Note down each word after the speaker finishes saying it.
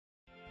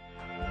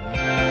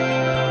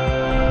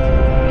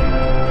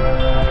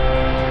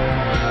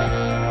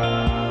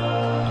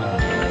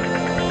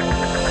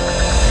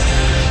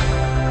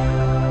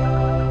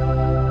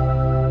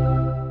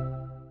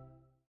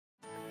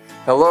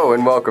Hello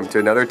and welcome to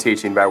another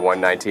teaching by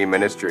 119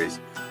 Ministries.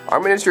 Our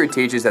ministry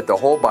teaches that the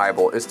whole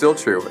Bible is still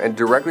true and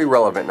directly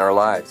relevant in our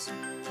lives.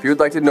 If you would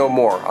like to know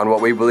more on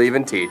what we believe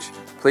and teach,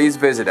 please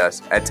visit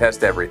us at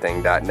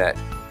testeverything.net.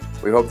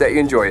 We hope that you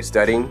enjoy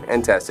studying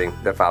and testing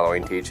the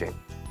following teaching.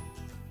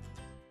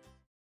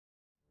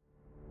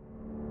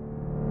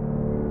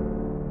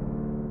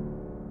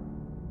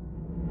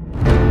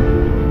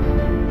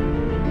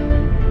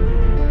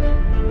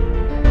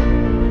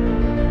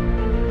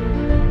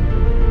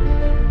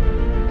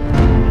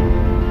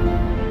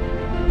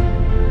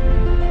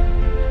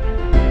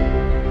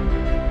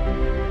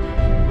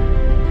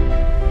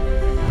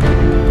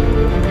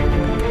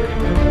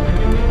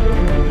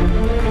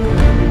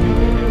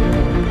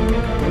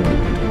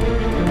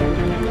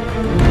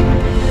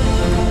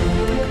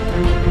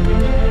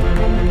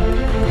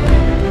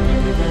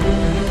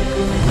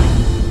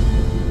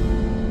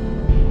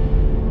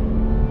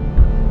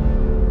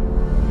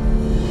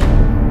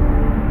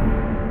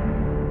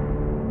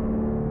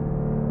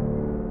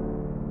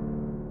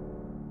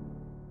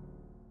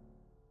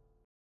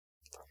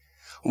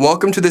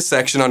 Welcome to this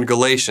section on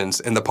Galatians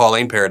in the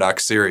Pauline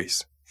Paradoks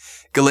series.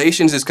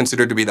 Galatians is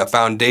considered to be the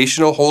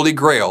foundational holy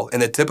grail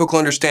in the typical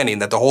understanding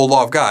that the whole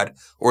law of God,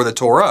 or the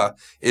Torah,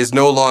 is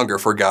no longer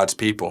for God's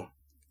people.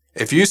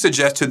 If you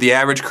suggest to the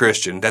average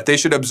Christian that they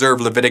should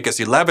observe Leviticus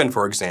 11,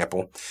 for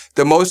example,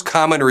 the most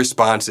common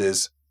response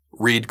is,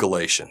 read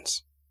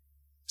Galatians.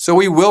 So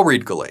we will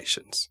read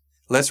Galatians.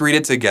 Let's read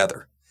it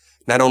together.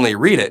 Not only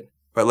read it,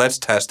 but let's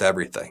test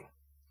everything.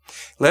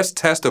 Let's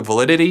test the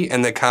validity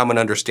and the common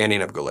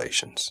understanding of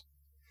Galatians.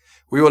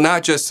 We will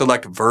not just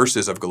select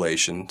verses of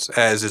Galatians,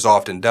 as is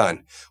often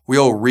done.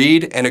 We'll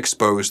read and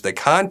expose the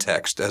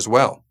context as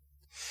well.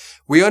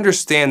 We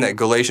understand that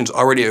Galatians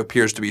already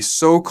appears to be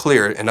so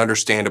clear and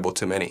understandable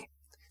to many.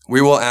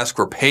 We will ask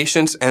for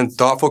patience and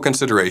thoughtful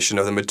consideration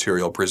of the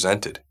material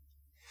presented.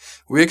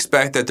 We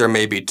expect that there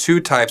may be two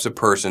types of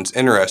persons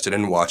interested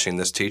in watching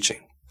this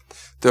teaching.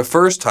 The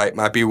first type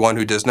might be one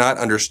who does not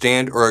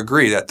understand or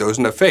agree that those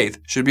in the faith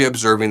should be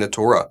observing the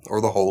Torah, or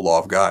the whole law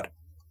of God.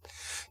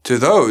 To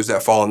those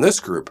that fall in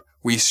this group,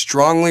 we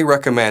strongly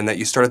recommend that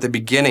you start at the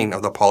beginning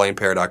of the Pauline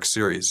Paradoks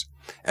series,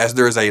 as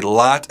there is a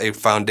lot of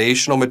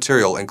foundational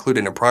material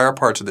included in prior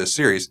parts of this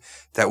series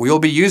that we will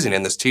be using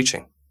in this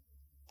teaching.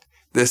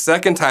 The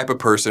second type of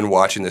person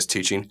watching this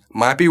teaching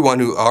might be one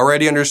who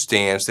already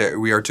understands that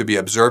we are to be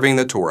observing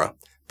the Torah,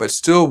 but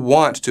still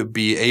want to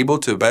be able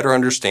to better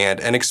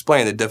understand and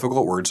explain the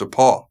difficult words of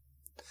Paul.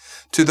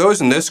 To those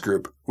in this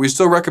group, we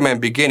still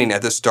recommend beginning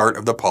at the start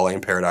of the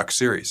Pauline Paradoks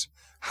series.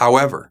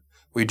 However,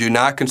 we do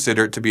not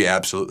consider it to be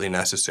absolutely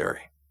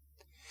necessary.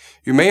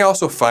 You may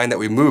also find that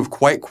we move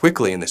quite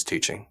quickly in this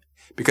teaching.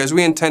 Because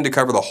we intend to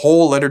cover the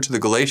whole letter to the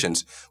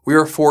Galatians, we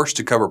are forced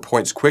to cover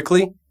points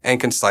quickly and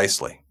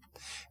concisely.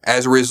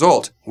 As a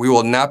result, we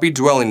will not be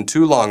dwelling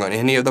too long on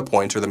any of the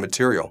points or the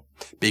material.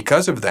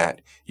 Because of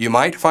that, you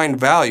might find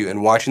value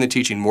in watching the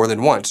teaching more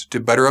than once to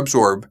better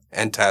absorb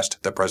and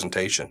test the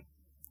presentation.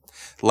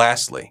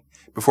 Lastly,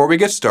 before we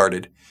get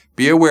started,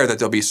 be aware that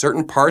there'll be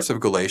certain parts of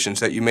Galatians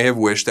that you may have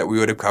wished that we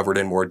would have covered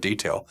in more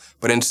detail,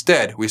 but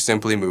instead we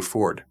simply move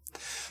forward.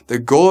 The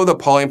goal of the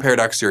Pauline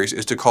Paradoks series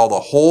is to call the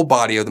whole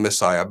body of the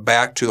Messiah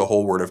back to the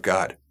whole Word of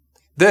God.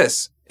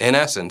 This, in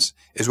essence,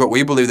 is what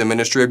we believe the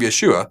ministry of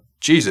Yashua,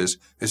 Jesus,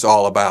 is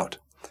all about,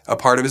 a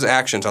part of his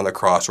actions on the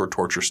cross or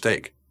torture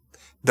stake.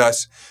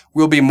 Thus,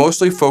 we'll be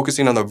mostly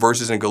focusing on the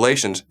verses in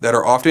Galatians that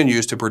are often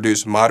used to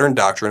produce modern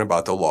doctrine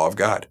about the law of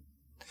God.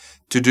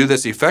 To do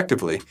this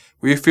effectively,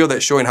 we feel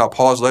that showing how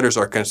Paul's letters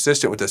are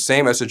consistent with the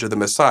same message of the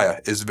Messiah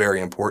is very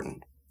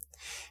important.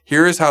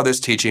 Here is how this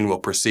teaching will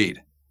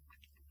proceed.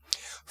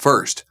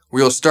 First,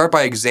 we will start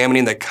by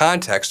examining the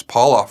context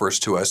Paul offers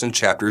to us in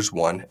chapters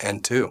 1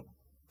 and 2.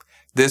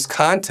 This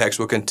context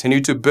will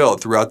continue to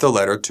build throughout the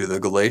letter to the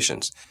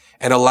Galatians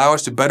and allow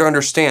us to better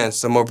understand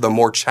some of the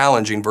more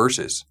challenging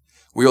verses.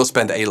 We will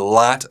spend a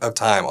lot of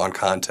time on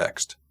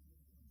context.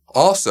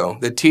 Also,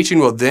 the teaching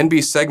will then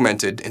be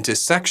segmented into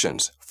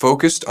sections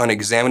focused on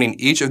examining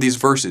each of these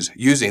verses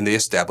using the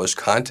established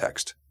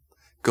context.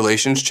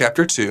 Galatians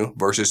chapter 2,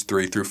 verses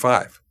 3 through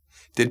 5.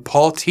 Did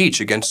Paul teach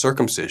against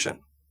circumcision?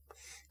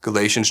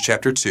 Galatians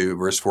chapter 2,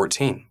 verse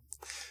 14.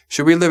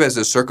 Should we live as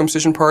the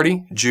circumcision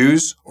party,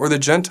 Jews, or the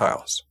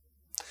Gentiles?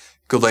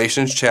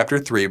 Galatians chapter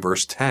 3,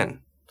 verse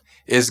 10.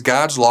 Is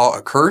God's law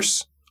a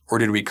curse, or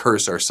did we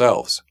curse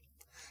ourselves?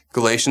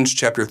 Galatians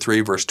chapter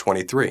 3, verse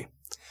 23.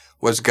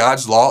 Was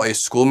God's law a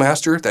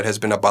schoolmaster that has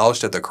been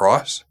abolished at the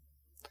cross?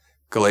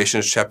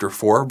 Galatians chapter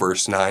 4,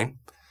 verse 9.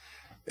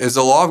 Is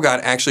the law of God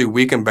actually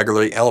weak and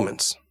beggarly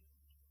elements?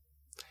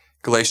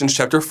 Galatians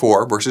chapter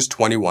 4, verses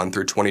 21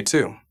 through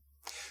 22.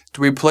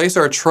 Do we place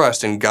our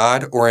trust in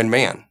God or in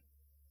man?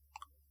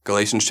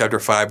 Galatians chapter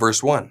 5,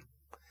 verse 1.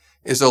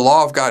 Is the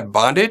law of God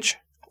bondage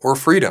or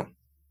freedom?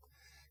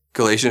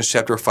 Galatians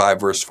chapter 5,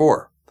 verse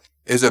 4.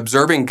 Is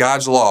observing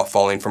God's law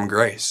falling from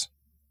grace?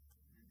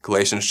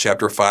 Galatians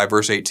chapter 5,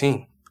 verse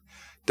 18.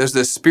 Does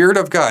the Spirit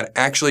of God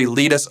actually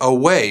lead us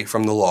away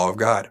from the law of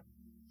God?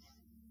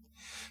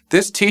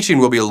 This teaching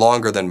will be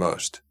longer than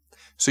most,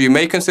 so you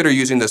may consider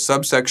using the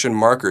subsection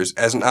markers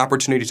as an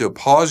opportunity to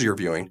pause your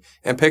viewing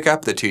and pick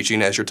up the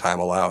teaching as your time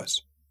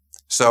allows.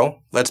 So,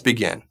 let's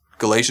begin.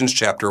 Galatians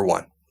chapter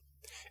 1.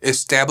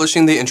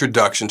 Establishing the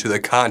introduction to the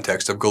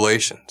context of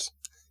Galatians.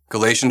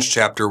 Galatians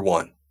chapter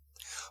 1.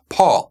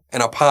 Paul,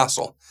 an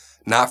apostle,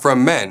 not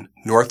from men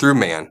nor through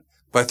man,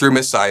 but through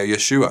Messiah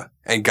Yashua,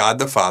 and God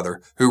the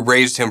Father, who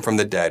raised him from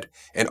the dead,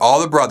 and all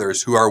the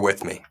brothers who are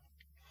with me.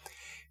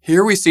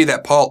 Here we see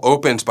that Paul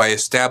opens by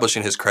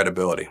establishing his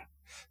credibility,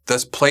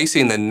 thus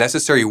placing the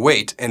necessary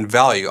weight and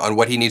value on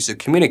what he needs to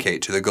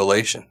communicate to the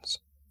Galatians.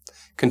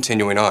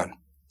 Continuing on.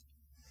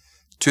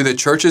 To the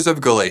churches of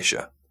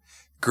Galatia,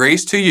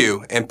 grace to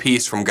you and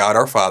peace from God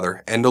our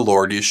Father and the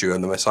Lord Yeshua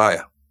the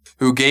Messiah,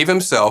 who gave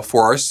himself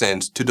for our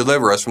sins to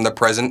deliver us from the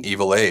present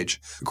evil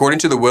age, according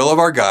to the will of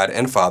our God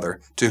and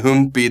Father, to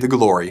whom be the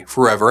glory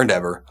forever and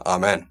ever.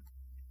 Amen.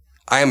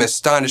 I am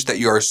astonished that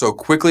you are so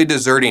quickly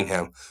deserting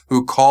him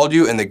who called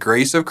you in the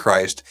grace of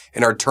Christ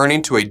and are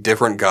turning to a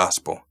different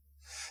gospel.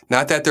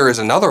 Not that there is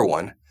another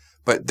one,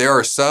 but there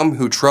are some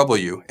who trouble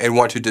you and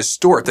want to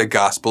distort the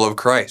gospel of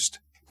Christ.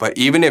 But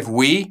even if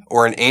we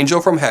or an angel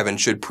from heaven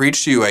should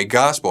preach to you a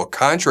gospel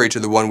contrary to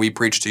the one we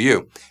preach to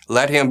you,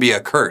 let him be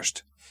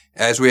accursed.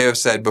 As we have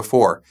said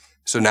before,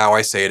 so now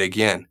I say it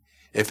again.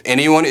 If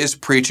anyone is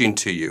preaching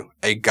to you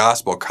a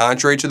gospel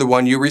contrary to the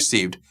one you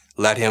received,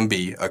 let him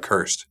be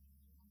accursed.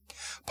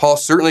 Paul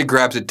certainly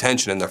grabs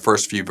attention in the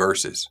first few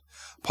verses.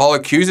 Paul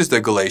accuses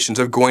the Galatians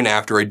of going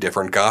after a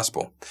different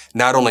gospel.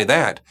 Not only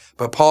that,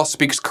 but Paul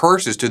speaks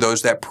curses to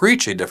those that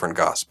preach a different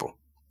gospel.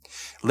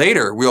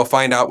 Later, we'll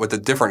find out what the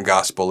different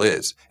gospel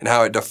is and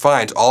how it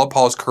defines all of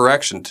Paul's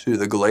correction to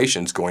the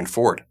Galatians going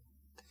forward.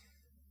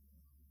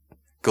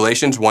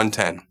 Galatians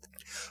 1:10.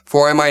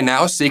 For am I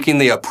now seeking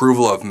the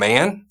approval of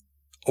man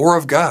or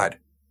of God?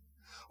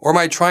 Or am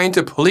I trying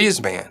to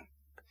please man?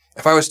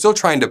 If I was still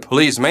trying to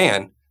please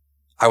man,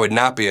 I would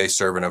not be a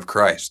servant of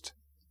Christ.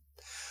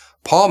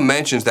 Paul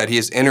mentions that he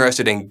is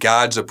interested in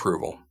God's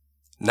approval,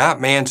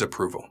 not man's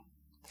approval.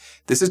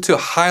 This is to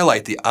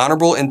highlight the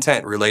honorable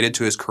intent related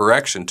to his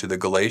correction to the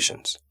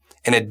Galatians.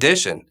 In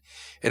addition,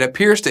 it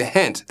appears to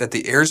hint that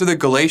the errors of the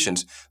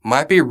Galatians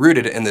might be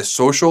rooted in the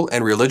social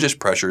and religious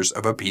pressures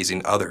of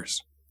appeasing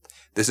others.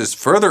 This is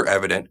further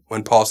evident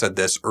when Paul said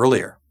this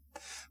earlier.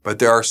 But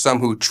there are some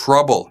who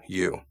trouble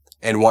you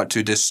and want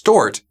to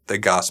distort the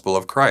gospel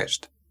of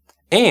Christ.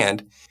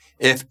 And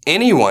if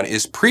anyone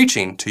is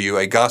preaching to you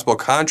a gospel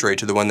contrary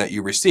to the one that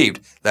you received,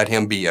 let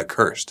him be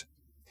accursed.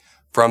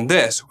 From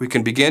this, we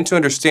can begin to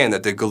understand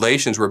that the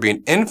Galatians were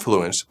being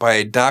influenced by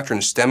a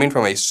doctrine stemming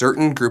from a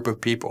certain group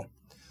of people.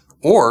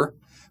 Or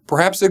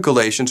perhaps the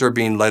Galatians are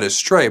being led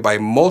astray by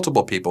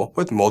multiple people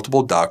with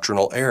multiple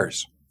doctrinal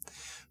errors.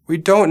 We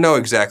don't know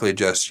exactly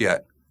just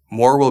yet.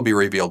 More will be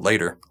revealed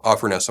later,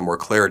 offering us some more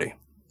clarity.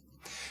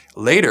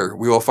 Later,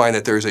 we will find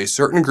that there is a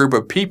certain group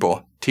of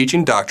people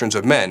teaching doctrines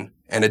of men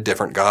and a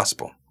different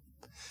gospel.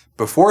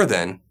 Before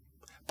then,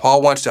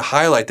 Paul wants to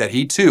highlight that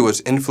he too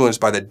was influenced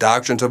by the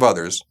doctrines of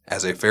others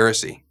as a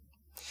Pharisee.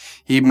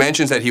 He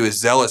mentions that he was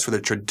zealous for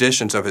the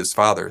traditions of his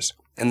fathers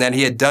and that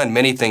he had done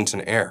many things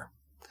in error.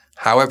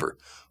 However,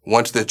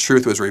 once the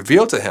truth was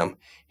revealed to him,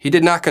 he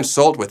did not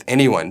consult with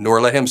anyone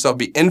nor let himself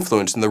be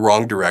influenced in the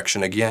wrong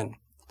direction again.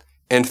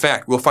 In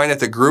fact, we'll find that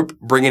the group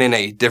bringing in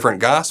a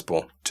different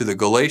gospel to the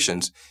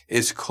Galatians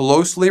is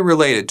closely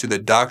related to the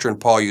doctrine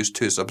Paul used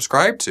to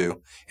subscribe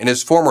to in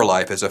his former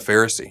life as a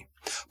Pharisee.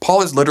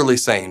 Paul is literally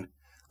saying,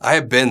 I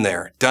have been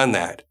there, done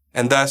that,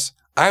 and thus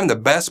I am the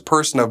best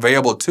person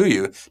available to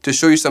you to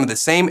show you some of the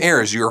same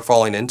errors you are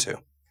falling into.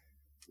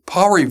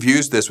 Paul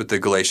reviews this with the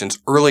Galatians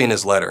early in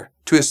his letter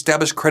to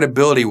establish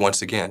credibility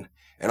once again,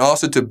 and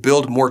also to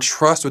build more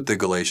trust with the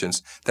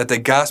Galatians that the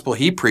gospel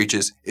he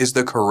preaches is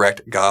the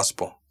correct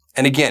gospel.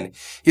 And again,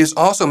 he is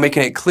also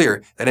making it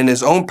clear that in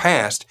his own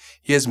past,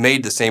 he has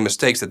made the same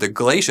mistakes that the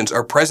Galatians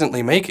are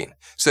presently making,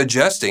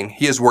 suggesting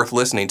he is worth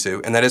listening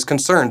to and that his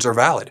concerns are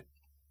valid.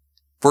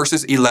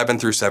 Verses 11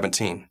 through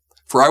 17.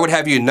 For I would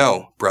have you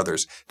know,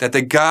 brothers, that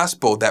the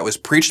gospel that was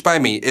preached by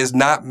me is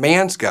not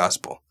man's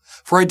gospel.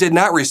 For I did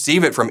not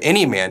receive it from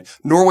any man,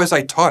 nor was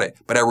I taught it,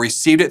 but I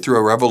received it through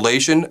a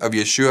revelation of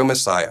Yeshua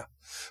Messiah.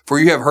 For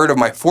you have heard of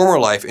my former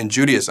life in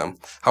Judaism,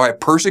 how I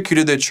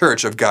persecuted the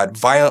church of God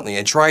violently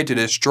and tried to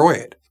destroy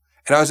it.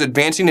 And I was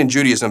advancing in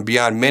Judaism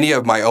beyond many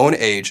of my own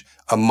age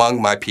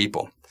among my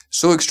people.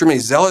 So extremely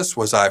zealous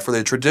was I for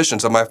the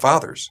traditions of my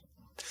fathers.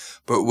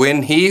 But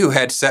when he who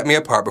had set me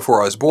apart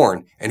before I was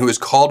born, and who has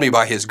called me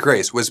by his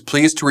grace, was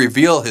pleased to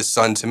reveal his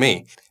Son to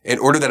me, in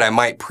order that I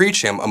might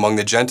preach him among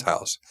the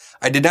Gentiles,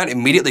 I did not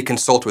immediately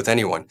consult with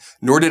anyone,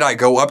 nor did I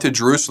go up to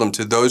Jerusalem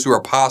to those who were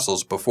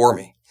apostles before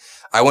me.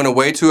 I went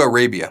away to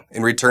Arabia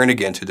and returned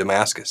again to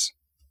Damascus.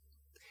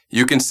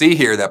 You can see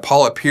here that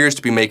Paul appears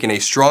to be making a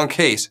strong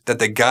case that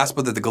the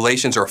gospel that the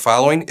Galatians are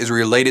following is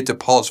related to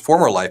Paul's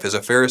former life as a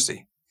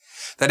Pharisee.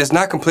 That is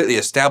not completely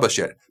established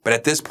yet, but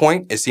at this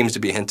point it seems to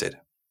be hinted.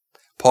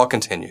 Paul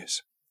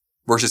continues,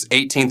 verses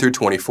 18 through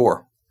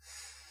 24.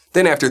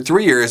 Then after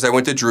 3 years I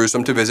went to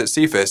Jerusalem to visit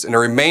Cephas, and I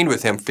remained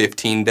with him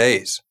 15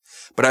 days.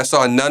 But I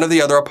saw none of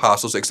the other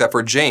apostles except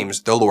for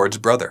James, the Lord's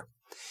brother.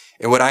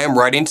 And what I am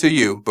writing to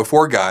you,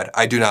 before God,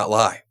 I do not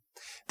lie.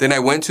 Then I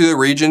went to the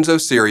regions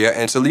of Syria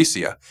and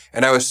Cilicia,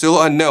 and I was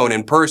still unknown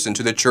in person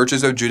to the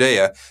churches of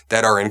Judea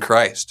that are in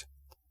Christ.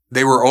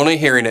 They were only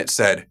hearing it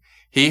said,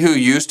 "He who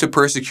used to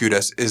persecute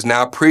us is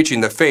now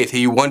preaching the faith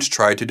he once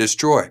tried to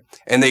destroy,"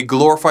 and they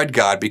glorified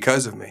God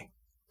because of me.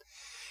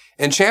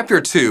 In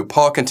chapter 2,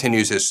 Paul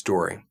continues his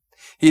story.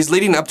 He's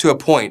leading up to a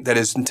point that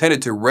is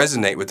intended to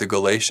resonate with the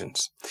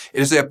Galatians.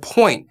 It is a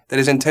point that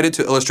is intended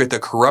to illustrate the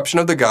corruption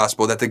of the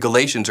gospel that the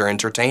Galatians are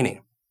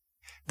entertaining.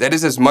 That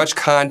is as much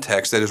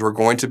context as we're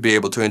going to be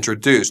able to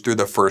introduce through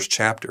the first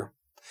chapter.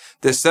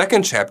 The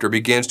second chapter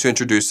begins to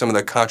introduce some of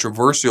the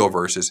controversial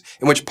verses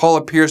in which Paul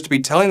appears to be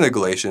telling the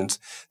Galatians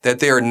that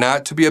they are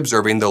not to be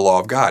observing the law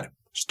of God,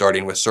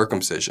 starting with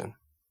circumcision.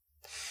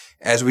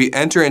 As we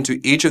enter into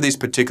each of these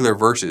particular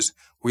verses,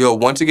 we will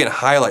once again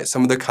highlight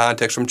some of the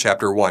context from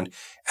chapter 1,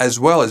 as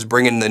well as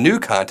bring in the new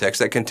context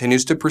that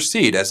continues to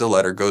proceed as the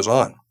letter goes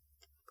on.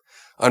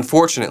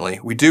 Unfortunately,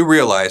 we do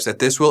realize that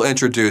this will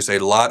introduce a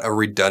lot of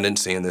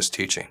redundancy in this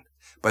teaching,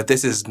 but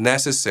this is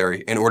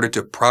necessary in order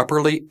to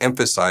properly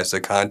emphasize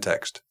the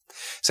context.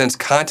 Since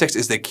context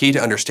is the key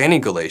to understanding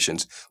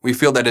Galatians, we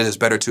feel that it is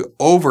better to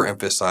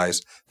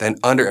overemphasize than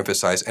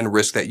underemphasize and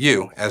risk that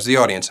you, as the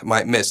audience,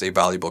 might miss a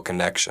valuable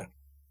connection.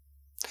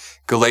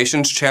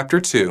 Galatians chapter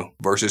 2,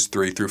 verses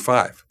 3 through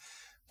 5.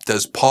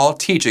 Does Paul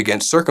teach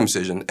against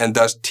circumcision and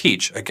thus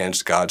teach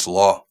against God's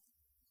law?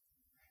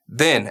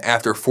 Then,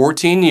 after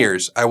 14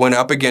 years, I went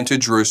up again to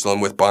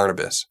Jerusalem with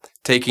Barnabas,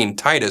 taking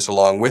Titus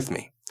along with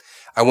me.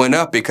 I went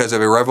up because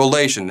of a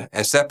revelation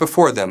and set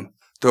before them,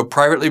 though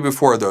privately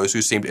before those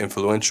who seemed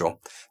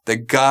influential, the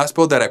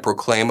gospel that I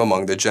proclaim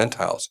among the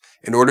Gentiles,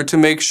 in order to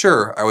make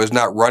sure I was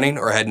not running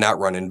or had not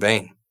run in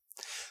vain.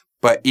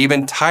 But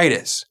even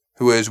Titus,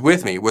 who was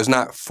with me, was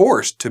not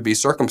forced to be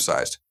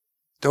circumcised,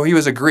 though he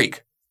was a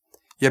Greek.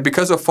 Yet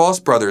because of false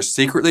brothers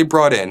secretly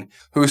brought in,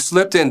 who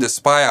slipped in to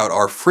spy out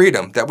our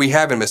freedom that we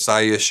have in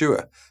Messiah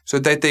Yashua, so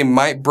that they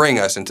might bring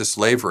us into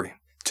slavery.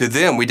 To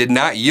them we did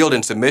not yield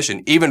in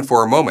submission even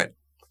for a moment,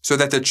 so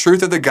that the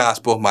truth of the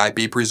gospel might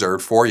be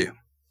preserved for you.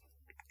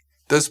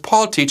 Does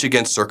Paul teach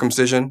against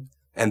circumcision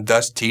and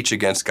thus teach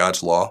against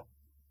God's law?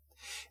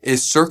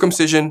 Is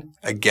circumcision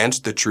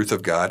against the truth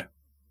of God?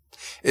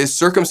 Is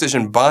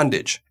circumcision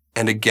bondage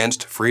and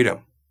against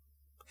freedom?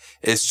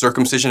 Is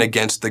circumcision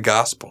against the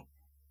gospel?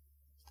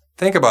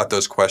 Think about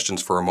those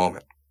questions for a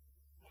moment.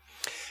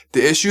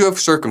 The issue of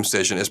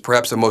circumcision is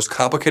perhaps the most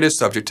complicated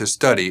subject to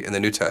study in the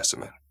New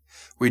Testament.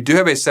 We do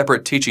have a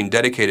separate teaching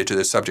dedicated to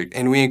this subject,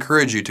 and we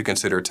encourage you to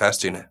consider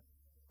testing it.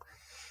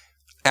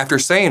 After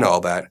saying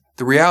all that,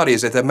 the reality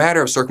is that the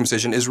matter of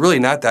circumcision is really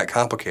not that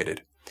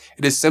complicated.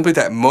 It is simply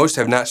that most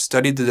have not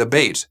studied the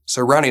debates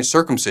surrounding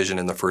circumcision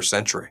in the first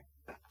century.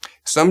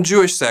 Some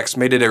Jewish sects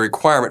made it a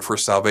requirement for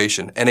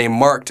salvation and a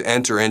mark to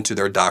enter into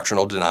their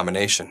doctrinal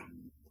denomination.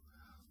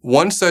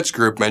 One such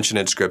group mentioned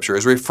in Scripture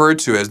is referred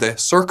to as the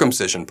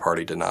circumcision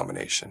party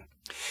denomination.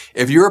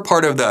 If you were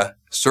part of the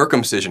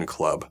circumcision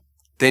club,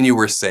 then you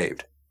were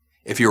saved.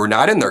 If you were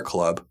not in their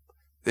club,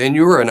 then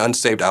you were an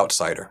unsaved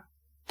outsider.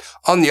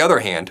 On the other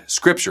hand,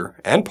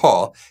 Scripture and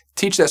Paul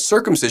teach that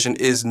circumcision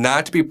is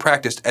not to be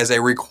practiced as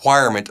a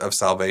requirement of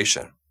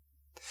salvation.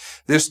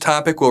 This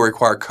topic will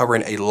require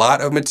covering a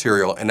lot of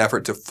material in an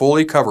effort to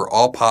fully cover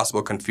all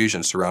possible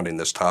confusion surrounding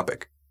this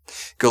topic.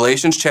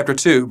 Galatians chapter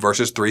 2,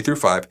 verses 3 through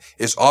 5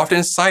 is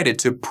often cited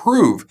to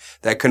prove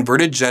that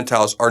converted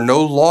Gentiles are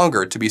no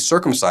longer to be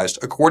circumcised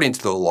according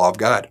to the law of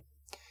God.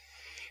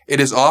 It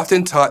is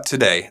often taught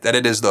today that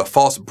it is the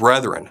false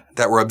brethren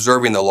that were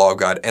observing the law of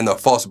God and the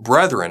false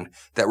brethren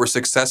that were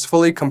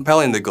successfully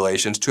compelling the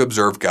Galatians to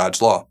observe God's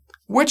law,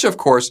 which of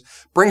course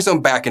brings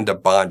them back into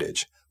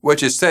bondage,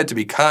 which is said to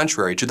be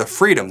contrary to the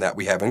freedom that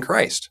we have in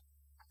Christ.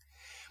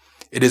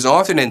 It is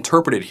often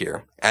interpreted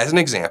here, as an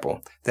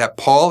example, that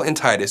Paul and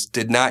Titus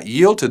did not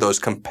yield to those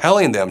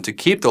compelling them to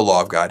keep the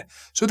law of God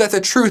so that the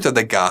truth of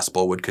the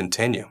gospel would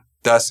continue.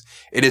 Thus,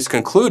 it is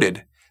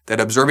concluded that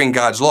observing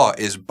God's law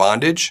is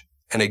bondage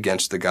and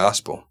against the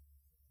gospel.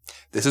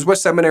 This is what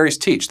seminaries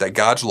teach, that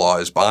God's law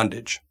is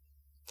bondage.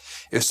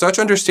 If such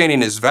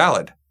understanding is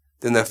valid,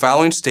 then the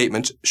following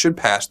statements should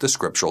pass the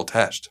scriptural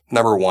test.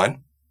 Number 1,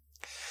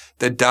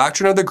 the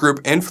doctrine of the group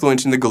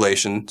influencing the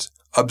Galatians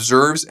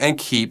observes and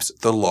keeps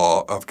the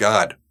law of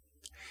God.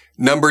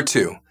 Number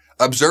 2,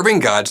 observing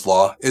God's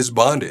law is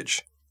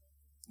bondage.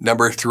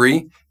 Number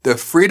 3, the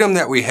freedom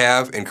that we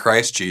have in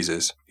Christ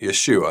Jesus,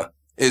 Yeshua,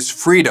 is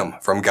freedom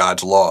from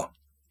God's law.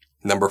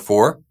 Number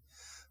 4,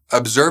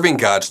 observing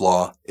God's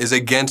law is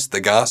against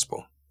the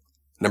gospel.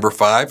 Number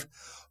 5,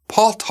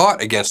 Paul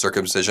taught against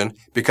circumcision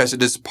because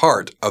it is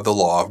part of the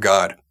law of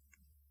God.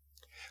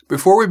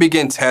 Before we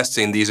begin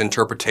testing these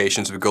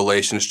interpretations of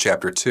Galatians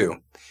chapter 2,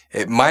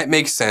 it might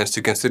make sense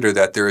to consider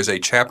that there is a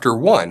chapter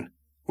 1,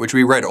 which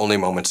we read only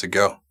moments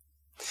ago.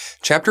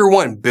 Chapter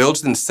 1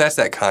 builds and sets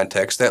that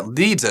context that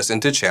leads us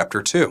into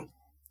chapter 2.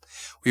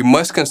 We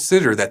must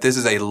consider that this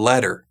is a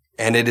letter,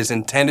 and it is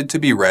intended to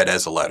be read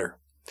as a letter.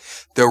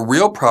 The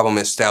real problem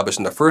established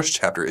in the first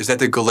chapter is that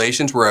the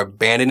Galatians were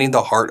abandoning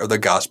the heart of the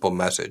gospel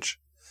message,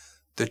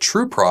 the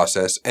true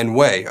process and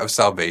way of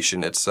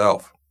salvation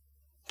itself.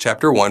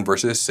 Chapter 1,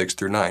 verses 6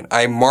 through 9.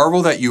 I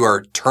marvel that you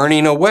are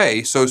turning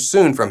away so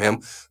soon from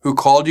him who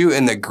called you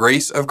in the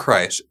grace of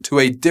Christ to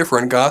a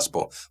different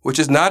gospel, which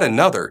is not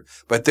another,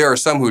 but there are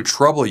some who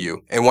trouble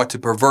you and want to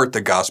pervert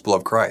the gospel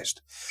of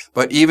Christ.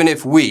 But even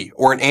if we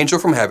or an angel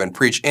from heaven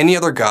preach any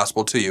other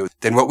gospel to you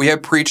than what we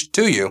have preached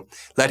to you,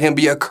 let him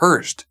be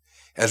accursed.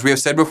 As we have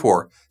said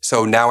before,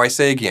 so now I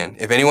say again,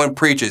 if anyone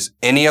preaches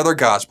any other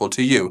gospel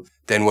to you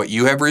than what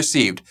you have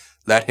received,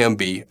 let him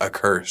be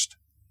accursed.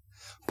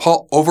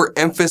 Paul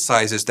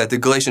overemphasizes that the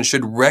Galatians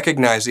should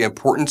recognize the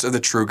importance of the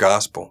true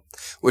gospel,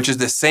 which is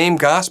the same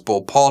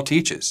gospel Paul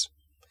teaches.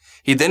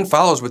 He then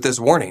follows with this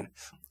warning,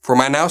 for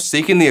am I now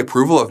seeking the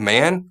approval of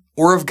man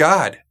or of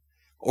God?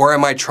 Or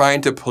am I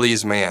trying to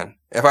please man?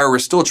 If I were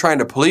still trying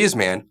to please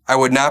man, I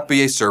would not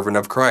be a servant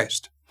of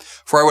Christ.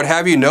 For I would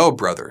have you know,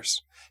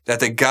 brothers, that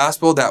the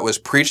gospel that was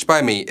preached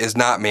by me is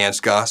not man's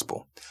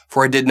gospel.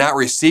 For I did not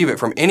receive it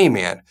from any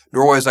man,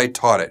 nor was I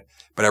taught it,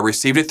 but I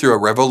received it through a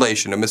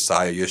revelation of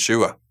Messiah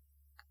Yashua.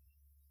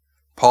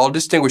 Paul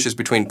distinguishes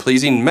between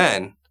pleasing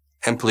men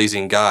and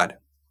pleasing God.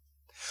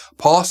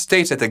 Paul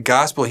states that the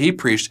gospel he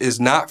preached is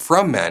not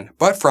from men,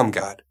 but from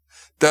God.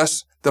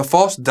 Thus, the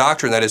false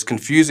doctrine that is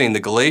confusing the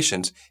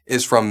Galatians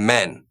is from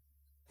men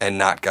and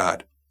not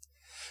God.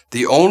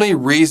 The only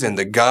reason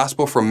the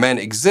gospel from men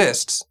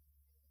exists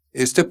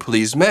is to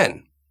please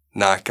men,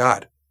 not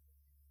God.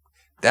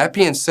 That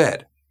being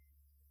said,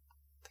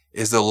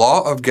 is the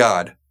law of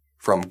God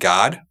from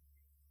God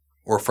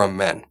or from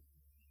men?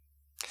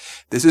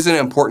 This is an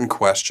important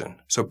question,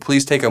 so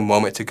please take a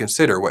moment to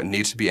consider what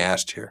needs to be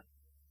asked here.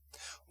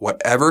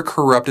 Whatever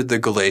corrupted the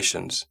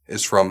Galatians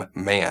is from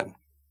man,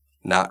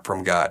 not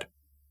from God.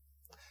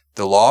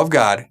 The law of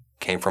God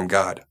came from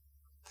God.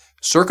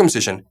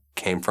 Circumcision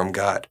came from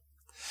God.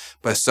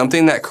 But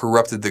something that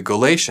corrupted the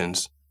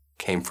Galatians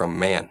came from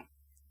man.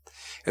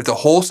 If the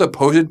whole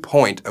supposed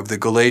point of the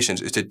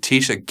Galatians is to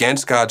teach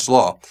against God's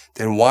law,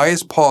 then why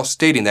is Paul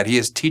stating that he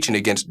is teaching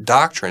against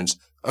doctrines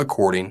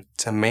according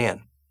to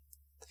man?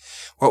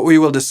 What we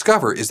will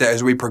discover is that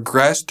as we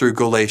progress through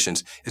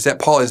Galatians, is that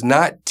Paul is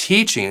not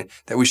teaching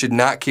that we should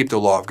not keep the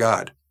law of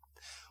God.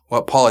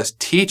 What Paul is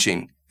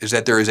teaching is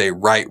that there is a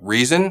right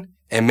reason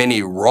and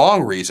many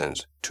wrong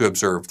reasons to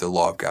observe the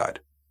law of God.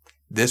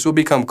 This will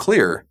become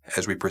clearer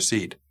as we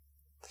proceed.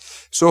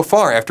 So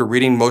far, after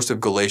reading most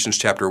of Galatians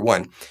chapter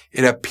 1,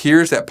 it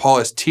appears that Paul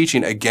is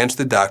teaching against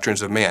the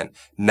doctrines of man,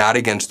 not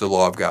against the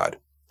law of God.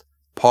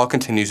 Paul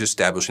continues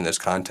establishing this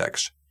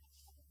context.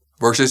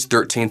 Verses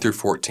 13 through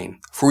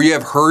 14. For ye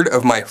have heard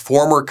of my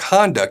former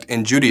conduct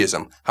in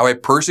Judaism, how I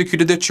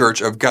persecuted the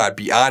church of God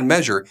beyond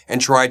measure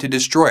and tried to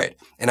destroy it.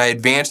 And I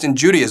advanced in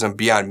Judaism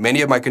beyond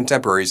many of my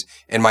contemporaries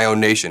in my own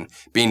nation,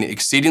 being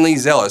exceedingly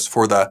zealous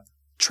for the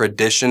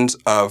traditions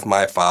of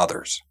my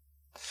fathers.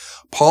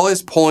 Paul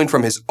is pulling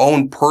from his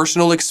own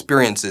personal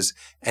experiences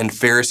and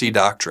Pharisee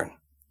doctrine.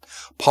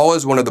 Paul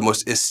is one of the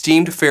most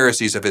esteemed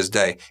Pharisees of his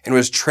day and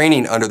was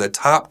training under the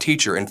top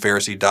teacher in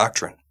Pharisee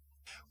doctrine.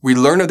 We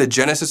learn of the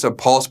genesis of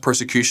Paul's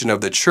persecution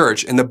of the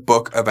church in the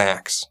book of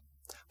Acts.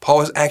 Paul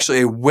was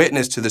actually a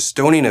witness to the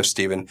stoning of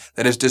Stephen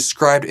that is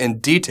described in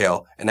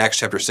detail in Acts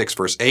chapter 6,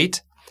 verse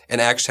 8,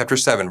 and Acts chapter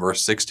 7,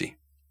 verse 60.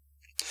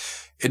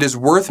 It is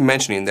worth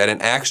mentioning that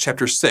in Acts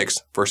chapter 6,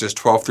 verses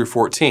 12 through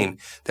 14,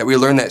 that we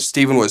learn that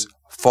Stephen was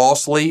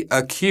falsely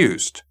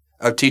accused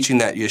of teaching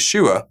that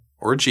Yeshua,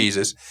 or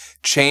Jesus,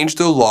 changed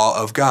the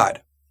law of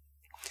God.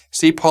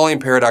 See Pauline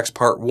Paradoks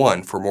Part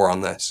 1 for more on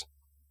this.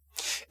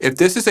 If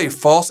this is a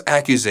false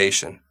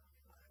accusation,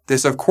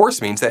 this of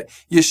course means that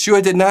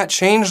Yeshua did not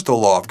change the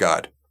law of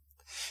God.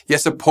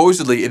 Yet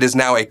supposedly it is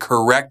now a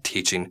correct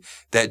teaching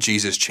that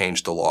Jesus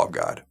changed the law of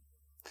God.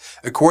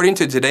 According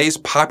to today's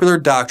popular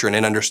doctrine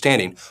and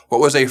understanding, what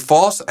was a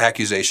false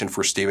accusation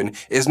for Stephen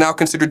is now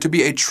considered to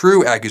be a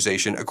true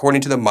accusation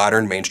according to the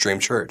modern mainstream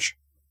church.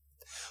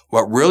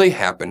 What really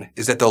happened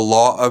is that the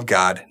law of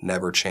God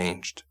never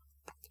changed.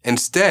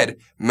 Instead,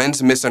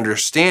 men's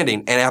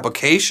misunderstanding and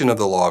application of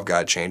the law of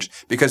God changed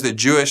because the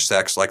Jewish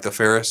sects like the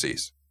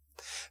Pharisees.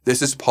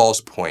 This is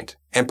Paul's point,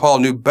 and Paul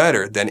knew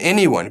better than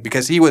anyone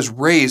because he was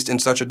raised in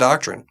such a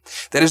doctrine.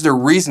 That is the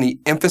reason he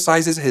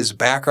emphasizes his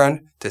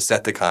background to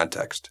set the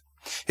context.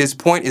 His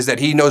point is that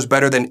he knows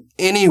better than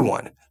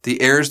anyone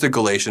the errors the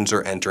Galatians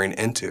are entering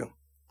into.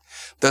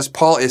 Thus,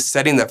 Paul is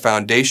setting the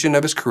foundation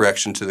of his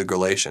correction to the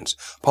Galatians.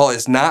 Paul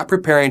is not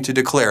preparing to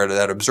declare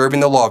that observing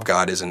the law of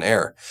God is an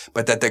error,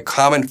 but that the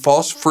common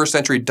false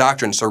first-century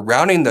doctrine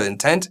surrounding the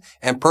intent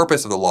and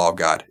purpose of the law of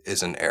God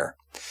is an error.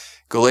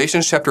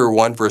 Galatians chapter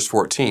 1, verse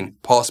 14,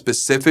 Paul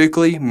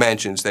specifically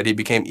mentions that he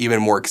became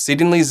even more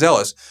exceedingly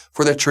zealous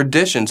for the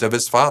traditions of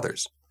his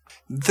fathers.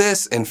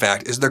 This, in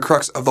fact, is the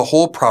crux of the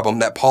whole problem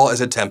that Paul is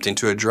attempting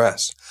to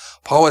address.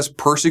 Paul is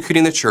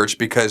persecuting the church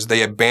because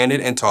they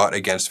abandoned and taught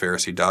against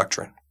Pharisee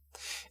doctrine.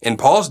 In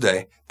Paul's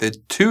day, the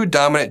two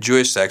dominant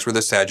Jewish sects were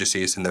the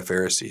Sadducees and the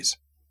Pharisees.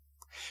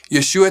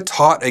 Yeshua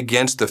taught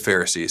against the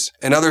Pharisees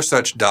and other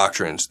such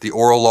doctrines, the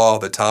oral law,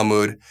 the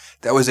Talmud,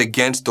 that was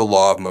against the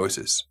law of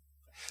Moses.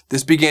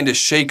 This began to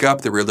shake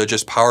up the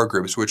religious power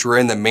groups which were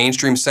in the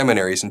mainstream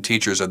seminaries and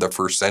teachers of the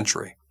first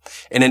century.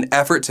 In an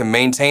effort to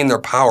maintain their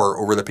power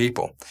over the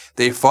people,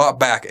 they fought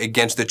back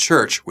against the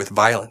church with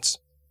violence.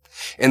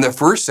 In the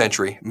first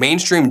century,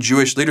 mainstream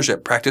Jewish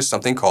leadership practiced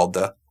something called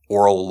the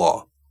oral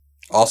law,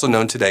 also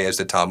known today as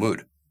the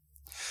Talmud.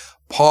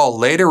 Paul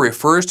later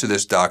refers to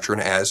this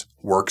doctrine as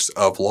works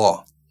of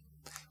law,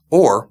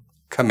 or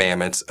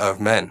commandments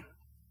of men.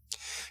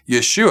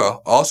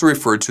 Yeshua also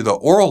referred to the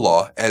oral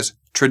law as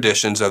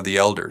traditions of the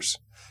elders.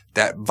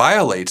 That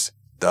violates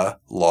the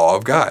law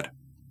of God.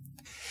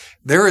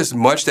 There is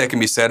much that can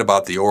be said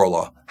about the oral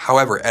law.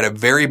 However, at a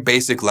very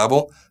basic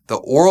level, the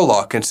oral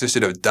law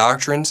consisted of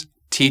doctrines,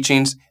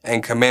 teachings,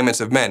 and commandments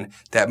of men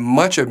that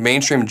much of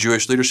mainstream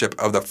Jewish leadership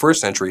of the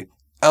first century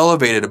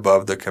elevated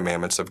above the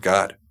commandments of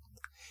God.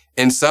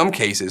 In some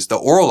cases, the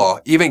oral law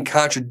even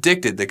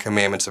contradicted the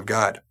commandments of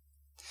God.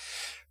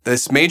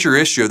 This major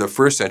issue of the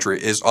first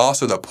century is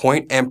also the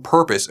point and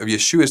purpose of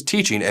Yeshua's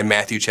teaching in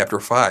Matthew chapter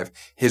 5,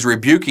 his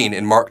rebuking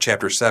in Mark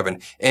chapter 7,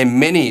 and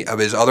many of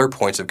his other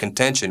points of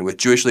contention with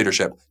Jewish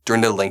leadership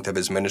during the length of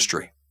his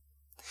ministry.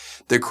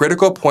 The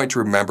critical point to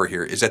remember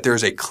here is that there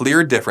is a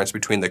clear difference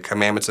between the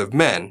commandments of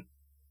men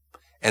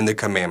and the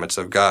commandments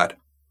of God.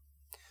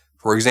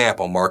 For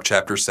example, Mark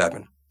chapter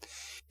 7.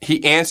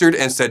 He answered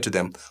and said to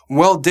them,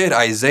 "Well did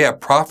Isaiah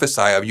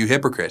prophesy of you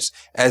hypocrites,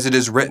 as it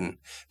is written,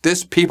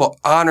 'This people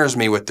honors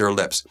me with their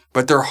lips,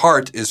 but their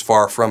heart is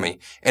far from me,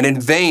 and in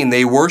vain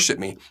they worship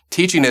me,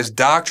 teaching as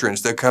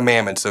doctrines the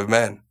commandments of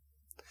men.'"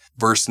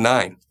 Verse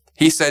 9.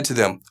 He said to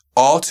them,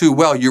 "All too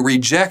well you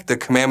reject the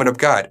commandment of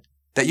God,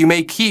 that you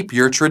may keep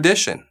your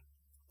tradition."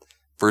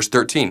 Verse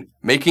 13.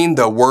 Making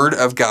the word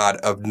of God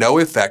of no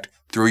effect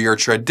through your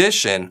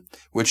tradition,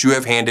 which you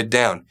have handed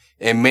down,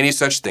 and many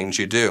such things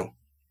you do.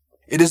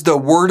 It is the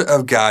word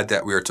of God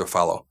that we are to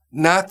follow,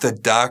 not the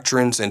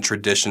doctrines and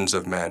traditions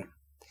of men.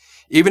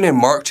 Even in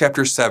Mark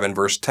chapter 7,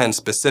 verse 10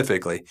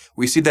 specifically,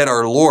 we see that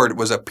our Lord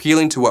was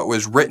appealing to what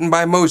was written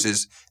by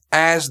Moses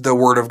as the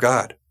word of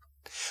God.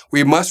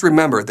 We must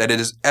remember that it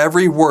is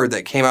every word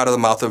that came out of the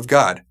mouth of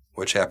God,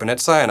 which happened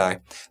at Sinai,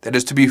 that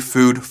is to be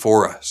food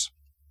for us.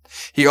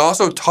 He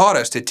also taught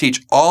us to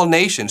teach all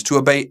nations to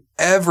obey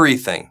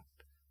everything,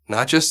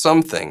 not just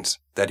some things,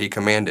 that he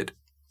commanded.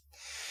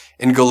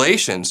 In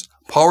Galatians,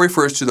 Paul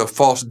refers to the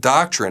false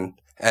doctrine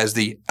as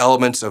the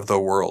elements of the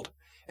world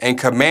and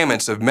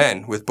commandments of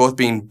men, with both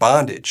being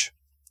bondage.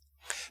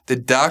 The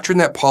doctrine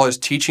that Paul is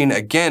teaching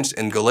against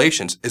in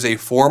Galatians is a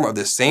form of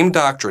the same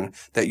doctrine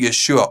that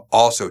Yeshua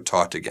also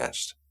taught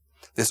against.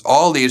 This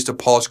all leads to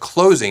Paul's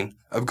closing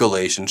of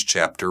Galatians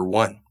chapter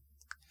 1,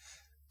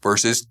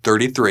 verses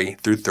 33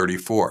 through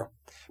 34.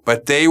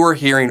 But they were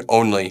hearing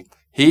only,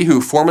 "He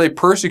who formerly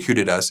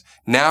persecuted us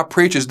now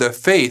preaches the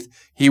faith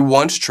he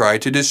once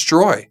tried to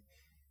destroy,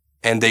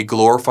 and they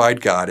glorified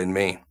God in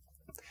me."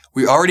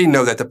 We already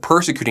know that the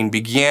persecuting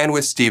began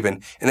with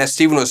Stephen, and that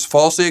Stephen was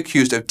falsely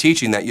accused of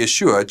teaching that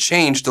Yeshua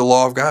changed the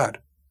law of God.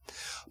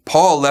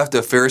 Paul left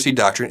the Pharisee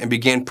doctrine and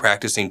began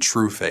practicing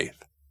true faith.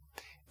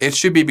 It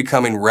should be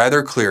becoming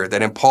rather clear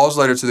that in Paul's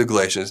letter to the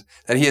Galatians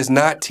that he is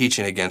not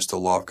teaching against the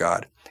law of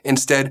God.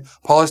 Instead,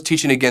 Paul is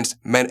teaching against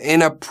men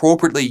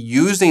inappropriately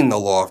using the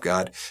law of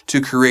God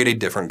to create a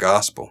different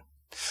gospel.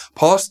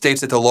 Paul states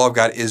that the law of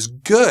God is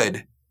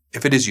good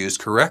if it is used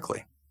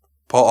correctly.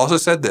 Paul also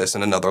said this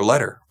in another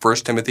letter,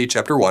 1 Timothy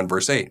chapter 1,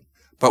 verse 8.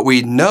 But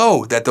we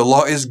know that the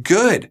law is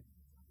good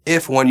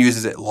if one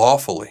uses it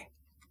lawfully.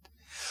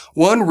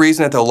 One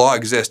reason that the law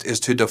exists is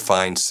to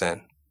define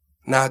sin,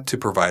 not to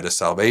provide a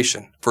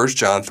salvation. 1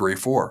 John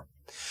 3:4.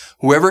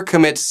 Whoever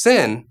commits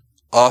sin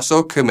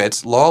also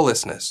commits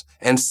lawlessness,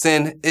 and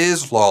sin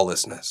is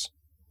lawlessness.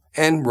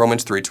 And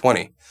Romans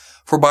 3:20.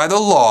 For by the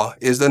law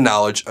is the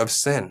knowledge of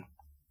sin.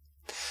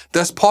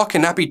 Thus, Paul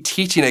cannot be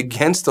teaching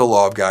against the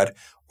law of God,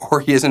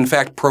 or he is in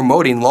fact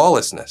promoting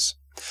lawlessness.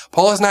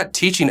 Paul is not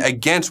teaching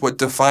against what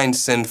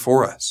defines sin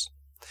for us.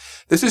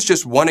 This is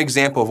just one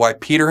example of why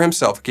Peter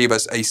himself gave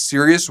us a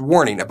serious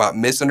warning about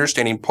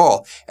misunderstanding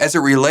Paul as it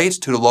relates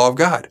to the law of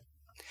God.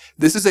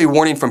 This is a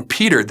warning from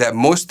Peter that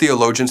most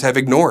theologians have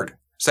ignored.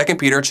 2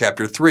 Peter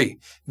chapter 3.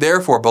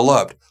 Therefore,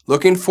 beloved,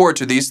 looking forward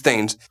to these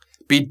things,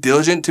 be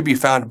diligent to be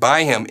found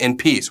by him in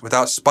peace,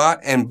 without spot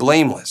and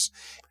blameless.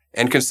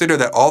 And consider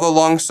that all the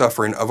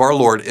long-suffering of our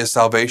Lord is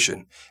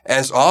salvation,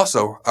 as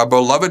also our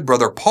beloved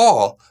brother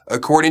Paul,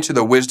 according to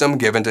the wisdom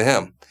given to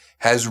him,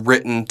 has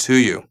written to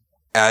you,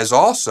 as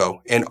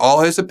also in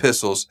all his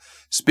epistles,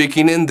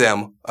 speaking in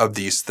them of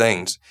these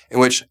things, in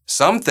which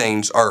some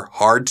things are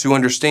hard to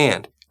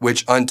understand,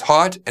 which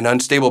untaught and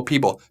unstable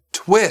people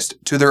twist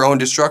to their own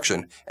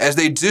destruction, as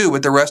they do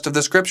with the rest of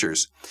the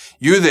Scriptures.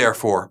 You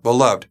therefore,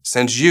 beloved,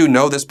 since you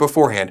know this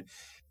beforehand,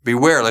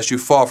 beware lest you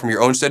fall from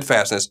your own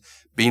steadfastness,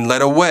 being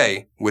led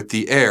away with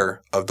the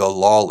error of the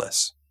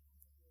lawless.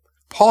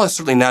 Paul is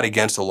certainly not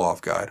against the law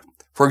of God,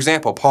 For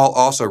example, Paul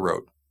also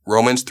wrote,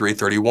 Romans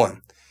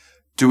 3:31,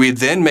 "Do we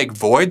then make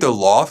void the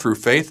law through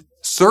faith?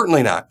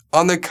 Certainly not.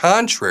 On the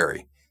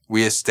contrary,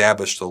 we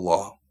establish the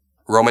law."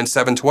 Romans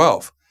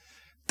 7:12,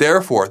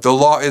 "Therefore the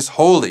law is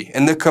holy,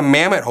 and the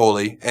commandment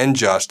holy and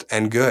just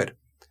and good."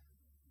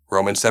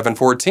 Romans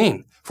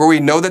 7:14, "For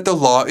we know that the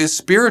law is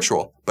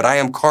spiritual, but I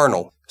am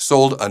carnal,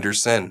 sold under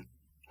sin."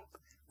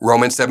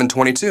 Romans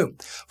 7:22,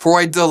 "For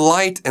I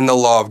delight in the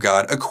law of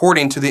God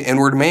according to the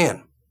inward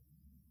man."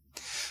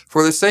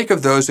 For the sake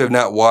of those who have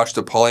not watched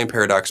the Pauline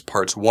Paradox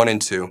Parts 1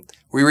 and 2,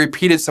 we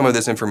repeated some of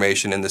this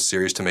information in this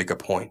series to make a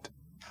point.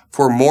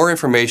 For more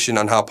information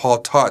on how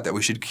Paul taught that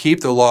we should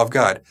keep the law of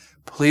God,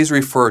 please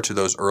refer to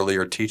those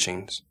earlier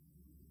teachings.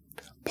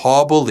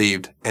 Paul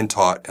believed and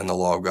taught in the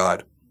law of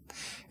God.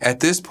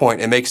 At this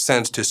point, it makes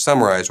sense to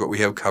summarize what we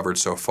have covered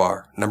so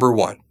far. Number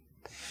 1,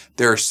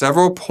 there are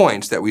several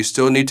points that we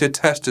still need to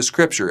test to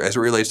Scripture as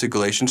it relates to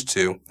Galatians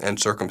 2 and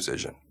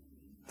circumcision.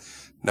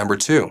 Number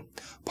 2,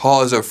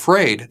 Paul is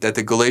afraid that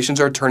the Galatians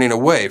are turning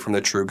away from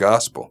the true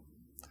gospel.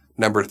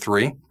 Number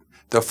 3,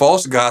 the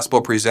false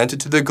gospel presented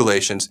to the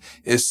Galatians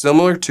is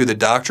similar to the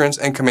doctrines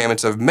and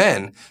commandments of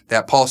men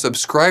that Paul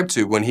subscribed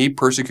to when he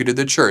persecuted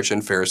the church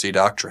in Pharisee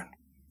doctrine.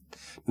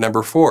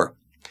 Number 4,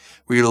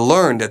 we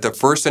learned that the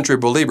first century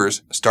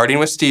believers, starting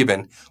with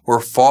Stephen, were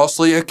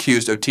falsely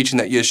accused of teaching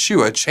that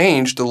Yashua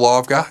changed the law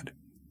of God.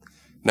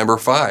 Number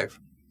 5,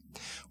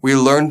 we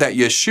learned that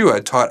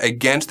Yashua taught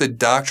against the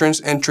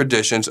doctrines and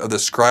traditions of the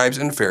scribes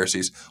and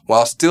Pharisees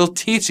while still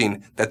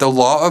teaching that the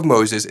law of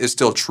Moses is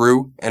still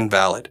true and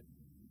valid.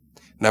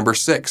 Number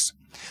 6,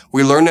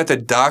 we learned that the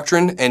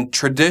doctrine and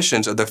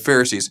traditions of the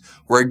Pharisees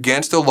were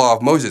against the law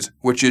of Moses,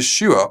 which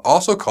Yeshua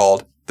also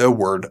called the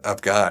Word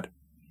of God.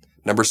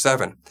 Number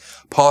 7,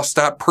 Paul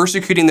stopped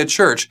persecuting the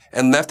church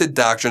and left the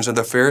doctrines of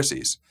the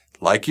Pharisees.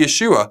 Like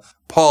Yeshua,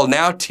 Paul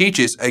now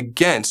teaches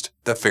against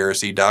the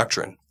Pharisee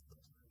doctrine.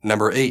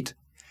 Number 8,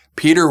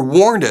 Peter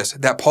warned us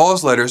that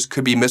Paul's letters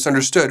could be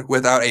misunderstood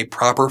without a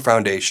proper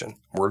foundation,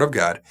 Word of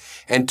God,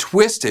 and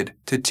twisted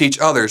to teach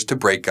others to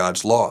break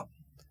God's law.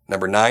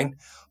 Number 9,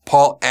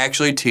 Paul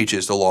actually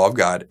teaches the law of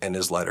God in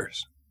his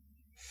letters.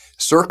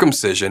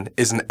 Circumcision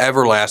is an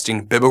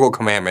everlasting biblical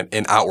commandment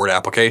in outward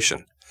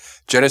application.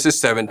 Genesis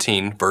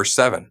 17, verse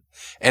 7,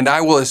 "And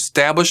I will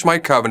establish my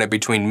covenant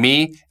between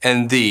me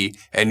and thee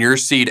and your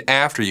seed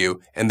after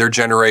you and their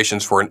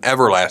generations for an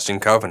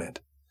everlasting covenant."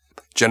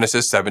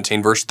 Genesis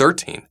 17, verse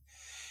 13,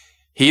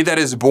 "He that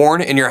is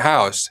born in your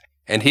house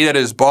and he that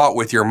is bought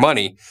with your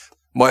money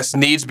must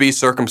needs be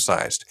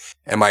circumcised,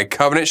 and my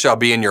covenant shall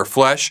be in your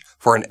flesh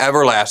for an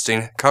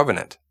everlasting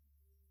covenant."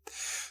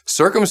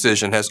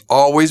 Circumcision has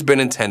always been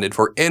intended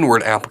for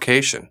inward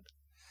application.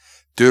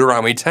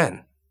 Deuteronomy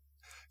 10,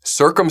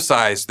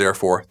 "Circumcise,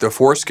 therefore, the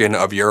foreskin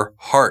of your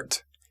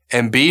heart,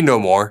 and be no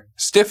more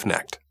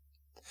stiff-necked."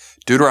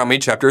 Deuteronomy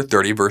chapter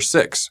 30, verse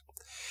 6,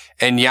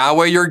 "And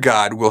Yahweh your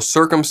God will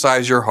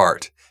circumcise your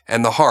heart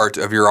and the heart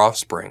of your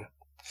offspring,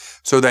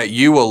 so that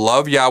you will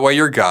love Yahweh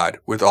your God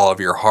with all of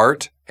your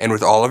heart and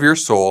with all of your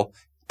soul,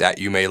 that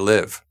you may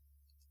live."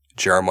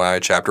 Jeremiah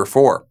chapter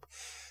 4,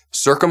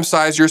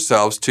 "Circumcise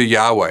yourselves to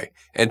Yahweh,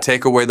 and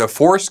take away the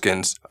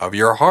foreskins of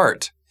your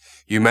heart,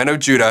 you men of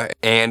Judah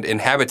and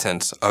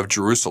inhabitants of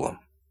Jerusalem."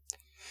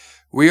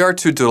 We are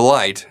to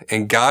delight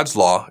in God's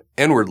law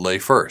inwardly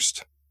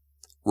first.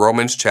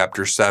 Romans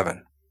chapter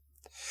 7,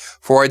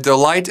 "For I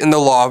delight in the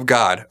law of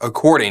God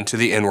according to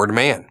the inward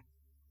man."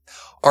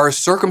 Our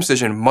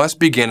circumcision must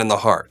begin in the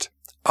heart.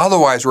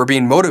 Otherwise, we're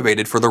being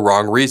motivated for the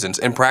wrong reasons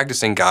in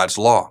practicing God's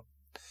law.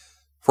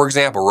 For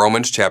example,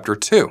 Romans chapter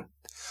 2,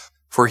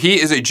 "For he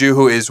is a Jew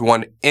who is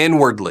one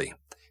inwardly,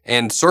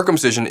 and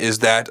circumcision is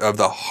that of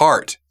the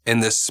heart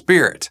in the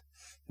spirit,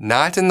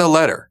 not in the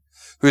letter,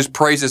 whose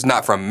praise is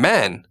not from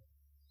men,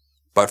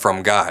 but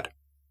from God."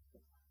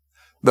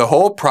 The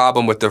whole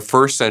problem with the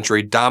first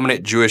century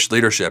dominant Jewish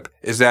leadership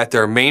is that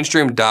their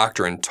mainstream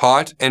doctrine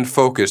taught and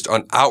focused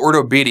on outward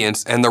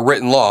obedience and the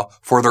written law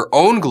for their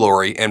own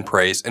glory and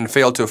praise and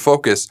failed to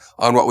focus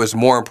on what was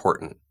more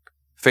important,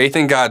 faith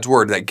in God's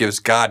word that gives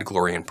God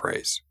glory and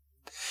praise.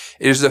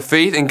 It is the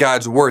faith in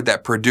God's word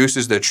that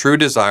produces the true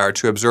desire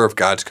to observe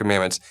God's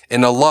commandments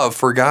in a love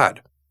for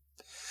God.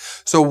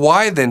 So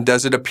why then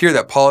does it appear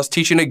that Paul is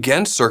teaching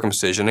against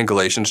circumcision in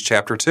Galatians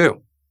chapter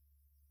 2?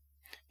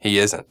 He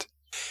isn't.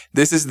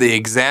 This is the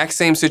exact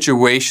same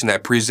situation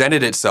that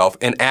presented itself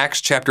in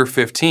Acts chapter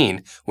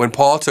 15 when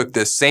Paul took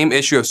this same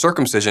issue of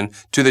circumcision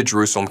to the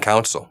Jerusalem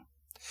Council.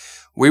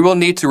 We will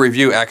need to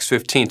review Acts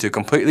 15 to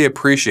completely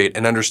appreciate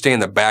and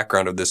understand the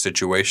background of this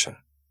situation.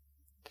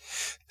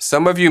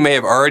 Some of you may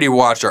have already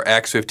watched our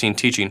Acts 15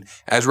 teaching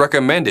as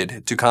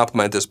recommended to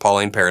complement this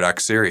Pauline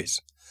Paradox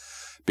series.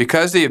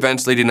 Because the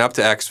events leading up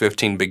to Acts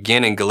 15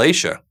 begin in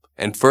Galatia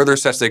and further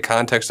sets the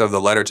context of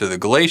the letter to the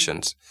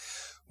Galatians,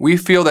 we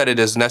feel that it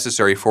is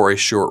necessary for a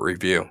short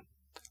review.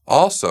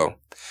 Also,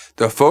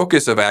 the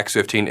focus of Acts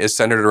 15 is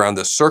centered around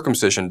the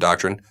circumcision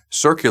doctrine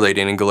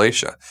circulating in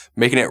Galatia,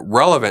 making it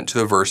relevant to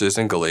the verses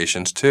in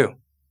Galatians 2.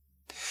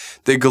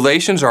 The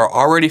Galatians are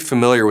already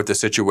familiar with the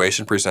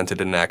situation presented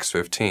in Acts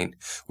 15,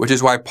 which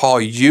is why Paul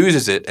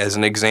uses it as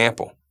an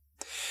example.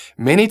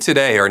 Many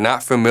today are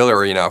not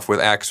familiar enough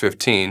with Acts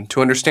 15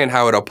 to understand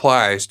how it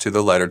applies to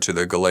the letter to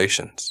the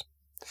Galatians.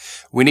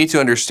 We need to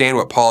understand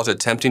what Paul is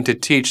attempting to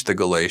teach the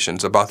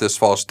Galatians about this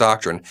false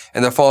doctrine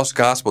and the false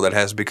gospel that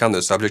has become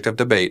the subject of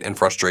debate and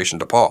frustration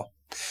to Paul.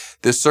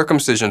 This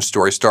circumcision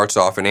story starts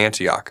off in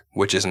Antioch,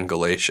 which is in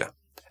Galatia.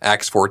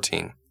 Acts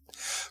 14.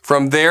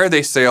 From there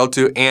they sailed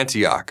to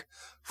Antioch,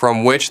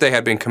 from which they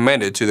had been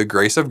commended to the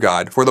grace of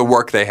God for the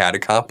work they had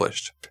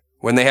accomplished.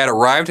 When they had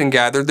arrived and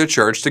gathered the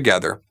church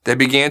together, they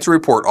began to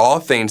report all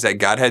things that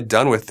God had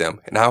done with them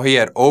and how he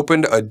had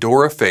opened a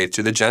door of faith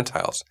to the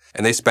Gentiles,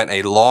 and they spent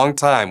a long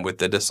time with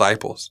the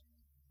disciples.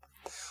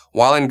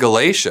 While in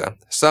Galatia,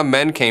 some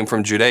men came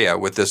from Judea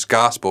with this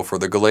gospel for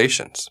the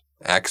Galatians.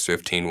 Acts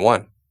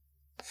 15:1.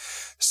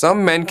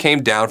 Some men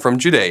came down from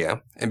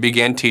Judea and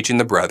began teaching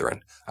the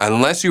brethren,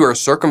 unless you are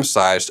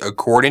circumcised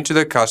according to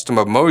the custom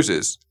of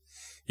Moses,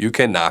 you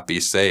cannot be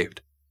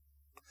saved.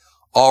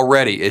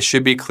 Already, it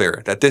should be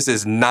clear that this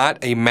is not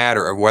a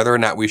matter of whether or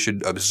not we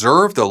should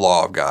observe the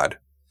law of God,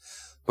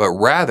 but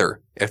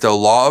rather if the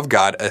law of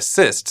God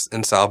assists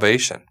in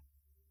salvation.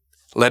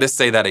 Let us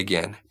say that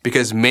again,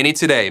 because many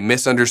today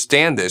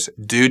misunderstand this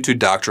due to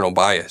doctrinal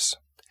bias.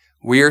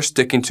 We are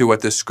sticking to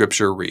what the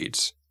Scripture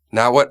reads,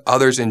 not what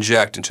others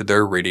inject into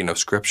their reading of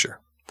Scripture.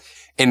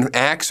 In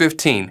Acts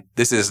 15,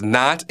 this is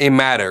not a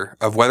matter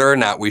of whether or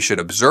not we should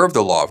observe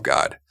the law of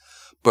God,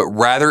 but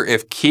rather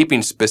if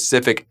keeping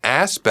specific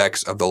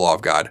aspects of the law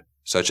of God,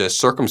 such as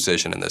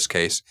circumcision in this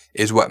case,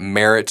 is what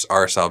merits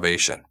our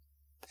salvation.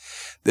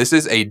 This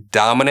is a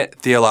dominant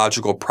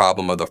theological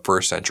problem of the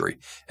first century,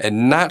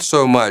 and not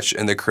so much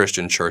in the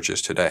Christian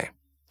churches today.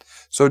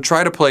 So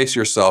try to place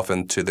yourself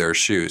into their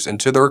shoes,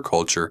 into their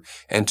culture,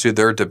 and to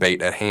their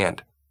debate at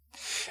hand.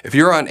 If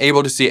you're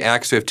unable to see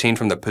Acts 15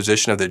 from the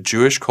position of the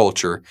Jewish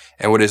culture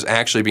and what is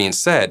actually being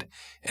said,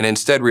 and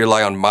instead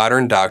rely on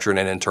modern doctrine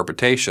and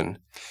interpretation,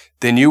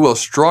 then you will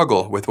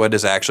struggle with what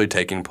is actually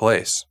taking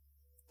place.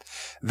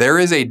 There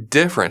is a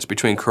difference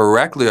between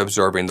correctly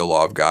observing the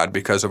law of God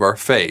because of our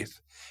faith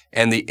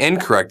and the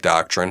incorrect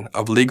doctrine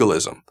of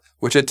legalism,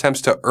 which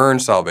attempts to earn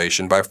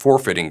salvation by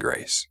forfeiting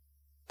grace.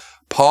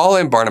 Paul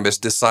and Barnabas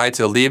decide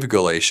to leave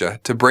Galatia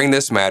to bring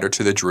this matter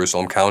to the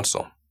Jerusalem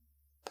Council.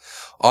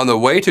 On the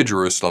way to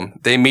Jerusalem,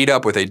 they meet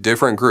up with a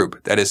different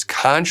group that is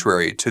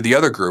contrary to the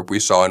other group we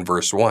saw in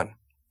verse 1.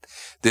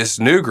 This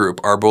new group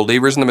are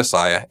believers in the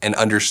Messiah and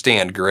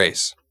understand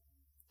grace.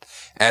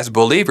 As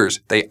believers,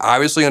 they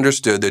obviously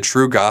understood the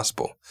true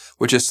gospel,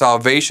 which is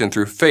salvation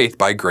through faith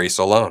by grace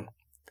alone.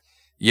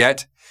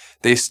 Yet,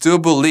 they still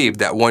believed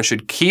that one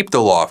should keep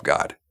the law of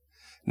God,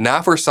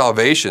 not for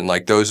salvation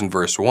like those in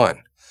verse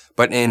 1,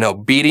 but in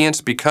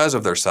obedience because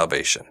of their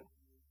salvation.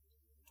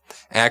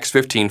 Acts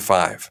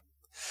 15:5.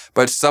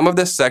 But some of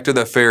the sect of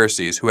the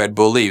Pharisees who had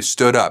believed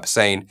stood up,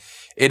 saying,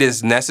 "It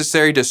is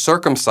necessary to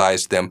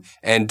circumcise them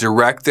and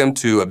direct them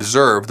to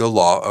observe the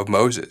law of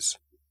Moses."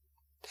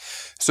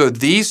 So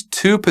these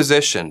two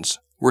positions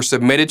were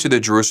submitted to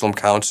the Jerusalem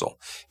Council,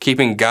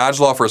 keeping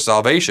God's law for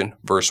salvation,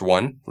 verse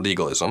 1,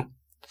 legalism,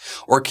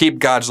 or keep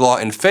God's law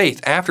in faith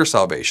after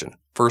salvation,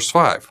 verse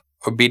 5,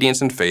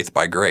 obedience and faith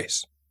by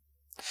grace.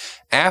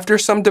 After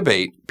some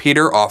debate,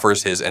 Peter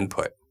offers his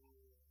input.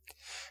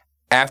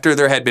 After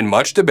there had been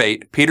much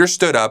debate, Peter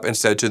stood up and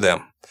said to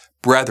them,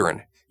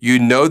 "Brethren, you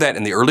know that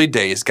in the early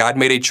days God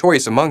made a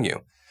choice among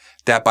you,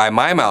 that by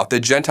my mouth the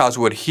Gentiles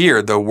would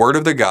hear the word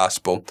of the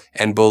gospel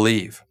and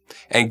believe.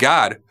 And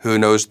God, who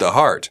knows the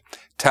heart,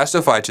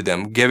 testified to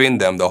them, giving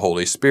them the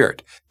Holy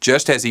Spirit,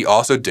 just as he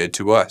also did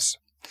to us.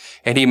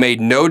 And he made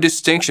no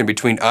distinction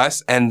between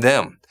us and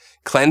them,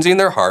 cleansing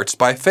their hearts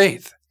by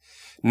faith.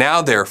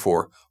 Now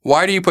therefore,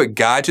 why do you put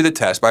God to the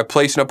test by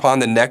placing upon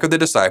the neck of the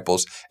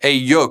disciples a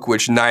yoke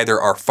which neither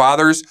our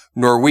fathers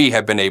nor we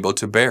have been able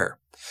to bear?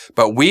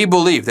 But we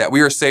believe that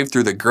we are saved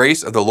through the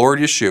grace of the Lord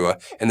Yashua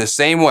in the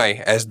same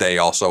way as they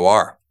also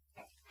are."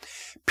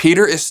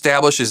 Peter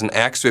establishes in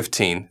Acts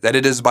 15 that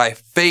it is by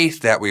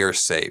faith that we are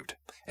saved,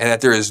 and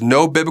that there is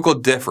no biblical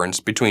difference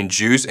between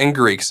Jews and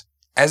Greeks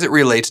as it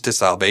relates to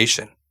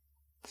salvation.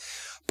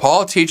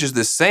 Paul teaches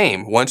the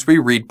same once we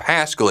read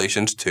past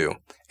Galatians 2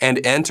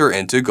 and enter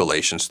into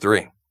Galatians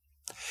 3.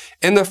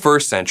 In the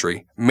first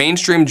century,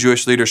 mainstream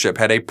Jewish leadership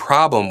had a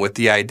problem with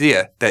the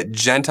idea that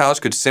Gentiles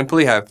could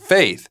simply have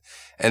faith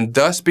and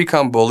thus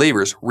become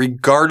believers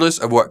regardless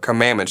of what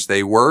commandments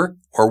they were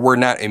or were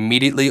not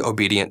immediately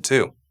obedient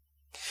to.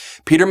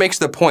 Peter makes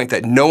the point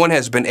that no one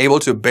has been able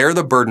to bear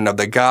the burden of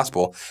the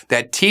gospel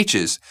that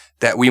teaches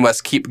that we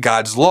must keep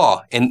God's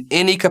law in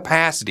any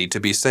capacity to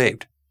be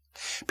saved.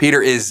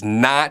 Peter is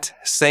not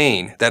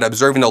saying that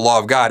observing the law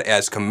of God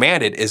as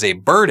commanded is a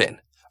burden,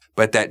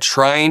 but that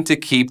trying to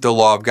keep the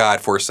law of God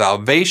for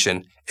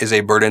salvation is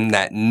a burden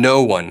that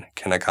no one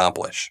can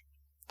accomplish.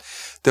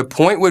 The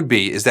point would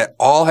be is that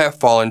all have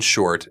fallen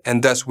short,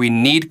 and thus we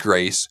need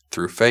grace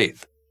through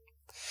faith.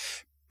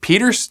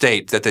 Peter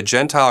states that the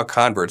Gentile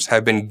converts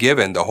have been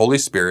given the Holy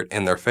Spirit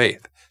in their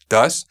faith.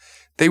 Thus,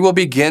 They will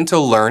begin to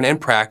learn and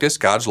practice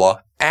God's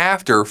law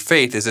after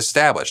faith is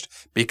established,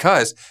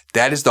 because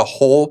that is the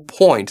whole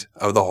point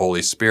of the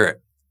Holy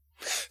Spirit.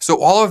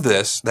 So all of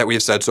this that we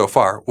have said so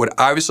far would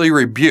obviously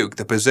rebuke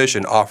the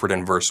position offered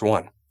in verse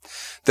 1.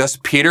 Thus,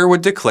 Peter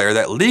would declare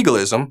that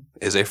legalism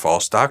is a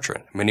false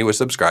doctrine. Many would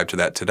subscribe to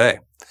that today.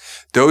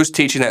 Those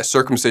teaching that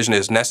circumcision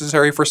is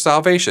necessary for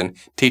salvation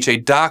teach a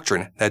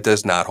doctrine that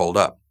does not hold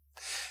up.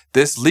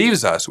 This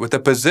leaves us with the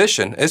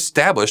position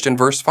established in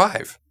verse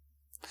 5.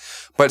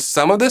 But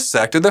some of the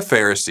sect of the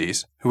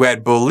Pharisees who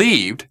had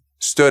believed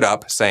stood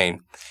up,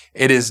 saying,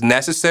 "It is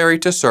necessary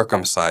to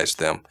circumcise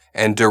them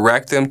and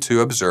direct them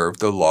to observe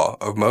the law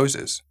of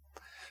Moses."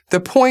 The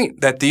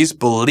point that these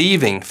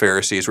believing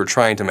Pharisees were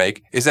trying to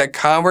make is that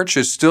converts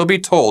should still be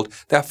told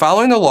that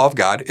following the law of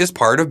God is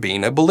part of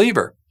being a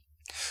believer.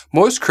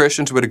 Most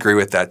Christians would agree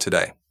with that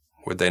today,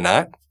 would they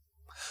not?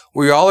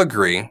 We all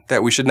agree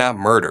that we should not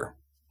murder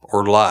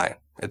or lie,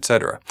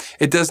 etc.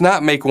 It does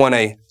not make one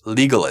a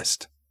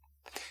legalist.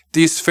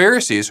 These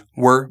Pharisees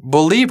were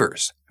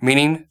believers,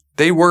 meaning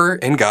they were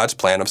in God's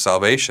plan of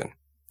salvation.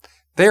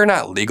 They are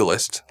not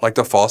legalists like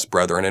the false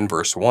brethren in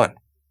verse 1.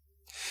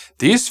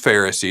 These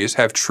Pharisees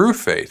have true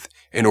faith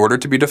in order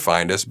to be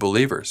defined as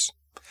believers.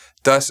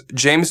 Thus,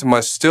 James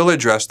must still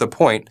address the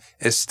point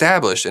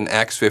established in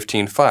Acts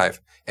 15:5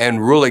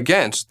 and rule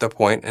against the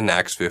point in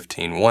Acts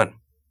 15:1.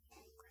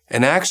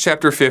 In Acts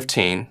chapter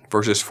 15,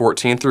 verses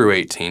 14 through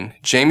 18,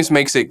 James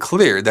makes it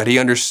clear that he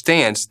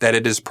understands that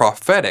it is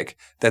prophetic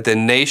that the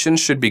nations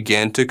should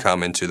begin to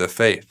come into the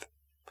faith.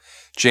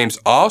 James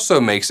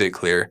also makes it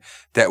clear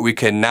that we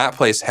cannot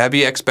place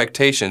heavy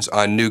expectations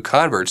on new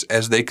converts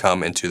as they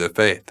come into the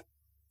faith.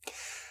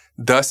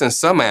 Thus, in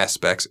some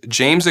aspects,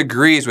 James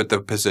agrees with the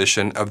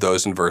position of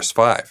those in verse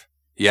 5.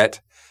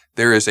 Yet,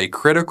 there is a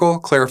critical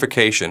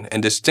clarification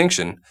and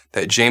distinction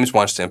that James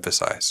wants to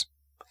emphasize.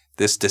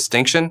 This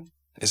distinction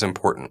is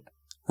important.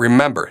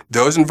 Remember,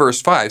 those in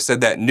verse 5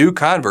 said that new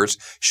converts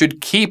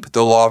should keep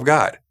the law of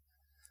God,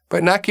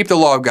 but not keep the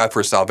law of God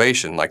for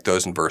salvation like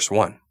those in verse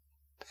 1.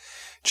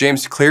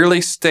 James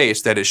clearly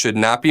states that it should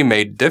not be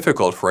made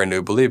difficult for a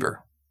new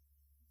believer.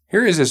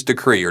 Here is his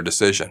decree or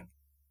decision.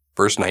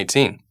 Verse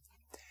 19.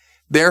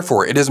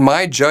 "Therefore, it is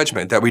my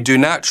judgment that we do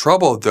not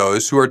trouble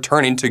those who are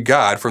turning to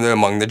God from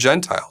among the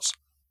Gentiles."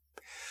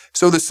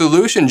 So the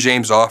solution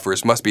James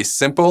offers must be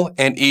simple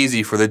and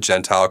easy for the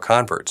Gentile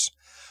converts,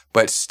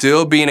 but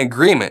still be in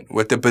agreement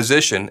with the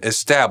position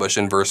established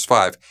in verse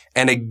 5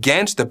 and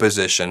against the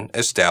position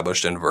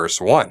established in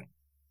verse 1.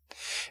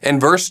 In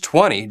verse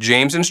 20,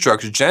 James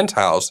instructs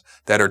Gentiles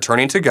that are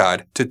turning to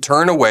God to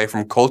turn away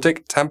from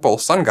cultic temple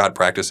sun god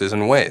practices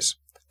and ways.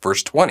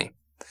 Verse 20.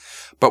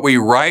 "But we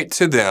write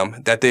to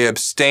them that they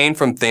abstain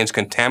from things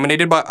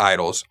contaminated by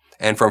idols,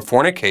 and from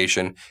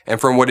fornication, and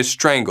from what is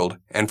strangled,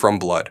 and from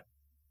blood."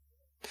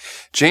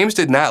 James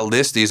did not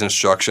list these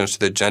instructions to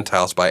the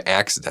Gentiles by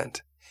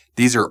accident.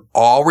 These are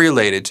all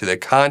related to the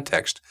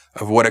context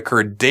of what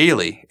occurred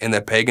daily in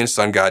the pagan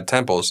sun god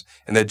temples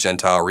in the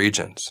Gentile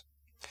regions.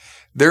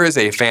 There is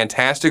a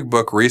fantastic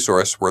book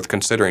resource worth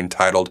considering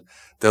titled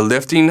 "The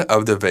Lifting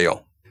of the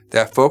Veil"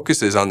 that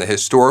focuses on the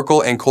historical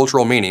and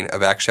cultural meaning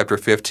of Acts chapter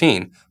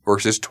 15,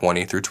 verses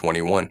 20 through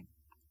 21.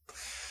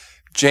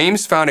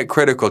 James found it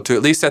critical to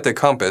at least set the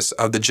compass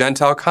of the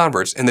Gentile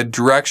converts in the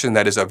direction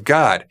that is of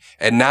God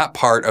and not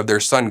part of their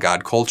sun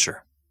god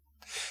culture.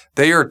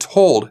 They are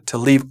told to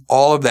leave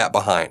all of that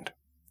behind.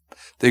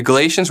 The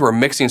Galatians were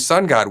mixing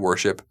sun god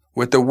worship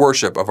with the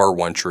worship of our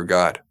one true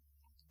God.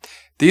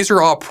 These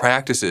are all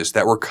practices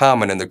that were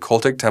common in the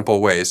cultic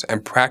temple ways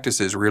and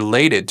practices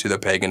related to the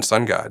pagan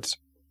sun gods.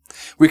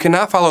 We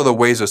cannot follow the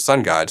ways of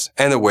sun gods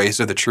and the ways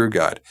of the true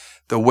God.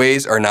 The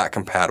ways are not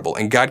compatible,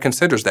 and God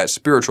considers that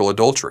spiritual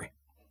adultery.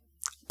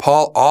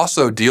 Paul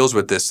also deals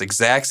with this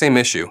exact same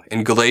issue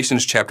in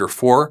Galatians chapter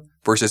 4,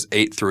 verses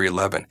 8 through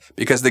 11,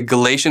 because the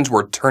Galatians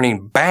were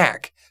turning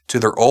back to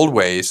their old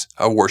ways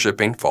of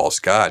worshiping false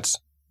gods.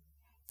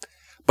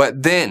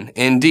 "But then,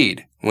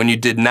 indeed, when you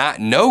did not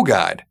know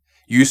God,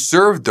 you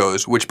served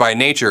those which by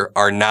nature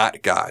are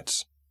not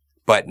gods.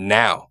 But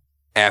now,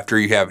 after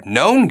you have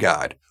known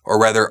God, or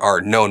rather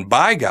are known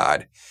by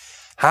God,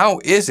 how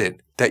is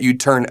it that you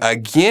turn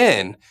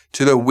again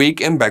to the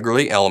weak and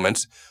beggarly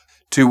elements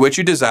to which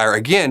you desire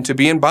again to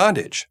be in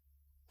bondage?"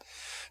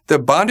 The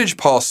bondage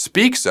Paul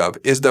speaks of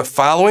is the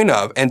following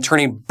of and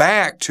turning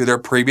back to their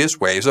previous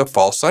ways of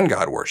false sun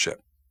god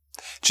worship.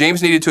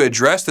 James needed to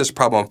address this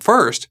problem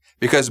first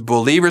because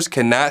believers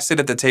cannot sit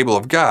at the table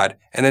of God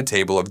and the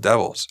table of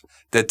devils.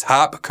 The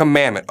top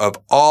commandment of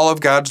all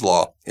of God's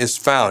law is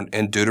found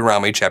in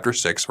Deuteronomy chapter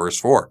 6, verse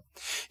 4.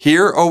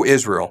 "Hear, O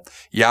Israel,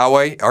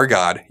 Yahweh our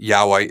God,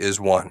 Yahweh is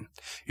one.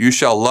 You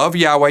shall love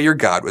Yahweh your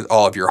God with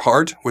all of your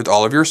heart, with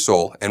all of your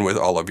soul, and with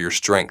all of your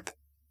strength."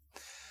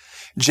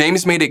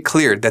 James made it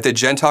clear that the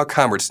Gentile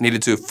converts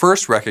needed to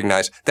first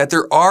recognize that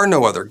there are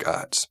no other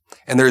gods,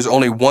 and there is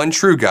only one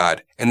true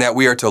God, and that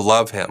we are to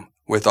love him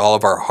with all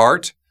of our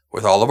heart,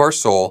 with all of our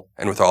soul,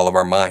 and with all of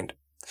our mind.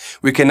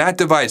 We cannot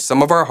divide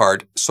some of our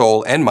heart,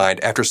 soul, and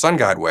mind after sun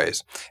God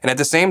ways, and at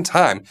the same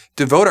time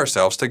devote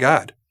ourselves to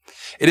God.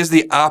 It is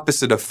the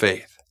opposite of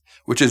faith,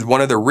 which is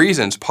one of the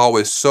reasons Paul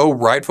was so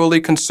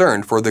rightfully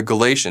concerned for the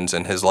Galatians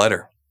in his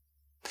letter.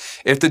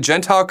 If the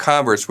Gentile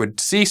converts would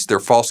cease their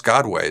false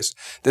God ways,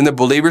 then the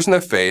believers in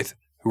the faith,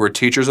 who were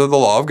teachers of the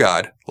law of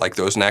God, like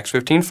those in Acts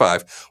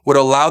 15:5, would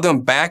allow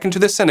them back into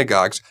the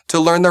synagogues to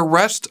learn the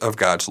rest of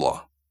God's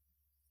law.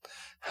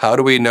 How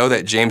do we know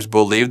that James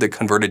believed the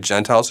converted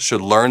Gentiles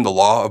should learn the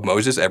law of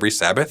Moses every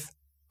Sabbath?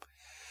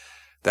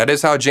 That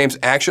is how James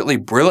actually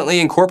brilliantly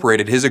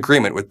incorporated his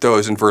agreement with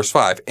those in verse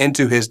 5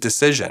 into his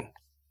decision.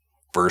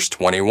 Verse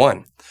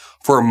 21,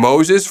 "For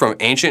Moses from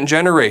ancient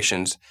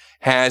generations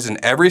has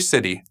in every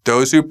city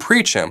those who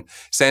preach him,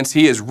 since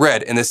he is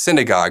read in the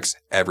synagogues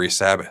every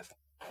Sabbath."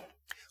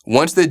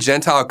 Once the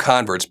Gentile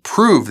converts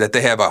prove that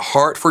they have a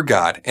heart for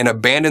God and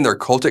abandon their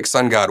cultic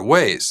sun god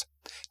ways,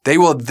 they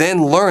will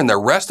then learn the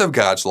rest of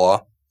God's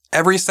law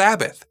every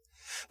Sabbath.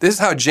 This is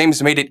how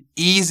James made it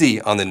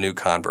easy on the new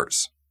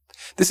converts.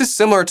 This is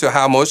similar to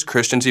how most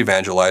Christians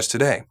evangelize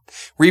today.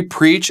 We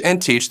preach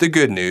and teach the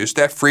good news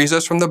that frees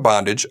us from the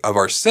bondage of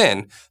our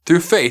sin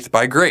through faith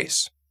by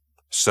grace.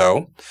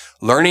 So,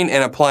 learning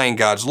and applying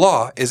God's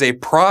law is a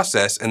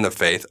process in the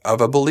faith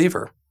of a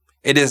believer.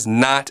 It is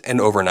not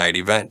an overnight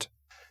event.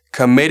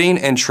 Committing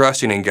and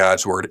trusting in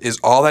God's word is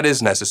all that is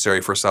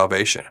necessary for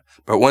salvation.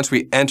 But once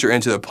we enter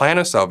into the plan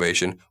of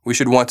salvation, we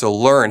should want to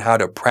learn how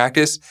to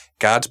practice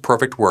God's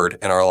perfect word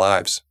in our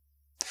lives.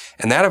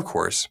 And that, of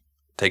course,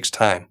 takes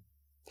time.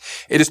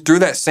 It is through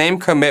that same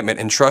commitment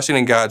and trusting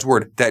in God's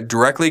word that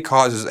directly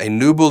causes a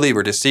new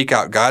believer to seek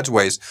out God's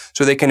ways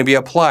so they can be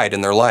applied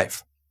in their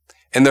life.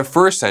 In the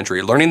first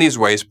century, learning these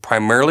ways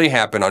primarily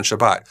happened on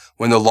Shabbat,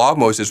 when the law of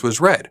Moses was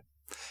read.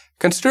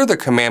 Consider the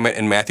commandment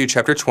in Matthew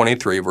chapter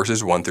 23,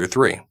 verses 1 through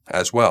 3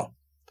 as well.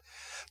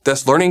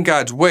 Thus, learning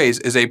God's ways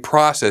is a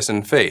process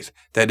in faith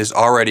that is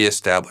already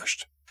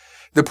established.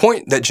 The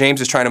point that James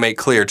is trying to make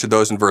clear to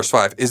those in verse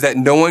 5 is that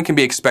no one can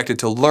be expected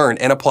to learn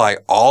and apply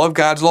all of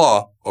God's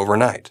law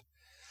overnight.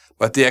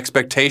 But the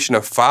expectation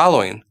of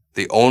following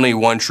the only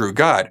one true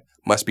God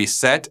must be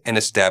set and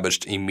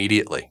established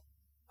immediately.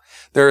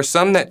 There are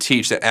some that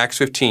teach that Acts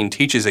 15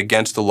 teaches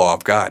against the law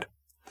of God.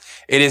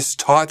 It is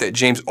taught that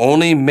James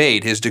only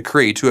made his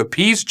decree to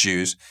appease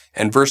Jews,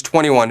 and verse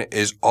 21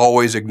 is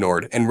always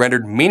ignored and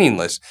rendered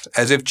meaningless,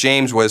 as if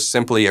James was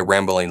simply a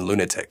rambling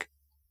lunatic.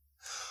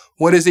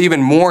 What is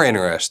even more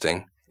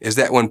interesting is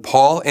that when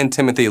Paul and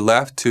Timothy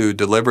left to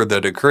deliver the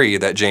decree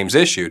that James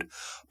issued,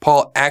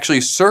 Paul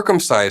actually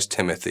circumcised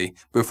Timothy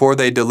before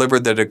they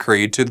delivered the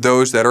decree to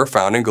those that are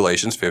found in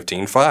Galatians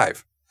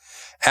 15:5.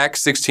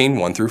 Acts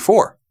 16:1 through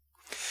 4.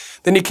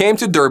 Then he came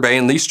to Derbe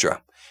and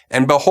Lystra,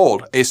 and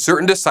behold, a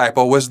certain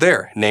disciple was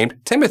there, named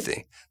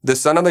Timothy, the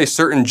son of a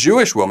certain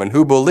Jewish woman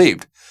who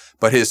believed,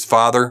 but his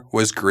father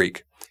was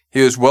Greek.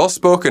 He was well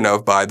spoken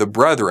of by the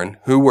brethren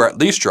who were at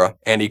Lystra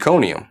and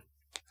Iconium.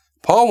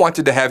 Paul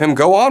wanted to have him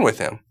go on with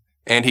him,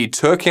 and he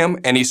took him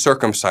and he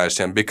circumcised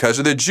him because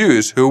of the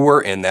Jews who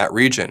were in that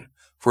region,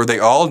 for they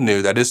all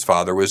knew that his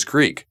father was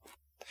Greek.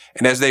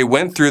 And as they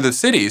went through the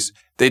cities,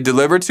 they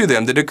delivered to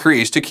them the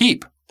decrees to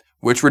keep,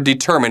 which were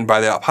determined by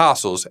the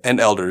apostles and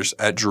elders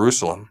at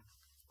Jerusalem.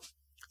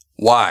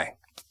 Why?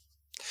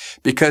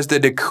 Because the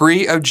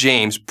decree of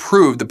James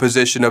proved the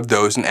position of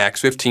those in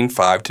Acts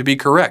 15:5 to be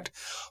correct.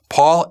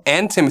 Paul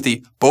and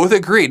Timothy both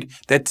agreed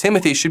that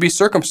Timothy should be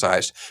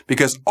circumcised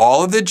because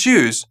all of the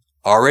Jews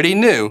already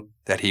knew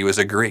that he was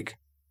a Greek.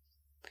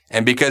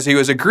 And because he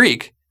was a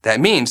Greek, that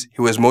means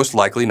he was most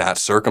likely not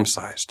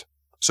circumcised.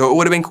 So it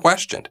would have been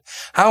questioned.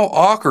 How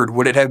awkward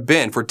would it have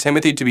been for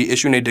Timothy to be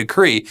issuing a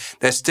decree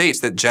that states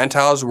that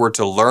Gentiles were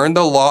to learn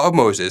the law of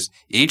Moses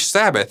each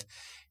Sabbath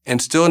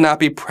and still not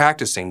be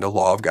practicing the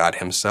law of God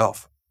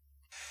himself?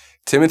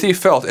 Timothy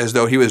felt as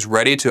though he was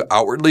ready to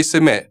outwardly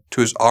submit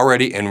to his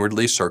already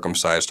inwardly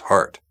circumcised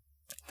heart.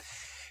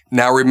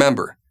 Now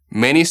remember,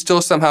 many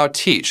still somehow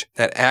teach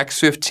that Acts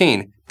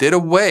 15 did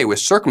away with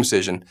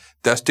circumcision,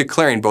 thus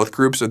declaring both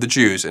groups of the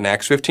Jews in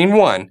Acts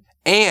 15:1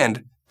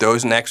 and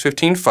those in Acts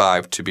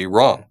 15:5 to be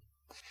wrong.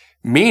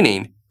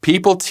 Meaning,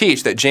 people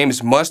teach that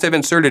James must have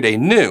inserted a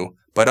new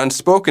but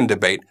unspoken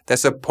debate that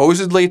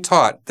supposedly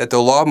taught that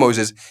the law of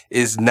Moses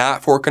is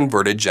not for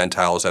converted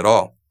Gentiles at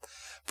all.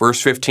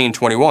 Verse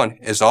 15:21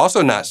 is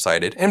also not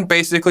cited and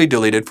basically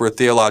deleted for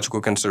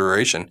theological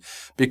consideration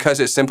because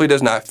it simply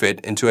does not fit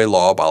into a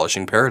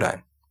law-abolishing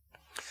paradigm.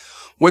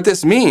 What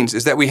this means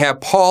is that we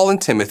have Paul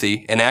and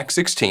Timothy in Acts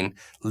 16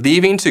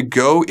 leaving to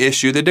go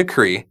issue the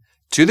decree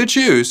to the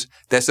Jews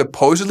that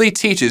supposedly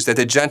teaches that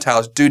the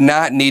Gentiles do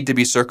not need to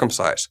be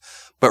circumcised.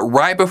 But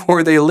right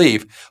before they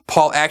leave,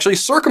 Paul actually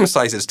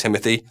circumcises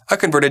Timothy, a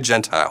converted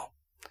Gentile.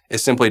 It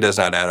simply does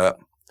not add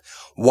up.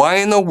 Why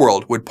in the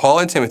world would Paul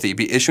and Timothy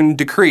be issuing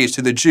decrees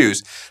to the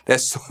Jews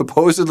that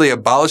supposedly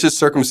abolishes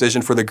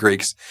circumcision for the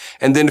Greeks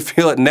and then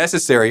feel it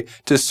necessary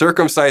to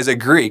circumcise a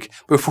Greek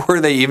before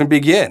they even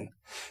begin?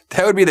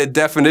 That would be the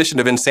definition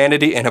of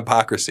insanity and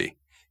hypocrisy.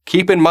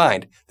 Keep in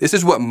mind, this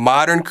is what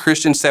modern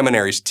Christian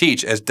seminaries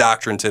teach as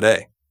doctrine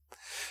today.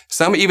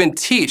 Some even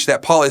teach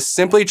that Paul is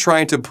simply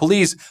trying to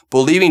please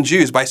believing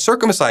Jews by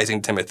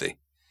circumcising Timothy.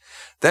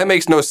 That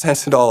makes no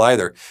sense at all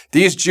either.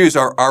 These Jews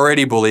are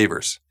already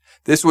believers.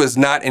 This was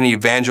not an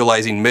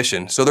evangelizing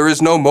mission, so there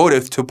is no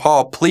motive to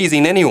Paul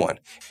pleasing anyone.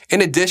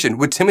 In addition,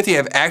 would Timothy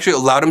have actually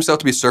allowed himself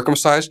to be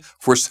circumcised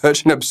for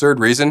such an absurd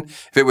reason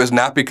if it was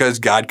not because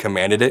God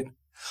commanded it?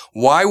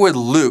 Why would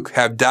Luke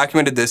have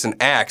documented this in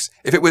Acts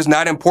if it was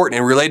not important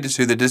and related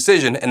to the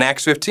decision in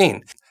Acts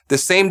 15, the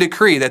same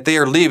decree that they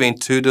are leaving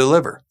to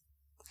deliver?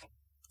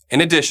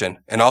 In addition,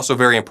 and also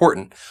very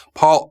important,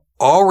 Paul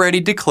already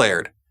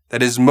declared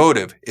that his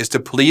motive is to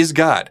please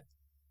God,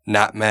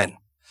 not men.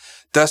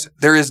 Thus,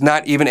 there is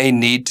not even a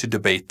need to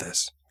debate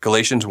this.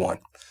 Galatians 1.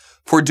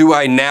 For do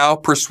I now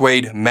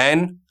persuade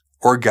men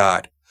or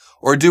God?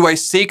 Or do I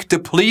seek to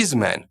please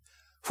men?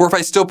 For if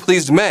I still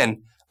pleased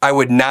men, I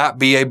would not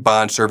be a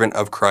bondservant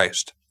of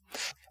Christ.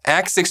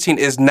 Acts 16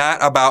 is not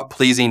about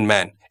pleasing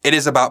men. It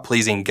is about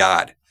pleasing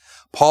God.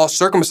 Paul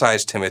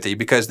circumcised Timothy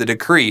because the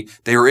decree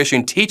they were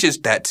issuing teaches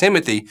that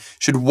Timothy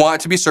should want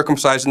to be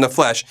circumcised in the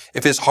flesh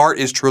if his heart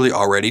is truly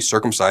already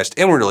circumcised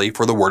inwardly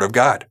for the word of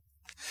God.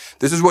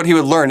 This is what he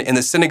would learn in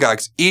the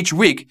synagogues each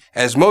week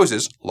as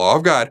Moses, law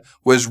of God,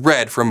 was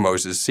read from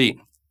Moses' seat.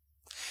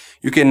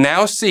 You can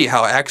now see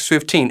how Acts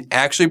 15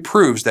 actually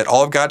proves that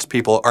all of God's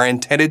people are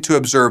intended to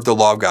observe the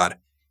law of God,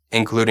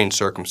 including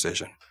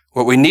circumcision.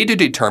 What we need to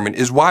determine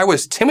is why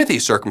was Timothy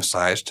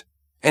circumcised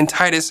and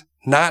Titus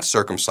not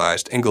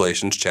circumcised in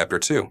Galatians chapter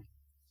 2?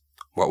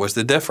 What was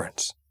the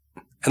difference?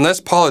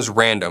 Unless Paul is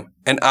random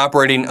and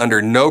operating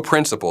under no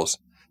principles,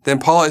 then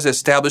Paul is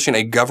establishing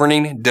a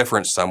governing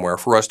difference somewhere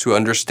for us to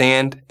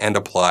understand and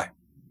apply.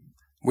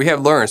 We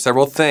have learned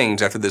several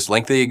things after this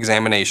lengthy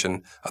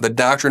examination of the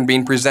doctrine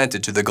being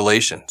presented to the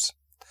Galatians.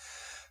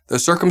 The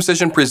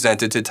circumcision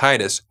presented to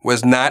Titus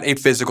was not a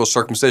physical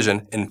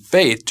circumcision in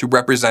faith to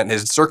represent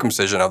his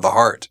circumcision of the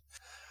heart,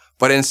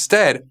 but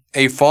instead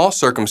a false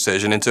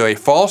circumcision into a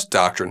false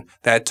doctrine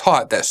that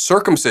taught that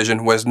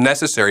circumcision was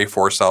necessary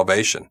for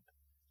salvation.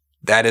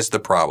 That is the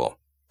problem.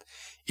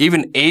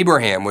 Even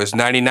Abraham was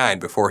 99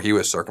 before he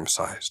was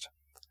circumcised.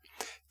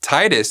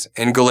 Titus,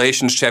 in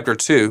Galatians chapter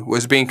 2,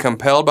 was being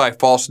compelled by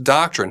false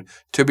doctrine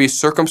to be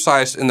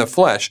circumcised in the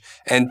flesh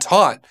and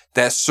taught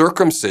that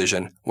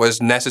circumcision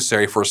was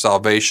necessary for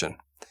salvation,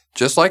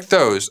 just like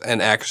those in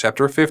Acts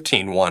chapter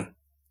 15:1.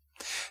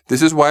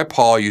 This is why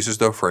Paul uses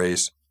the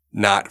phrase,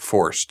 not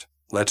forced.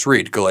 Let's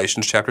read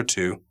Galatians chapter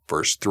 2,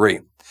 verse 3.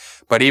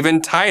 But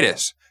even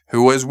Titus,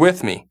 who was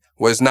with me,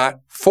 was not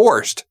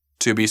forced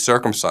to be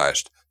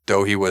circumcised,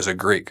 though he was a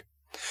Greek.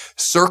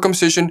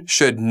 Circumcision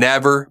should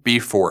never be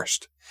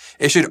forced.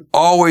 It should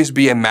always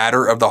be a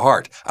matter of the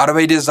heart, out of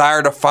a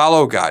desire to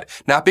follow God,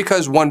 not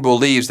because one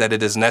believes that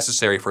it is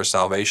necessary for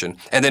salvation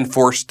and then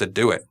forced to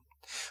do it.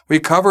 We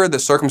covered the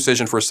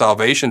circumcision for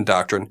salvation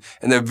doctrine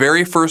in the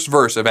very first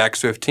verse of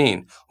Acts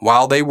 15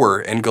 while they were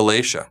in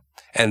Galatia,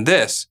 and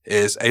this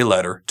is a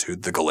letter to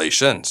the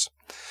Galatians.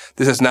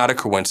 This is not a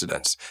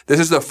coincidence. This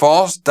is the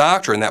false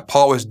doctrine that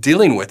Paul was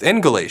dealing with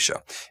in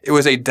Galatia. It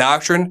was a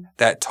doctrine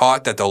that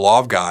taught that the law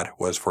of God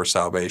was for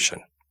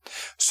salvation.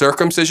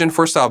 Circumcision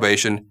for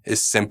salvation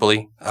is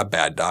simply a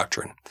bad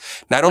doctrine.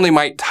 Not only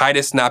might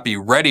Titus not be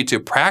ready to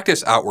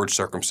practice outward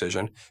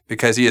circumcision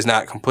because he is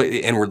not completely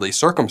inwardly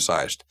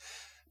circumcised,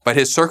 but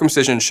his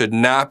circumcision should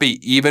not be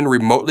even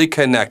remotely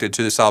connected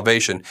to the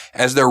salvation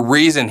as the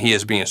reason he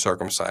is being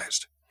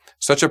circumcised.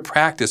 Such a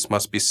practice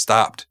must be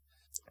stopped.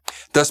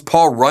 Thus,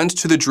 Paul runs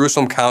to the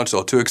Jerusalem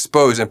Council to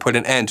expose and put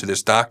an end to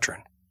this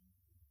doctrine.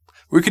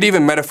 We could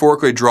even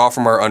metaphorically draw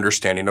from our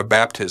understanding of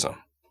baptism.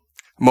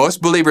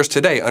 Most believers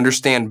today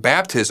understand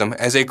baptism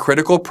as a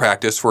critical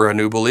practice for a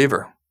new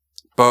believer,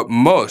 but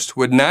most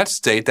would not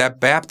state that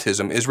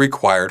baptism is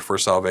required for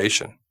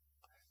salvation.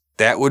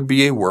 That would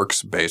be a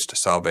works-based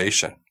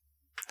salvation.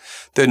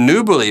 The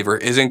new believer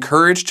is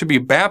encouraged to be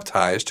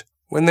baptized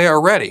when they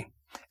are ready,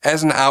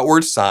 as an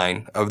outward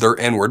sign of their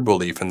inward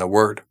belief in the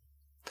Word.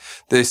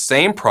 The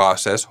same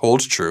process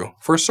holds true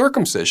for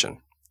circumcision.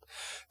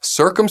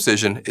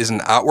 Circumcision is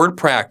an outward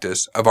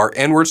practice of our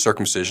inward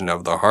circumcision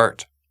of the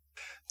heart.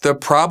 The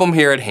problem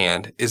here at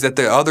hand is that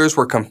the others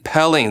were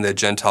compelling the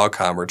Gentile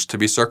converts to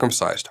be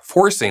circumcised,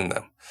 forcing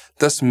them,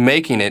 thus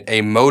making it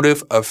a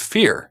motive of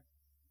fear,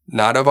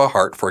 not of a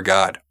heart for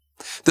God.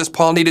 Thus,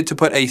 Paul needed to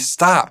put a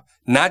stop,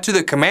 not to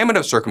the commandment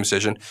of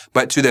circumcision,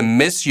 but to the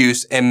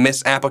misuse and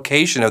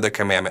misapplication of the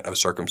commandment of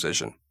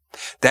circumcision.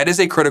 That is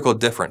a critical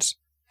difference,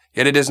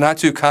 yet it is not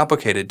too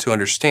complicated to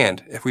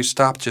understand if we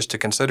stop just to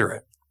consider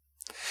it.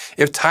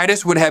 If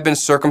Titus would have been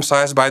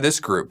circumcised by this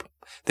group,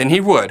 then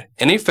he would,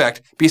 in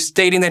effect, be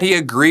stating that he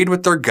agreed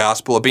with their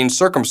gospel of being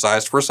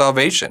circumcised for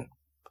salvation.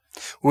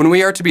 When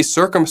we are to be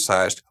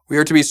circumcised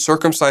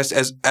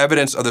as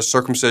evidence of the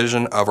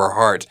circumcision of our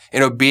heart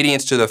in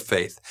obedience to the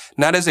faith,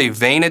 not as a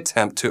vain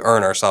attempt to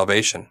earn our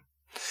salvation.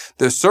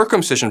 The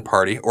circumcision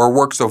party, or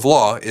works of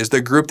law, is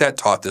the group that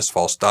taught this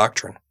false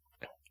doctrine.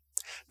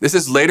 This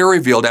is later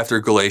revealed after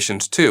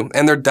Galatians 2,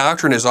 and their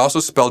doctrine is also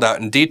spelled out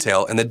in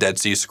detail in the Dead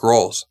Sea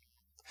Scrolls.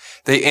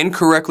 They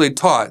incorrectly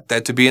taught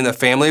that to be in the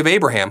family of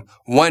Abraham,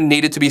 one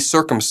needed to be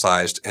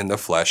circumcised in the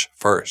flesh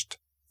first.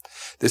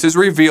 This is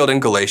revealed in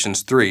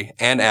Galatians 3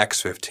 and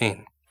Acts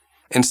 15.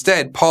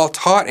 Instead, Paul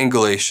taught in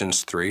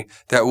Galatians 3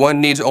 that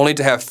one needs only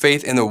to have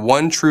faith in the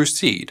one true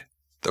seed,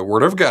 the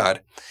Word of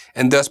God,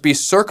 and thus be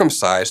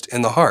circumcised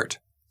in the heart,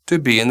 to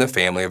be in the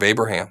family of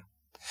Abraham.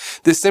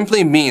 This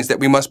simply means that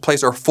we must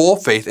place our full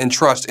faith and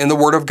trust in the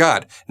Word of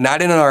God,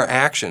 not in our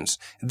actions.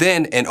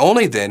 Then, and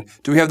only then,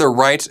 do we have the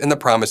rights and the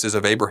promises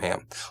of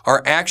Abraham.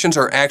 Our actions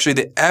are actually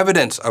the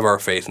evidence of our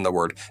faith in the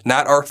Word,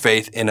 not our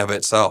faith in of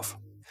itself.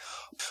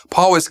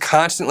 Paul was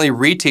constantly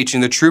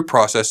reteaching the true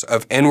process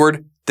of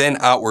inward, then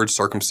outward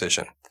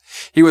circumcision.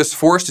 He was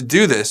forced to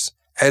do this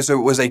as it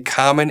was a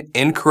common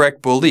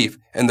incorrect belief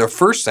in the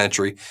first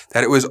century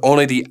that it was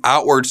only the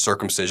outward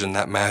circumcision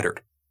that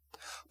mattered.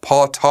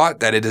 Paul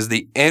taught that it is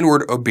the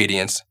inward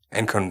obedience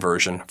and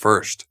conversion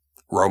first.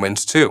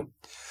 Romans 2.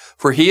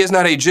 For he is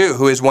not a Jew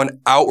who is one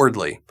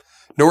outwardly,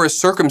 nor is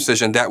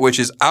circumcision that which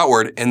is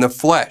outward in the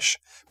flesh,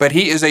 but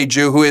he is a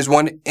Jew who is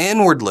one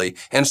inwardly,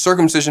 and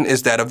circumcision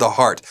is that of the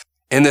heart,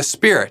 in the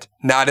spirit,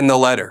 not in the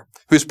letter,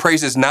 whose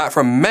praise is not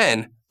from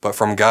men, but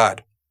from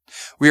God.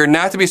 We are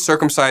not to be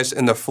circumcised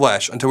in the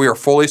flesh until we are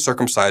fully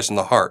circumcised in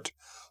the heart,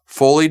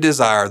 fully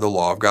desire the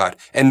law of God,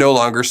 and no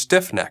longer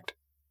stiff-necked.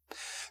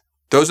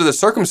 Those of the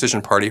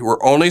circumcision party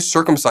were only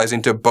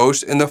circumcising to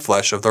boast in the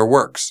flesh of their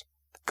works.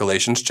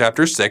 Galatians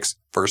chapter 6,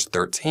 verse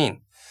 13.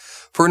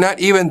 For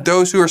not even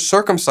those who are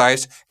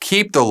circumcised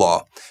keep the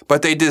law,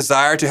 but they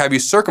desire to have you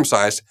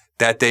circumcised,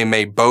 that they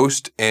may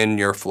boast in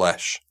your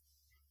flesh.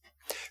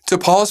 To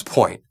Paul's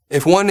point,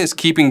 if one is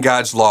keeping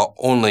God's law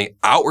only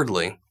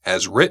outwardly,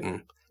 as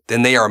written,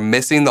 then they are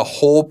missing the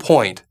whole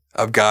point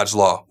of God's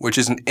law, which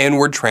is an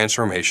inward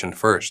transformation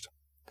first.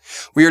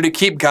 We are to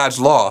keep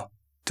God's law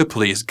to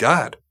please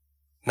God,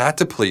 not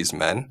to please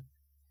men.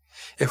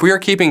 If we are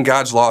keeping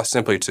God's law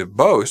simply to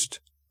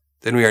boast,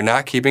 then we are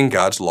not keeping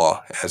God's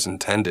law as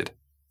intended.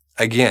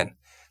 Again,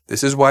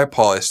 this is why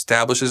Paul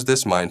establishes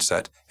this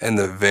mindset in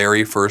the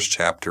very first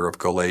chapter of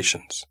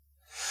Galatians.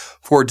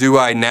 For do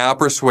I now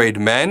persuade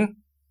men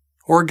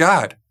or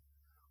God?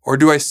 Or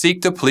do I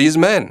seek to please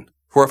men?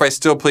 For if I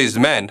still pleased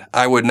men,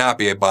 I would not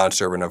be a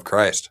bondservant of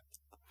Christ.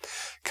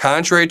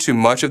 Contrary to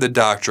much of the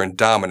doctrine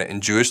dominant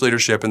in Jewish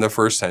leadership in the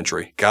first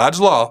century,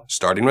 God's law,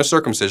 starting with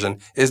circumcision,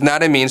 is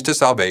not a means to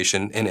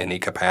salvation in any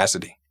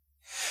capacity.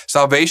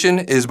 Salvation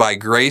is by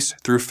grace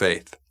through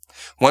faith.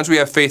 Once we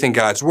have faith in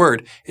God's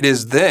word, it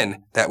is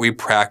then that we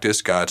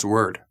practice God's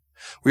word.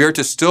 We are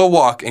to still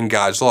walk in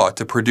God's law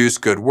to produce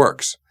good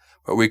works,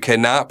 but we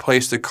cannot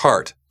place the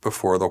cart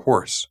before the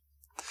horse.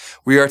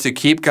 We are to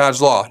keep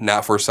God's law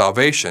not for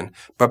salvation,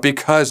 but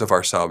because of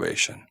our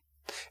salvation.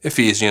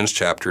 Ephesians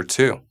chapter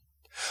 2.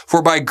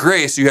 For by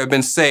grace you have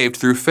been saved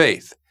through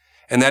faith,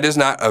 and that is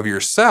not of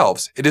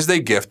yourselves, it is the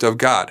gift of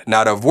God,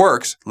 not of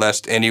works,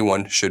 lest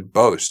anyone should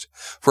boast.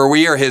 For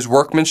we are his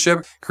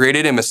workmanship,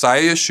 created in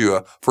Messiah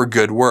Yashua for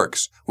good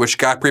works, which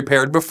God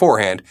prepared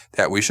beforehand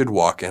that we should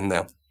walk in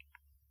them.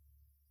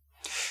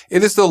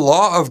 It is the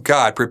law of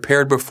God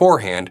prepared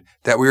beforehand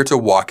that we are to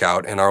walk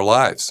out in our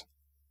lives.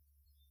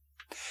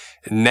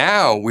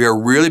 Now we are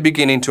really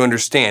beginning to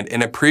understand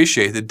and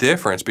appreciate the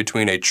difference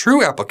between a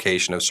true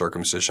application of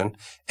circumcision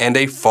and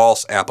a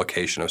false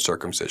application of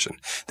circumcision.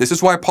 This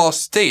is why Paul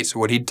states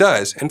what he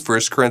does in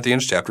 1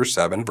 Corinthians chapter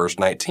 7, verse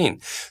 19.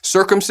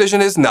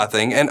 Circumcision is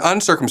nothing and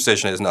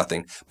uncircumcision is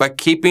nothing, but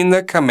keeping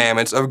the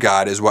commandments of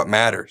God is what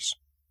matters.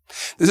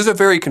 This is a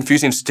very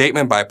confusing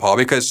statement by Paul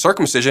because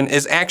circumcision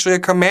is actually a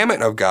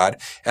commandment of God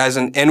as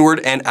an inward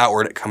and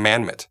outward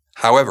commandment.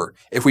 However,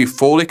 if we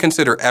fully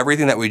consider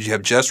everything that we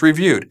have just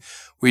reviewed,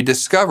 we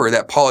discover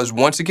that Paul is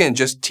once again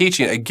just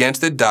teaching against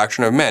the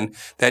doctrine of men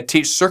that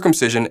teach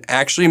circumcision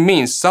actually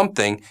means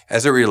something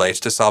as it relates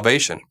to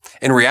salvation.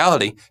 In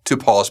reality, to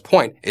Paul's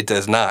point, it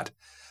does not.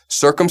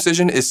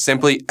 Circumcision is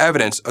simply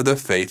evidence of the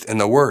faith in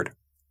the word.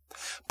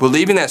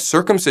 Believing that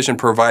circumcision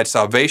provides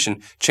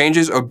salvation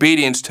changes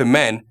obedience to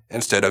men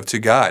instead of to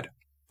God.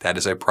 That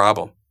is a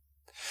problem.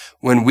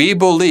 When we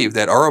believe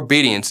that our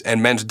obedience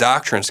and men's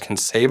doctrines can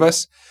save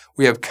us,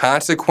 we have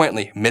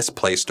consequently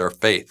misplaced our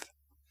faith.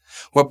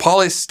 What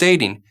Paul is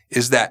stating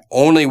is that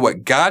only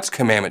what God's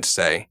commandments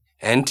say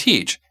and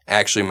teach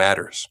actually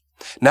matters,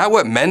 not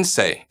what men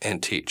say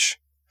and teach.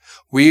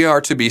 We are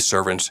to be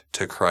servants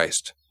to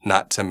Christ,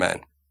 not to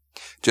men.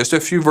 Just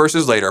a few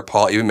verses later,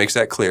 Paul even makes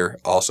that clear,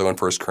 also in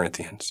 1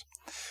 Corinthians.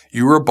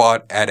 You were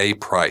bought at a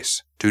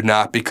price. Do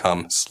not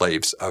become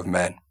slaves of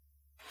men.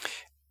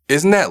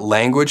 Isn't that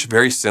language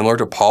very similar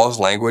to Paul's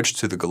language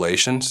to the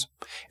Galatians?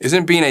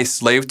 Isn't being a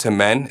slave to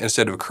men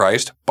instead of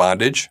Christ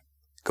bondage?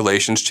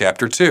 Galatians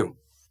chapter 2.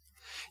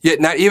 Yet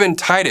not even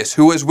Titus,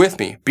 who was with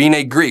me, being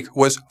a Greek,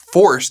 was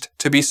forced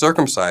to be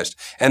circumcised,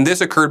 and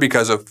this occurred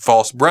because of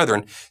false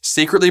brethren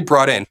secretly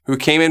brought in, who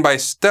came in by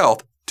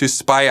stealth to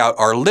spy out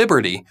our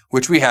liberty,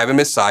 which we have in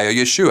Messiah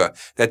Yeshua,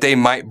 that they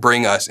might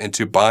bring us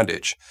into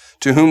bondage,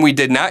 to whom we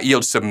did not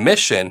yield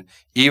submission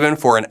even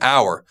for an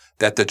hour,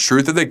 that the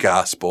truth of the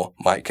gospel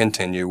might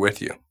continue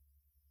with you.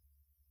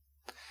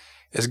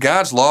 Is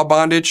God's law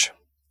bondage,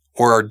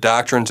 or are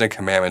doctrines and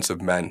commandments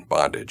of men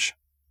bondage?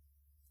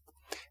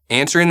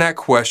 Answering that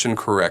question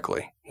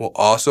correctly will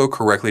also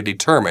correctly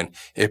determine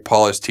if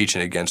Paul is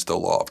teaching against the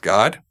law of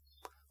God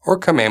or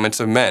commandments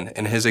of men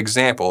in his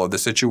example of the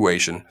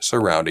situation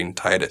surrounding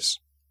Titus.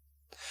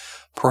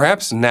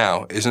 Perhaps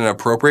now is an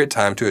appropriate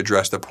time to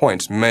address the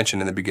points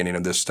mentioned in the beginning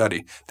of this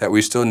study that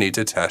we still need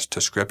to test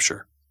to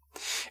Scripture.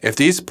 If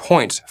these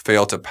points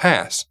fail to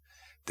pass,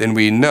 then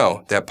we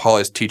know that Paul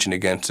is teaching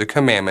against the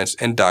commandments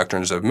and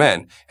doctrines of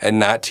men and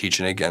not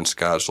teaching against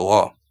God's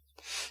law.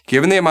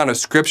 Given the amount of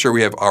Scripture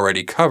we have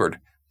already covered,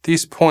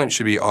 these points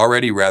should be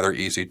already rather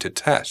easy to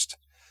test.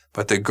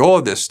 But the goal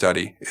of this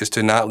study is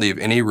to not leave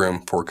any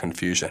room for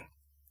confusion.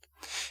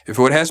 If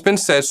what has been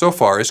said so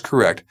far is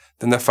correct,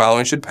 then the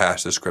following should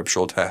pass the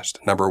scriptural test.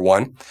 Number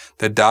 1,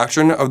 the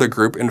doctrine of the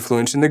group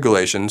influencing the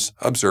Galatians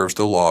observes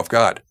the law of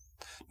God.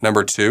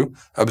 Number 2,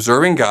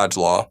 observing God's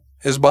law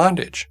is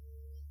bondage.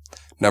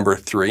 Number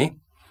 3,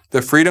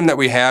 the freedom that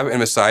we have in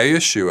Messiah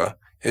Yeshua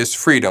is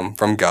freedom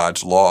from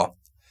God's law.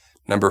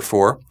 Number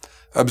 4,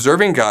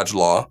 observing God's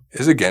law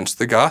is against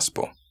the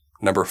gospel.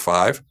 Number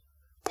 5,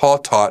 Paul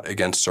taught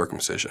against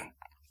circumcision.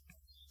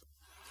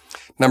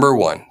 Number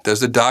 1, does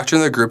the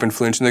doctrine of the group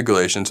influencing the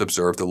Galatians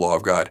observe the law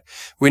of God?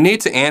 We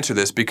need to answer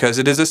this because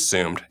it is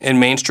assumed in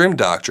mainstream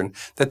doctrine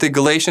that the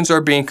Galatians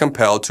are being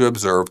compelled to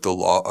observe the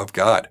law of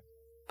God.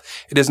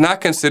 It is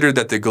not considered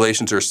that the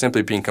Galatians are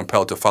simply being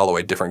compelled to follow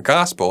a different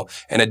gospel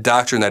and a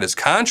doctrine that is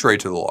contrary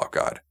to the law of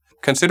God.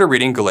 Consider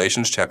reading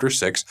Galatians chapter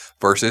 6,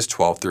 verses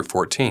 12 through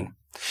 14.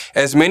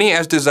 As many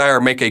as desire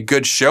make a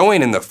good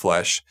showing in the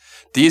flesh,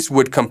 these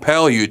would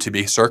compel you to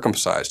be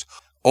circumcised,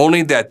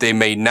 only that they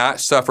may not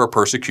suffer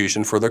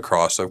persecution for the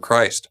cross of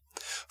Christ.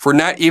 For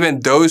not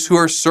even those who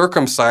are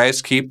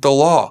circumcised keep the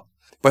law,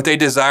 but they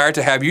desire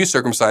to have you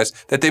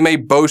circumcised, that they may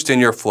boast in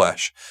your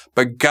flesh.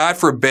 But God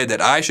forbid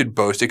that I should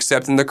boast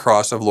except in the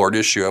cross of Lord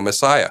Yeshua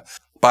Messiah,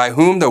 by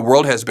whom the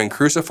world has been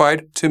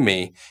crucified to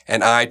me,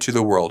 and I to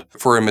the world.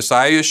 For in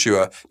Messiah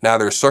Yeshua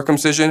neither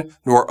circumcision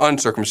nor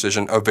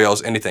uncircumcision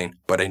avails anything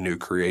but a new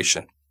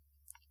creation.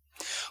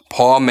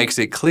 Paul makes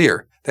it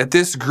clear that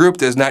this group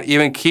does not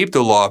even keep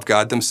the law of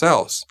God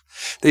themselves.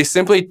 They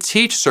simply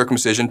teach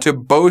circumcision to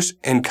boast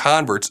in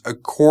converts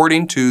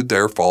according to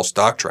their false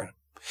doctrine.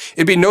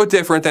 It'd be no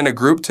different than a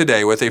group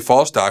today with a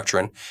false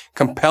doctrine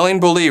compelling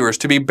believers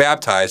to be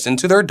baptized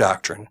into their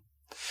doctrine.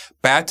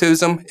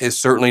 Baptism is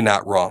certainly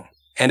not wrong,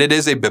 and it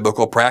is a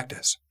biblical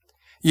practice.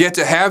 Yet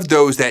to have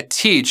those that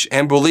teach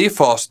and believe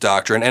false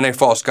doctrine and a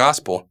false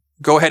gospel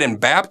go ahead and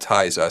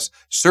baptize us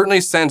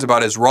certainly sends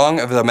about as wrong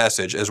of a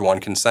message as one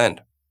can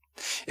send.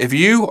 If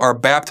you are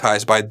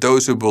baptized by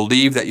those who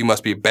believe that you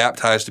must be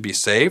baptized to be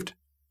saved,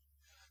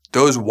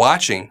 those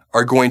watching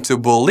are going to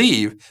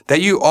believe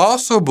that you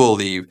also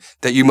believe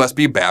that you must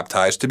be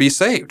baptized to be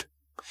saved.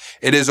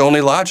 It is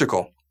only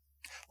logical.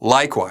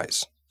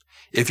 Likewise,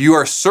 if you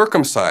are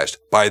circumcised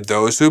by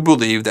those who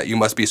believe that you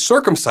must be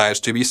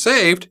circumcised to be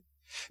saved,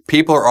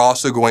 people are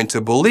also going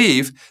to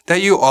believe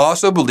that you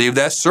also believe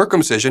that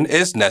circumcision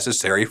is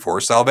necessary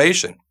for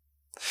salvation.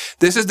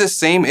 This is the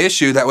same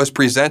issue that was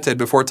presented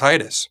before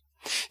Titus.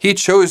 He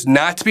chose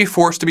not to be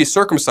forced to be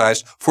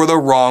circumcised for the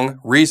wrong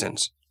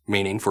reasons,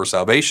 meaning for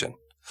salvation.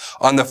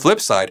 On the flip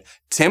side,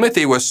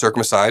 Timothy was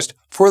circumcised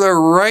for the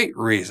right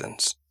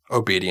reasons,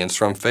 obedience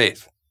from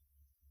faith.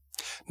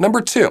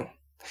 Number 2,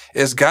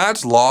 is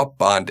God's law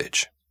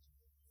bondage?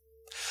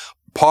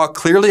 Paul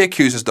clearly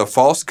accuses the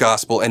false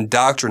gospel and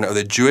doctrine of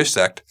the Jewish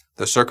sect,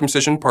 the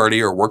circumcision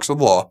party or works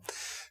of law,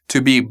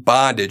 to be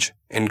bondage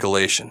in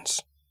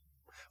Galatians.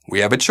 We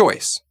have a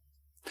choice.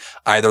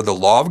 Either the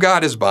law of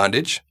God is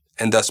bondage,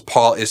 and thus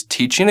Paul is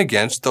teaching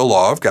against the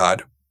law of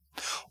God,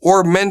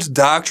 or men's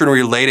doctrine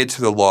related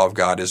to the law of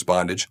God is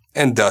bondage,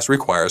 and thus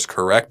requires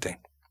correcting.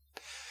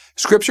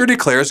 Scripture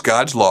declares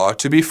God's law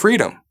to be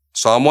freedom.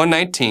 Psalm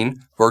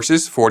 119,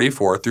 verses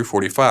 44 through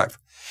 45.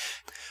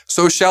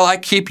 So shall I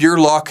keep your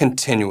law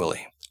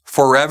continually,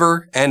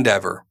 forever and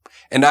ever,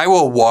 and I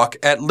will walk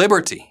at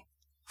liberty,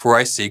 for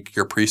I seek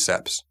your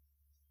precepts.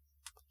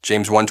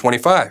 James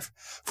 1:25.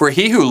 For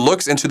he who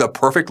looks into the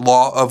perfect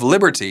law of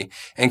liberty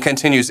and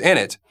continues in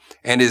it,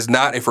 and is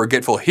not a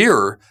forgetful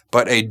hearer,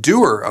 but a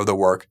doer of the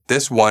work,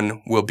 this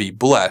one will be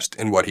blessed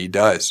in what he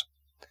does.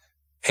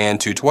 And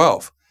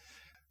 2:12.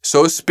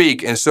 So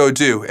speak and so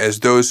do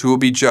as those who will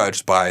be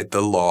judged by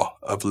the law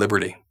of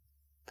liberty.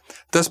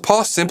 Thus,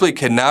 Paul simply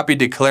cannot be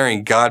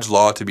declaring God's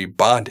law to be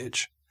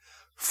bondage.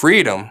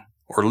 Freedom,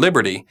 or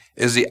liberty,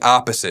 is the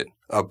opposite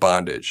of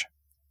bondage.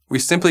 We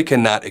simply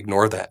cannot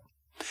ignore that.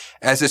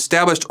 As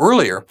established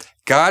earlier,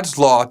 God's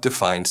law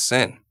defines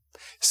sin.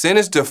 Sin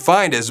is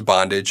defined as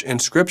bondage in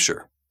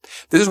Scripture.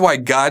 This is why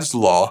God's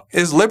law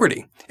is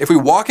liberty. If we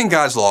walk in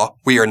God's law,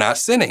 we are not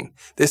sinning.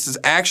 This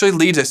actually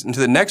leads us into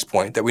the next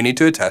point that we need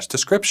to attest to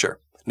Scripture.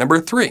 Number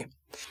 3,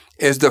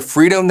 Is the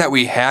freedom that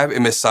we have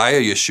in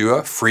Messiah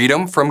Yeshua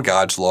freedom from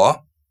God's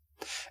law?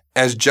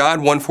 As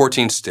John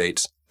 1:14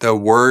 states, the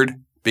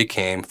Word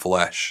became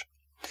flesh.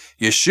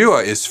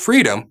 Yeshua is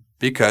freedom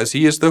because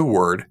he is the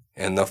Word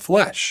in the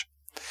flesh.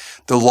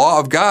 The law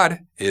of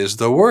God is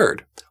the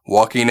Word.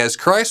 Walking as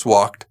Christ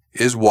walked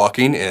is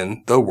walking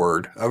in the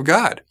Word of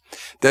God.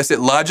 Thus, it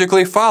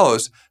logically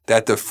follows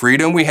that the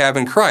freedom we have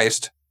in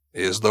Christ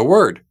is the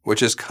Word,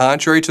 which is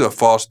contrary to the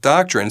false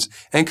doctrines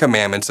and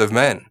commandments of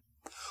men.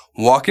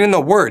 Walking in the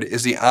Word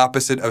is the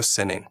opposite of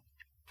sinning.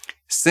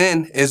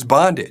 Sin is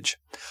bondage.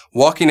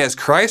 Walking as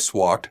Christ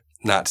walked,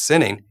 not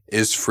sinning,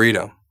 is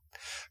freedom.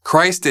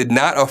 Christ did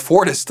not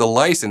afford us the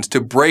license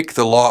to break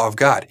the law of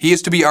God. He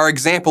is to be our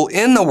example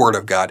in the Word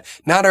of God,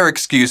 not our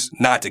excuse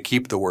not to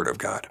keep the Word of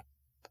God.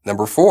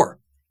 Number 4.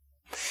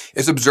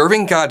 Is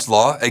observing God's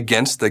law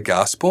against the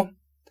gospel?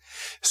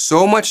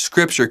 So much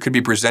scripture could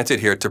be presented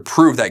here to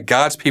prove that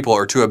God's people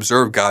are to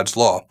observe God's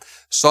law.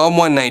 Psalm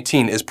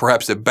 119 is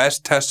perhaps the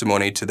best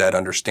testimony to that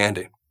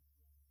understanding.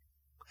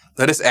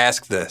 Let us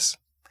ask this.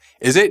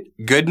 Is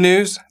it good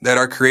news that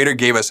our Creator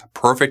gave us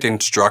perfect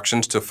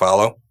instructions to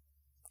follow?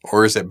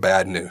 Or is it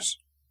bad news?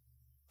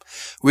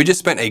 We just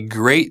spent a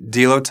great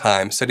deal of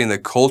time studying the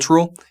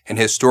cultural and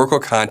historical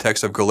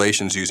context of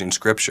Galatians using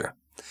scripture.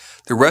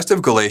 The rest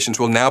of Galatians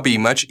will now be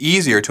much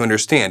easier to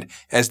understand,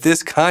 as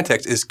this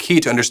context is key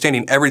to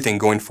understanding everything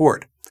going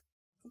forward.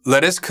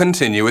 Let us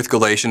continue with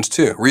Galatians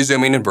 2,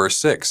 resuming in verse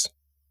 6.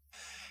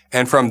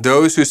 And from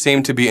those who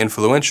seem to be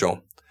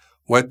influential,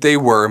 what they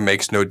were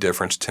makes no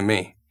difference to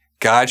me.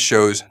 God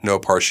shows no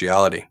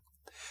partiality.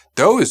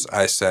 Those,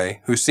 I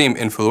say, who seem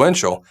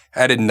influential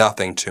added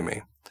nothing to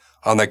me.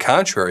 On the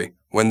contrary,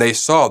 when they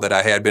saw that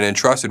I had been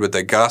entrusted with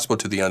the gospel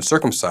to the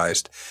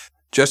uncircumcised,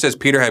 just as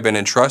Peter had been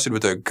entrusted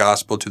with the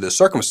gospel to the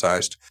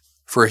circumcised,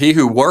 for he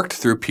who worked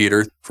through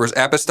Peter for his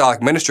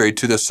apostolic ministry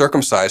to the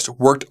circumcised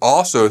worked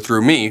also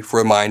through me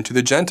for mine to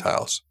the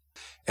Gentiles.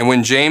 And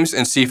when James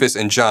and Cephas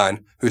and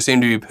John, who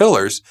seemed to be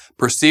pillars,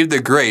 perceived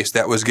the grace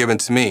that was given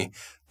to me,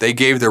 they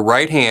gave the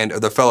right hand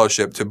of the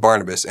fellowship to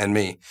Barnabas and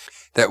me,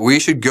 that we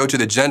should go to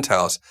the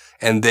Gentiles,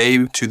 and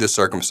they to the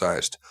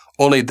circumcised.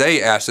 Only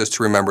they asked us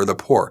to remember the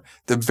poor,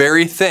 the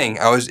very thing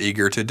I was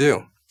eager to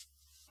do.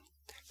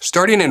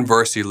 Starting in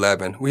verse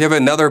 11, we have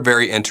another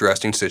very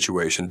interesting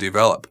situation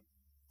develop.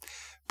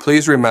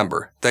 Please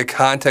remember the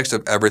context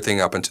of everything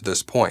up until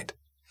this point.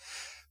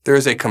 There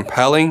is a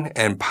compelling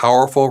and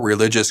powerful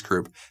religious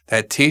group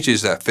that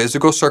teaches that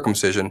physical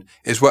circumcision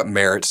is what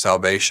merits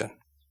salvation.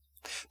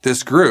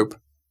 This group,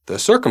 the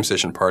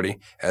circumcision party,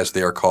 as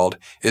they are called,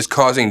 is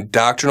causing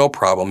doctrinal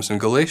problems in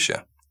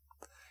Galatia.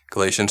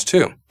 Galatians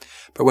 2.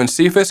 But when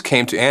Cephas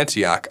came to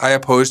Antioch, I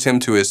opposed him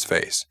to his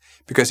face,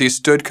 because he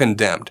stood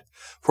condemned.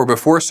 For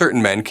before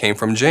certain men came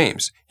from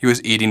James, he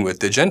was eating with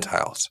the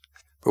Gentiles.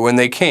 But when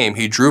they came,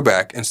 he drew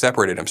back and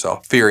separated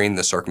himself, fearing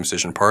the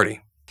circumcision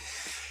party.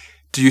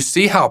 Do you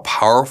see how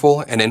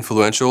powerful and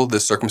influential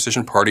this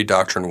circumcision party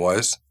doctrine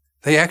was?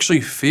 They actually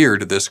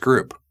feared this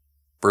group.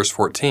 Verse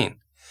 14.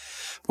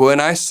 But when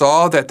I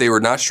saw that they were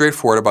not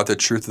straightforward about the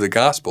truth of the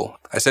gospel,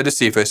 I said to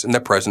Cephas in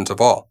the presence of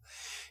all,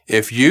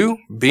 if you,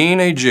 being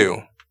a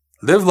Jew,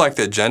 live like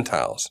the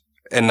Gentiles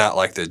and not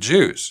like the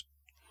Jews,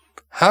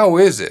 how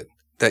is it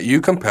that you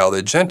compel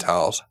the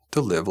Gentiles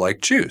to live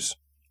like Jews?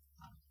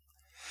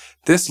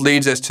 This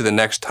leads us to the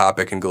next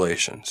topic in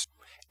Galatians.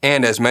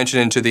 And as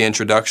mentioned into the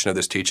introduction of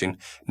this teaching,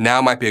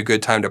 now might be a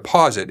good time to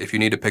pause it if you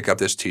need to pick up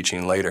this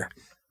teaching later.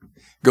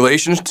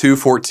 Galatians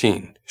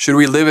 2:14. Should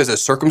we live as a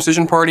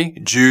circumcision party,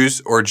 Jews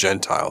or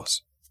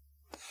Gentiles?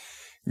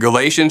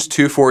 Galatians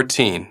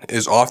 2:14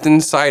 is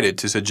often cited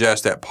to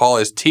suggest that Paul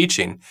is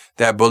teaching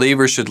that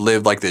believers should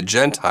live like the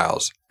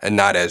Gentiles and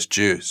not as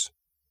Jews.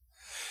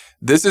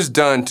 This is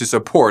done to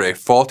support a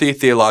faulty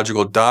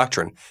theological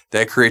doctrine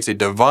that creates a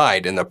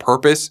divide in the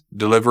purpose,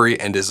 delivery,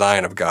 and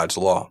design of God's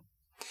law.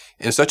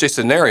 In such a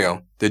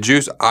scenario, the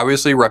Jews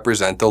obviously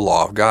represent the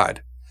law of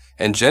God,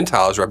 and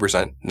Gentiles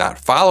represent not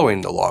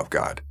following the law of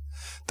God.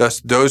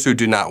 Thus, those who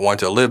do not want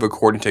to live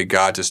according to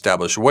God's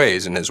established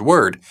ways in His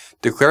Word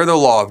declare the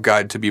law of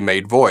God to be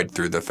made void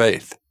through the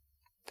faith.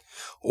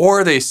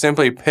 Or they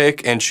simply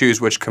pick and choose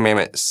which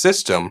commandment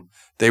system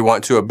they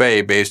want to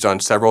obey based on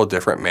several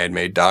different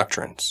man-made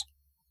doctrines.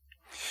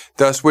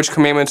 Thus, which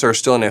commandments are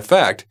still in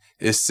effect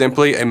is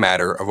simply a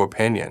matter of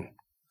opinion.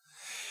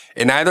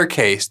 In either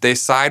case, they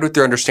side with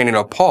their understanding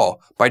of Paul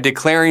by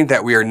declaring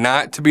that we are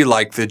not to be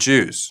like the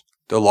Jews,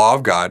 the law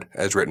of God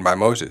as written by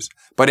Moses,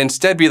 but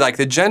instead be like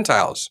the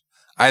Gentiles,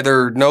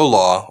 either no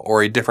law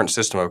or a different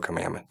system of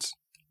commandments.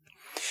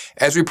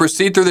 As we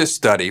proceed through this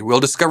study,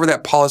 we'll discover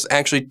that Paul is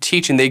actually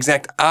teaching the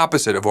exact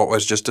opposite of what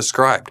was just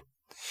described.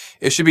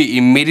 It should be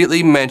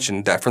immediately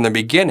mentioned that from the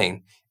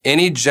beginning,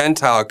 any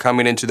Gentile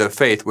coming into the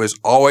faith was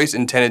always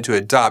intended to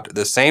adopt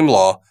the same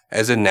law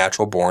as a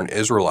natural-born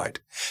Israelite.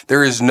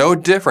 There is no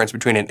difference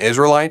between an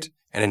Israelite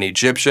and an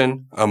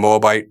Egyptian, a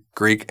Moabite,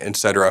 Greek,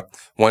 etc.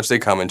 once they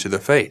come into the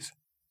faith.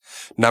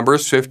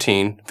 Numbers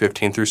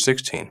 15:15 through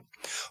 16.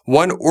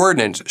 One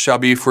ordinance shall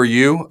be for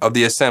you of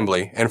the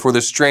assembly, and for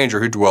the stranger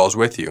who dwells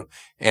with you,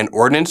 an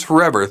ordinance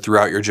forever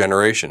throughout your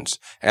generations.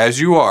 As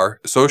you are,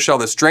 so shall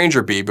the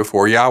stranger be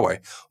before Yahweh.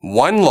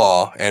 One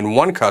law and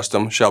one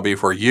custom shall be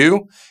for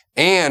you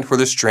and for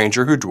the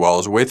stranger who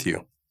dwells with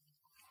you.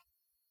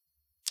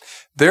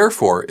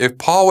 Therefore, if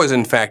Paul was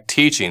in fact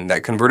teaching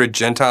that converted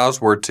Gentiles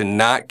were to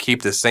not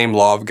keep the same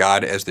law of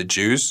God as the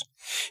Jews,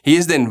 he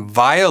is then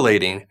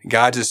violating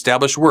God's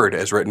established word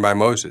as written by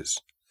Moses.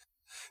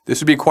 This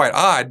would be quite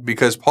odd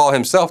because Paul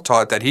himself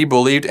taught that he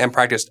believed and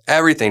practiced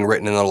everything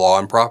written in the law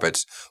and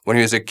prophets when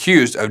he was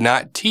accused of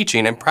not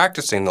teaching and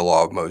practicing the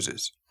law of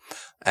Moses.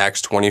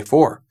 Acts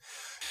 24.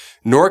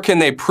 Nor can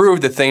they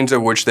prove the things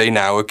of which they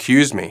now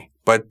accuse me.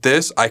 But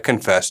this I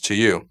confess to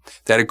you,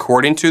 that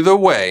according to the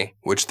way,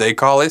 which they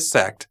call a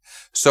sect,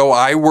 so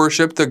I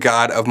worship the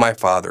God of my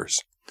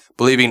fathers,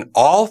 believing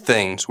all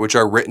things which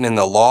are written in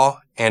the law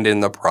and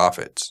in the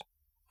prophets.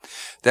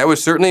 That would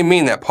certainly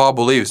mean that Paul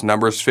believes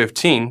Numbers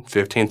 15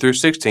 through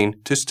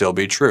 16 to still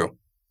be true,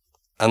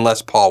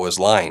 unless Paul was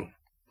lying.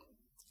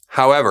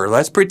 However,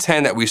 let's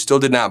pretend that we still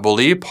did not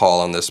believe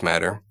Paul on this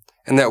matter,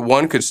 and that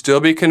one could still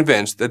be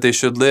convinced that they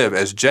should live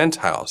as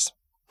Gentiles,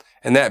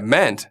 and that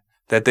meant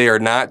that they are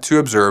not to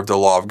observe the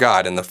law of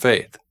God in the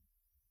faith.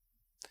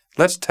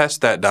 Let's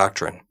test that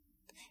doctrine,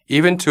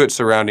 even to its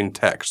surrounding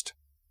text.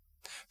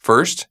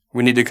 First,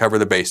 we need to cover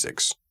the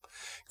basics.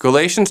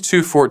 Galatians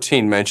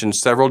 2:14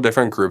 mentions several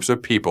different groups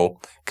of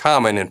people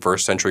common in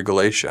first century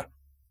Galatia.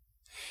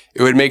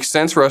 It would make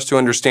sense for us to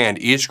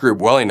understand each group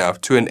well enough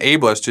to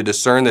enable us to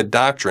discern the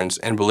doctrines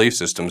and belief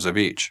systems of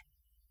each.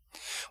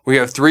 We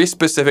have three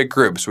specific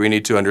groups we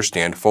need to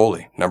understand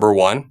fully. Number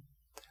one,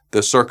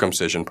 the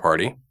circumcision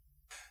party.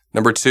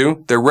 Number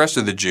two, the rest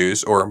of the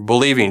Jews, or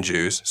believing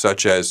Jews,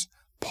 such as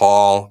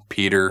Paul,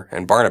 Peter,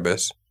 and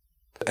Barnabas.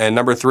 And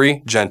number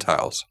three,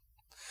 Gentiles.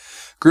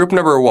 Group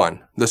number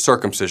one, the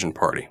circumcision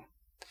party.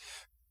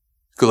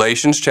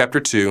 Galatians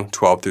chapter 2,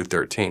 12 through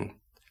 13.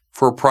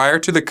 For prior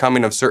to the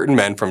coming of certain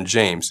men from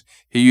James,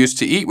 he used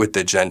to eat with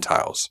the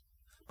Gentiles.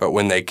 But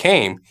when they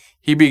came,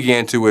 he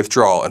began to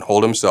withdraw and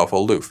hold himself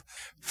aloof,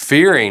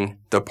 fearing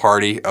the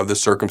party of the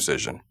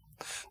circumcision.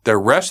 The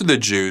rest of the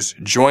Jews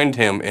joined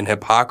him in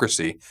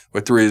hypocrisy,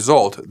 with the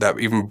result that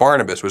even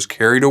Barnabas was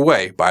carried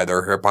away by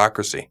their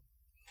hypocrisy.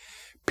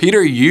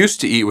 Peter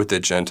used to eat with the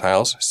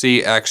Gentiles,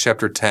 see Acts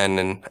chapter 10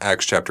 and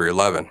Acts chapter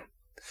 11.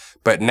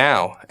 But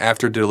now,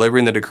 after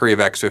delivering the decree of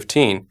Acts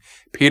 15,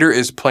 Peter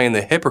is playing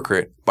the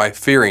hypocrite by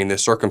fearing the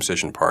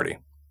circumcision party.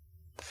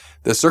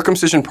 The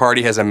circumcision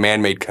party has a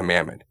man-made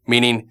commandment,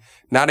 meaning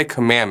not a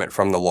commandment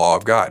from the law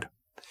of God,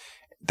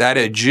 that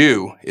a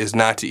Jew is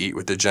not to eat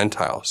with the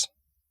Gentiles.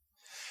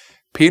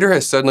 Peter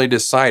has suddenly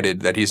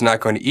decided that he's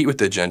not going to eat with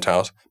the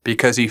Gentiles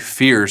because he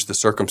fears the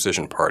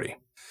circumcision party.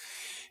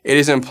 It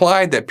is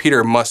implied that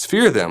Peter must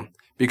fear them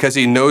because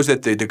he knows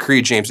that the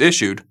decree James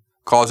issued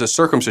calls the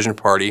circumcision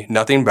party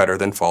nothing better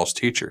than false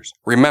teachers.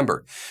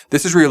 Remember,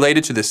 this is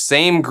related to the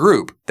same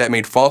group that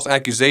made false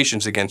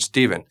accusations against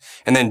Stephen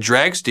and then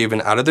dragged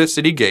Stephen out of the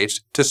city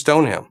gates to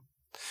stone him.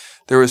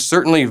 There was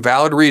certainly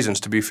valid reasons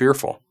to be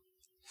fearful.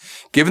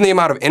 Given the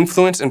amount of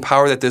influence and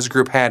power that this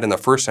group had in the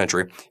first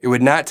century, it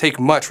would not take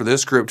much for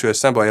this group to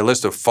assemble a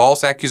list of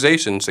false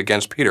accusations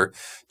against Peter,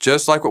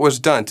 just like what was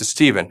done to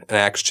Stephen in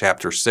Acts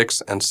chapter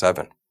 6 and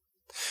 7.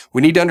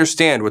 We need to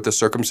understand what the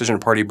circumcision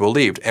party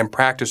believed and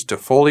practice to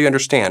fully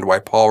understand why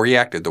Paul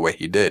reacted the way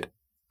he did.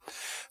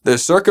 The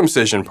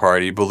circumcision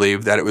party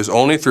believed that it was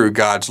only through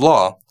God's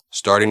law,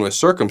 starting with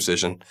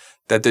circumcision,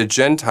 that the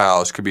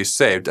Gentiles could be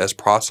saved as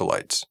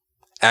proselytes.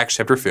 Acts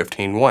chapter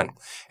 15:1.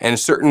 And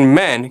certain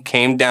men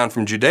came down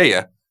from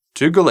Judea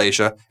to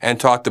Galatia and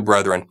taught the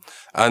brethren,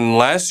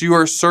 unless you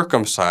are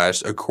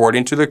circumcised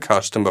according to the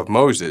custom of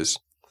Moses,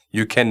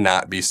 you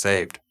cannot be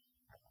saved.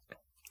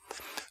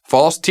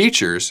 False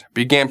teachers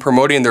began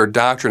promoting their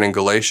doctrine in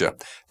Galatia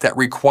that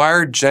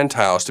required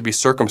Gentiles to be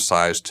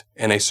circumcised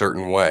in a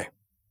certain way.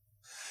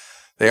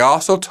 They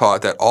also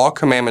taught that all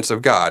commandments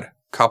of God,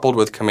 coupled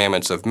with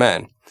commandments of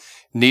men,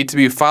 need to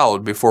be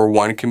followed before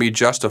one can be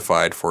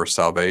justified for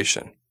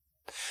salvation.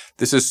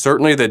 This is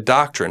certainly the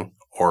doctrine,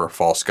 or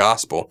false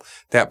gospel,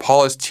 that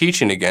Paul is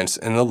teaching against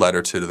in the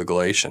letter to the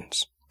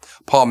Galatians.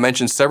 Paul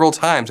mentions several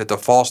times that the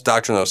false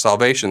doctrine of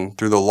salvation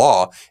through the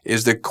law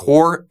is the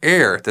core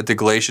error that the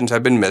Galatians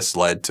have been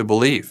misled to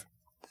believe.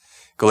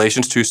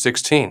 Galatians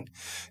 2:16,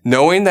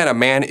 knowing that a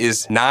man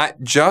is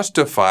not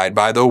justified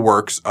by the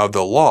works of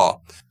the law,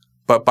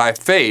 but by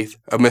faith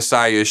of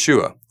Messiah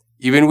Yashua.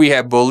 Even we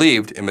have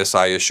believed in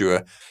Messiah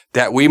Yashua,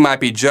 that we might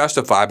be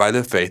justified by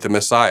the faith of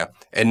Messiah,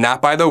 and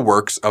not by the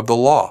works of the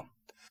law.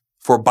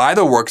 For by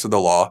the works of the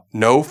law,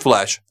 no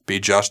flesh be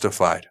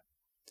justified.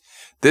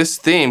 This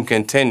theme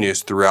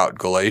continues throughout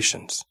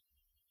Galatians.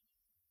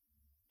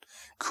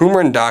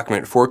 Qumran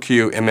document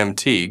 4Q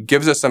MMT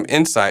gives us some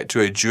insight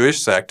to a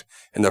Jewish sect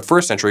in the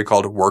first century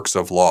called Works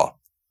of Law.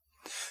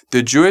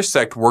 The Jewish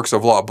sect Works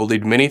of Law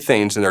believed many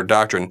things in their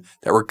doctrine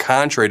that were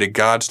contrary to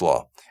God's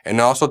law, and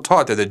also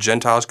taught that the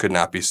Gentiles could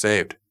not be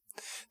saved.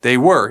 They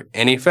were,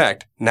 in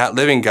effect, not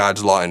living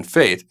God's law in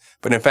faith,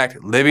 but in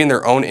fact living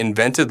their own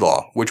invented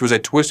law, which was a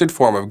twisted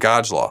form of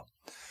God's law.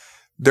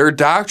 Their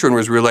doctrine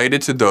was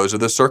related to those of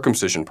the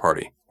circumcision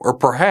party, or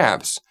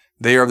perhaps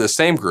they are of the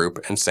same group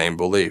and same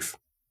belief.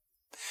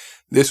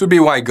 This would be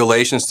why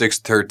Galatians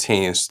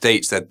 6:13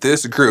 states that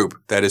this group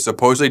that is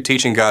supposedly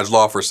teaching God's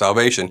law for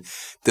salvation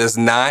does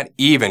not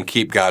even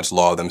keep God's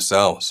law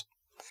themselves.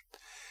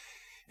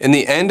 In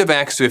the end of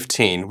Acts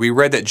 15, we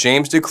read that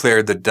James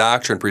declared the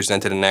doctrine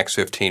presented in Acts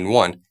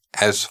 15:1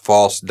 as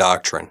false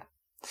doctrine,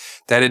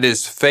 that it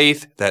is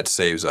faith that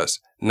saves us,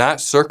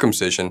 not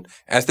circumcision,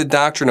 as the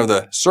doctrine of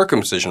the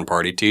circumcision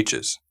party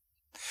teaches.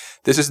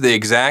 This is the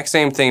exact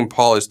same thing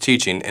Paul is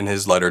teaching in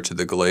his letter to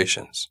the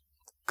Galatians.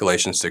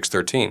 Galatians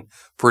 6:13,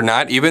 for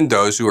not even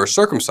those who are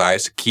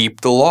circumcised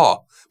keep the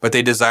law, but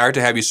they desire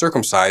to have you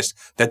circumcised,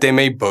 that they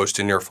may boast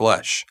in your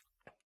flesh.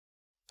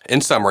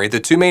 In summary, the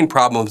two main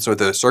problems with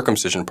the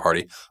circumcision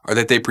party are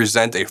that they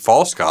present a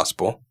false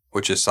gospel,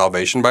 which is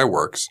salvation by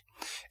works,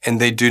 and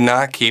they do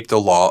not keep the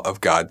law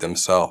of God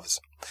themselves.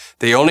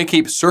 They only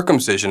keep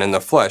circumcision in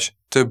the flesh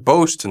to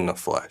boast in the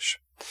flesh.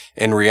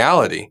 In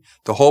reality,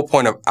 the whole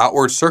point of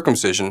outward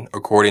circumcision,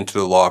 according to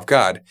the law of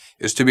God,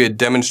 is to be a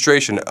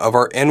demonstration of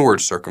our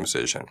inward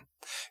circumcision.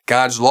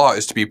 God's law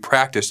is to be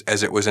practiced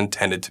as it was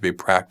intended to be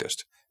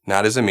practiced,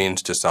 not as a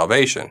means to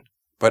salvation,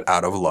 but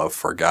out of love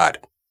for God.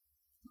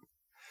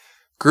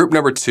 Group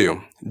number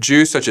 2,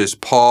 Jews such as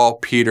Paul,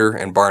 Peter,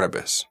 and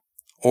Barnabas,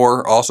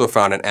 or also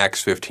found in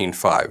Acts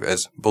 15:5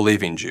 as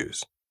believing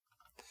Jews.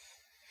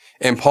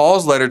 In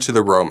Paul's letter to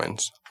the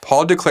Romans,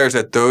 Paul declares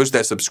that those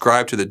that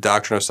subscribe to the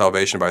doctrine of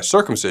salvation by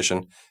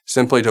circumcision,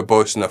 simply to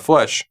boast in the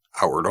flesh,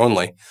 outward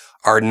only,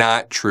 are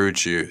not true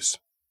Jews.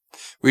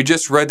 We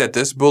just read that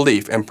this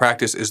belief and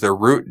practice is the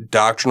root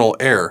doctrinal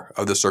error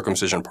of the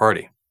circumcision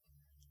party.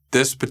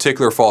 This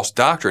particular false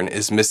doctrine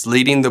is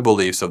misleading the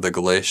beliefs of the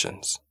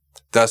Galatians.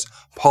 Thus,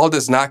 Paul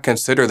does not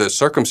consider the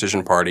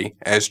circumcision party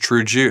as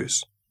true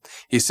Jews.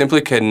 He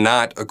simply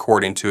cannot,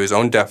 according to his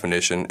own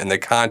definition, in the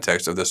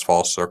context of this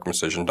false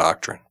circumcision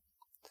doctrine.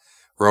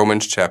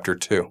 Romans chapter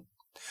 2.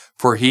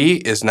 For he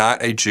is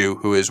not a Jew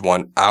who is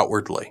one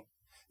outwardly,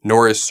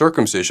 nor is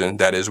circumcision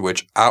that is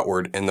which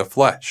outward in the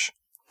flesh.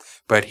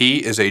 But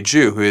he is a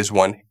Jew who is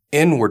one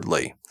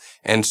inwardly,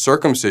 and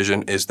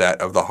circumcision is that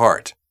of the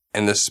heart,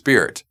 in the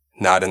spirit,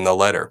 not in the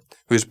letter,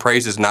 whose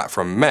praise is not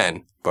from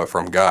men, but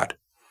from God.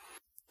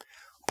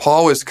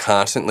 Paul is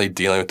constantly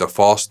dealing with the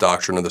false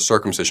doctrine of the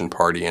circumcision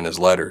party in his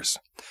letters.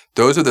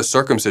 Those of the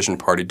circumcision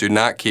party do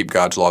not keep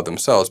God's law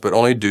themselves, but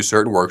only do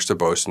certain works to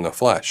boast in the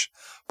flesh.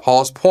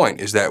 Paul's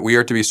point is that we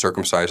are to be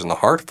circumcised in the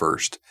heart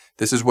first.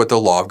 This is what the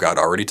law of God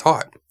already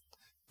taught.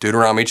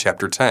 Deuteronomy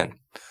chapter 10.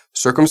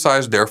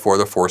 Circumcise therefore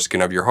the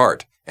foreskin of your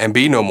heart, and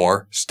be no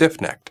more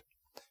stiff-necked.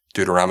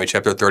 Deuteronomy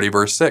chapter 30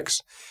 verse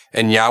 6.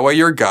 And Yahweh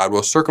your God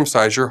will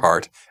circumcise your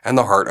heart and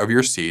the heart of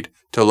your seed,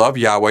 to love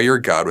Yahweh your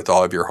God with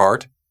all of your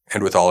heart,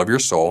 and with all of your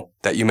soul,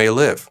 that you may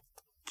live.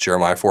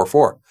 Jeremiah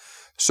 4:4.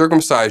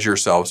 Circumcise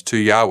yourselves to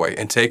Yahweh,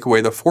 and take away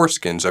the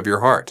foreskins of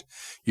your heart,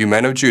 you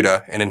men of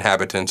Judah and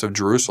inhabitants of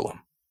Jerusalem.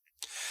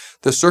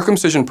 The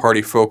circumcision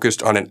party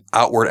focused on an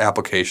outward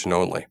application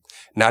only,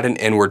 not an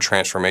inward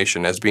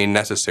transformation as being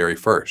necessary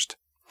first.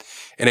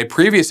 In a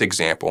previous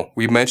example,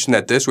 we mentioned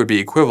that this would be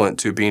equivalent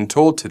to being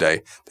told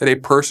today that a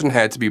person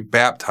had to be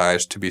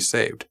baptized to be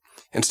saved,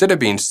 instead of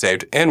being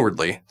saved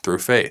inwardly through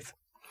faith.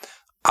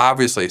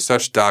 Obviously,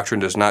 such doctrine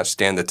does not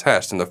stand the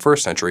test in the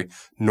first century,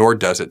 nor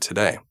does it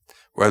today,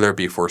 whether it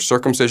be for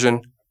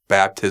circumcision,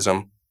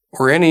 baptism,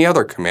 or any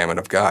other commandment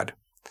of God.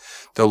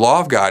 The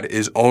law of God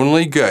is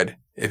only good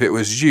if it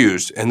was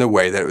used in the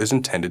way that it was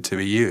intended to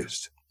be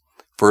used.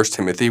 1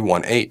 Timothy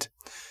 1:8.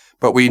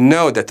 But we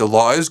know that the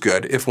law is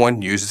good if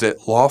one uses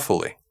it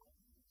lawfully.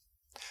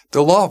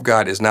 The law of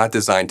God is not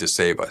designed to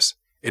save us.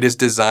 It is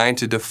designed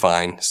to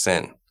define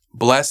sin,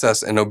 bless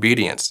us in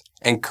obedience,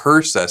 and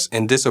curse us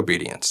in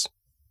disobedience.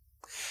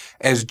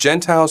 As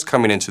Gentiles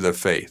coming into the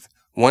faith,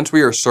 once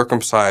we are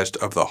circumcised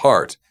of the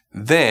heart,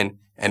 then,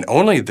 and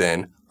only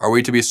then, are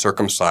we to be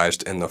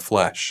circumcised in the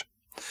flesh.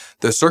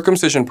 The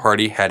circumcision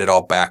party had it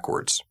all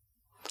backwards.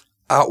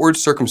 Outward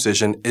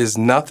circumcision is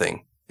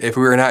nothing if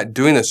we are not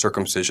doing the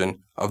circumcision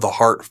of the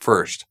heart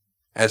first,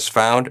 as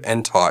found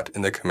and taught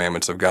in the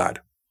commandments of God.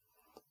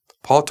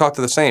 Paul taught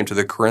the same to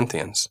the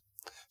Corinthians.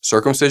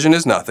 Circumcision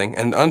is nothing,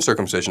 and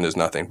uncircumcision is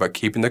nothing, but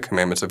keeping the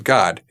commandments of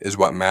God is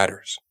what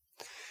matters.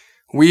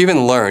 We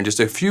even learn just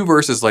a few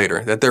verses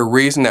later that the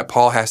reason that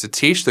Paul has to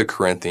teach the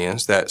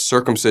Corinthians that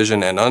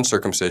circumcision and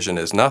uncircumcision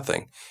is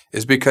nothing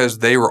is because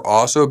they were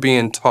also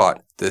being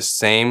taught the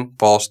same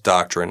false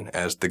doctrine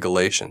as the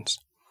Galatians.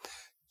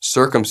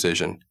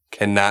 Circumcision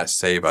cannot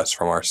save us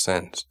from our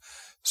sins.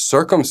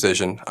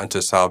 Circumcision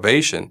unto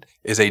salvation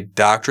is a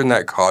doctrine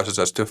that causes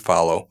us to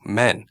follow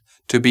men,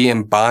 to be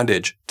in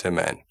bondage to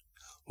men.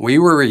 We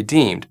were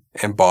redeemed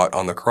and bought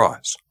on the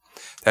cross.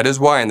 That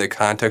is why in the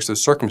context of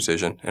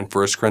circumcision in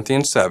 1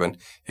 Corinthians 7,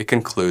 it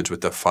concludes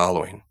with the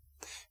following: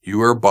 You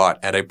were bought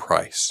at a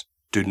price.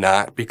 Do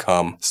not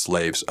become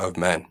slaves of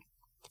men.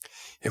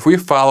 If we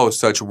follow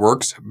such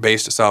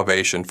works-based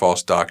salvation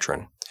false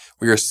doctrine,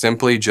 we are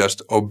simply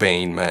just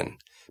obeying men,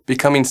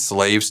 becoming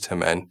slaves to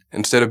men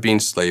instead of being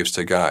slaves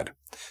to God.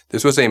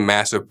 This was a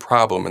massive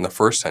problem in the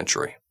first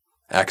century.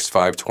 Acts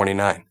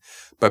 5:29.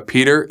 But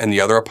Peter and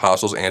the other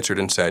apostles answered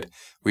and said,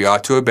 "We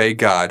ought to obey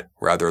God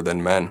rather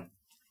than men."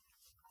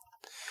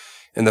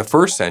 In the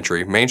first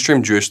century,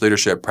 mainstream Jewish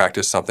leadership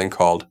practiced something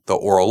called the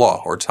oral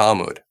law, or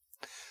Talmud.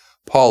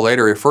 Paul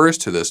later refers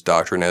to this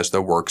doctrine as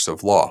the works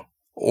of law,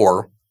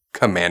 or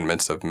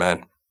commandments of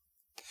men.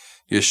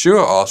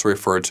 Yeshua also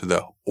referred to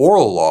the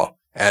oral law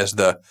as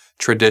the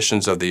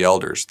traditions of the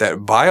elders that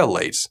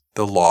violates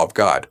the law of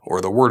God,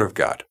 or the Word of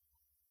God.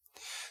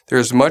 There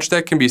is much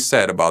that can be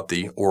said about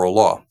the oral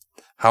law.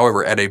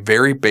 However, at a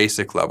very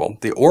basic level,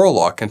 the oral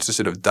law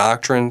consisted of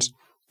doctrines,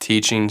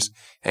 teachings,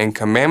 and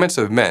commandments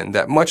of men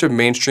that much of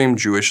mainstream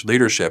Jewish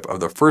leadership of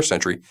the first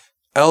century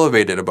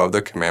elevated above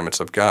the commandments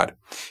of God.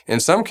 In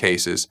some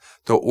cases,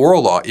 the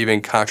oral law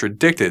even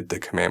contradicted the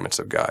commandments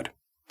of God.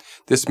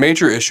 This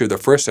major issue of the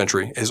first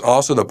century is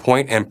also the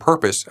point and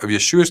purpose of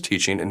Yeshua's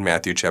teaching in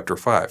Matthew chapter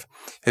 5,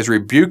 his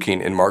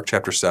rebuking in Mark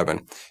chapter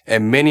 7,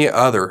 and many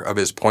other of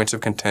his points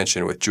of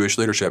contention with Jewish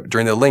leadership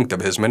during the length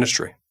of his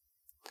ministry.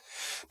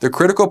 The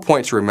critical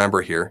point to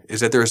remember here is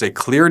that there is a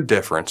clear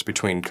difference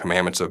between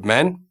commandments of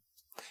men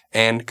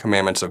and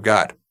commandments of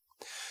God.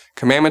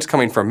 Commandments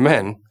coming from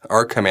men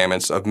are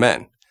commandments of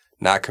men,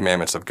 not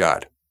commandments of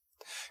God.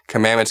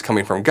 Commandments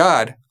coming from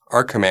God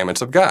are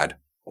commandments of God,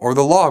 or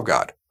the law of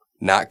God,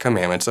 not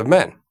commandments of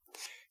men.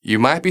 You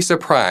might be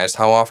surprised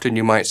how often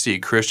you might see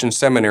Christian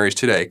seminaries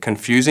today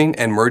confusing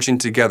and merging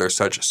together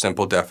such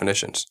simple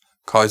definitions,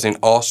 causing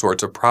all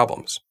sorts of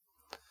problems.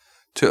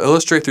 To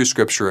illustrate through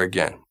Scripture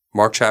again,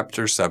 Mark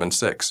chapter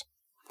 7:6.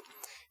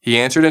 He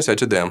answered and said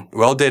to them,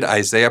 "Well did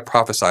Isaiah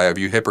prophesy of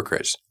you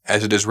hypocrites,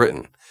 as it is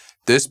written,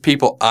 This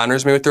people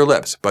honors me with their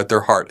lips, but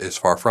their heart is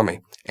far from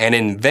me. And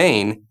in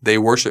vain they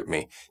worship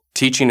me,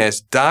 teaching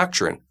as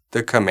doctrine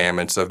the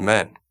commandments of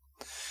men."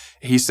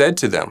 He said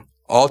to them,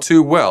 "All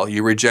too well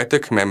you reject the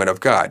commandment of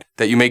God,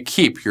 that you may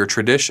keep your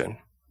tradition."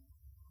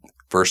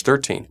 Verse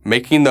 13,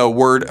 "Making the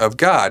word of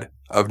God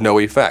of no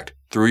effect,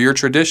 through your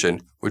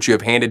tradition, which you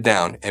have handed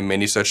down, and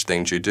many such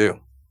things you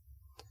do."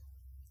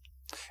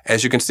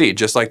 As you can see,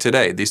 just like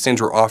today, these things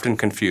were often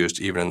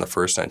confused even in the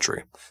first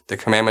century. The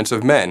commandments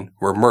of men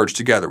were merged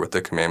together with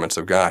the commandments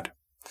of God.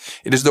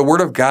 It is the word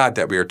of God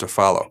that we are to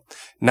follow,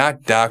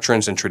 not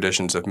doctrines and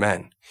traditions of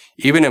men.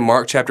 Even in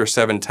Mark chapter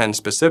 7:10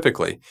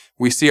 specifically,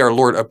 we see our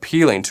Lord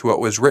appealing to what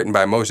was written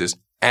by Moses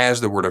as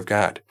the word of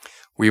God.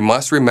 We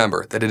must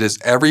remember that it is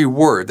every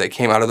word that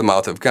came out of the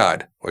mouth of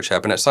God, which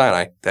happened at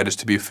Sinai, that is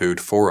to be food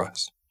for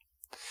us.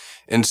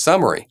 In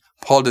summary,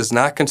 Paul does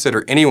not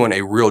consider anyone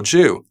a real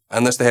Jew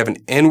unless they have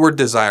an inward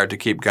desire to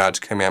keep God's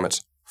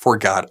commandments for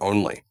God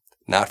only,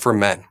 not for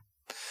men.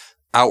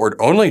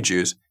 Outward-only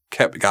Jews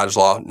kept God's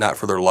law not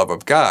for their love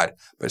of God,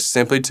 but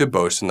simply to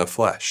boast in the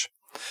flesh.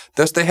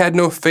 Thus they had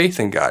no faith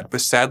in God,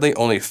 but sadly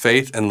only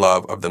faith and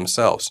love of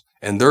themselves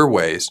and their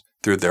ways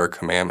through their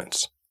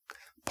commandments.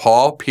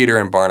 Paul, Peter,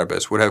 and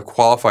Barnabas would have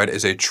qualified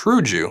as a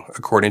true Jew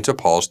according to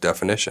Paul's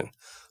definition.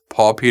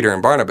 Paul, Peter,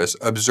 and Barnabas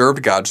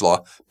observed God's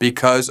law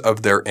because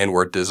of their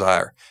inward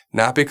desire,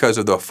 not because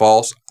of the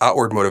false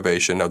outward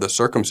motivation of the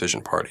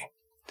circumcision party.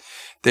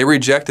 They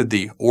rejected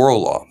the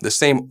oral law, the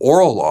same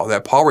oral law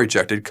that Paul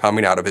rejected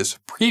coming out of his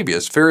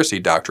previous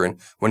Pharisee doctrine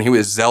when he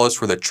was zealous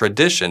for the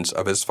traditions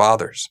of his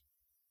fathers.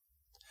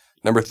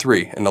 Number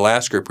 3, and the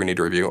last group we need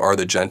to review, are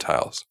the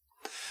Gentiles.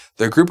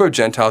 The group of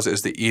Gentiles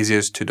is the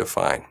easiest to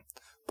define.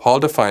 Paul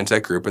defines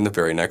that group in the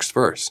very next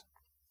verse.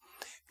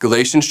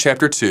 Galatians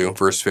chapter 2,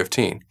 verse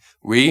 15.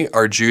 "We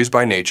are Jews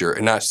by nature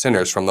and not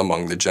sinners from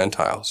among the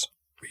Gentiles."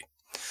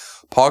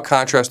 Paul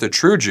contrasts the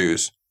true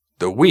Jews,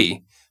 the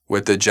we,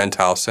 with the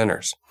Gentile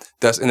sinners.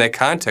 Thus, in that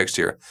context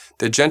here,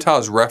 the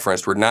Gentiles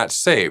referenced were not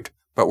saved,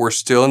 but were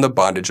still in the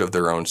bondage of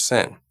their own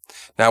sin.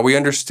 Now, we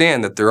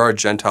understand that there are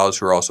Gentiles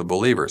who are also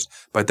believers,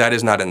 but that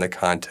is not in the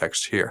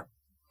context here.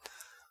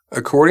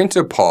 According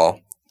to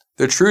Paul,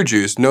 the true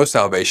Jews know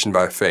salvation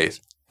by faith,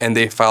 and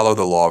they follow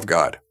the law of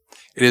God.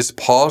 It is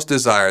Paul's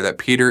desire that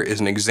Peter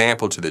is an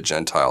example to the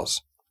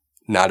Gentiles,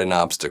 not an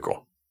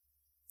obstacle.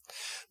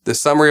 The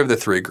summary of the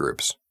three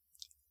groups.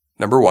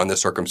 Number 1, the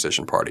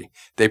circumcision party.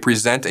 They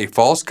present a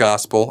false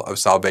gospel of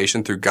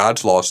salvation through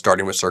God's law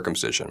starting with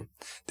circumcision.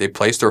 They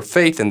place their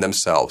faith in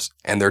themselves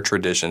and their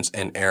traditions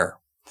in error.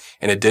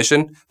 In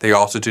addition, they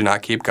also do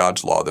not keep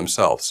God's law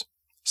themselves.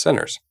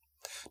 Sinners.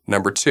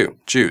 Number 2,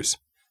 Jews.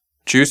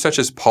 Jews such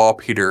as Paul,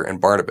 Peter,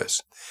 and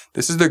Barnabas.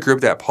 This is the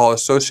group that Paul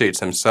associates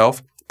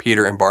himself,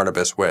 Peter, and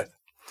Barnabas with.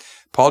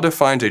 Paul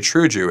defines a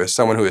true Jew as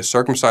someone who is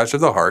circumcised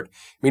of the heart,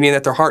 meaning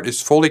that their heart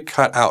is fully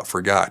cut out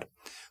for God.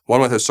 One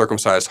with a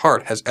circumcised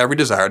heart has every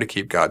desire to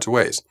keep God's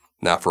ways,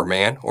 not for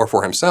man or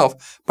for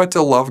himself, but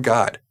to love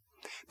God.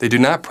 They do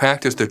not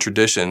practice the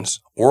traditions,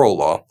 oral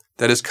law,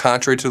 that is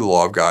contrary to the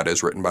law of God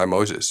as written by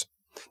Moses.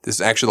 This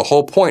is actually the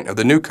whole point of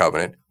the new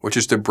covenant, which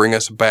is to bring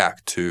us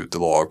back to the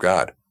law of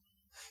God.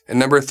 And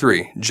number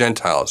 3,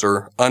 Gentiles,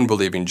 or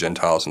unbelieving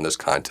Gentiles in this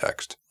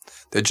context.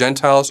 The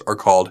Gentiles are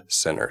called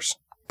sinners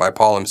by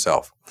Paul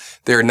himself.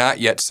 They are not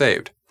yet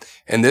saved.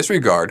 In this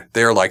regard,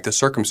 they are like the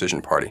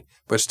circumcision party,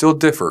 but still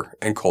differ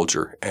in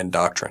culture and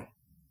doctrine.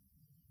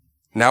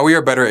 Now we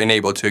are better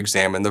enabled to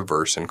examine the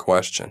verse in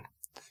question.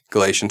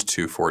 Galatians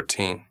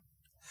 2:14.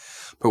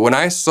 But when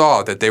I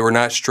saw that they were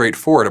not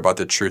straightforward about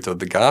the truth of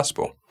the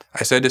gospel,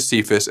 I said to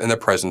Cephas in the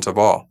presence of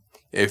all,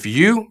 if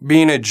you,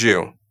 being a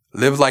Jew,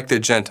 live like the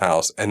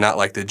Gentiles and not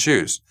like the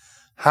Jews,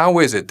 how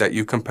is it that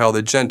you compel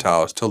the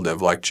Gentiles to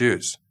live like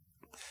Jews?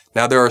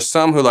 Now there are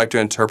some who like to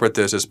interpret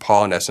this as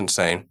Paul in essence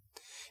saying,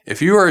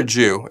 if you are a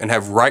Jew and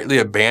have rightly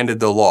abandoned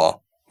the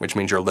law, which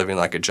means you're living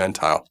like a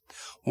Gentile,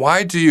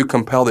 why do you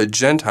compel the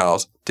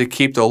Gentiles to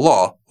keep the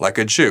law like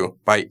a Jew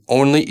by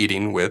only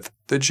eating with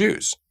the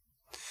Jews?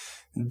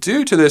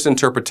 Due to this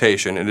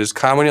interpretation, it is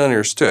commonly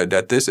understood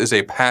that this is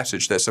a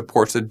passage that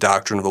supports the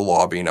doctrine of the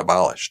law being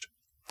abolished.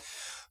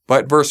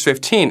 But verse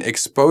 15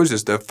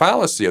 exposes the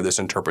fallacy of this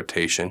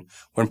interpretation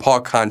when Paul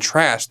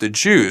contrasts the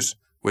Jews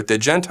with the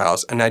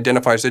Gentiles and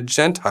identifies the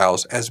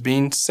Gentiles as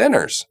being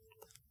sinners.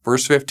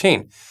 Verse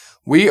 15,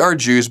 we are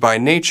Jews by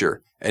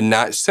nature and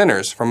not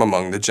sinners from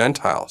among the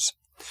Gentiles.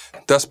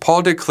 Thus,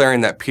 Paul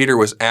declaring that Peter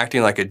was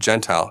acting like a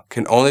Gentile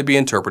can only be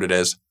interpreted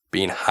as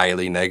being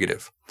highly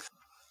negative.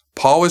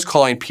 Paul was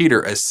calling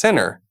Peter a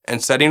sinner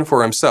and setting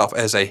for himself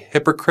as a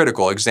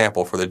hypocritical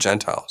example for the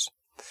Gentiles.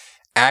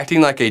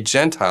 Acting like a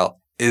Gentile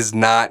is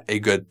not a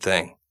good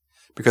thing,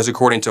 because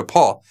according to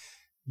Paul,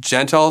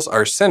 Gentiles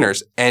are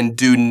sinners and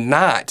do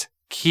not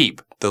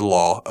keep the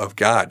law of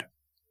God.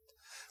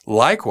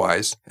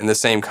 Likewise, in the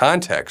same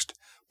context,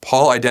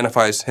 Paul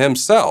identifies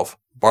himself,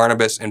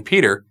 Barnabas, and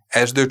Peter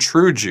as the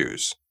true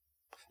Jews,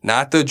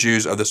 not the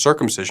Jews of the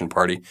circumcision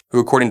party, who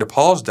according to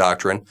Paul's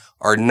doctrine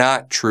are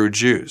not true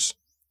Jews.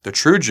 The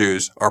true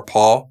Jews are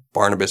Paul,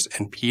 Barnabas,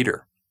 and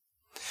Peter.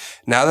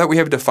 Now that we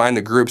have defined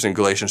the groups in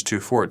Galatians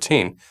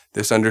 2:14,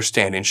 this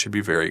understanding should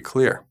be very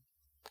clear.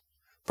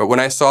 But when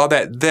I saw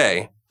that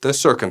they, the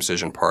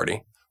circumcision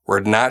party, were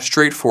not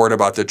straightforward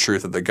about the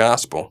truth of the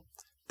gospel,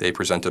 they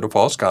presented a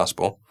false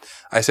gospel,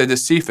 I said to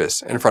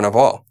Cephas in front of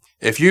all,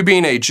 if you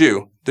being a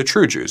Jew, the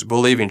true Jews,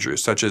 believing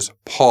Jews, such as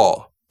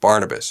Paul,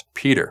 Barnabas,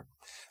 Peter,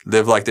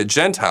 live like the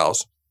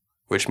Gentiles,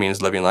 which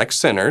means living like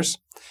sinners,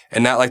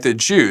 and not like the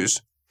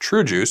Jews,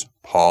 true Jews,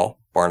 Paul,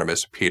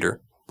 Barnabas,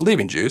 Peter,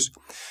 believing Jews,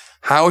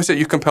 how is it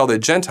you compel the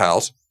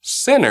Gentiles,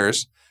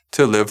 sinners,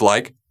 to live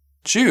like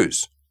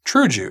Jews,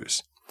 true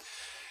Jews?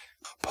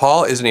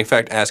 Paul is in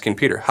effect asking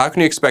Peter, how can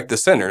you expect the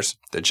sinners,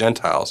 the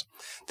Gentiles,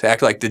 to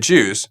act like the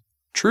Jews,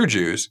 true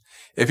Jews,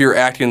 if you're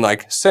acting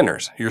like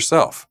sinners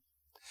yourself?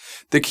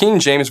 The King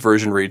James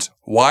Version reads,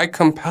 why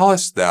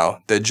compellest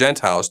thou the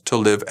Gentiles to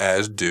live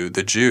as do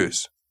the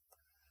Jews?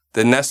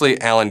 The Nestle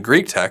Allen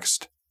Greek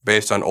text,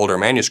 based on older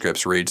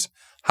manuscripts, reads,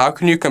 how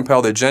can you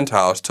compel the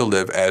Gentiles to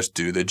live as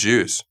do the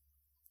Jews?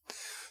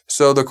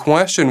 So the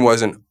question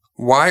wasn't,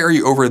 why are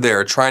you over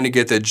there trying to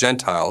get the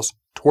Gentiles,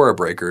 Torah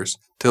breakers,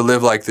 to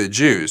live like the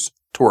Jews,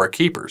 Torah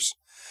keepers?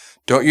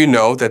 Don't you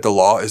know that the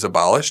law is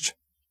abolished?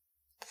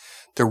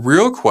 The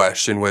real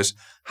question was,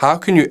 how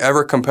can you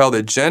ever compel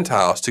the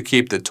Gentiles to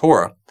keep the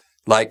Torah,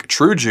 like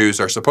true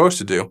Jews are supposed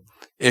to do,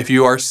 if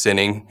you are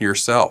sinning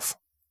yourself?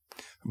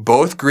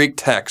 Both Greek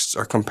texts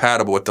are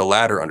compatible with the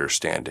latter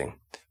understanding,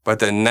 but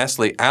the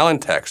Nestle Allen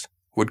text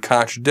would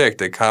contradict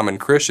the common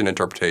Christian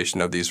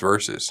interpretation of these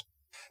verses.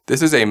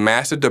 This is a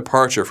massive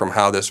departure from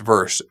how this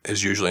verse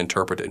is usually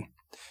interpreted.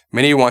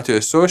 Many want to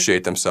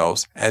associate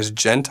themselves as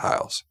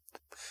Gentiles.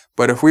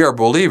 But if we are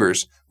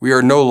believers, we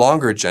are no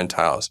longer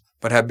Gentiles,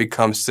 but have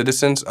become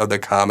citizens of the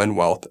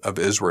commonwealth of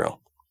Israel.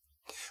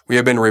 We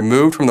have been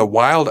removed from the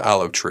wild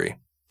olive tree,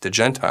 the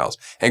Gentiles,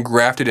 and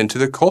grafted into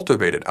the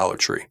cultivated olive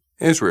tree,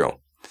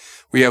 Israel.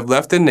 We have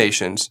left the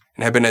nations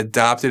and have been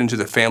adopted into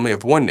the family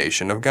of one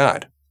nation of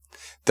God.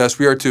 Thus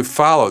we are to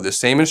follow the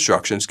same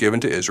instructions given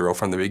to Israel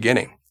from the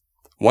beginning.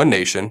 One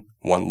nation,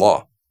 one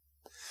law.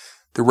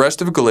 The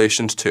rest of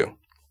Galatians 2.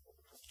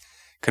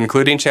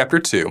 Concluding chapter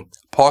 2,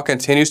 Paul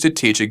continues to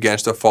teach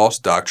against the false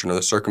doctrine of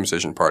the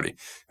circumcision party,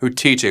 who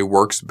teach a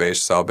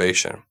works-based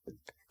salvation.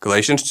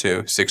 Galatians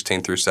 2,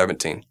 16 through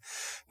 17.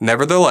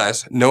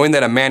 Nevertheless, knowing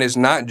that a man is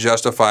not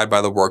justified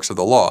by the works of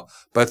the law,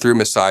 but through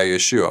Messiah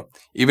Yeshua,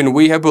 even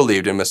we have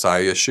believed in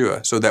Messiah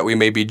Yeshua, so that we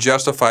may be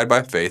justified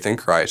by faith in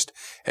Christ,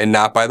 and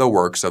not by the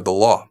works of the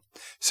law.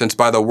 Since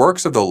by the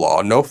works of the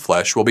law no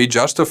flesh will be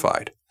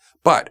justified.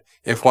 But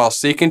if while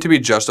seeking to be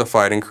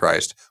justified in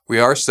Christ, we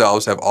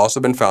ourselves have also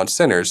been found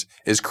sinners,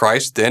 is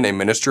Christ then a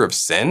minister of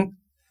sin?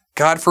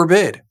 God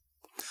forbid.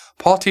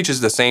 Paul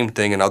teaches the same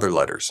thing in other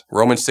letters.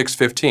 Romans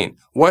 6:15.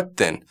 What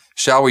then?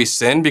 Shall we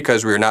sin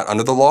because we are not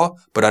under the law,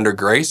 but under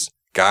grace?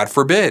 God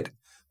forbid.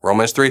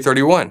 Romans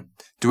 3:31.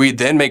 Do we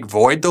then make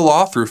void the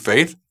law through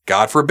faith?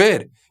 God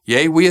forbid.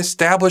 Yea, we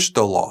established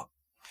the law.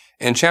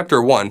 In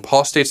chapter 1,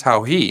 Paul states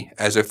how he,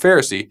 as a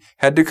Pharisee,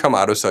 had to come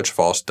out of such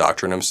false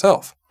doctrine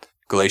himself.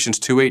 Galatians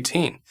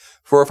 2:18.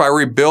 For if I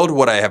rebuild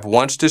what I have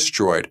once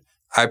destroyed,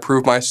 I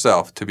prove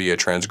myself to be a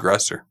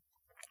transgressor.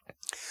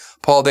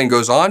 Paul then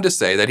goes on to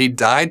say that he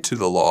died to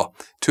the law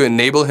to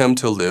enable him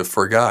to live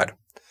for God.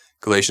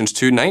 Galatians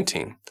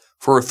 2:19,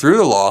 for through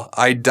the law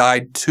I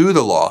died to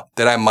the law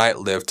that I might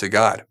live to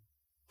God.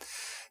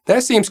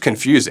 That seems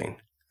confusing,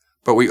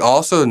 but we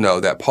also know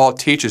that Paul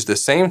teaches the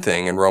same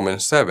thing in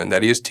Romans 7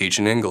 that he is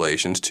teaching in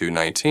Galatians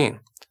 2:19.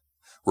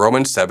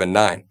 Romans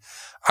 7:9,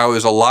 I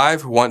was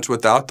alive once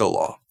without the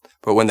law,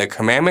 but when the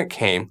commandment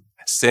came,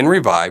 sin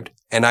revived,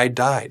 and I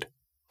died.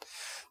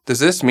 Does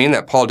this mean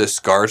that Paul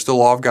discards the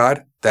law of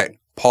God? That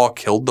Paul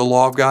killed the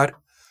law of God?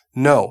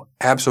 No,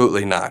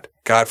 absolutely not.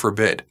 God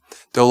forbid.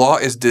 The law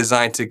is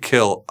designed to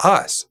kill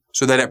us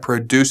so that it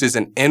produces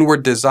an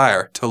inward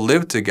desire to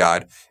live to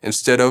God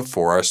instead of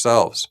for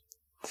ourselves.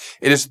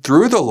 It is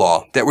through the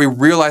law that we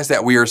realize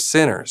that we are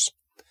sinners.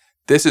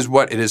 This is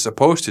what it is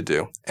supposed to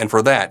do, and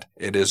for that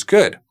it is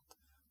good.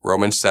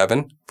 Romans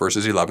 7,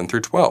 verses 11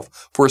 through 12.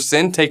 For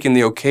sin taking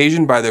the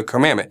occasion by the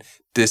commandment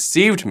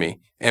deceived me,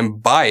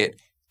 and by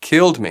it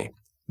killed me.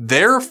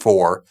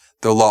 Therefore,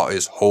 the law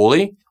is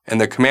holy,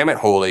 and the commandment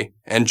holy,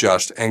 and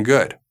just and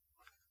good.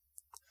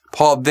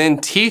 Paul then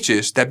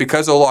teaches that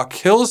because the law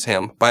kills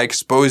him by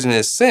exposing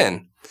his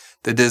sin,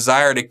 the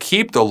desire to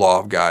keep the law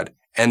of God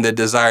and the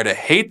desire to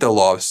hate the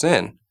law of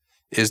sin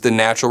is the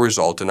natural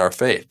result in our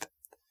faith.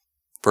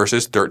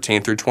 Verses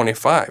 13 through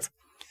 25.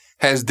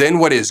 Has then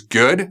what is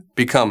good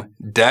become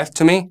death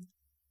to me?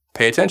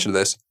 Pay attention to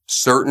this.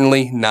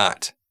 Certainly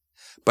not.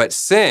 But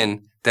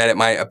sin, that it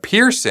might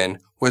appear sin,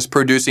 was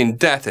producing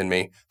death in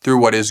me through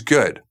what is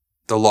good,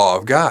 the law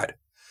of God,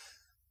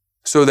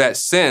 so that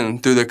sin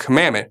through the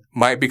commandment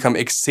might become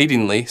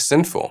exceedingly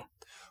sinful.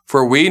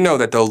 For we know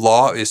that the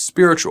law is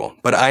spiritual,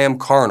 but I am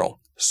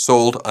carnal,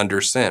 sold under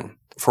sin.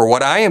 For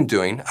what I am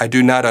doing, I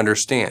do not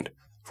understand.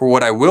 For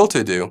what I will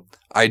to do,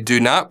 I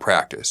do not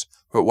practice,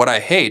 but what I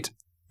hate,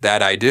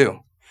 that I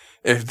do.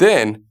 If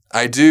then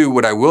I do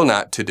what I will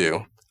not to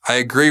do, I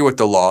agree with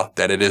the law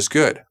that it is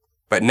good.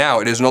 But now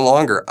it is no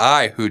longer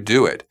I who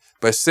do it,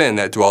 but sin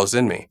that dwells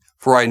in me.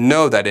 For I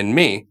know that in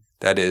me,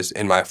 that is,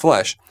 in my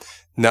flesh,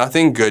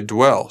 nothing good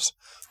dwells.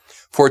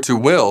 For to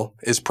will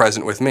is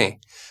present with me,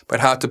 but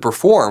how to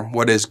perform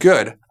what is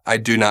good I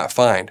do not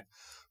find.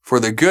 For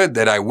the good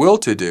that I will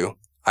to do,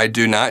 I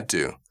do not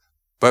do.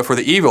 But for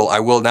the evil I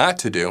will not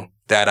to do,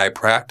 that I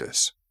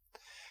practice.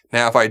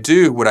 Now if I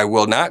do what I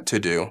will not to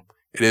do,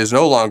 it is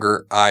no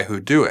longer I who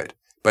do it,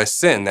 but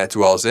sin that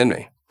dwells in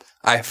me.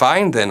 I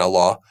find then a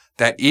law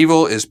that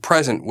evil is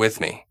present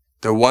with me,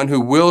 the one who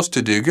wills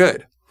to do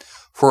good.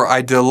 For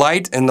I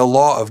delight in the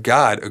law of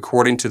God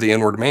according to the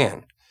inward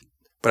man.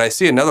 But I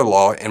see another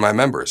law in my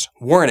members,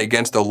 warring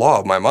against the law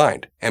of my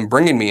mind, and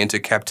bringing me into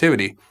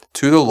captivity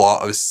to the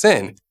law of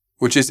sin,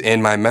 which is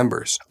in my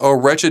members. O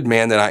wretched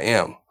man that I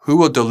am, who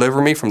will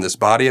deliver me from this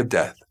body of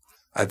death?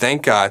 I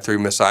thank God through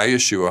Messiah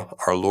Yashua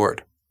our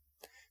Lord.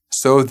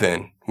 So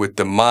then, with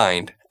the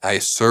mind I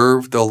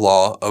serve the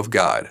law of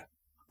God,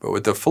 but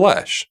with the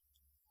flesh,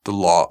 the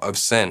law of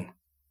sin.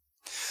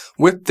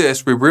 With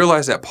this, we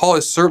realize that Paul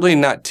is certainly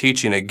not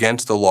teaching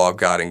against the law of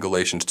God in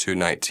Galatians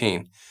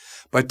 2:19,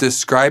 but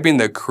describing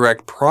the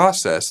correct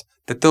process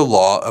that the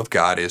law of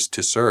God is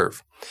to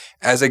serve,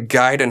 as a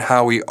guide in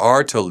how we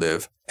are to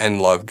live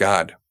and love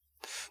God.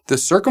 The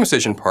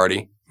circumcision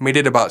party made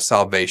it about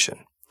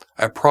salvation,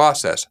 a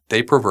process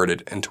they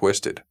perverted and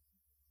twisted.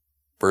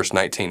 Verse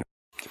 19,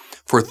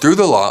 for through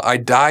the law I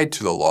died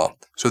to the law,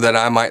 so that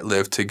I might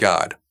live to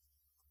God.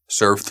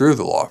 Serve through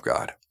the law of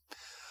God.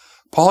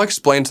 Paul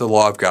explains the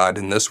law of God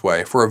in this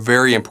way for a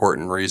very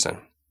important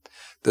reason.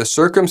 The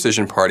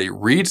circumcision party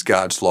reads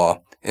God's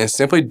law and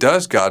simply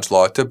does God's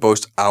law to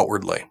boast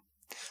outwardly.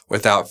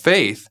 Without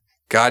faith,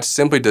 God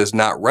simply does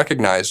not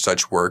recognize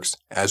such works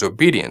as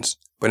obedience,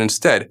 but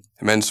instead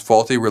amends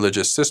faulty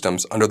religious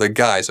systems under the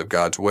guise of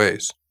God's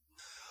ways.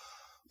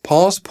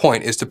 Paul's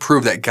point is to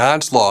prove that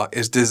God's law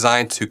is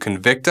designed to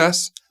convict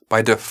us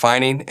by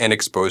defining and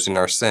exposing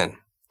our sin.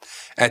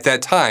 At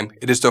that time,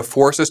 it is to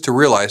force us to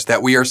realize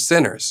that we are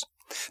sinners.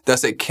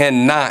 Thus, it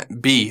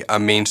cannot be a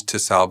means to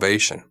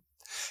salvation.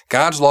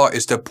 God's law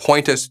is to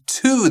point us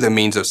to the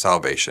means of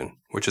salvation,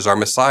 which is our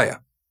Messiah.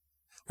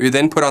 We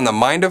then put on the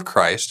mind of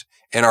Christ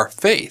and our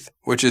faith,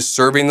 which is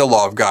serving the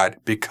law of God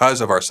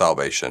because of our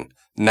salvation,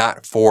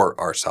 not for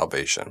our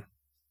salvation.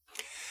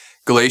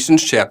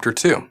 Galatians chapter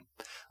 2.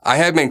 I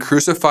have been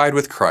crucified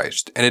with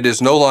Christ, and it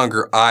is no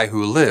longer I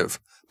who live,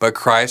 but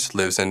Christ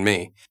lives in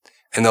me.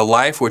 And the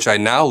life which I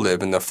now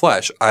live in the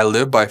flesh, I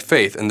live by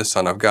faith in the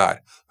Son of God,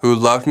 who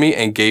loved me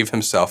and gave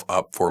himself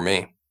up for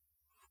me.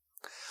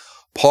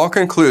 Paul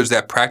concludes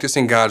that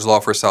practicing God's law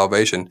for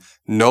salvation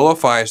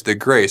nullifies the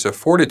grace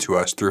afforded to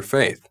us through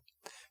faith.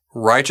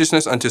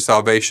 Righteousness unto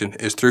salvation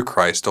is through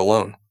Christ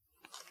alone.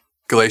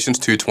 Galatians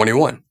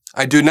 2:21.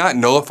 I do not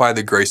nullify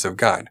the grace of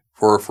God,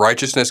 for if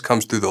righteousness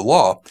comes through the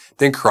law,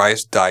 then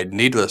Christ died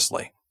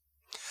needlessly.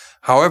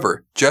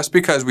 However, just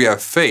because we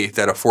have faith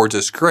that affords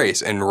us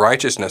grace and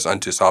righteousness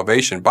unto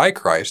salvation by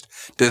Christ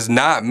does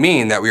not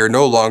mean that we are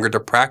no longer to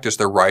practice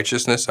the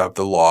righteousness of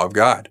the law of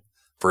God.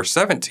 Verse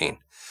 17.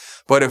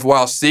 But if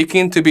while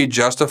seeking to be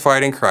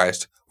justified in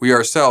Christ, we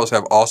ourselves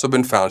have also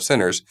been found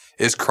sinners,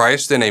 is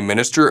Christ then a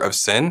minister of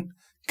sin?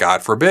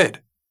 God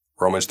forbid.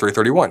 Romans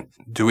 3:31.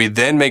 Do we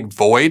then make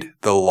void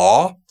the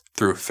law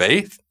through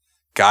faith?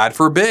 God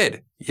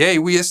forbid. Yea,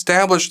 we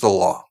establish the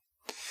law.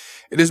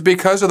 It is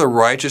because of the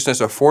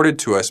righteousness afforded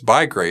to us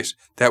by grace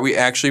that we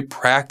actually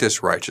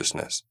practice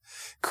righteousness.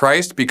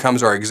 Christ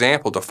becomes our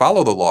example to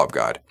follow the law of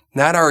God,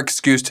 not our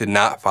excuse to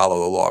not follow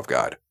the law of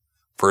God.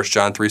 1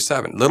 John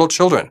 3:7. Little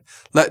children,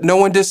 let no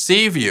one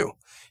deceive you.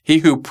 He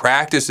who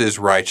practices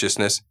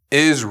righteousness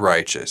is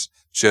righteous,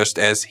 just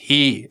as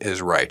he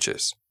is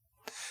righteous.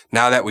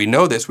 Now that we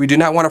know this, we do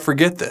not want to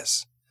forget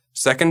this.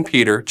 2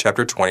 Peter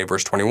chapter 20,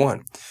 verse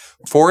 21.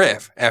 For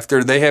if,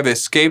 after they have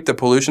escaped the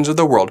pollutions of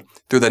the world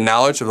through the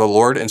knowledge of the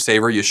Lord and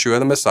Savior Yeshua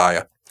the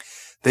Messiah,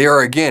 they are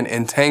again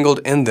entangled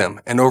in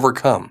them and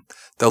overcome,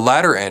 the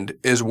latter end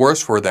is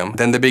worse for them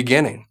than the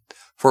beginning.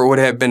 For it would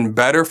have been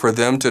better for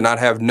them to not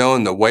have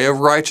known the way of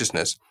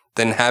righteousness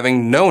than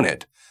having known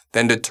it,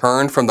 than to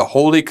turn from the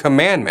holy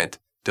commandment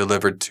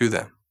delivered to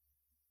them.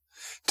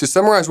 To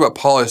summarize what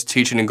Paul is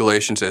teaching in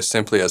Galatians as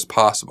simply as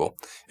possible,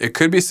 it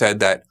could be said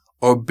that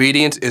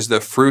obedience is the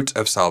fruit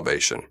of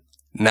salvation,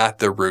 not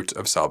the root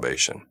of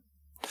salvation.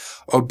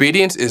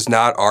 Obedience is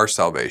not our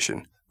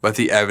salvation, but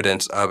the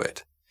evidence of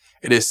it.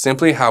 It is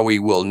simply how we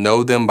will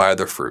know them by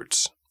the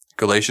fruits.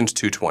 Galatians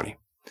 2:20.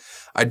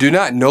 I do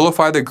not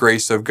nullify the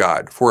grace of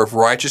God, for if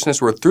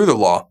righteousness were through the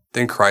law,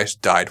 then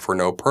Christ died for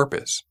no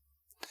purpose.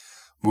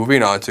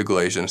 Moving on to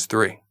Galatians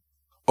 3.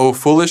 O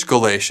foolish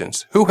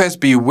Galatians, who has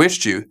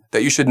bewitched you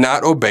that you should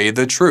not obey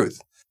the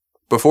truth,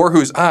 before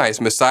whose eyes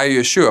Messiah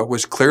Yeshua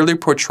was clearly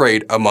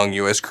portrayed among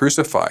you as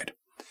crucified?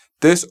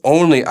 This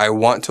only I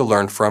want to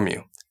learn from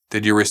you.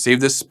 Did you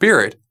receive the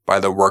Spirit by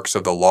the works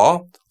of the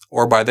law,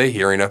 or by the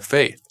hearing of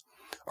faith?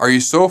 Are you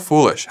so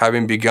foolish,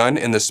 having begun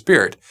in the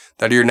Spirit,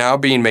 that you're now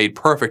being made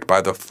perfect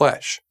by the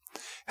flesh?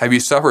 Have you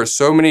suffered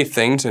so many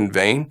things in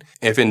vain,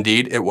 if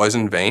indeed it was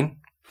in vain?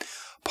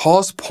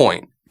 Paul's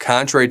point,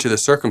 contrary to the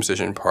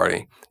circumcision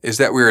party, is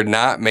that we are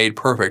not made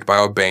perfect by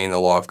obeying the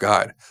law of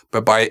God,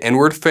 but by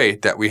inward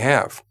faith that we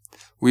have.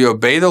 We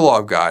obey the law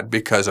of God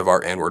because of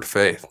our inward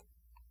faith.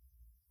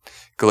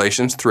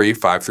 Galatians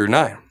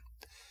 3:5-9.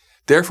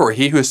 Therefore,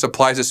 he who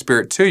supplies the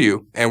Spirit to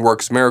you and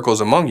works miracles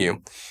among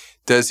you,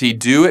 does he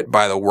do it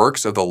by the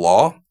works of the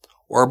law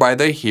or by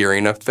the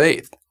hearing of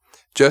faith?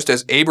 Just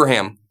as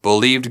Abraham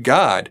believed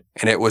God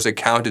and it was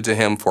accounted to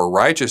him for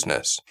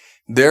righteousness.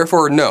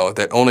 Therefore know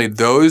that only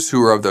those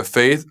who are of the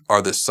faith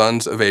are the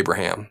sons of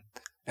Abraham.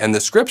 And the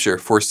Scripture,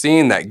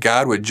 foreseeing that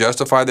God would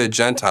justify the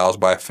Gentiles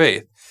by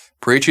faith,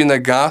 preaching the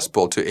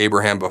gospel to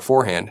Abraham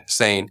beforehand,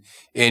 saying,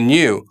 in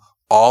you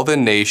all the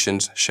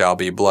nations shall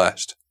be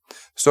blessed.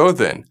 So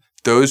then,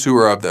 those who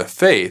are of the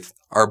faith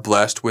are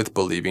blessed with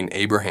believing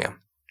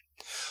Abraham.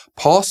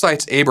 Paul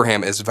cites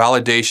Abraham as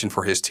validation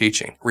for his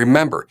teaching.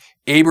 Remember,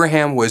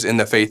 Abraham was in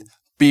the faith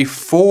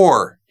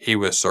before he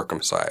was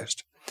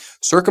circumcised.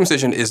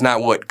 Circumcision is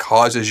not what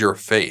causes your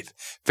faith.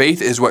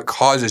 Faith is what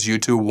causes you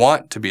to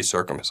want to be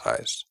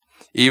circumcised.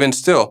 Even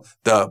still,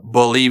 the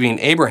believing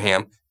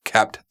Abraham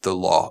kept the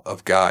law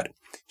of God.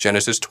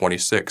 Genesis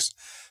 26.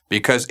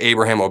 Because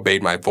Abraham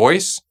obeyed my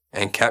voice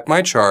and kept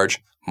my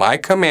charge, my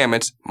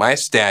commandments, my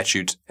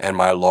statutes, and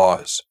my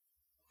laws.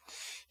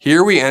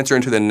 Here we enter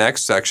into the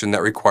next section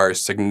that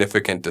requires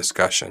significant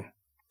discussion.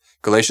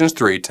 Galatians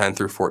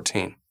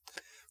 3:10-14.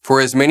 For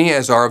as many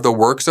as are of the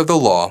works of the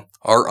law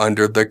are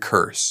under the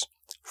curse.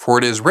 For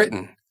it is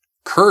written,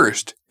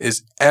 cursed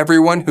is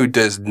everyone who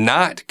does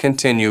not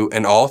continue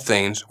in all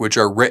things which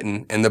are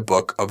written in the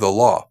book of the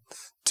law,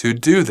 to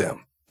do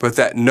them. But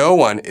that no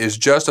one is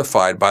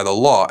justified by the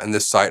law in the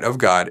sight of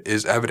God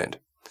is evident.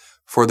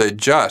 For the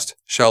just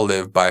shall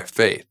live by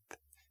faith.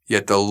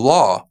 Yet the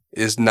law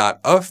is not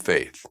of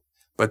faith,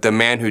 but the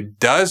man who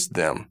does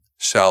them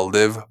shall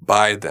live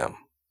by them.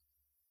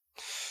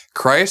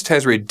 Christ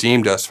has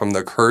redeemed us from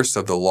the curse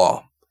of the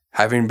law,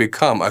 having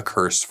become a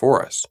curse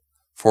for us.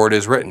 For it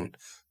is written,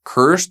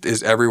 cursed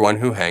is everyone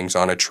who hangs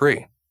on a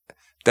tree,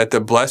 that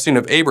the blessing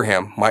of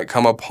Abraham might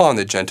come upon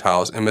the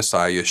Gentiles in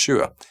Messiah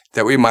Yeshua,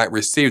 that we might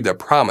receive the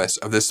promise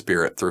of the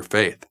Spirit through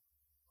faith.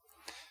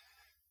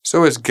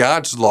 So is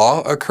God's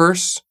law a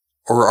curse,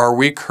 or are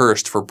we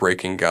cursed for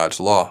breaking God's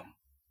law?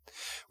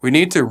 We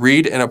need to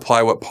read and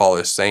apply what Paul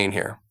is saying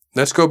here.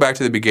 Let's go back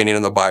to the beginning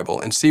of the Bible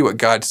and see what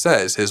God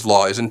says his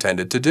law is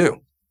intended to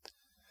do.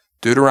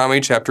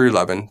 Deuteronomy chapter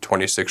 11,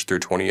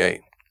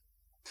 26-28.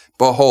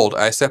 Behold,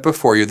 I set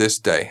before you this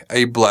day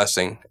a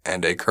blessing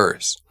and a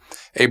curse.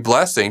 A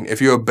blessing if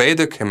you obey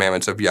the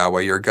commandments of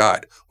Yahweh your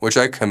God, which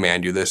I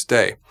command you this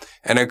day,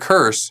 and a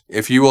curse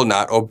if you will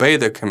not obey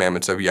the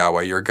commandments of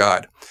Yahweh your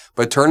God,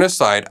 but turn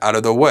aside out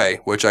of the way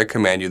which I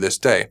command you this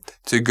day,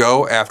 to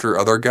go after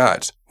other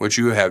gods, which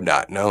you have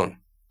not known.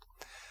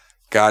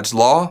 God's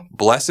law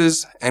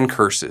blesses and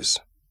curses.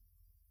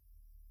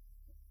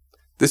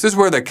 This is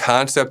where the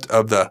concept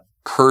of the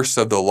curse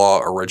of the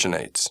law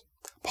originates.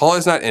 Paul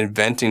is not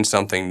inventing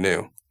something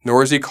new,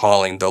 nor is he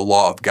calling the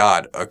law of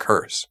God a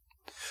curse.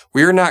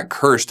 We are not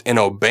cursed in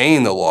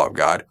obeying the law of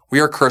God. We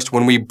are cursed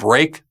when we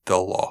break the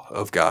law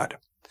of God.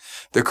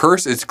 The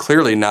curse is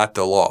clearly not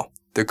the law.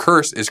 The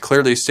curse is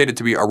clearly stated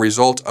to be a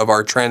result of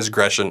our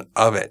transgression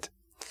of it.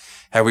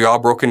 Have we all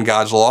broken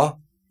God's law?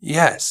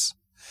 Yes.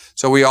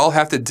 So we all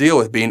have to deal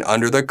with being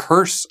under the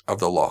curse of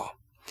the law.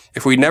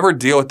 If we never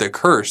deal with the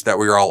curse that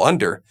we are all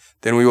under,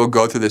 then we will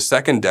go through the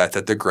second death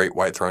at the great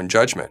white throne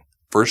judgment.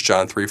 1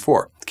 John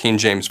 3:4, King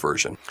James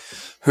Version.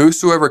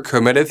 Whosoever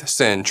committeth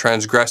sin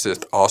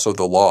transgresseth also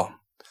the law,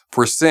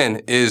 for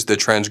sin is the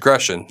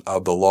transgression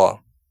of the law.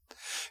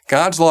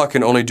 God's law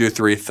can only do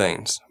three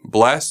things: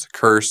 bless,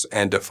 curse,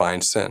 and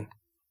define sin.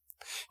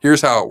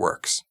 Here's how it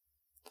works.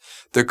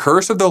 The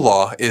curse of the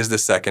law is the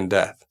second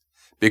death.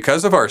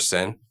 Because of our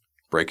sin,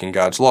 breaking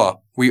God's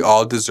law, we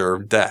all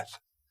deserve death.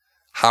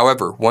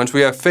 However, once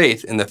we have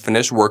faith in the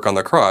finished work on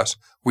the cross,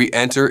 we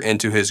enter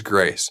into His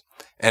grace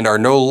and are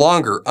no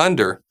longer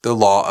under the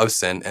law of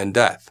sin and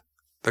death,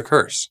 the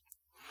curse.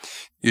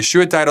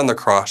 Yeshua died on the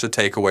cross to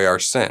take away our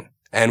sin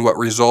and what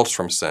results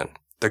from sin,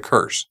 the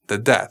curse, the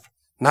death,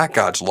 not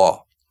God's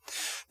law.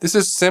 This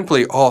is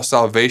simply all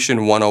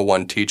Salvation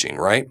 101 teaching,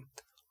 right?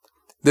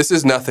 This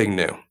is nothing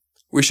new.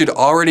 We should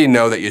already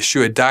know that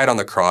Yeshua died on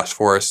the cross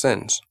for our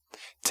sins,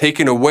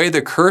 taking away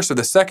the curse of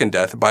the second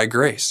death by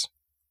grace.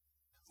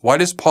 Why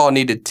does Paul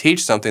need to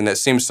teach something that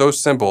seems so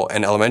simple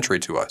and elementary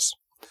to us?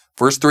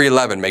 Verse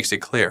 3:11 makes it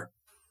clear.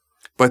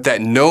 But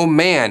that no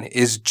man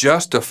is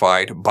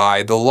justified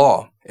by the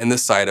law in the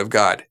sight of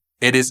God.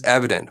 It is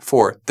evident,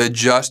 for the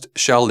just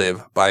shall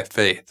live by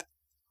faith.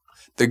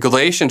 The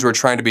Galatians were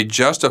trying to be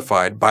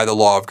justified by the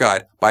law of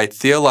God by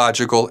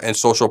theological and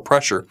social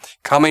pressure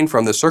coming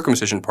from the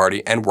circumcision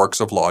party and works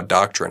of law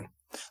doctrine.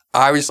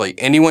 Obviously,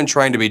 anyone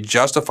trying to be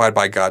justified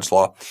by God's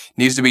law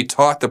needs to be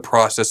taught the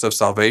process of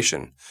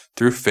salvation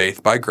through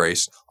faith by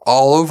grace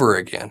all over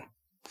again.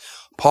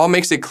 Paul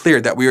makes it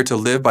clear that we are to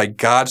live by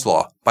God's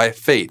law, by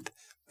faith,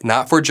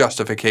 not for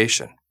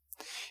justification.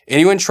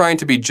 Anyone trying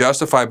to be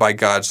justified by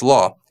God's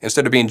law,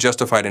 instead of being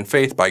justified in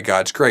faith by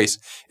God's grace,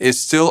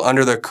 is still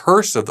under the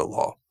curse of the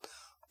law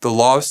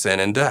of sin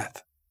and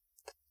death.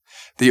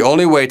 The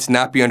only way to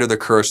not be under the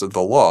curse of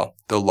the law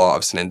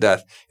of sin and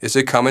death, is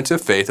to come into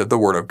faith of the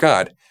Word of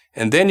God,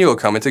 and then you will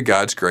come into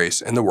God's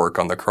grace and the work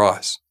on the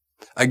cross.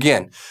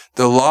 Again,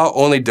 the law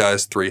only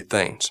does three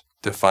things: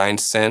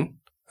 defines sin,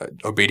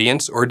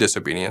 obedience or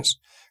disobedience,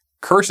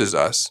 curses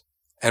us,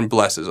 and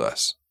blesses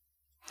us.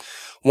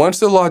 Once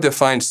the law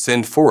defines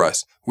sin for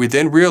us, we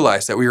then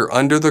realize that we are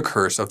under the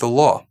curse of the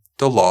law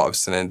of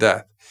sin and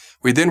death.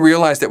 We then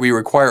realize that we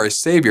require a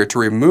Savior to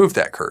remove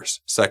that curse,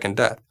 second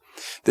death.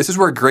 This is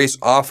where grace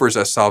offers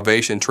us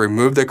salvation to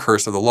remove the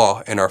curse of the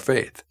law in our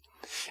faith.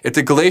 If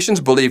the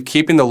Galatians believe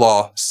keeping the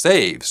law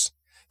saves,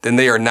 then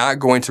they are not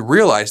going to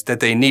realize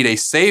that they need a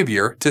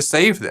Savior to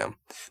save them.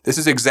 This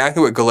is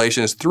exactly what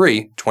Galatians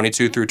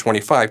 3:22 through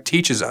 25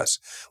 teaches us,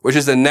 which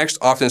is the next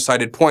often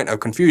cited point of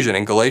confusion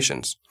in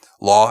Galatians: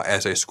 law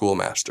as a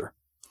schoolmaster.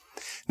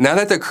 Now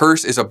that the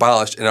curse is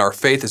abolished and our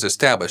faith is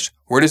established,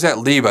 where does that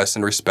leave us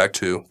in respect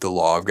to the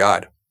law of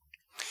God?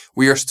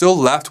 We are still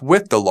left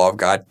with the law of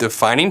God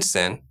defining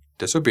sin,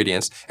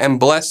 disobedience, and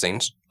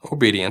blessings,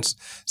 obedience,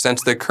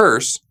 since the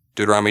curse,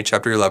 Deuteronomy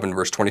chapter 11,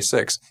 verse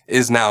 26,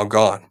 is now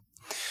gone.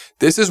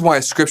 This is why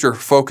Scripture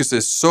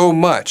focuses so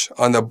much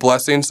on the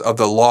blessings of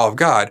the law of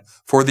God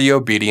for the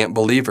obedient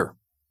believer.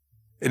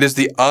 It is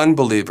the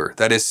unbeliever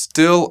that is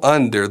still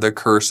under the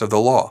curse of the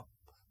law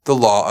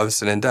of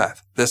sin and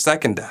death, the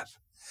second death.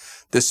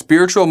 The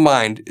spiritual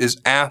mind is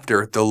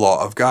after the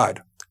law of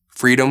God,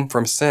 freedom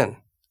from sin,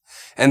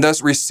 and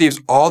thus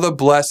receives all the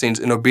blessings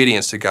in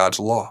obedience to God's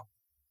law.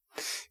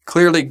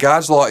 Clearly,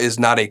 God's law is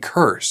not a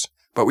curse,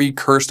 but we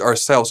cursed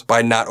ourselves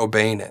by not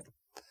obeying it.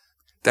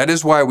 That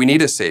is why we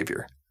need a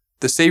Savior.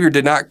 The Savior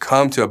did not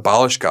come to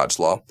abolish God's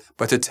law,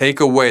 but to take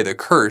away the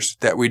curse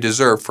that we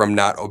deserve from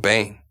not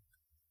obeying.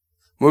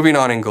 Moving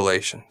on in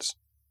Galatians,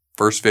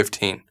 verse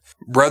 15.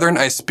 Brethren,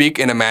 I speak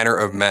in a manner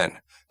of men,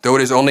 though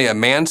it is only a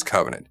man's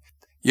covenant.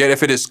 Yet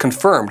if it is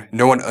confirmed,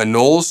 no one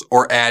annuls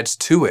or adds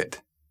to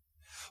it.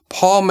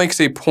 Paul makes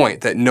a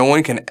point that no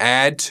one can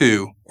add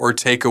to or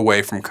take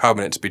away from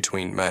covenants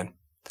between men.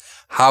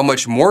 How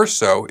much more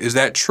so is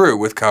that true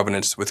with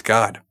covenants with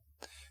God?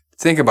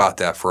 Think about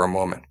that for a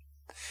moment.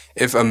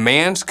 If a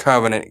man's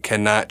covenant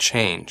cannot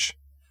change,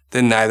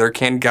 then neither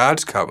can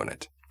God's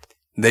covenant.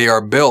 They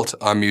are built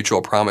on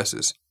mutual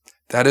promises.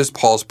 That is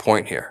Paul's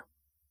point here.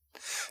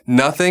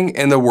 Nothing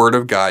in the Word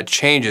of God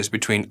changes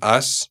between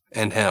us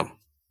and Him.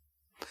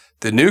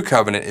 The new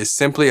covenant is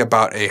simply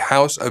about a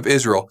house of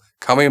Israel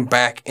coming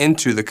back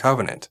into the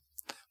covenant.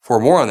 For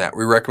more on that,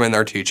 we recommend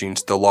our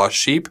teachings, The Lost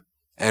Sheep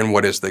and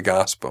What is the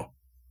Gospel.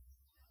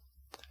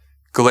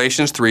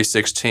 Galatians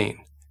 3:16.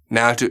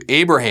 Now to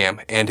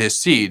Abraham and his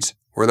seeds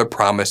were the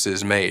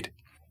promises made.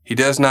 He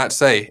does not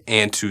say,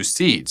 and to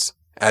seeds,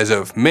 as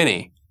of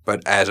many,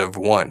 but as of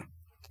one,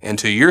 and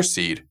to your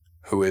seed,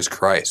 who is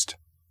Christ.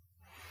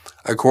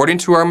 According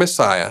to our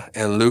Messiah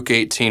in Luke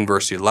 18,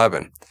 verse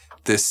 11,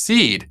 the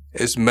seed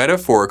is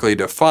metaphorically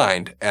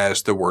defined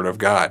as the Word of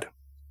God.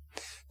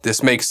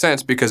 This makes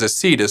sense because a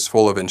seed is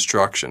full of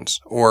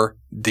instructions, or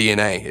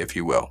DNA, if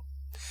you will.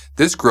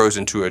 This grows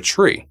into a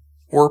tree,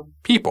 or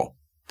people,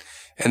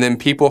 and then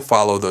people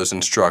follow those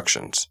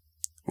instructions,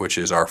 which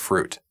is our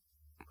fruit.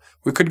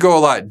 We could go a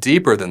lot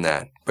deeper than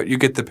that, but you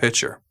get the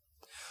picture.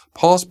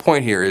 Paul's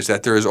point here is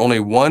that there is only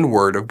one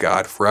word of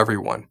God for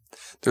everyone.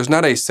 There's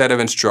not a set of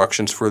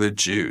instructions for the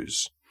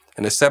Jews,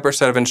 and a separate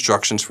set of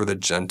instructions for the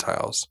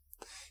Gentiles.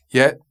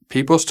 Yet,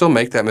 people still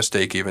make that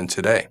mistake even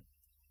today.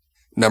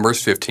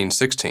 Numbers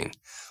 15:16.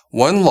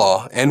 One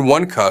law and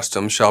one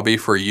custom shall be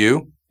for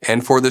you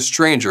and for the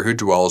stranger who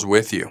dwells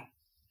with you.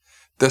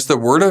 Thus the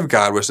word of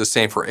God was the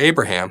same for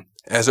Abraham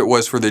as it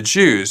was for the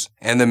Jews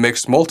and the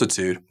mixed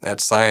multitude at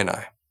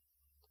Sinai.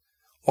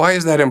 Why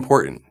is that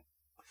important?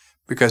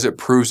 Because it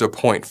proves a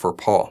point for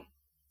Paul.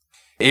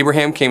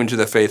 Abraham came into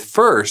the faith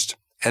first,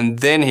 and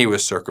then he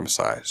was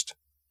circumcised.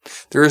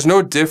 There is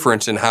no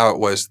difference in how it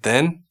was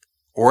then,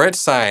 or at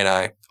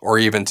Sinai, or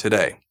even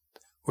today,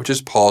 which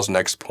is Paul's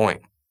next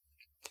point.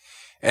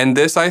 And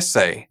this I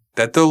say,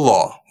 that the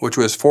law, which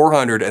was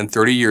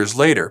 430 years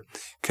later,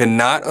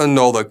 cannot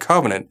annul the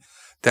covenant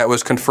that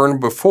was confirmed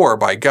before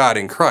by God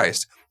in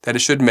Christ, that it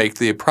should make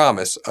the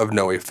promise of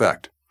no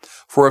effect.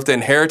 For if the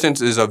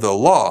inheritance is of the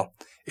law,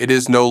 it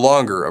is no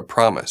longer a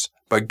promise,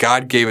 but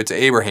God gave it to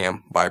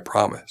Abraham by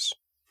promise.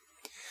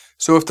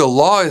 So if the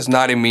law is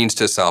not a means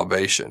to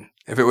salvation,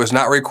 if it was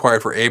not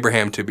required for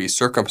Abraham to be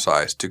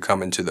circumcised to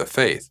come into the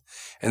faith,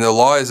 and the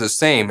law is the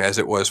same as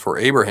it was for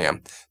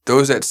Abraham,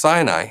 those at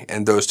Sinai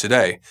and those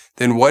today,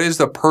 then what is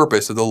the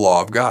purpose of the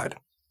law of God?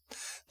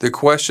 The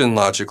question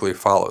logically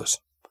follows.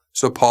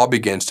 So Paul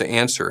begins to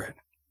answer it.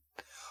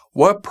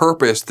 What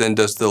purpose then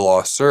does the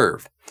law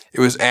serve? It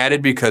was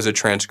added because of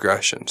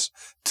transgressions,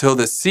 till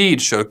the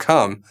seed should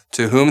come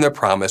to whom the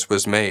promise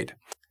was made.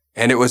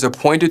 And it was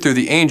appointed through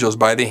the angels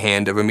by the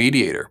hand of a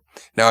mediator.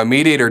 Now a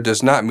mediator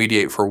does not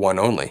mediate for one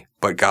only,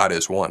 but God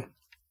is one.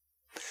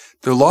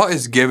 The law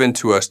is given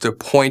to us to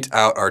point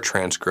out our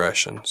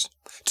transgressions,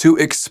 to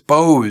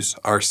expose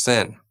our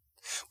sin.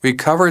 We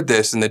covered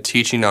this in the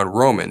teaching on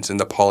Romans in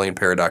the Pauline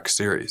Paradoks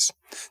series.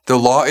 The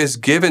law is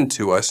given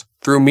to us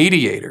through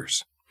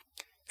mediators.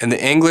 In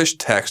the English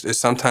text, it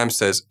sometimes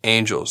says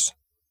angels,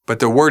 but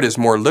the word is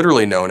more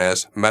literally known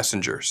as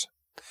messengers.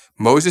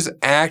 Moses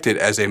acted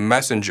as a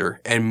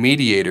messenger and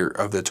mediator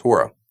of the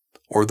Torah,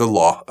 or the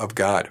law of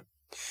God.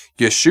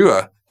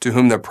 Yashua, to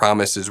whom the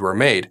promises were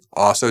made,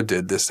 also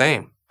did the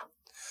same.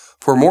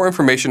 For more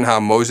information on how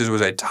Moses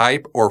was a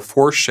type or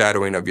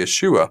foreshadowing of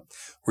Yeshua,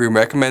 we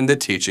recommend the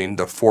teaching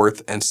the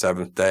 4th and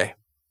 7th day.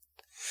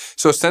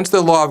 So since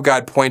the law of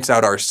God points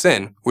out our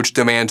sin, which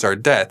demands our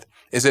death,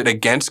 is it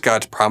against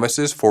God's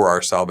promises for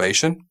our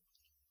salvation?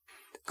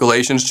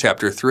 Galatians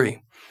chapter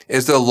 3.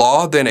 Is the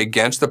law then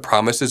against the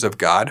promises of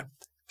God?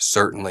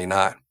 Certainly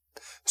not.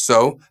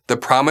 So, the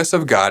promise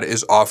of God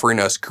is offering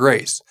us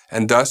grace,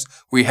 and thus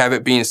we have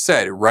it being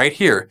said right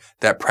here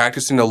that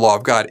practicing the law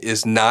of God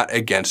is not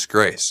against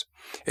grace.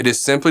 It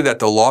is simply that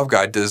the law of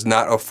God does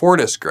not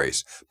afford us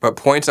grace, but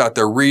points out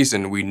the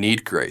reason we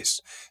need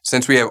grace,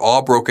 since we have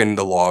all broken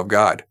the law of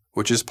God,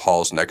 which is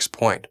Paul's next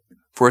point.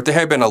 For if there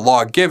had been a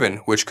law given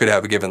which could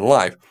have given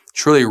life,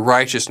 surely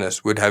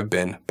righteousness would have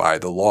been by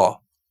the law.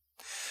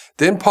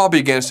 Then Paul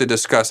begins to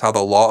discuss how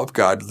the law of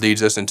God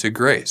leads us into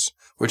grace,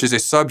 which is a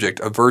subject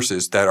of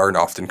verses that are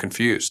often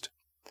confused.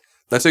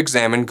 Let's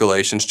examine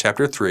Galatians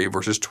chapter 3,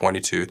 verses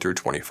 22 through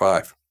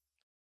 25.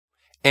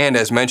 And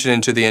as mentioned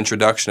into the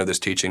introduction of this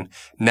teaching,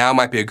 now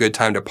might be a good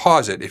time to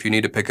pause it if you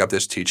need to pick up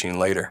this teaching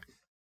later.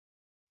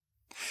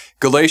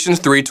 Galatians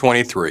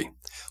 3:23.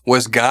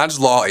 Was God's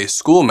law a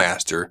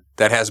schoolmaster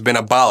that has been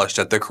abolished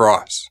at the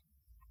cross?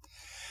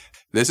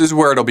 This is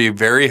where it'll be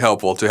very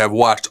helpful to have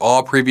watched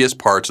all previous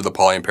parts of the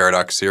Pauline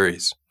Paradoks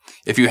series.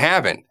 If you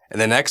haven't,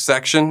 and the next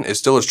section is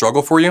still a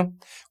struggle for you,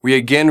 we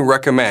again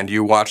recommend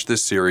you watch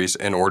this series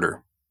in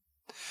order.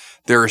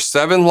 There are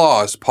 7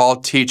 laws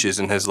Paul teaches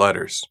in his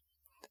letters.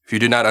 If you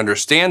do not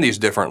understand these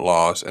different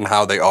laws and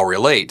how they all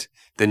relate,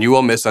 then you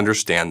will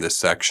misunderstand this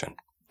section.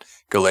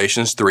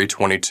 Galatians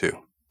 3:22.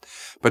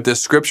 But the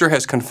scripture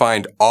has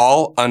confined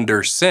all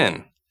under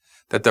sin,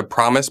 that the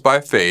promise by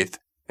faith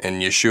in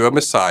Yeshua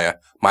Messiah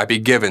might be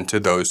given to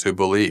those who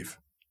believe.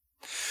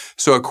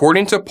 So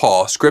according to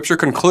Paul, scripture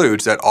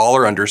concludes that all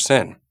are under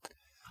sin.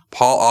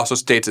 Paul also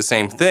states the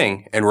same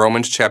thing in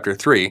Romans chapter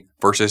 3,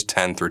 verses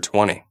 10 through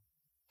 20.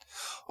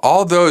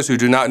 All those who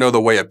do not know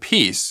the way of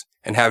peace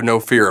and have no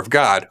fear of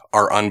God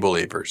are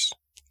unbelievers.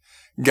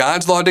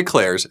 God's law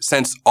declares,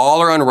 since all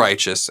are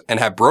unrighteous and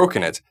have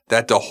broken it,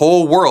 that the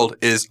whole world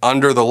is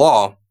under the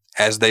law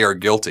as they are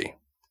guilty.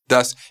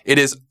 Thus, it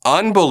is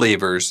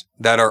unbelievers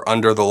that are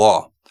under the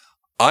law.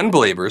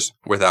 Unbelievers,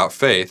 without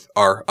faith,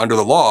 are under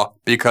the law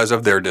because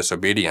of their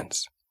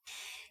disobedience.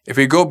 If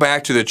we go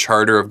back to the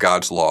charter of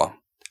God's law,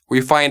 we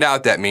find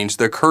out that means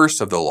the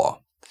curse of the law.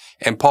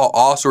 And Paul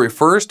also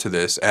refers to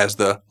this as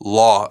the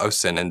law of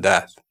sin and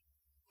death.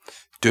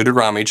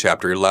 Deuteronomy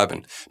chapter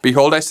 11.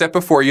 Behold, I set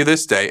before you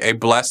this day a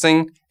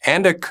blessing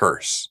and a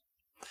curse.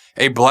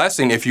 a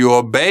blessing if you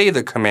obey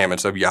the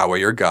commandments of Yahweh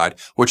your God,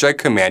 which I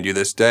command you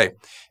this day,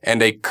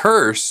 and a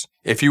curse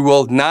if you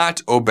will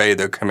not obey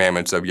the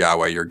commandments of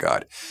Yahweh your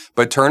God,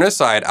 but turn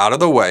aside out of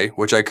the way,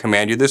 which I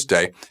command you this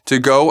day, to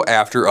go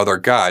after other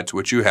gods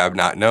which you have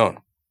not known.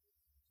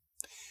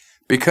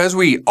 Because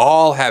we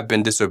all have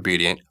been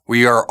disobedient,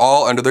 we are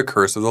all under the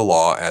curse of the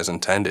law as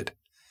intended.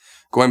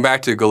 Going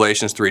back to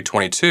Galatians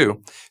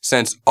 3:22,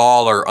 since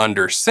all are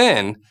under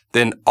sin,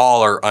 then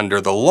all are under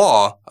the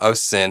law of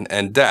sin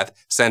and death,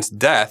 since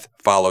death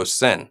follows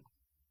sin.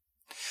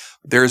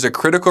 There is a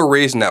critical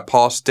reason that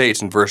Paul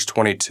states in verse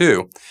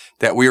 22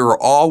 that we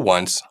were all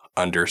once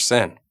under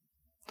sin.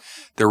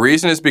 The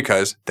reason is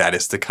because that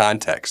is the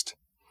context.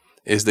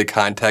 Is the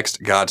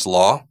context God's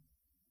law?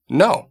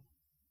 No.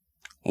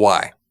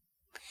 Why?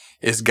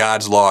 Is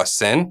God's law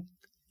sin?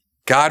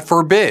 God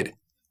forbid.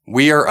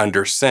 We are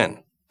under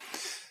sin.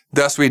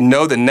 Thus, we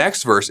know the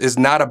next verse is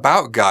not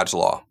about God's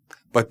law,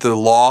 but the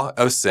law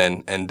of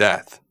sin and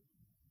death.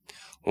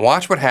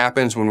 Watch what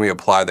happens when we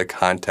apply the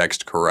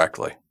context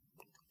correctly.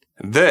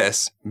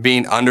 This,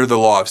 being under the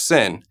law of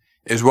sin,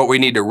 is what we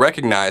need to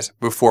recognize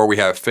before we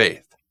have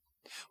faith.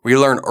 We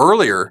learned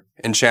earlier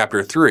in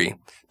chapter 3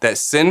 that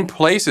sin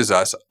places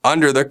us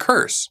under the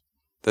curse,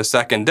 the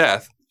second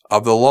death,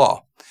 of the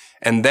law,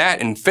 and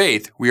that in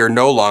faith we are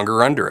no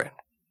longer under it.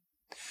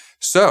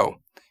 So,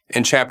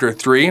 in chapter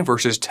 3,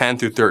 verses 10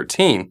 through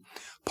 13,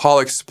 Paul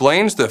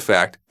explains the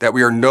fact that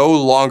we are no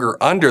longer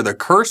under the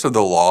curse of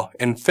the law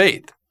in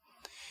faith.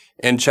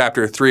 In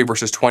chapter 3,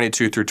 verses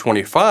 22 through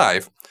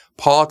 25,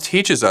 Paul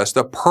teaches us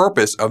the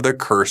purpose of the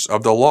curse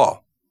of the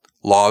law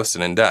of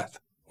sin and death.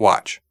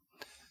 Watch.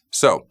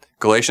 So,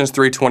 Galatians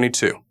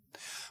 3:22,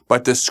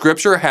 but the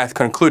scripture hath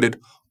concluded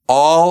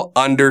all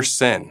under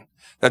sin,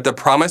 that the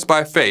promise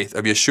by faith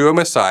of Yeshua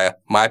Messiah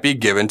might be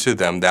given to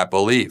them that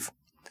believe.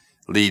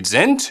 Leads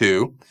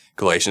into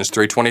Galatians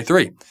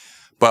 3:23.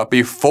 But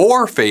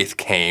before faith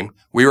came,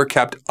 we were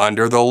kept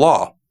under the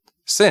law.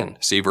 Sin,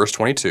 see verse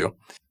 22,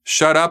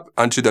 shut up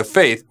unto the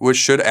faith which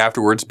should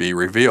afterwards be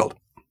revealed.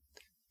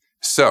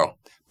 So,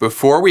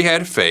 before we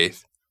had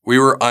faith, we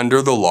were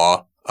under the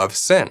law of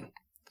sin.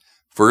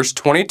 Verse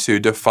 22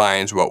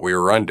 defines what we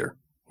were under,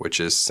 which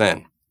is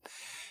sin.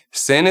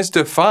 Sin is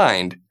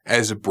defined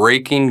as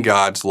breaking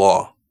God's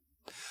law.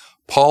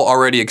 Paul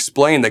already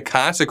explained the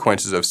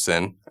consequences of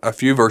sin a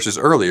few verses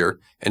earlier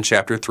in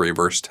chapter 3,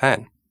 verse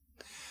 10.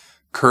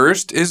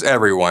 Cursed is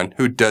everyone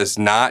who does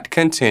not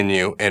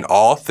continue in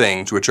all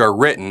things which are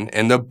written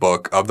in the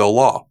book of the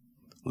law,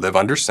 live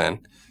under sin,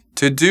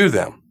 to do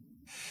them.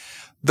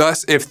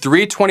 Thus, if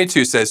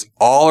 3:22 says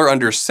all are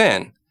under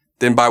sin,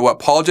 then by what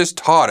Paul just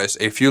taught us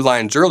a few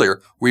lines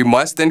earlier, we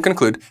must then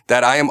conclude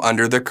that I am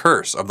under the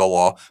curse of the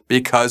law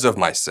because of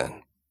my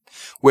sin,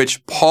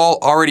 which Paul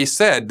already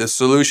said the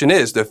solution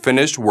is the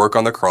finished work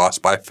on the cross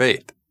by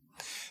faith.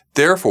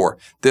 Therefore,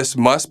 this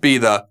must be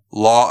the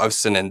law of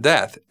sin and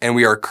death, and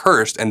we are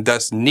cursed and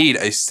thus need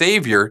a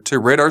Savior to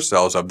rid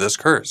ourselves of this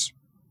curse.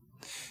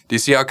 Do you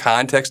see how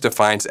context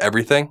defines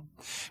everything?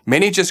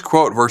 Many just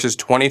quote verses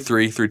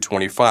 23 through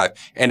 25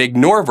 and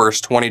ignore verse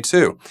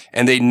 22,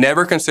 and they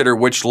never consider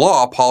which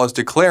law Paul is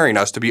declaring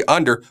us to be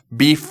under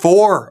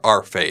before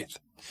our faith.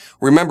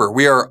 Remember,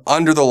 we are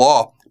under the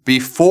law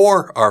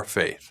before our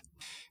faith.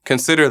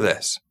 Consider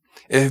this.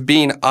 If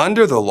being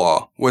under the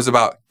law was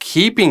about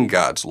keeping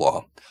God's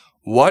law,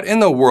 what in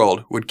the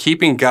world would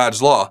keeping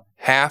God's law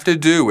have to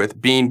do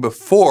with being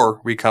before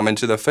we come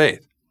into the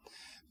faith?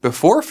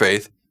 Before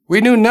faith,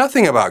 we knew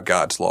nothing about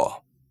God's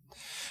law.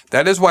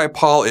 That is why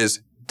Paul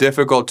is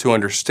difficult to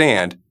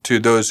understand to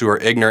those who are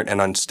ignorant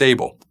and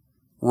unstable.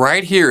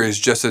 Right here is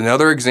just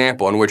another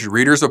example in which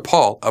readers of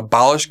Paul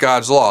abolish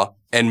God's law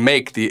and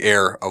make the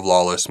heir of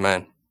lawless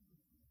men.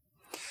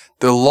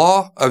 The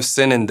law of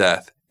sin and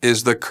death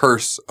is the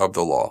curse of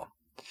the law.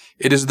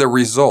 It is the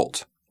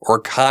result or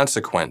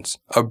consequence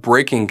of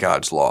breaking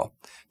God's law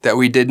that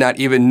we did not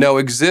even know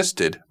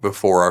existed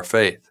before our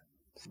faith.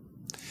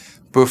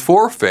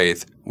 Before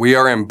faith, we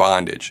are in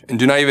bondage and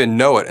do not even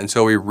know it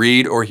until we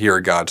read or hear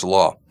God's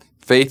law.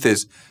 Faith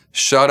is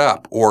shut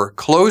up or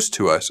closed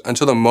to us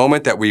until the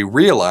moment that we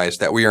realize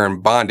that we are in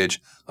bondage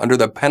under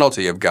the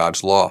penalty of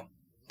God's law.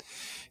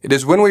 It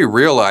is when we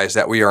realize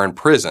that we are in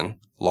prison,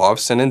 law of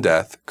sin and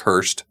death,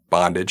 cursed,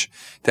 bondage,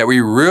 that we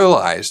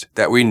realize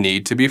that we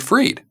need to be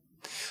freed.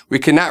 We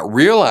cannot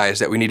realize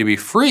that we need to be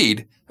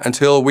freed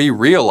until we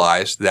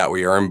realize that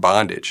we are in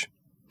bondage.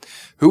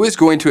 Who is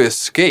going to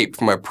escape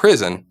from a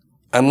prison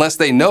unless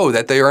they know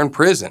that they are in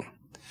prison?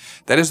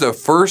 That is the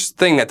first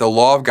thing that the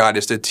law of God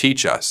is to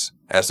teach us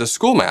as the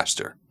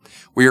schoolmaster.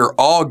 We are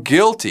all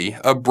guilty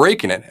of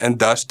breaking it and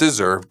thus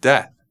deserve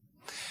death.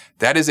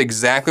 That is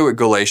exactly what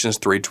Galatians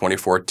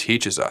 3:24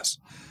 teaches us.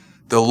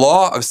 The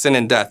law of sin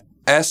and death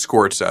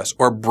escorts us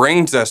or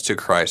brings us to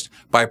Christ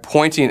by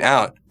pointing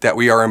out that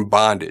we are in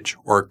bondage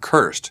or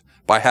cursed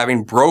by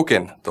having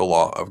broken the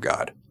law of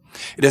God.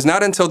 It is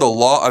not until the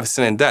law of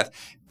sin and death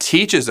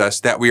teaches us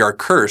that we are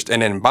cursed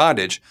and in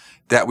bondage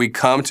that we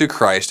come to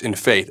Christ in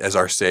faith as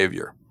our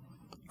Savior.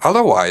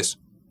 Otherwise,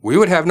 we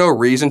would have no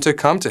reason to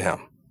come to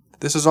Him.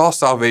 This is all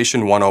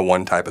Salvation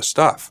 101 type of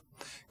stuff.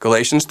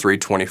 Galatians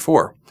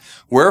 3:24.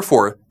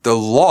 Wherefore, the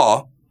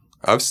law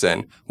of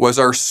sin was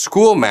our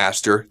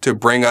schoolmaster to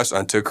bring us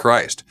unto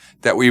Christ,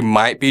 that we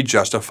might be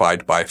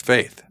justified by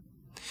faith.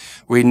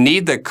 We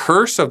need the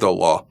curse of the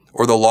law,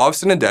 or the law of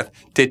sin and death,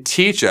 to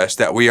teach us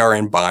that we are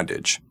in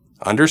bondage,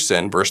 under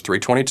sin, verse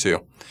 322,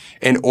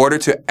 in order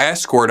to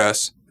escort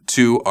us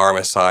to our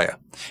Messiah.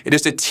 It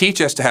is to teach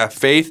us to have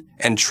faith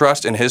and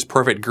trust in His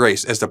perfect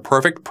grace as the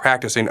perfect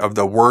practicing of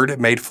the Word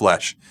made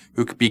flesh,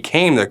 who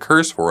became the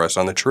curse for us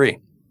on the tree.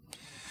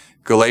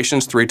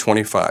 Galatians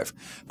 3:25.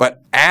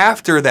 But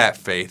after that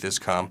faith is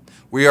come,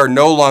 we are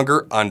no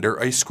longer under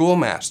a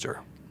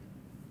schoolmaster.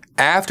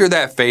 After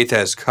that faith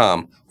has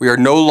come, we are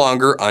no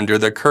longer under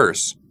the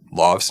curse,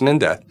 law of sin and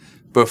death.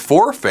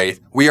 Before faith,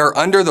 we are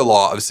under the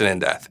law of sin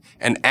and death.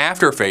 And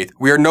after faith,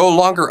 we are no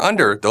longer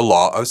under the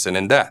law of sin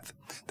and death.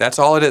 That's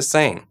all it is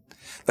saying.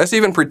 Let's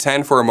even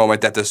pretend for a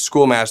moment that the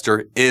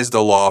schoolmaster is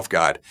the law of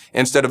God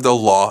instead of the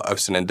law of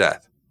sin and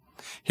death.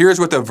 Here's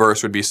what the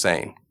verse would be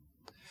saying.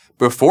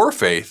 Before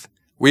faith,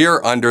 we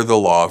are under the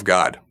law of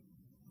God.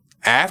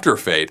 After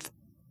faith,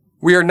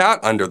 we are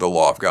not under the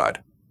law of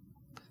God.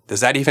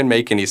 Does that even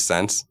make any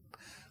sense?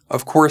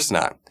 Of course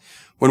not.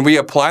 When we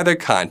apply the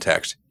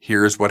context,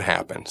 here's what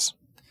happens.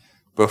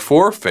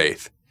 Before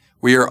faith,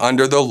 we are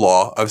under the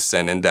law of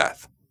sin and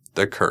death,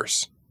 the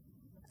curse.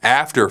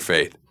 After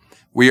faith,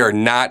 we are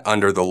not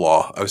under the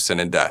law of sin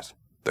and death,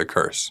 the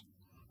curse.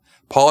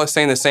 Paul is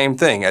saying the same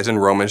thing as in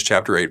Romans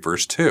chapter 8,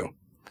 verse 2.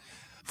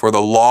 For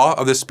the law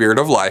of the Spirit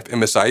of life in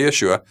Messiah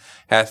Yeshua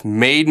hath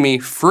made me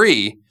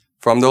free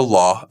from the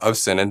law of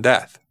sin and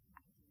death.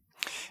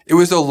 It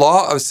was the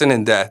law of sin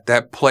and death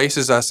that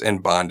places us in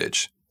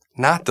bondage,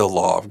 not the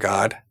law of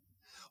God.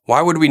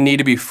 Why would we need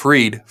to be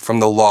freed from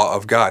the law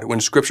of God when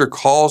Scripture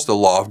calls the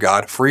law of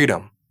God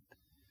freedom?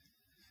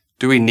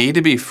 Do we need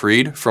to be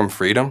freed from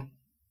freedom?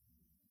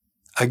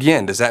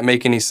 Again, does that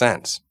make any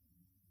sense?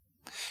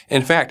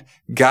 In fact,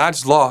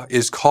 God's law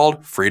is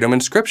called freedom in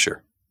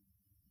Scripture.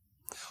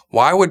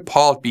 Why would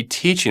Paul be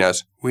teaching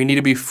us we need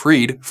to be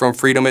freed from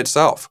freedom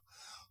itself?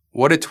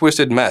 What a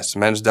twisted mess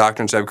men's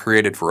doctrines have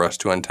created for us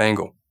to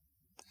untangle.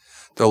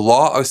 The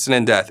law of sin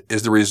and death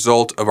is the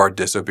result of our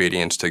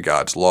disobedience to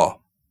God's law.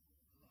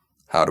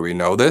 How do we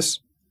know this?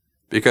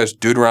 Because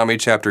Deuteronomy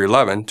chapter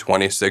 11,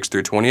 26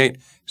 through 28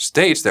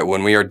 states that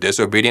when we are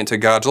disobedient to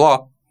God's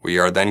law, we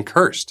are then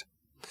cursed.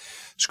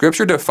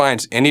 Scripture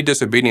defines any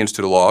disobedience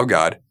to the law of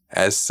God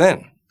as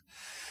sin.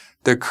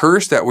 The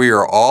curse that we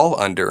are all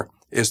under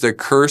is the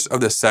curse of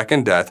the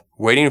second death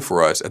waiting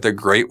for us at the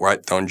great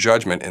white throne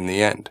judgment in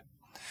the end.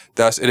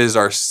 Thus, it is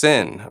our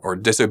sin or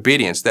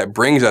disobedience that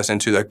brings us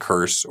into the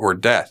curse or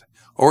death,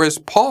 or as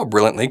Paul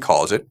brilliantly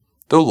calls it,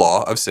 the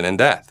law of sin and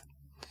death.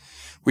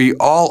 We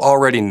all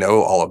already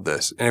know all of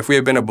this, and if we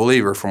have been a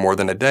believer for more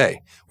than a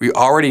day, we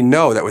already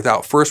know that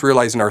without first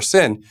realizing our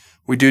sin,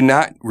 we do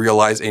not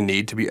realize a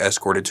need to be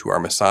escorted to our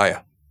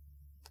Messiah.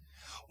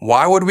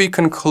 Why would we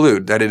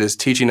conclude that it is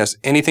teaching us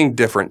anything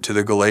different to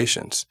the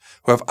Galatians,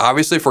 who have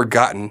obviously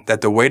forgotten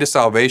that the way to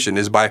salvation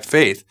is by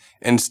faith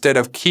instead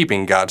of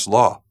keeping God's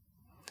law?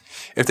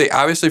 If they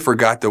obviously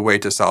forgot the way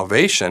to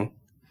salvation,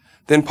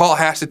 then Paul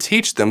has to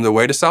teach them the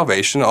way to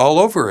salvation all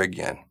over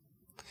again.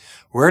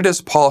 Where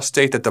does Paul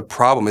state that the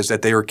problem is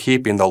that they are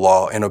keeping the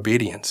law in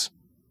obedience?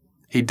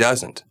 He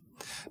doesn't.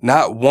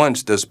 Not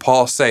once does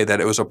Paul say that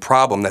it was a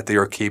problem that they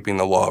are keeping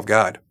the law of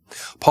God.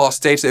 Paul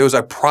states it was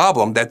a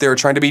problem that they were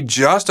trying to be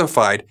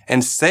justified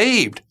and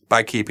saved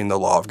by keeping the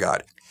law of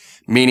God,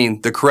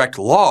 meaning the correct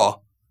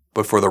law,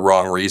 but for the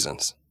wrong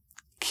reasons.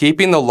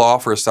 Keeping the law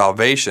for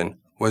salvation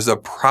was a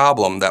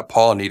problem that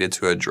Paul needed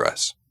to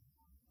address.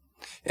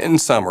 In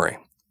summary,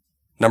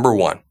 number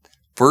 1,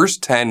 verse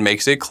 10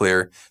 makes it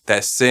clear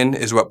that sin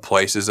is what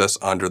places us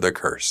under the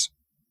curse.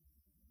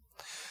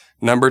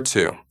 Number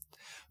 2,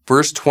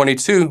 verse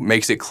 22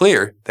 makes it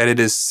clear that it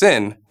is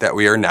sin that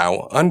we are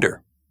now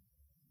under.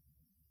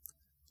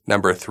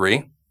 Number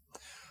 3,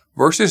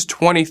 verses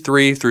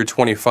 23 through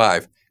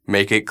 25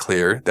 make it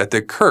clear that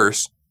the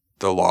curse,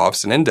 the law of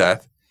sin and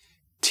death,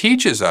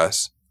 teaches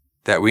us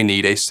that we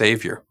need a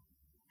Savior.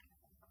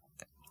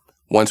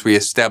 Once we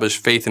establish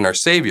faith in our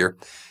Savior,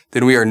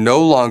 then we are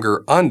no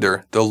longer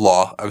under the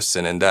law of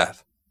sin and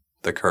death,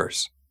 the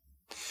curse.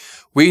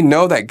 We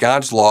know that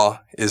God's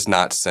law is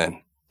not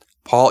sin.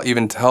 Paul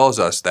even tells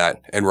us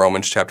that in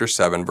Romans chapter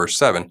 7, verse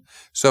 7,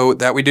 so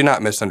that we do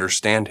not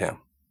misunderstand him.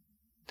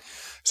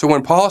 So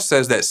when Paul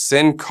says that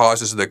sin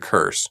causes the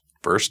curse,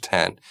 verse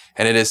 10,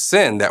 and it is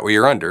sin that we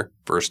are under,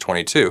 verse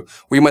 22,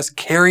 we must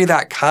carry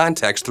that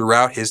context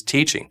throughout his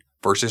teaching,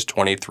 verses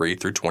 23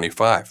 through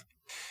 25.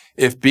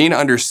 If being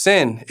under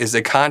sin is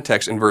the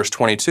context in verse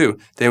 22,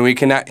 then we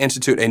cannot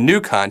institute a new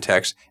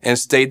context and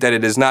state that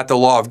it is not the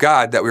law of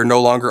God that we are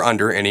no longer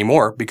under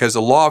anymore, because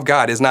the law of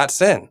God is not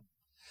sin.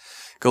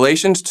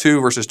 Galatians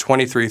 2 verses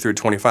 23 through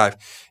 25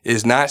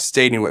 is not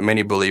stating what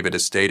many believe it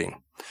is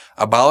stating.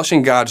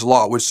 Abolishing God's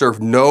law would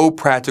serve no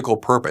practical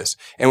purpose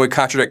and would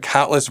contradict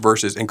countless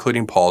verses,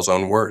 including Paul's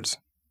own words.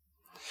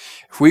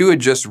 If we would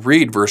just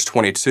read verse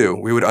 22,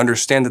 we would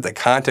understand that the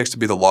context to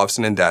be the law of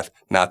sin and death,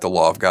 not the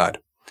law of God.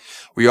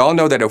 We all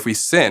know that if we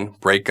sin,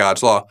 break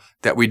God's law,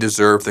 that we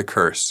deserve the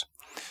curse.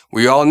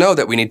 We all know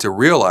that we need to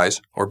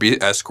realize or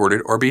be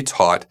escorted or be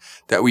taught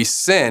that we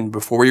sin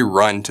before we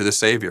run to the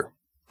Savior.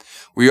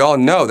 We all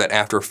know that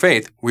after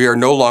faith, we are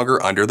no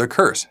longer under the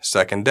curse,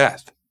 second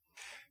death.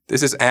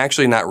 This is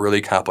actually not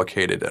really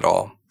complicated at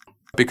all,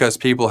 because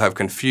people have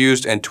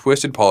confused and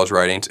twisted Paul's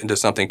writings into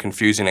something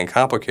confusing and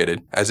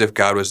complicated, as if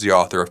God was the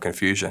author of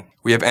confusion.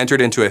 We have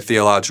entered into a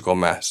theological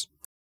mess.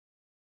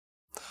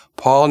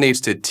 Paul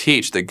needs to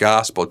teach the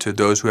gospel to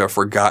those who have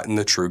forgotten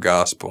the true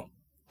gospel.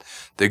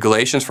 The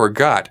Galatians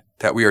forgot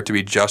that we are to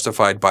be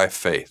justified by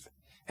faith,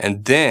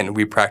 and then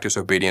we practice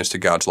obedience to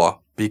God's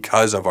law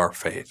because of our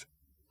faith.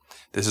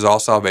 This is all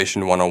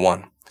Salvation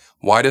 101.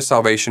 Why does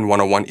Salvation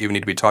 101 even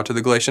need to be taught to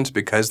the Galatians?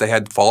 Because they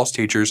had false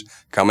teachers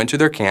come into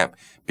their camp,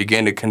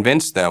 begin to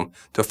convince them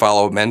to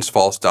follow men's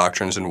false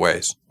doctrines and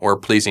ways, or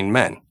pleasing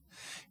men,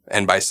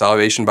 and by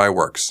salvation by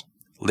works,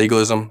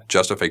 legalism,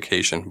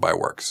 justification by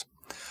works.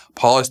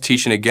 Paul is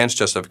teaching against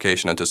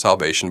justification unto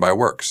salvation by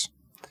works.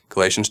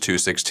 Galatians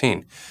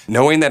 2:16,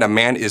 knowing that a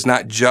man is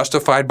not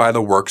justified by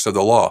the works of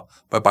the law,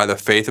 but by the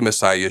faith of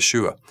Messiah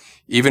Yeshua.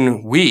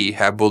 Even we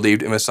have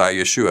believed in Messiah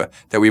Yeshua,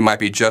 that we might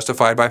be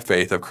justified by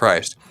faith of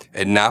Christ,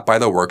 and not by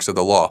the works of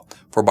the law.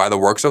 For by the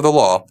works of the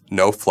law,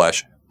 no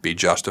flesh be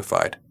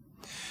justified.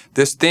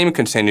 This theme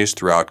continues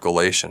throughout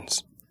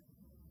Galatians.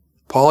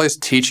 Paul is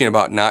teaching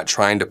about not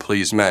trying to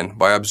please men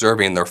by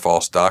observing their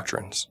false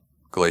doctrines.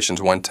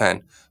 Galatians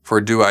 1:10, for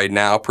do I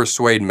now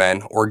persuade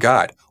men or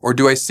God, or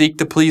do I seek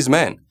to please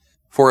men?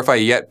 For if I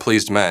yet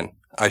pleased men,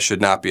 I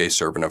should not be a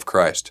servant of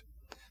Christ.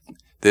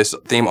 This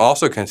theme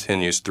also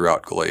continues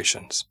throughout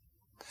Galatians.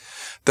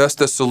 Thus,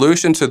 the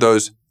solution to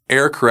those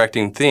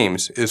error-correcting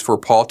themes is for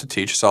Paul to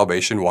teach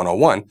Salvation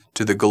 101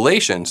 to the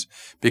Galatians,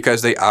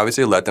 because they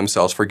obviously let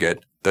themselves forget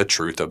the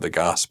truth of the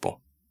gospel.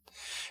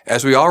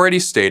 As we already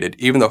stated,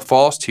 even the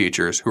false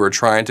teachers who were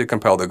trying to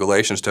compel the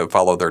Galatians to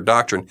follow their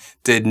doctrine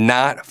did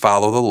not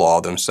follow the law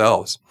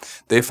themselves.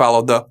 They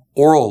followed the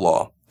oral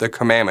law, the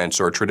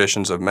commandments or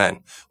traditions of men,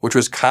 which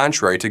was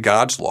contrary to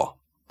God's law.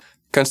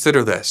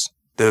 Consider this.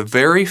 The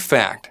very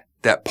fact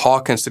that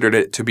Paul considered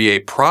it to be a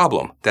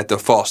problem that the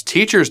false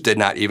teachers did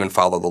not even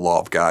follow the law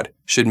of God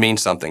should mean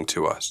something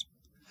to us.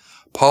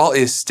 Paul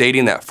is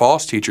stating that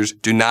false teachers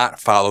do not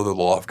follow the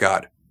law of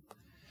God.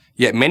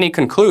 Yet many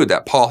conclude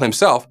that Paul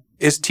himself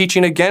is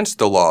teaching against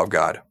the law of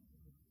God.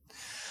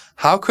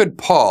 How could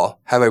Paul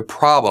have a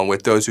problem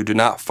with those who do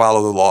not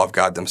follow the law of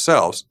God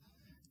themselves,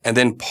 and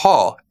then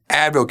Paul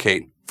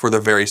advocate for the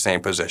very same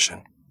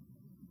position?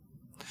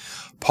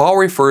 Paul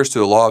refers to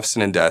the law of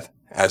sin and death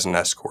as an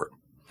escort.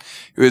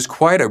 It was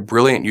quite a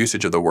brilliant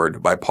usage of the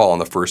word by Paul in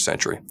the first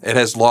century. It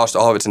has lost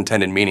all of its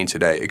intended meaning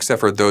today, except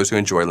for those who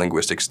enjoy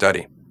linguistic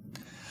study.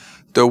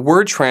 The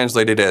word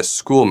translated as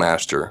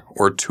schoolmaster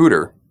or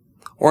tutor,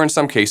 or in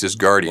some cases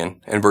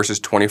guardian, in verses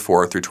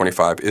 24 through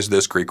 25 is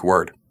this Greek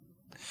word.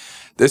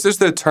 This is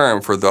the term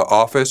for the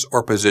office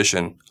or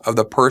position of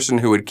the person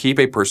who would keep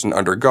a person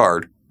under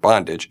guard,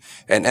 bondage,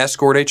 and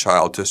escort a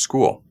child to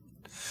school.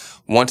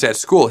 Once at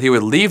school, he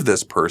would leave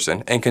this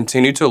person and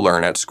continue to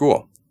learn at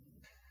school.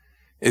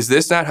 Is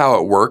this not how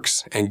it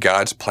works in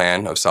God's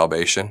plan of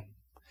salvation?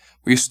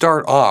 We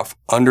start off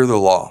under the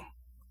law,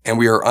 and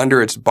we are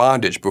under its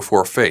bondage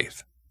before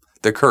faith,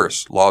 the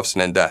curse, law of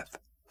sin and death.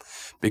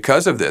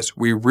 Because of this,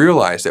 we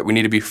realize that we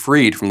need to be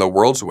freed from the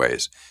world's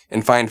ways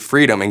and find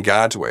freedom in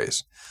God's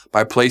ways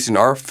by placing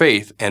our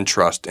faith and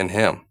trust in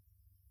Him.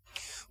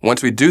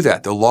 Once we do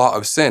that, the law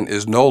of sin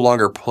is no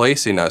longer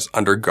placing us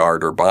under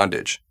guard or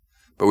bondage,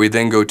 but we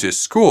then go to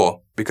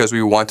school because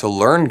we want to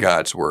learn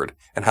God's Word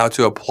and how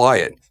to apply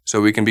it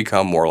so we can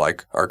become more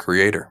like our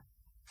Creator.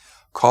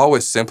 Paul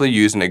was simply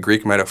using a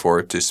Greek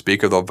metaphor to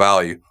speak of the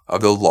value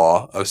of the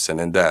law of sin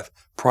and death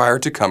prior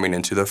to coming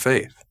into the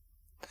faith.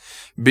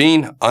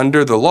 Being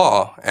under the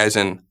law, as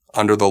in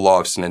under the law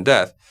of sin and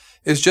death,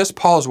 is just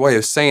Paul's way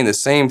of saying the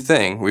same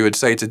thing we would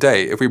say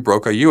today if we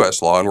broke a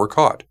U.S. law and were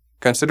caught.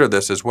 Consider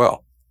this as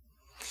well.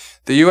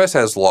 The U.S.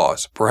 has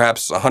laws,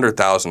 perhaps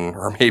 100,000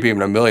 or maybe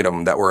even 1,000,000 of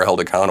them that we're held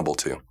accountable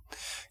to.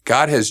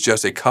 God has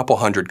just a couple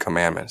hundred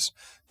commandments,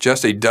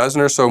 just a dozen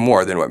or so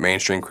more than what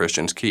mainstream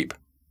Christians keep.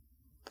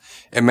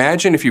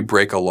 Imagine if you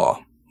break a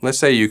law. Let's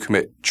say you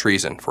commit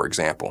treason, for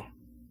example.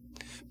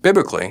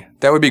 Biblically,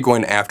 that would be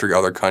going after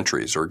other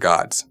countries or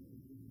gods.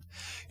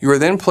 You are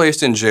then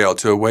placed in jail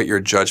to await your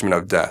judgment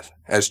of death,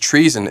 as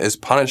treason is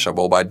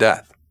punishable by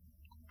death.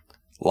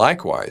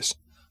 Likewise,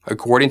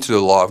 according to the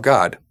law of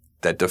God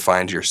that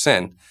defines your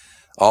sin,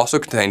 also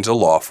contains a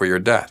law for your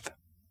death.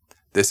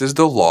 This is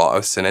the law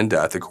of sin and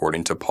death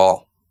according to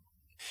Paul.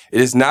 It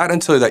is not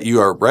until that you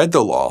are read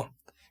the law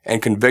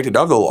and convicted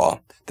of the law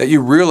that you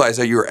realize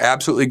that you are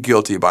absolutely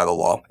guilty by the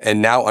law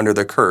and now under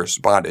the curse,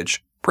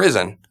 bondage,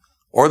 prison,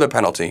 or the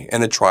penalty,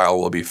 and the trial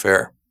will be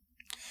fair.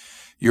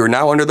 You are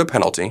now under the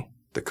penalty,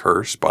 the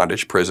curse,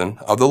 bondage, prison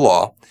of the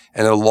law,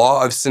 and the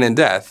law of sin and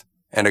death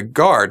and a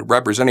guard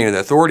representing the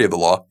authority of the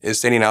law is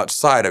standing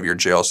outside of your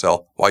jail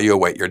cell while you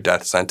await your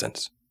death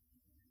sentence.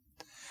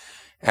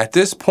 At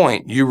this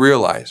point, you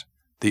realize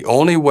the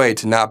only way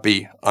to not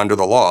be under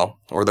the law,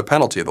 or the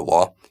penalty of the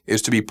law,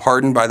 is to be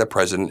pardoned by the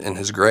President in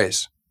His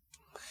grace.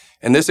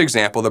 In this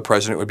example, the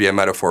President would be a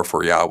metaphor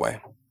for Yahweh.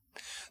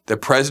 The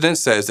President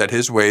says that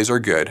His ways are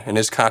good and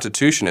His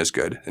Constitution is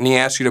good, and He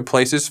asks you to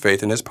place His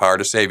faith in His power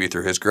to save you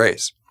through His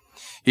grace.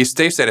 He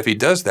states that if He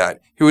does that,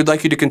 He would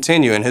like you to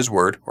continue in His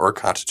word, or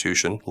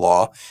Constitution,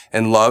 law,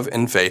 and love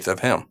and faith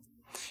of Him.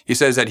 He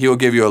says that He will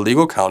give you a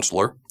legal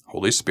counselor,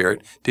 Holy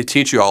Spirit, to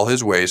teach you all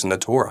His ways in the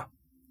Torah.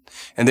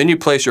 And then you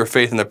place your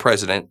faith in the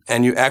President,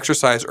 and you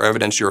exercise or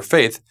evidence your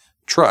faith,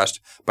 trust,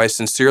 by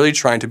sincerely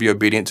trying to be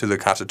obedient to the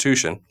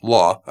Constitution,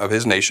 law of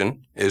His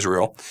nation,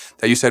 Israel,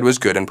 that you said was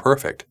good and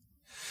perfect.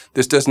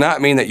 This does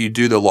not mean that you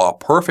do the law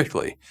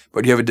perfectly,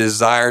 but you have a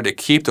desire to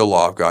keep the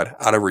law of God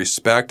out of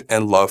respect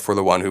and love for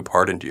the one who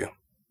pardoned you.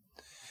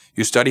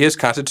 You study His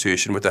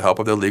Constitution with the help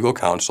of the legal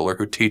counselor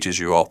who teaches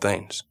you all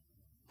things.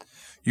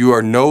 You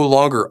are no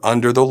longer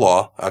under the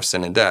law of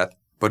sin and death,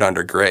 but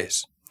under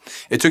grace.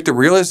 It took the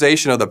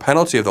realization of the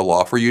penalty of the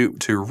law for you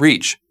to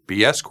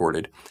be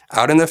escorted,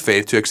 out in the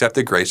faith to accept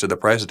the grace of the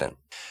President.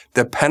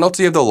 The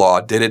penalty of the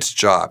law did its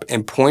job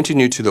in pointing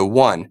you to the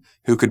one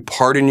who could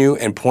pardon you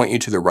and point you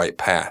to the right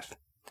path.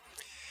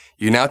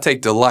 You now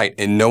take delight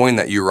in knowing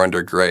that you are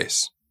under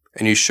grace,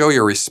 and you show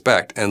your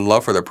respect and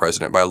love for the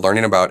President by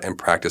learning about and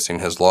practicing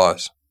His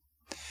laws.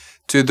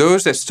 To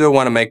those that still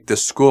want to make the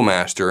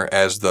schoolmaster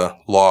as the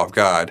law of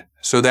God,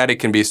 so that it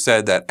can be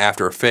said that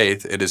after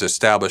faith it is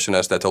established in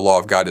us that the law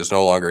of God is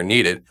no longer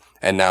needed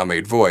and now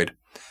made void,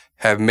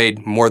 have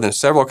made more than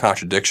several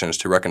contradictions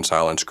to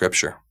reconcile in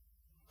Scripture.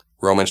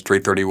 Romans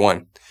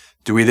 3:31.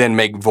 Do we then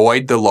make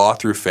void the law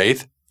through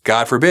faith?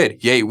 God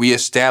forbid. Yea, we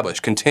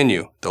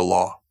continue the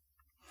law.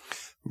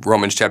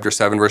 Romans chapter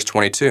 7, verse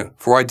 22.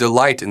 For I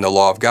delight in the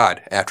law of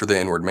God after the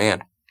inward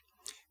man.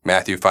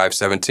 Matthew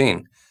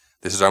 5:17.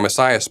 This is our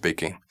Messiah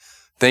speaking.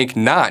 Think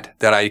not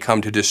that I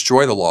come to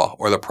destroy the law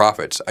or the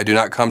prophets. I do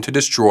not come to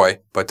destroy,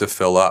 but to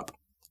fill up.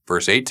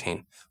 Verse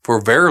 18.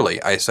 For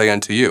verily I say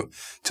unto you,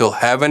 till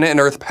heaven and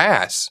earth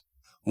pass,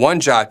 one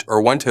jot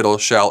or one tittle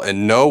shall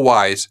in no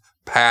wise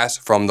pass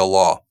from the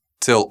law,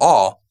 till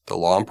all, the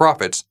law and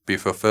prophets, be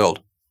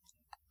fulfilled.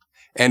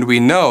 And we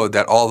know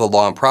that all the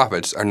law and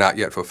prophets are not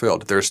yet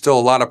fulfilled. There's still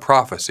a lot of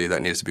prophecy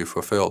that needs to be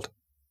fulfilled.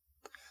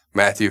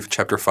 Matthew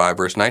chapter 5,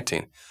 verse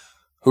 19.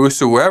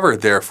 Whosoever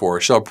therefore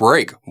shall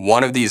break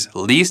one of these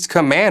least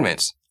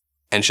commandments,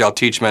 and shall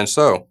teach men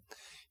so,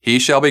 he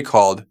shall be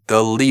called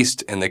the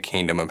least in the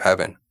kingdom of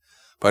heaven.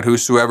 But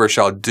whosoever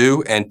shall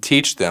do and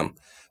teach them,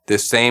 the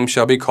same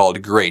shall be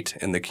called great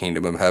in the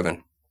kingdom of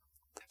heaven.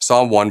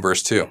 Psalm 1,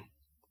 verse 2.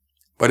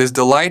 But his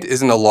delight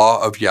is in the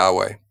law of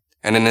Yahweh,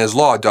 and in His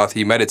law doth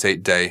he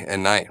meditate day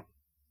and night.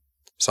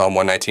 Psalm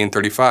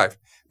 119:35.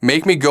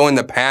 Make me go in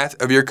the path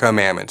of your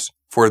commandments,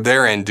 for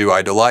therein do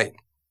I delight.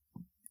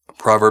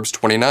 Proverbs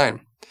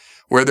 29.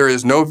 Where there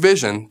is no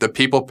vision, the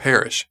people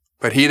perish,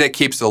 but he that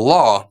keeps the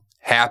law,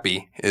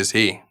 happy is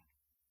he.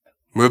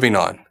 Moving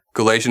on.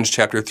 Galatians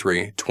chapter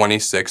 3,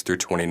 26 through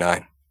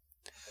 29.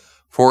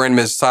 For in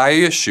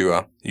Messiah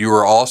Yeshua you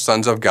are all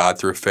sons of God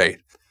through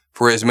faith.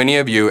 For as many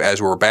of you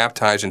as were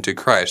baptized into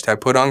Christ have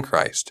put on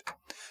Christ.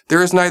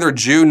 There is neither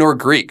Jew nor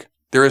Greek.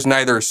 There is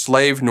neither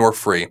slave nor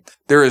free.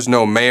 There is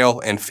no male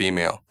and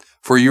female.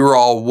 For you are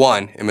all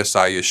one in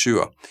Messiah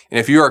Yeshua. And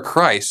if you are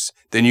Christ's,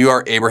 then you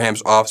are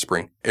Abraham's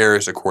offspring,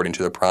 heirs according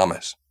to the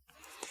promise.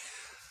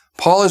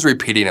 Paul is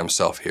repeating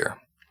himself here,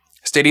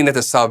 stating that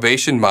the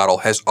salvation model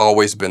has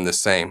always been the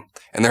same,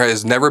 and there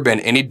has never been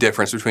any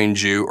difference between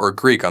Jew or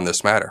Greek on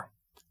this matter.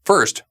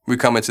 First, we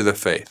come into the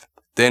faith.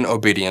 Then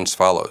obedience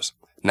follows,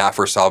 not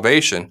for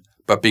salvation,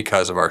 but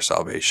because of our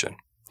salvation.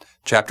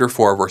 Chapter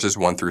 4, verses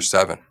 1 through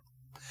 7.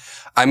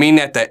 I mean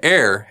that the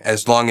heir,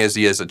 as long as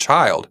he is a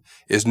child,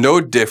 is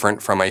no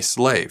different from a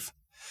slave,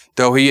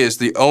 though he is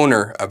the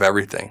owner of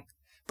everything.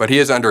 But he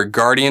is under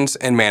guardians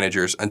and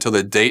managers until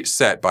the date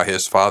set by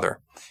his father.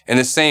 In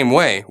the same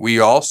way, we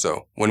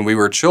also, when we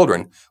were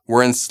children,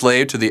 were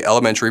enslaved to the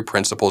elementary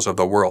principles of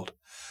the world.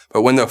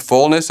 But when the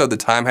fullness of the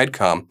time had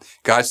come,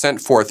 God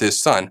sent forth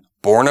His Son,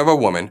 born of a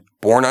woman,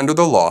 born under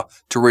the law,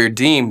 to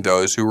redeem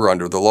those who were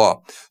under the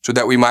law, so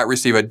that we might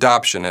receive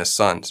adoption as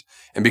sons.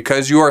 And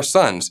because you are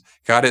sons,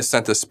 God has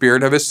sent the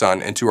Spirit of His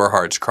Son into our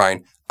hearts,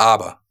 crying,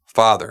 Abba,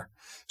 Father.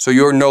 So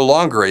you are no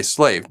longer a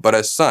slave, but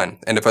a son,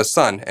 and if a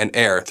son, an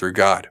heir through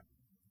God.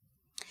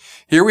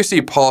 Here we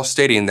see Paul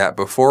stating that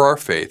before our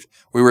faith,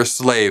 we were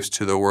slaves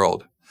to the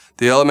world,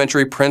 the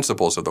elementary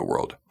principles of the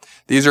world.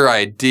 These are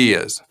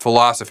ideas,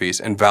 philosophies,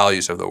 and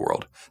values of the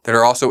world that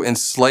are also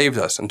enslaved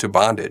us into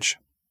bondage.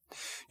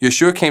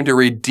 Yeshua came to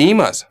redeem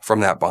us from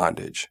that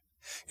bondage.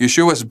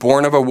 Yeshua was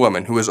born of a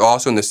woman who was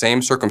also in the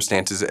same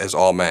circumstances as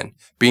all men,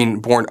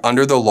 being born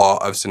under the law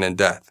of sin and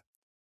death.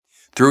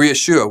 Through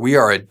Yeshua, we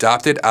are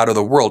adopted out of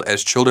the world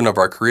as children of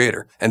our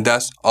Creator, and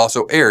thus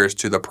also heirs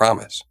to the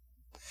promise.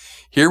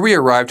 Here we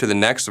arrive to the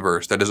next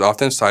verse that is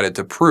often cited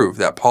to prove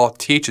that Paul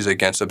teaches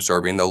against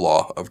observing the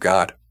law of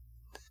God.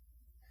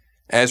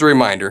 As a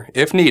reminder,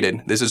 if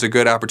needed, this is a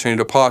good opportunity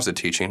to pause the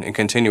teaching and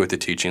continue with the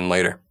teaching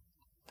later.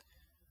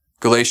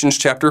 Galatians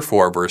chapter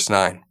 4, verse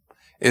 9.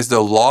 Is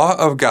the law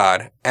of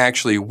God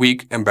actually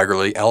weak and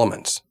beggarly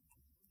elements?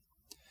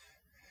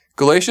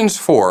 Galatians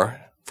 4,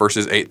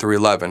 verses 8 through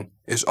 11,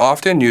 is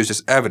often used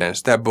as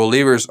evidence that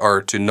believers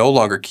are to no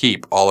longer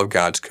keep all of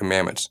God's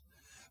commandments,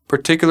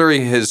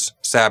 particularly His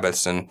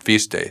Sabbaths and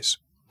feast days.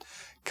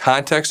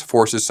 Context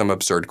forces some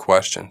absurd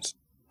questions.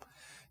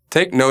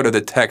 Take note of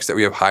the text that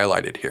we have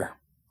highlighted here.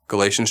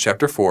 Galatians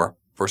chapter 4,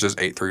 verses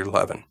 8 through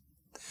 11.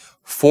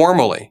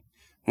 Formerly,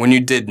 when you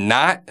did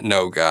not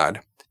know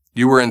God,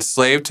 you were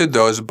enslaved to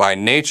those by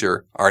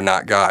nature are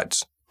not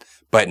God's.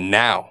 But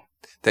now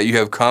that you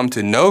have come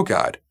to know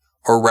God,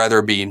 or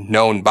rather be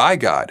known by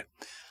God,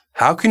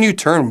 how can you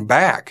turn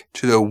back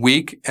to the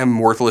weak and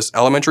worthless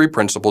elementary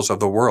principles of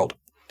the world,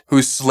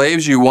 whose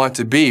slaves you want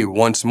to be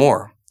once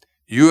more?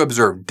 You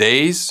observe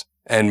days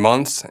and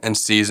months and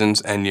seasons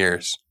and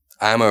years.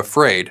 I am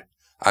afraid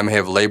I may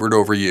have labored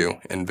over you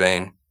in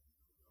vain.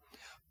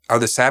 Are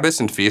the Sabbaths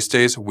and feast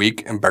days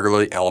weak and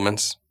beggarly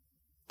elements?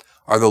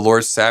 Are the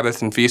Lord's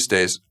Sabbath and feast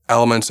days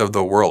elements of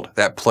the world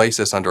that place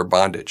us under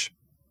bondage?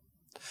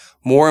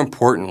 More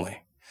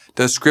importantly,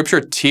 does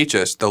Scripture teach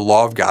us the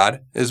law of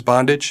God is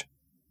bondage?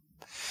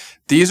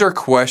 These are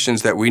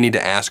questions that we need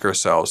to ask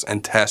ourselves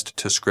and test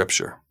to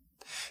Scripture.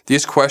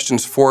 These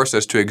questions force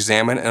us to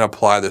examine and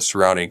apply the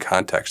surrounding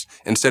context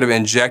instead of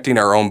injecting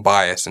our own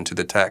bias into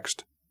the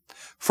text.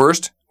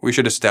 First, we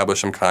should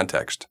establish some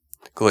context.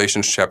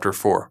 Galatians chapter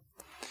 4.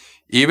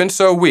 Even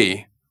so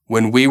we,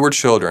 when we were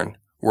children,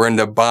 were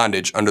into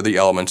bondage under the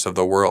elements of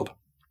the world.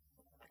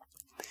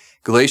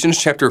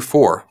 Galatians chapter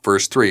 4,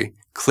 verse 3,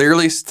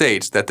 clearly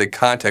states that the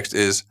context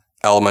is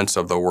elements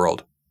of the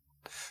world.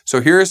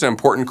 So here is an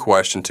important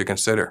question to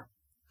consider.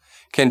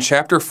 Can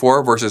chapter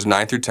 4, verses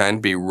 9 through 10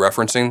 be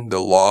referencing the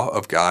law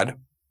of God,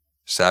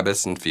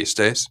 Sabbaths and feast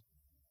days?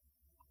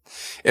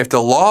 If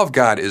the law of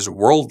God is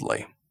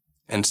worldly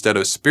instead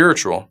of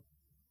spiritual,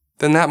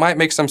 then that might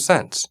make some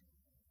sense.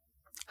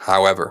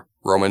 However,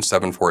 Romans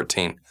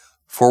 7:14,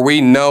 for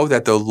we know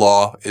that the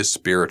law is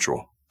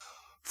spiritual.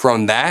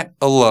 From that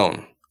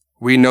alone,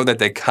 we know that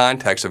the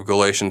context of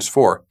Galatians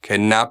 4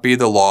 cannot be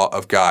the law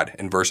of God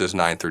in verses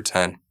 9 through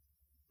 10.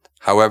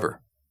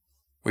 However,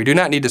 we do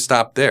not need to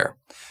stop there.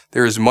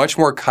 There is much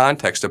more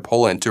context to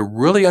pull in to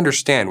really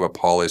understand what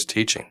Paul is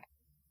teaching.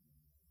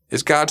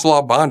 Is God's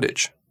law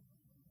bondage?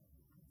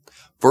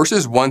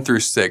 Verses 1 through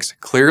 6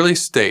 clearly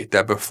state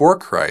that before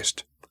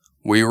Christ,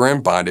 we were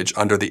in bondage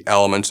under the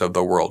elements of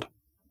the world.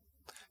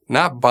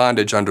 Not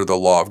bondage under the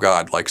law of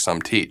God like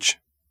some teach.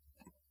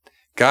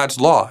 God's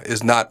law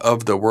is not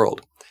of the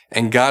world,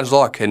 and God's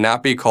law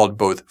cannot be called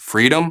both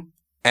freedom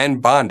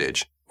and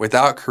bondage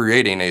without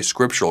creating a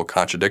scriptural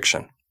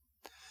contradiction.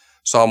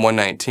 Psalm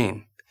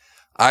 119,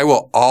 I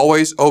will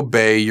always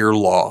obey your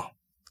law,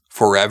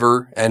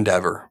 forever and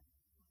ever.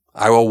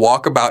 I will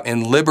walk about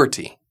in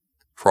liberty,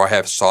 for I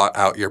have sought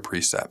out your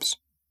precepts.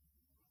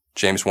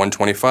 James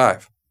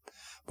 1:25,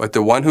 but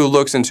the one who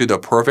looks into the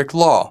perfect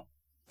law,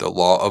 the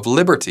law of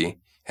liberty,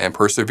 and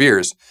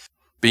perseveres,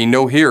 being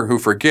no hearer who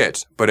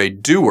forgets, but a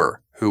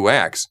doer who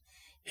acts,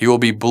 he will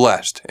be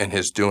blessed in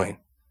his doing.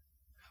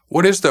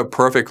 What is the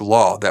perfect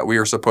law that we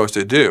are supposed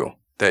to do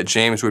that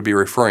James would be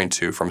referring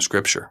to from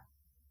Scripture?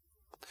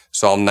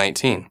 Psalm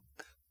 19,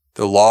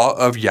 the law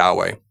of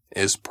Yahweh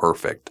is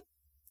perfect.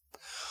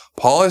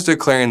 Paul is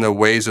declaring the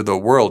ways of the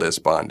world as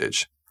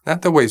bondage,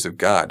 not the ways of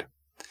God.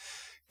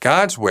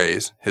 God's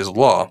ways, his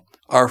law,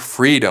 are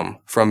freedom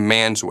from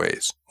man's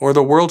ways, or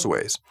the world's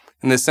ways,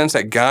 in the sense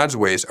that God's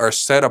ways are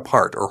set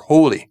apart or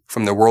holy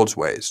from the world's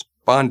ways,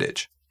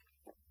 bondage.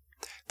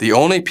 The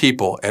only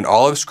people in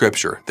all of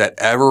Scripture that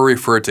ever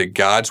referred to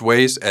God's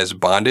ways as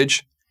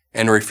bondage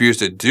and refused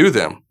to do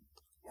them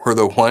were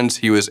the ones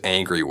he was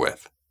angry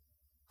with.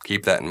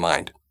 Keep that in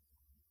mind.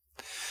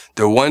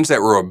 The ones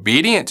that were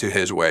obedient to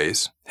his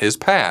ways, his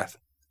path,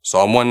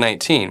 Psalm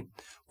 119,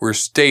 were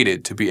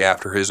stated to be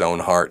after his own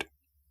heart.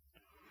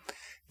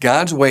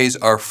 God's ways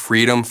are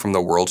freedom from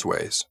the world's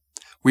ways.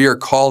 We are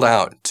called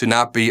out to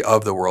not be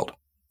of the world.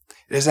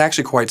 It is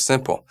actually quite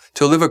simple.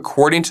 To live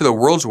according to the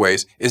world's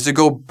ways is to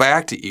go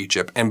back to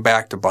Egypt and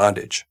back to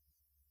bondage.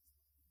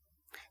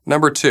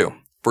 Number 2,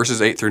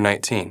 verses 8 through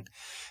 19.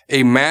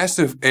 A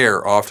massive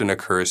error often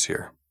occurs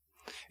here.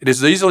 It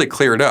is easily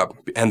cleared up,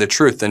 and the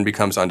truth then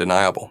becomes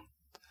undeniable.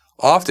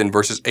 Often,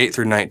 verses 8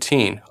 through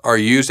 19 are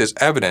used as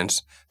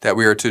evidence that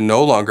we are to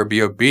no longer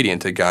be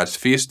obedient to God's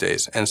feast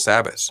days and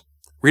Sabbaths.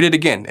 Read it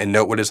again and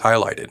note what is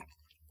highlighted.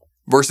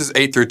 Verses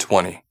 8 through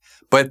 20.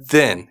 But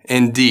then,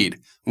 indeed,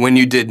 when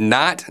you did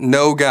not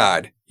know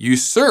God, you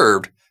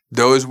served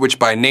those which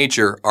by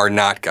nature are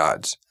not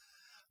God's.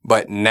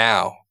 But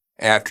now,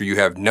 after you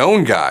have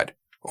known God,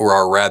 or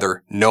are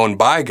rather known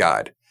by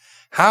God,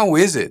 how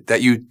is it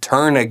that you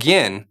turn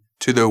again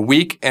to the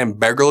weak and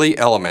beggarly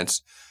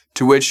elements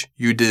to which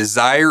you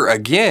desire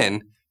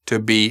again to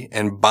be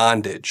in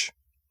bondage?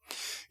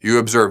 You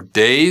observe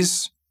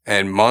days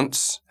and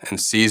months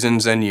and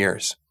seasons and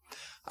years.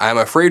 I am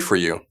afraid for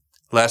you,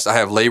 lest I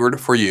have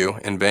labored for you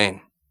in vain.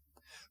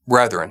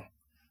 Brethren,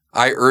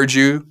 I urge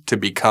you to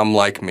become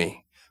like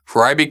me,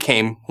 for I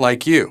became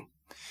like you.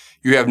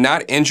 You have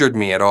not injured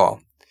me at all.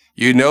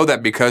 You know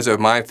that because of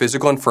my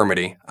physical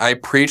infirmity, I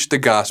preached the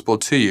gospel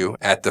to you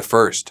at the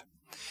first.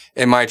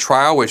 In my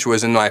trial which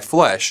was in my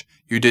flesh,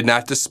 you did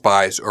not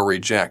despise or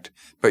reject,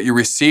 but you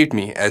received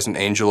me as an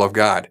angel of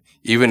God,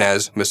 even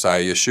as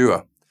Messiah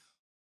Yashua.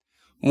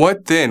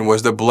 What then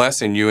was the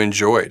blessing you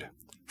enjoyed?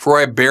 For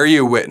I bear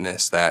you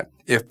witness that,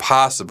 if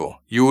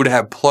possible, you would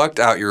have plucked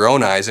out your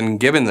own eyes and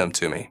given them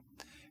to me.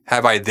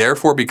 Have I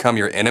therefore become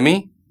your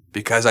enemy,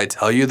 because I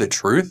tell you the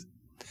truth?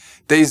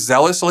 They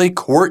zealously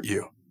court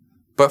you,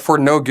 but for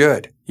no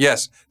good.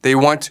 Yes, they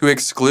want to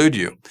exclude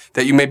you,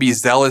 that you may be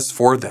zealous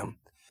for them.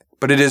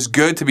 But it is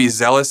good to be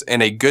zealous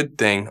in a good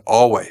thing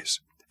always,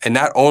 and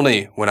not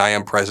only when I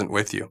am present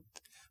with you.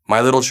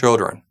 My little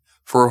children,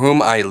 for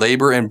whom I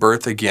labor in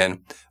birth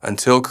again,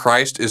 until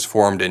Christ is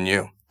formed in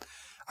you.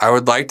 I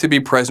would like to be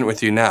present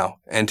with you now,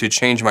 and to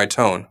change my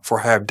tone,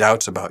 for I have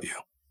doubts about you.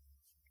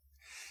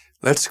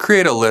 Let's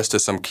create a list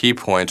of some key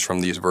points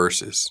from these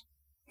verses.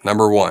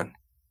 Number 1.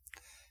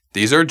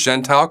 These are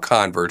Gentile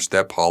converts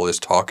that Paul is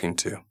talking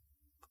to.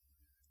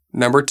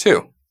 Number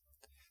 2.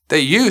 They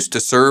used to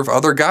serve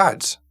other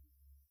gods.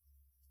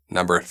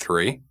 Number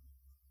 3.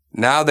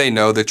 Now they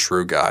know the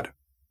true God.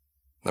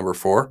 Number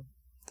 4.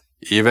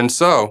 Even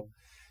so,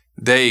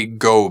 they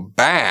go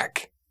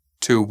back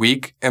to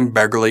weak and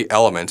beggarly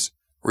elements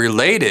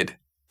related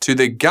to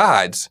the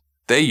gods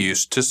they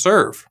used to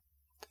serve.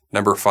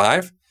 Number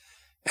 5.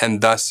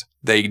 And thus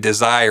they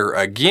desire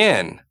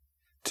again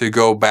to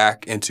go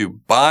back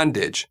into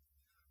bondage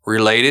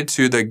related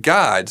to the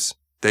gods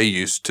they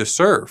used to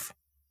serve.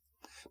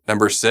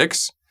 Number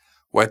 6,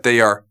 what they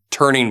are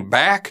turning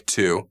back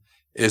to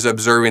is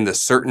observing the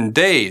certain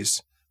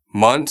days,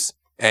 months,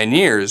 and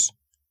years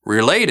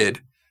related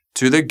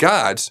to the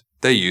gods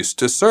they used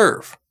to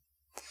serve.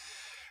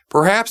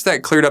 Perhaps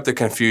that cleared up the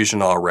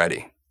confusion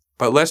already,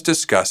 but let's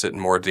discuss it in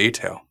more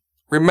detail.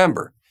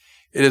 Remember,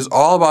 it is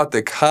all about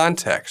the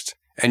context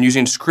and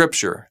using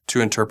Scripture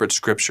to interpret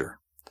Scripture,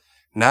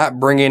 not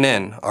bringing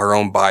in our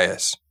own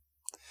bias.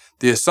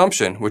 The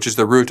assumption, which is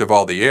the root of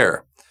all the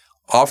error,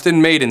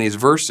 often made in these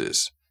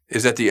verses,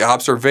 is that the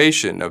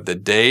observation of the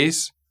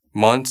days,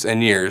 months,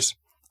 and years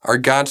are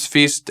God's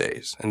feast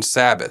days and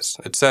Sabbaths,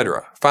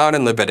 etc., found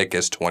in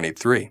Leviticus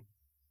 23.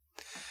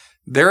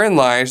 Therein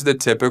lies the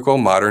typical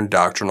modern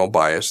doctrinal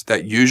bias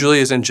that usually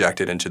is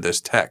injected into this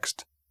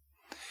text.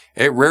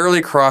 It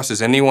rarely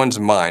crosses anyone's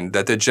mind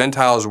that the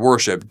Gentiles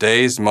worship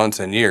days, months,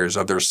 and years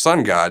of their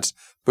sun gods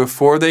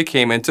before they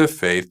came into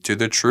faith to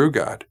the true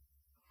God.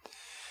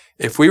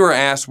 If we were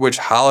asked which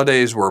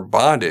holidays were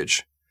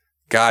bondage,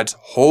 God's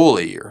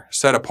holy or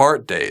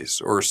set-apart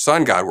days, or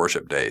sun god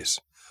worship days,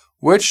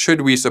 which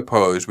should we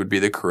suppose would be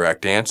the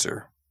correct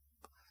answer?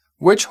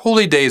 Which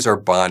holy days are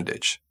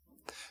bondage?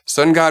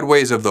 Sun god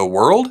ways of the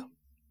world,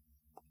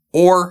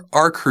 or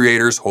our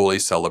Creator's holy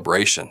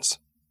celebrations?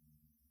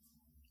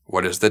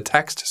 What does the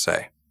text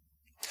say?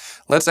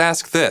 Let's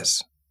ask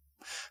this.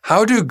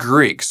 How do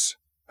Greeks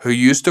who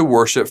used to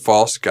worship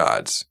false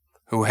gods,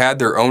 who had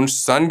their own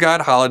sun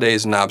god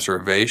holidays and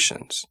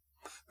observations,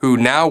 who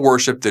now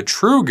worship the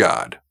true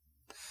God,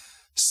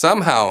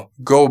 somehow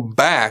go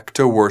back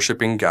to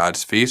worshiping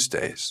God's feast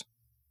days?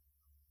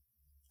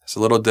 It's a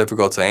little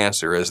difficult to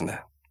answer, isn't it?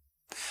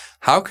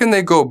 How can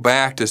they go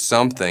back to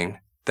something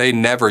they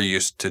never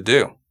used to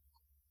do?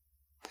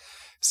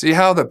 See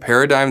how the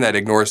paradigm that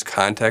ignores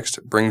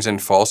context brings in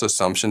false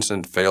assumptions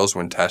and fails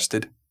when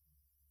tested?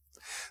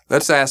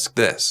 Let's ask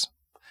this.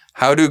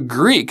 How do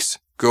Greeks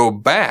go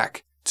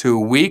back to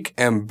weak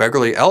and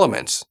beggarly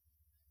elements,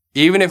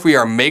 even if we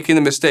are making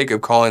the mistake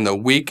of calling the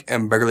weak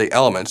and beggarly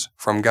elements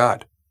from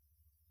God?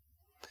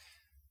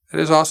 It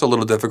is also a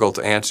little difficult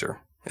to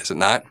answer, is it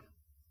not?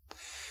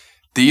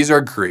 These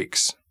are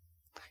Greeks.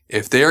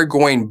 If they are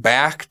going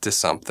back to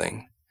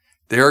something,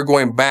 they are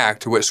going back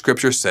to what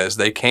Scripture says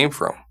they came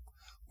from,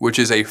 which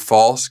is a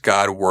false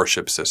god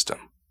worship system.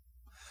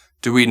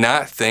 Do we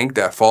not think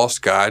that false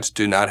gods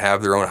do not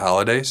have their own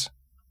holidays?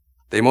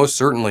 They most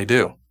certainly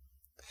do.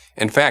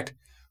 In fact,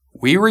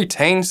 we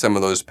retain some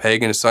of those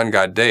pagan sun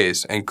god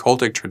days and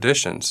cultic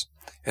traditions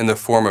in the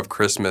form of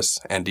Christmas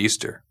and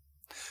Easter.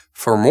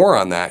 For more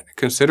on that,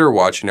 consider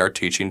watching our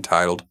teaching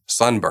titled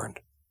Sunburned.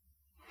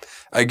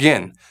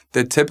 Again,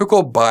 the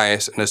typical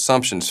bias and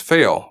assumptions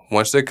fail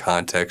once the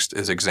context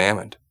is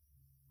examined.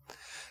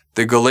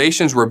 The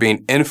Galatians were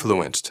being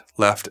influenced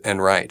left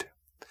and right.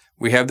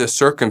 We have the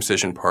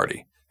circumcision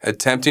party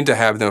attempting to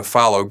have them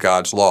follow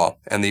God's law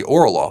and the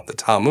oral law, the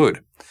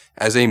Talmud,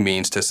 as a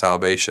means to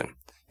salvation,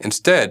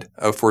 instead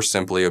of for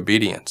simply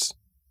obedience.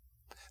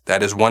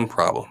 That is one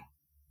problem.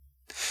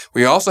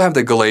 We also have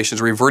the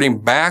Galatians reverting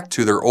back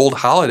to their old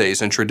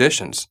holidays and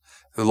traditions,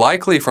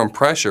 likely from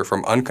pressure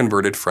from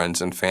unconverted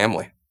friends and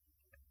family.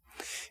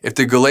 If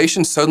the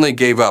Galatians suddenly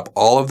gave up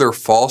all of their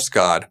false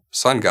god,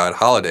 sun god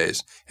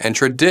holidays and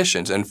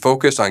traditions and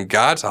focused on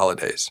God's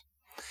holidays,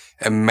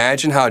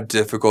 imagine how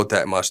difficult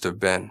that must have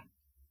been.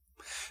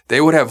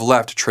 They would have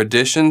left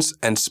traditions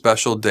and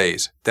special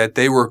days that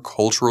they were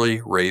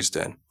culturally raised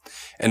in,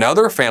 and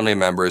other family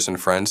members and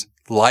friends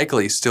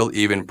likely still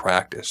even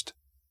practiced.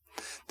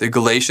 The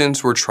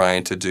Galatians were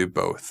trying to do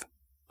both,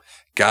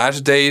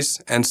 God's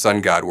days and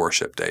sun god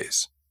worship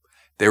days.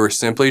 They were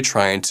simply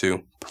trying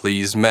to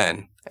please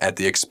men at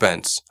the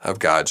expense of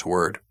God's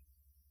word.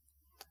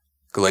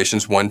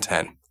 Galatians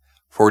 1:10,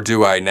 "For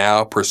do I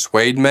now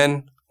persuade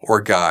men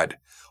or God,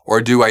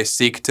 or do I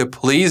seek to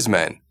please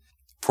men?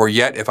 For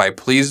yet if I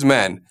pleased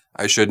men,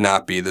 I should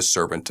not be the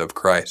servant of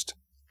Christ."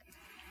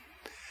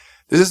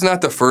 This is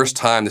not the first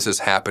time this has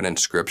happened in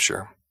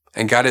Scripture,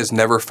 and God has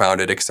never found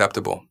it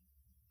acceptable.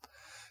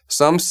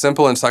 Some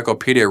simple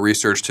encyclopedia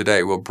research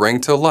today will bring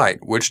to light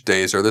which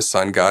days are the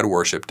sun god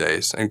worship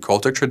days and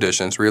cultic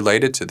traditions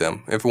related to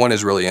them if one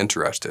is really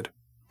interested.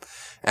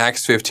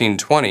 Acts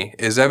 15:20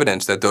 is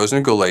evidence that those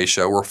in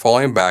Galatia were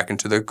falling back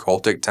into the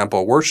cultic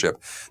temple worship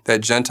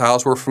that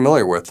Gentiles were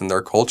familiar with in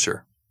their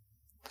culture.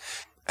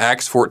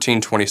 Acts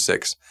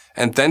 14:26,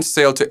 "And thence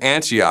sailed to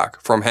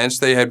Antioch, from hence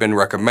they had been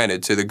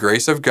recommended to the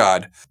grace of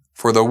God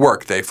for the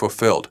work they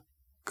fulfilled."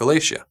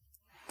 Galatia.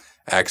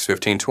 Acts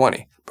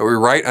 15:20, "But we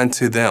write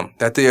unto them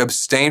that they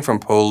abstain from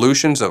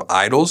pollutions of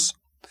idols,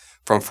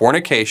 from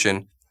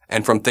fornication,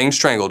 and from things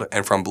strangled,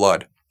 and from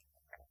blood."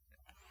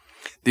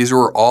 These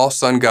were all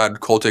sun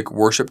god cultic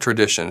worship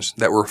traditions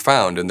that were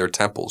found in their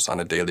temples on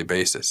a daily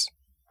basis.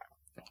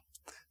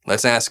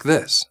 Let's ask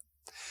this.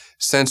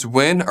 Since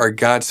when are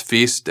God's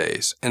feast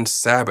days and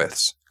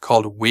Sabbaths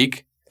called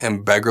weak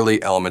and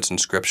beggarly elements in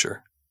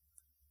Scripture?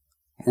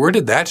 Where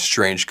did that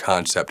strange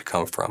concept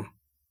come from?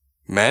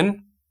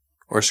 Men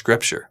or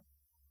Scripture?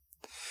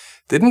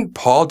 Didn't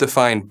Paul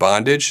define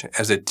bondage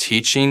as the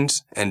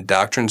teachings and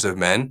doctrines of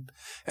men,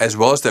 as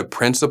well as the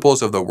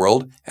principles of the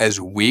world, as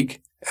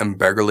weak and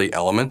beggarly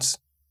elements?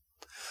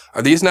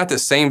 Are these not the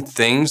same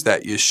things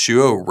that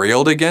Yashua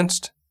railed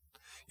against?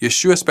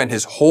 Yashua spent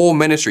his whole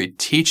ministry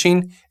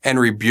teaching and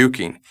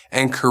rebuking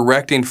and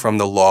correcting from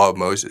the law of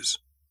Moses.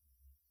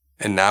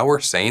 And now we're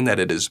saying that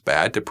it is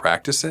bad to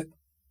practice it?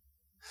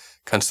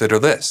 Consider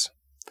this.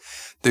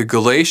 The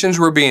Galatians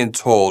were being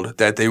told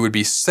that they would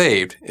be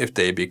saved if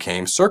they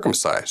became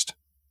circumcised.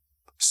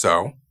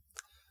 So,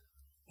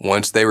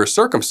 once they were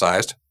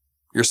circumcised,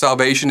 your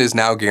salvation is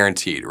now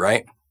guaranteed,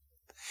 right?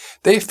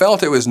 They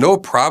felt it was no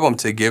problem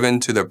to give in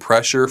to the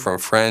pressure from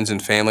friends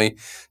and family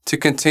to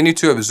continue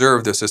to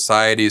observe the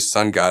society's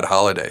sun god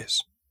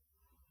holidays.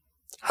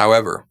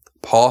 However,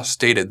 Paul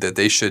stated that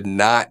they should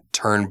not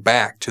turn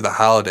back to the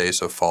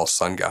holidays of false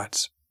sun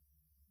gods.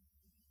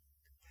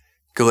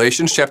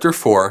 Galatians chapter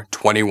 4,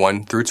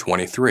 21 through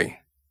 23.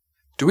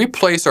 Do we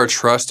place our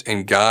trust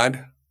in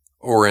God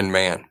or in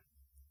man?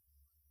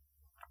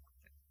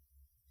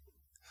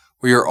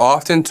 We are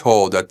often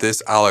told that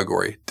this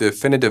allegory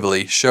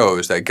definitively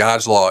shows that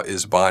God's law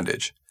is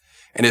bondage,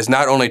 and is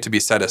not only to be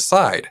set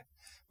aside,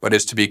 but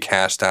is to be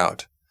cast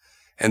out.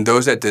 And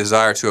those that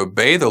desire to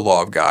obey the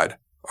law of God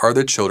are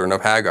the children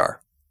of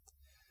Hagar.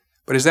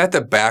 But is that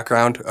the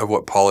background of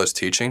what Paul is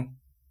teaching?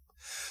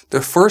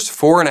 The first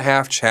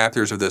 4.5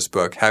 chapters of this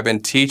book have been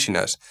teaching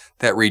us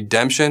that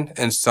redemption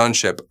and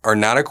sonship are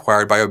not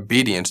acquired by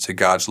obedience to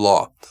God's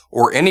law,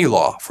 or any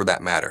law for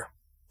that matter.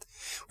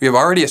 We have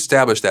already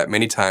established that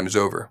many times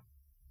over.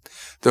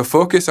 The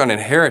focus on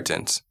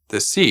inheritance,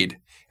 the seed,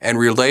 and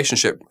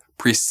relationship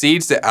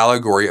precedes the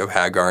allegory of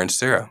Hagar and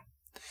Sarah.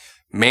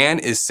 Man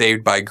is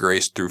saved by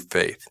grace through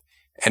faith,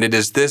 and it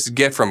is this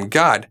gift from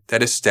God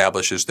that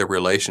establishes the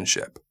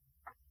relationship.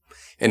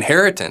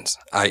 Inheritance,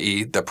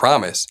 i.e., the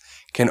promise,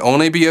 can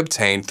only be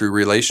obtained through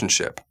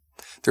relationship.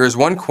 There is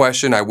one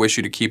question I wish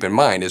you to keep in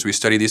mind as we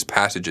study these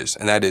passages,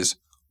 and that is,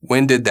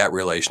 when did that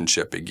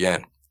relationship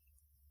begin?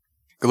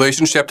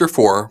 Galatians chapter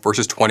 4,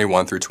 verses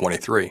 21 through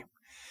 23.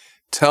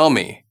 "Tell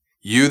me,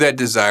 you that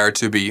desire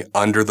to be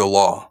under the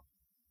law,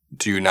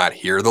 do you not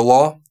hear the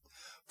law?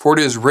 For it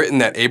is written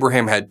that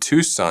Abraham had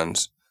 2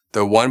 sons,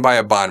 the one by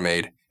a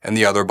bondmaid and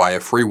the other by a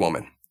free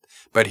woman.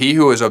 But he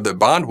who is of the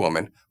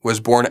bondwoman was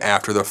born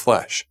after the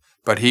flesh,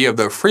 but he of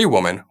the free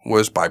woman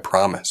was by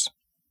promise."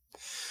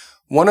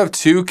 One of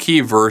 2 key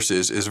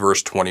verses is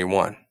verse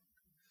 21.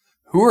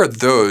 Who are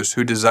those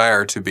who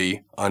desire to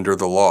be under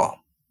the law?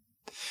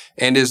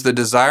 And is the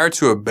desire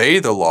to obey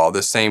the law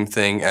the same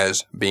thing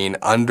as being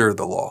under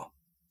the law?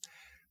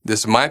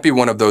 This might be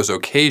one of those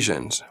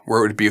occasions where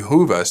it would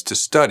behoove us to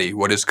study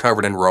what is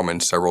covered in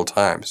Romans several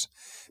times,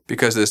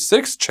 because the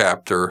 6th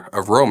chapter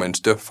of Romans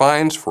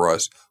defines for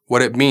us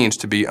what it means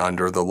to be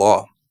under the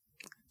law.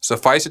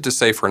 Suffice it to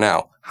say for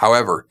now,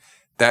 however,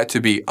 that to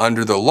be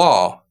under the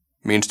law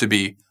means to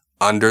be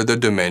under the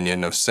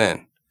dominion of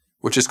sin,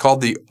 which is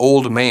called the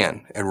old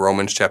man in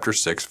Romans chapter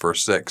 6,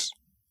 verse 6.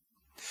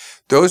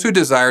 Those who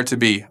desire to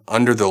be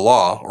under the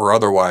law, or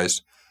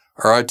otherwise,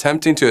 are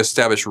attempting to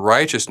establish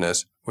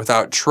righteousness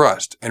without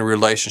trust and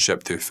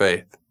relationship through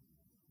faith.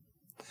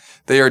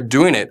 They are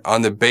doing it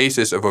on the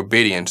basis of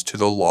obedience to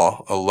the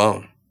law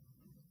alone.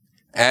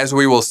 As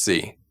we will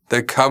see,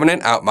 the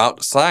covenant at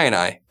Mount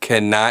Sinai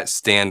cannot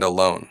stand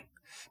alone,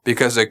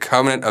 because the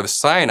covenant of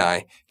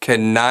Sinai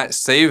cannot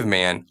save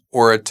man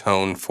or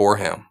atone for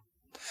him.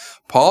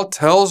 Paul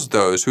tells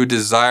those who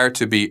desire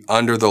to be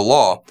under the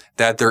law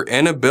that their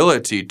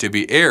inability to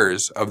be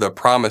heirs of the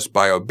promise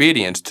by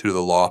obedience to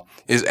the law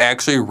is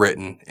actually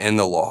written in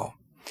the law.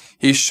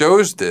 He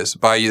shows this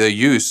by the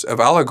use of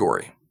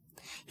allegory.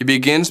 He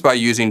begins by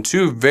using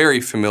two very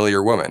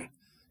familiar women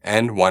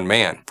and one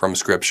man from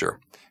Scripture,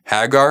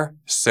 Hagar,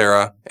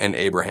 Sarah, and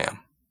Abraham.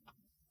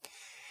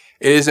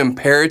 It is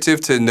imperative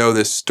to know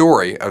the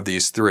story of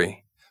these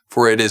three,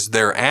 for it is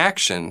their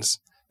actions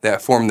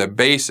that form the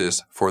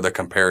basis for the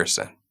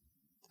comparison.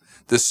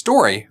 The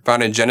story,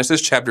 found in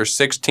Genesis chapter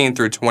 16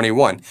 through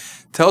 21,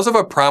 tells of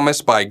a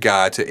promise by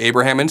God to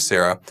Abraham and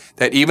Sarah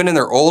that even in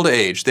their old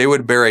age they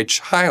would bear a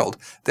child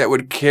that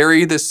would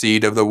carry the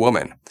seed of the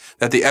woman,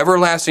 that the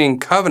everlasting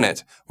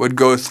covenant would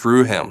go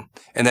through him,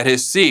 and that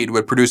his seed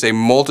would produce a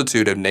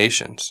multitude of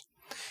nations.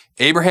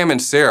 Abraham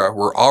and Sarah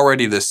were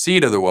already the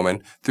seed of the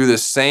woman through the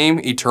same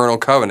eternal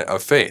covenant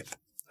of faith.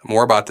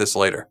 More about this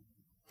later.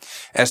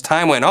 As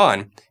time went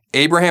on,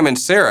 Abraham and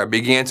Sarah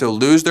began to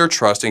lose their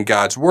trust in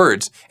God's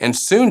words and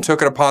soon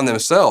took it upon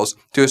themselves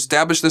to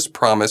establish this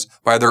promise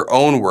by their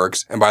own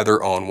works and by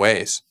their own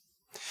ways.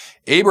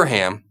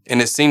 Abraham, in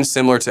a scene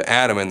similar to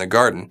Adam in the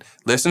garden,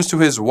 listens to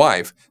his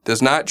wife,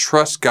 does not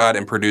trust God,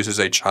 and produces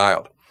a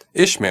child,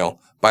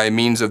 Ishmael, by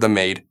means of the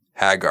maid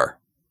Hagar.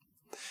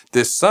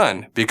 This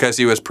son, because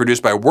he was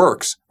produced by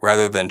works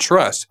rather than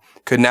trust,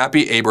 could not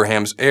be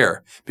Abraham's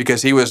heir,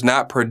 because he was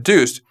not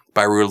produced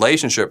by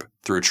relationship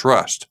through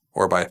trust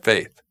or by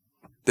faith.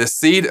 The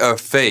seed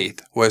of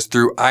faith was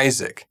through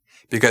Isaac,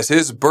 because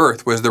his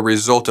birth was the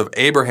result of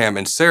Abraham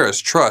and Sarah's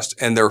trust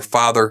in their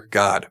father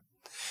God.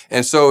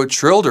 And so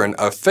children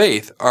of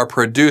faith are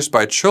produced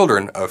by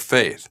children of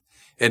faith.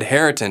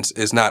 Inheritance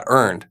is not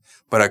earned,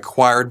 but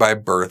acquired by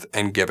birth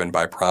and given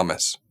by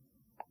promise.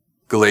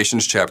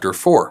 Galatians chapter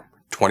 4,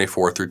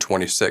 24 through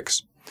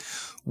 26.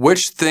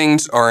 Which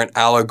things are an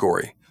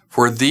allegory?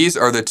 For these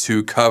are the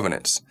two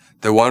covenants,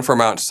 the one for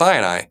Mount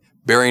Sinai,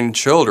 bearing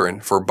children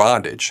for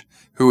bondage,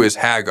 who is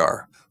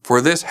Hagar. For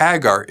this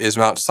Hagar is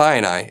Mount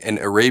Sinai in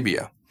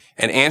Arabia,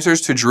 and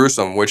answers to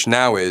Jerusalem, which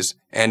now is,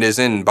 and is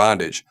in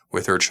bondage,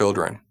 with her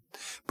children.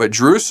 But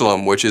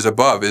Jerusalem, which is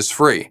above, is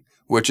free,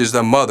 which is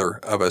the mother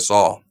of us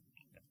all.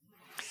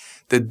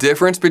 The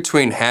difference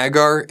between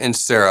Hagar and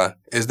Sarah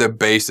is the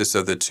basis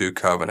of the two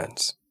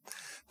covenants.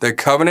 The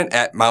covenant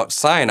at Mount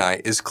Sinai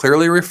is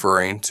clearly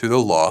referring to the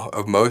law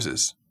of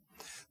Moses.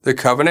 The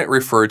covenant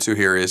referred to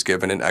here is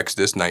given in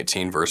Exodus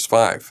 19, verse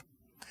 5.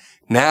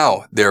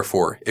 Now,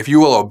 therefore, if you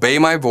will obey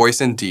my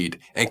voice indeed,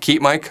 and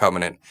keep my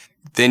covenant,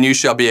 then you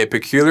shall be a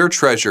peculiar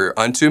treasure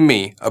unto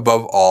me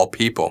above all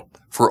people,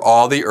 for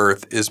all the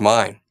earth is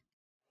mine.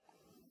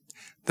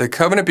 The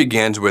covenant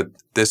begins with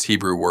this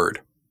Hebrew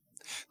word.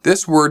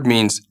 This word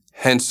means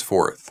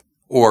henceforth,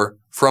 or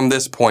from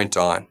this point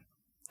on.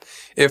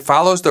 It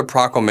follows the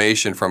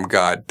proclamation from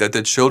God that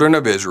the children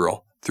of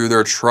Israel, through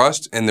their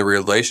trust in the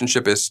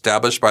relationship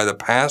established by the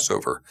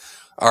Passover,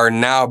 are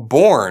now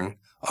born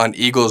on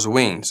eagle's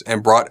wings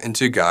and brought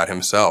into God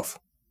himself.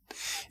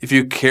 If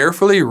you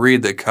carefully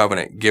read the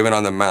covenant given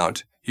on the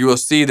mount, you will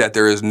see that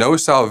there is no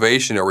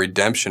salvation or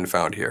redemption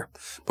found here,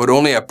 but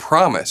only a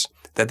promise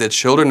that the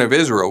children of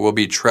Israel will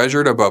be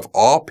treasured above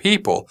all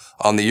people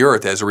on the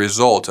earth as a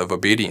result of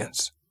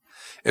obedience.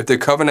 If the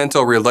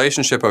covenantal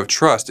relationship of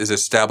trust is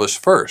established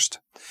first,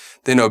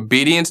 then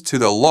obedience to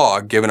the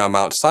law given on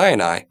Mount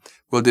Sinai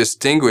will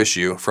distinguish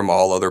you from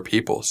all other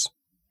peoples.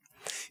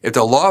 If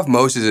the law of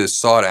Moses is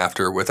sought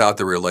after without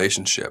the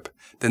relationship,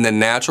 then the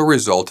natural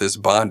result is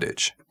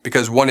bondage,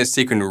 because one is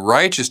seeking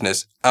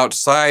righteousness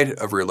outside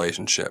of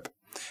relationship.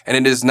 And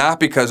it is not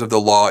because of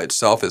the law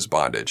itself is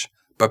bondage,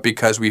 but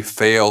because we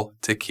fail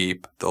to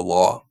keep the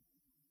law.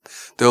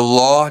 The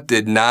law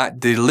did not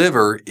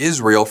deliver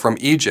Israel from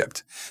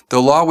Egypt.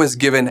 The law was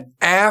given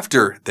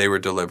after they were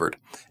delivered,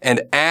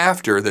 and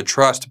after the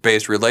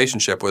trust-based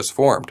relationship was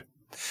formed.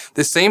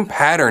 The same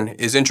pattern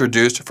is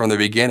introduced from the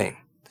beginning.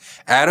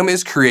 Adam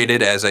is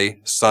created as a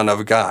son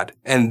of God,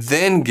 and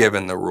then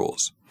given the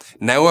rules.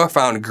 Noah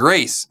found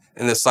grace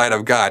in the sight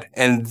of God,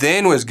 and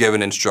then was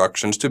given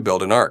instructions to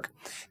build an ark.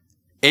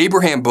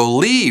 Abraham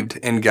believed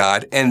in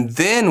God, and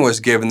then was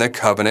given the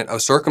covenant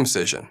of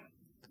circumcision.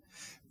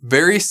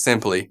 Very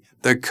simply,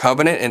 the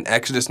covenant in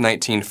Exodus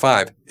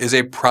 19:5 is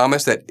a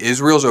promise that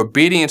Israel's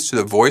obedience to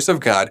the voice of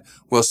God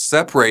will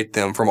separate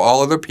them from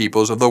all other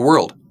peoples of the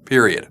world,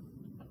 period.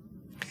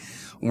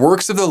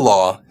 Works of the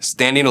law,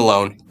 standing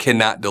alone,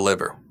 cannot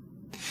deliver.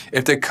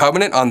 If the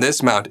covenant on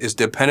this mount is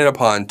dependent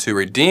upon to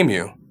redeem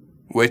you,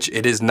 which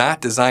it is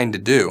not designed to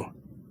do,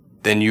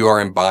 then you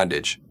are in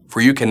bondage, for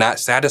you cannot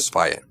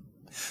satisfy it.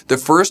 The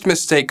first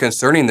mistake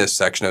concerning this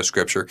section of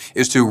Scripture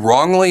is to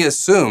wrongly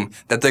assume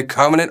that the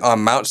covenant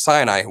on Mount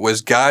Sinai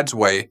was God's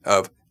way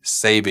of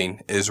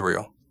saving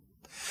Israel.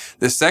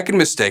 The second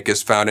mistake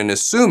is found in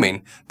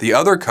assuming the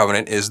other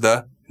covenant is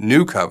the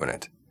new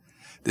covenant.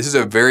 This is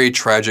a very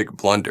tragic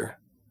blunder,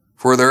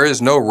 for there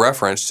is no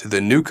reference to the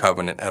new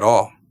covenant at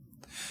all.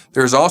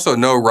 There is also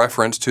no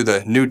reference to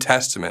the New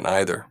Testament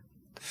either.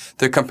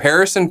 The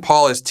comparison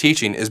Paul is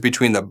teaching is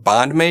between the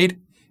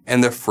bondmaid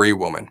and the free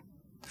woman.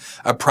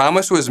 A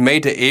promise was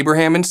made to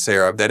Abraham and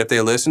Sarah that if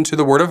they listened to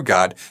the word of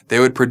God, they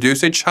would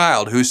produce a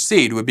child whose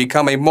seed would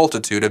become a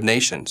multitude of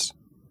nations.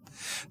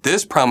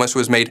 This promise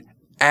was made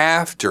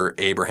after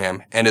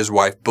Abraham and his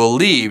wife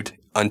believed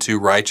unto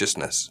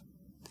righteousness.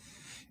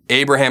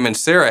 Abraham and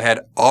Sarah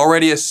had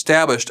already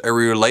established a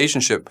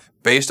relationship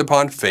based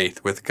upon faith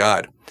with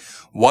God.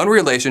 One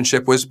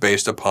relationship was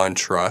based upon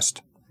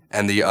trust,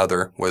 and the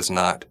other was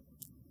not.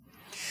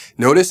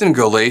 Notice in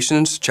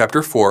Galatians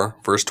chapter 4,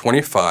 verse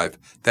 25,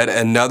 that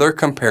another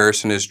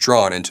comparison is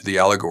drawn into the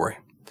allegory.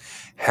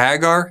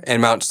 Hagar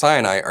and Mount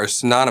Sinai are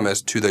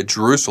synonymous to the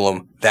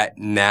Jerusalem that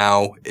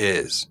now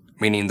is,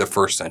 meaning the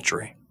first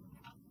century.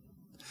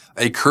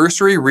 A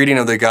cursory reading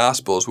of the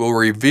Gospels will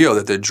reveal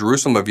that the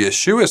Jerusalem of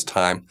Yeshua's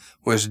time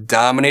was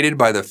dominated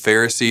by the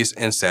Pharisees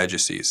and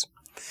Sadducees,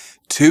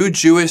 two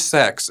Jewish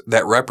sects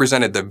that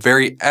represented the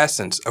very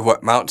essence of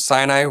what Mount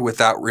Sinai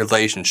without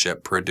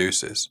relationship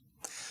produces.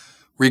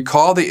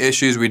 Recall the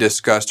issues we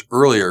discussed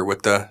earlier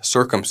with the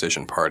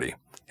circumcision party,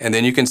 and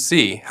then you can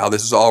see how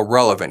this is all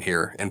relevant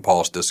here in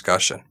Paul's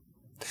discussion.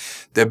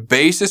 The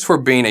basis for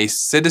being a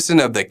citizen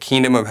of the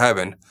kingdom of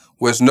heaven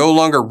was no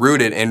longer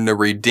rooted in the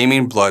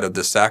redeeming blood of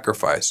the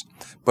sacrifice,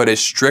 but a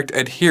strict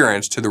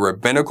adherence to the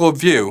rabbinical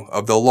view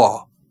of the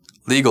law,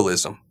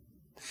 legalism.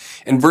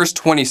 In verse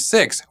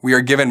 26, we are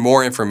given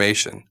more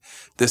information.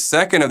 The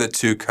second of the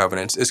two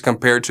covenants is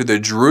compared to the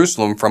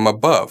Jerusalem from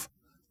above,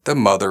 the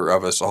mother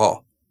of us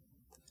all.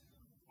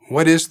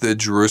 What is the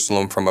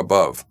Jerusalem from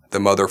above, the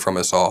mother from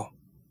us all?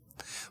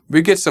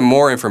 We get some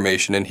more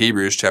information in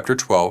Hebrews chapter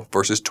 12,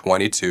 verses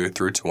 22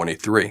 through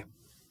 23.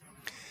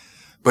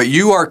 But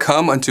you are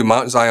come unto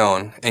Mount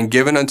Zion, and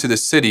given unto the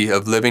city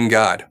of living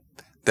God,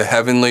 the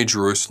heavenly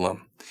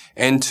Jerusalem,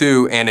 and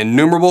to an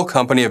innumerable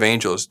company of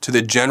angels, to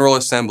the general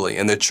assembly,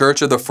 and the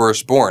church of the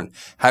firstborn,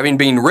 having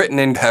been written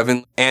in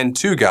heaven, and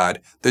to God,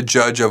 the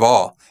judge of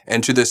all,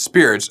 and to the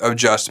spirits of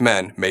just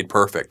men made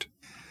perfect.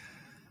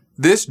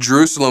 This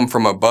Jerusalem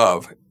from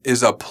above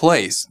is a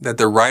place that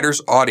the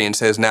writer's audience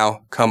has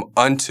now come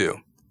unto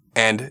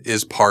and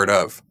is part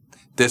of.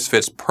 This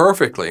fits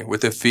perfectly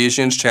with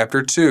Ephesians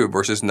chapter 2,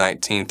 verses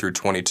 19 through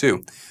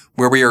 22,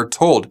 where we are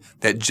told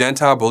that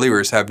Gentile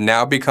believers have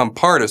now become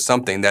part of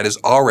something that has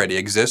already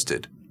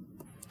existed.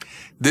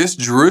 This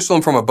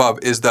Jerusalem from above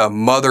is the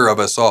mother of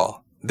us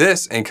all.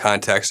 This, in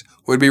context,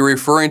 would be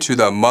referring to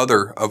the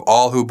mother of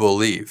all who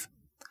believe.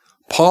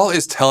 Paul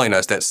is telling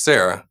us that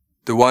Sarah,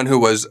 the one who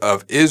was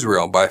of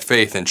Israel by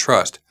faith and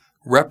trust,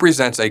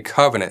 represents a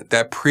covenant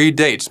that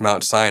predates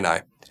Mount Sinai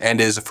and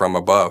is from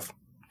above.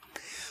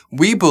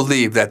 We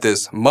believe that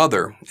this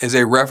mother is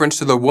a reference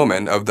to the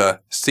woman of the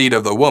seed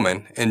of the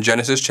woman in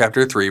Genesis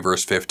chapter 3,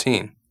 verse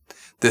 15.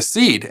 The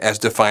seed, as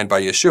defined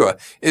by Yeshua,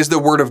 is the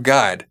word of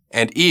God,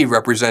 and Eve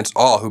represents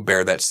all who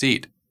bear that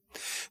seed.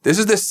 This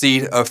is the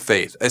seed of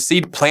faith, a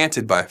seed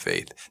planted by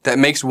faith that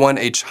makes one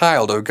a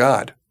child of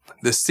God.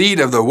 The seed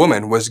of the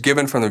woman was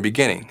given from the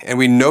beginning, and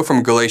we know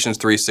from Galatians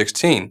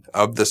 3:16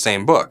 of the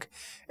same book,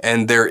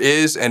 and there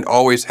is and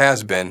always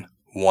has been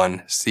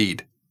one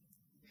seed.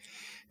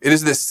 It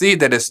is the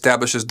seed that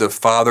establishes the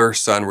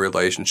father-son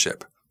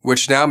relationship,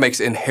 which now makes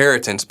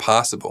inheritance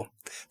possible.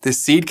 The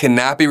seed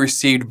cannot be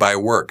received by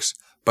works,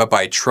 but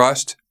by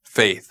trust,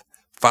 faith,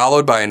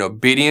 followed by an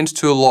obedience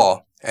to the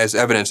law as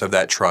evidence of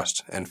that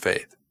trust and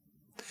faith.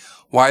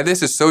 Why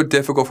this is so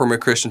difficult for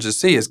Christians to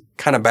see is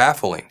kind of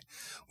baffling.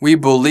 We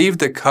believe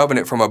the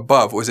covenant from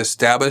above was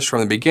established from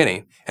the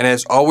beginning and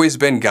has always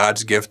been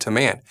God's gift to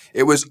man.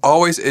 It was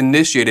always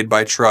initiated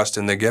by trust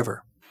in the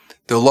giver.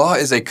 The law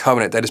is a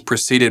covenant that is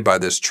preceded by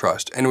this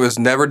trust, and it was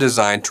never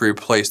designed to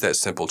replace that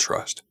simple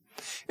trust.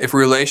 If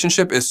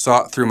relationship is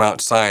sought through Mount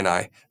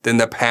Sinai, then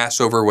the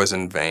Passover was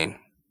in vain.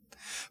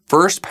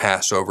 First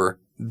Passover,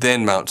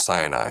 then Mount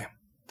Sinai.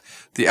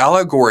 The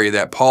allegory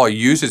that Paul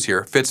uses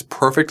here fits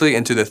perfectly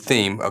into the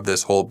theme of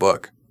this whole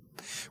book.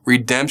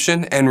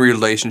 Redemption and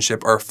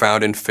relationship are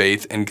found in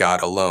faith in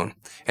God alone,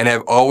 and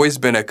have always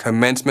been a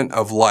commencement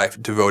of life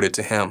devoted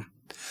to Him.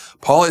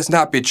 Paul is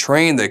not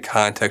betraying the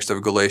context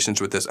of Galatians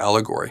with this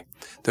allegory.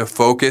 The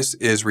focus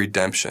is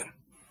redemption.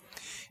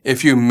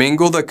 If you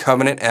mingle the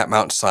covenant at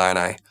Mount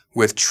Sinai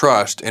with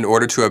trust in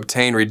order to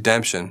obtain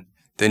redemption,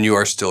 then you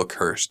are still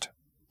cursed.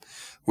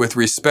 With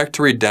respect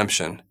to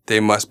redemption,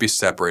 they must be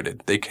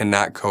separated. They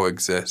cannot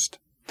coexist.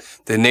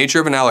 The nature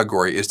of an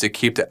allegory is to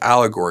keep the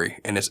allegory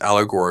in its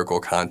allegorical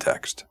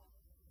context.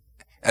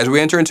 As we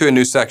enter into a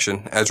new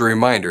section, as a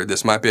reminder,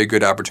 this might be a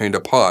good opportunity to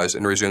pause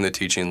and resume the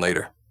teaching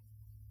later.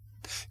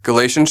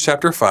 Galatians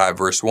chapter 5,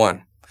 verse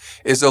 1.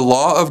 Is the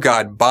law of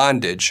God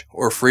bondage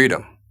or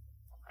freedom?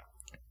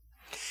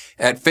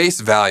 At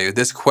face value,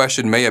 this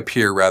question may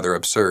appear rather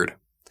absurd.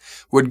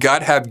 Would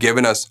God have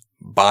given us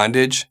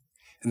bondage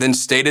and then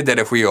stated that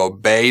if we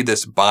obey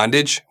this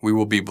bondage, we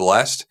will be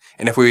blessed,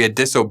 and if we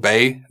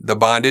disobey the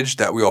bondage,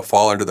 that we will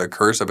fall under the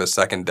curse of a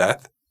second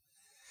death?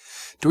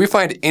 Do we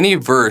find any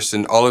verse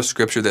in all of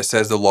Scripture that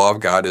says the law of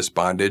God is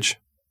bondage?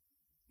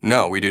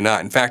 No, we do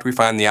not. In fact, we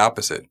find the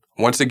opposite.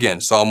 Once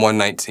again, Psalm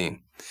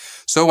 119.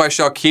 So I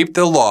shall keep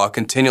the law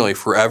continually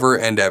forever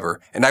and ever,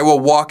 and I will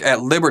walk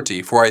at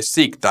liberty, for I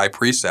seek thy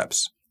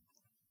precepts.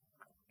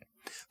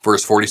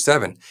 Verse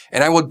 47,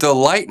 and I will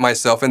delight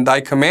myself in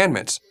thy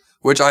commandments,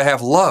 which I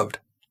have loved.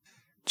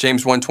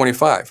 James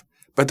 1:25,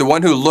 but the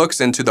one who looks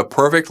into the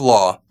perfect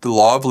law, the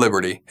law of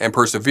liberty, and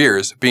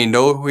perseveres, being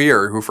no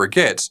hearer who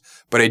forgets,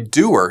 but a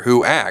doer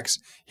who acts,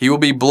 he will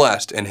be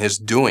blessed in his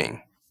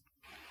doing.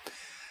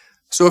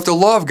 So if the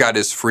law of God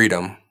is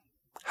freedom,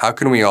 how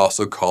can we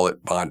also call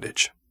it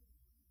bondage?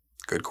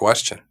 Good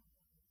question.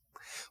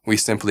 We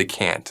simply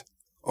can't,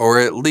 or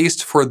at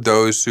least for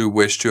those who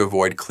wish to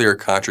avoid clear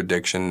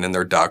contradiction in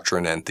their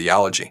doctrine and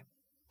theology.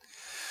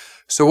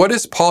 So what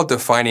is Paul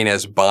defining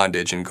as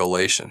bondage in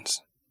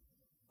Galatians?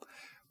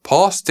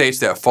 Paul states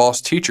that false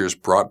teachers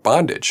brought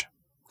bondage,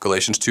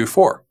 Galatians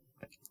 2:4,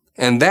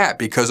 and that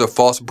because of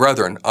false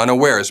brethren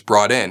unawares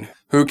brought in,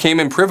 who came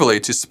in privily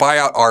to spy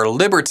out our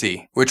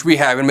liberty, which we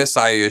have in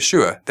Messiah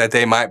Yeshua, that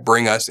they might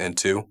bring us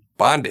into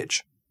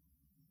bondage.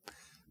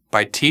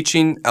 By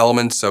teaching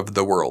elements of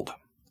the world,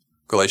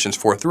 Galatians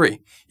 4:3,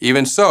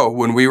 even so,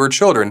 when we were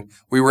children,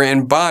 we were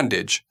in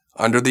bondage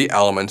under the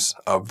elements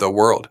of the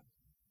world.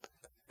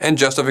 And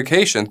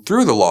justification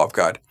through the law of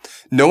God,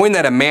 knowing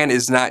that a man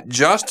is not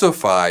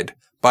justified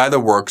by the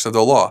works of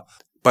the law,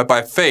 but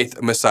by faith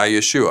of Messiah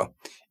Yeshua.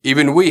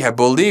 Even we have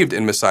believed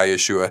in Messiah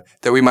Yeshua,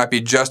 that we might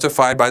be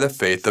justified by the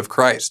faith of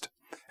Christ,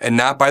 and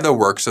not by the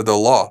works of the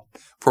law.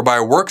 For by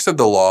works of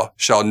the law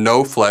shall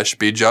no flesh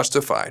be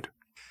justified,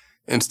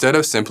 instead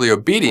of simply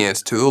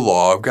obedience to the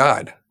law of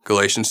God.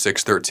 Galatians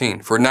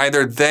 6:13, for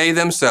neither they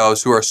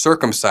themselves who are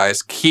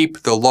circumcised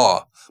keep the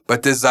law,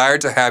 but desire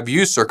to have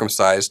you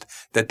circumcised,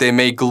 that they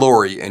may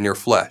glory in your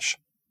flesh.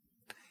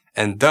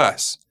 And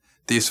thus,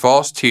 these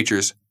false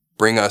teachers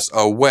bring us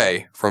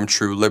away from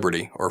true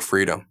liberty or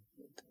freedom.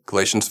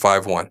 Galatians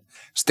 5:1,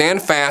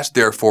 stand fast,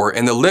 therefore,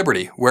 in the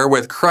liberty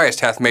wherewith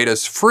Christ hath made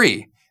us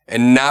free,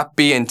 and not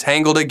be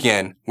entangled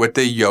again with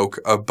the yoke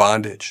of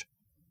bondage.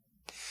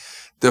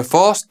 The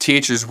false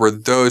teachers were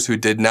those who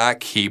did not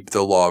keep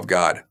the law of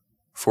God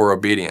for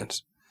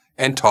obedience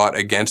and taught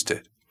against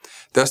it.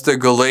 Thus the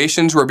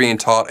Galatians were being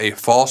taught a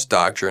false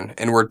doctrine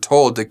and were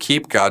told to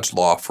keep God's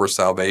law for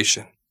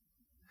salvation.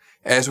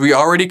 As we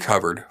already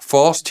covered,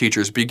 false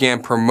teachers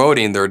began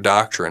promoting their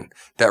doctrine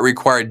that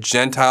required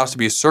Gentiles to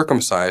be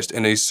circumcised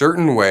in a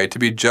certain way to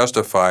be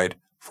justified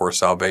for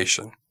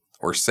salvation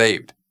or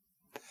saved.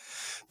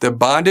 The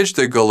bondage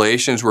the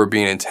Galatians were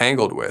being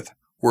entangled with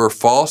were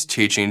false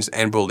teachings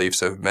and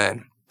beliefs of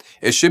men.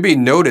 It should be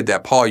noted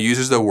that Paul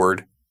uses the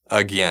word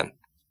again.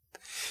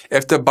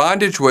 If the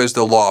bondage was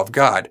the law of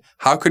God,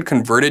 how could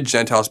converted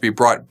Gentiles be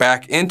brought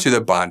back into the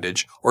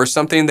bondage or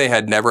something they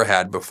had never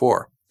had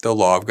before? The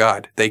law of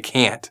God. They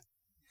can't.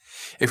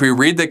 If we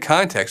read the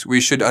context, we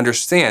should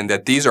understand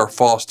that these are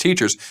false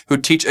teachers who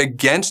teach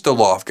against the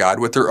law of God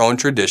with their own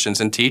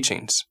traditions and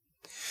teachings.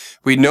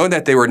 We know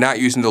that they were not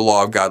using the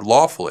law of God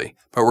lawfully,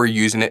 but were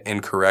using it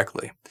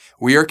incorrectly.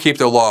 We are keep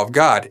the law of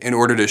God in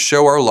order to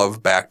show our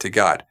love back to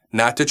God,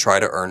 not to try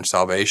to earn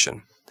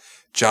salvation.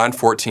 John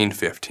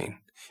 14:15.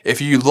 If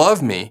you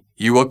love me,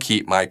 you will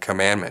keep my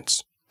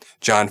commandments.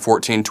 John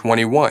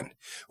 14:21.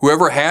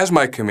 Whoever has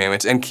my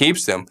commandments and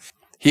keeps them,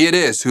 he it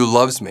is who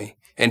loves me,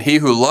 and he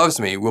who loves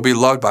me will be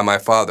loved by my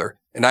Father,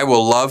 and I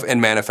will love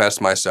and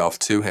manifest myself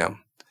to him.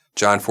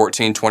 John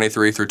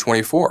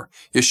 14:23-24.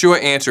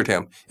 Yeshua answered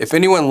him, if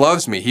anyone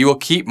loves me, he will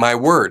keep my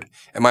word,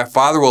 and my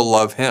Father will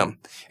love him,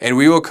 and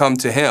we will come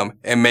to him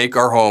and make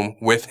our home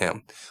with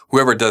him.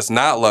 Whoever does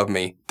not love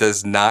me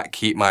does not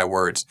keep my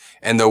words,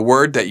 and the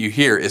word that you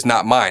hear is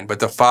not mine, but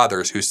the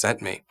Father's who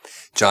sent me.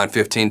 John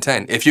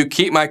 15:10. If you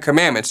keep my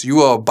commandments, you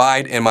will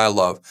abide in my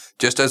love,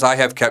 just as I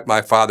have kept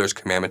my Father's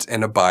commandments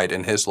and abide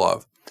in his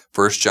love.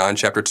 1 John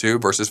chapter 2,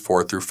 verses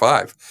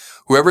 4-5.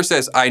 Whoever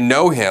says, I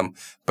know him,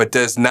 but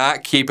does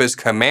not keep his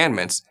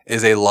commandments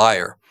is a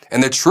liar,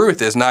 and the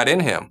truth is not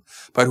in him.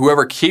 But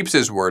whoever keeps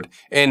his word,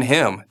 in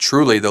him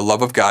truly the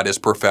love of God is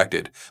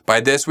perfected. By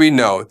this we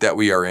know that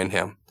we are in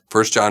him.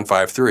 1 John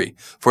 5:3.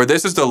 For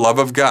this is the love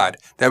of God,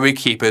 that we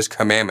keep his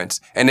commandments,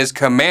 and his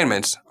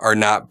commandments are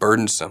not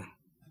burdensome.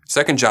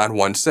 2 John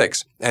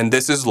 1:6. And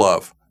this is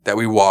love, that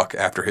we walk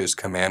after his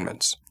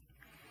commandments.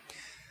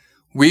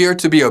 We are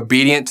to be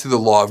obedient to the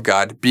law of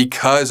God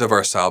because of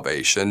our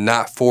salvation,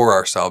 not for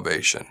our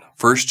salvation.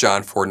 1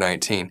 John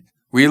 4:19.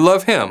 We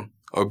love him,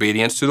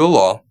 obedience to the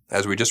law,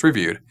 as we just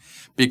reviewed,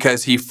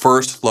 because he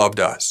first loved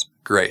us,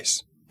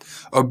 grace.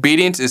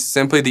 Obedience is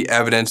simply the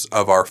evidence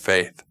of our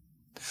faith.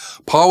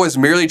 Paul was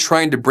merely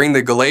trying to bring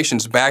the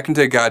Galatians back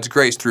into God's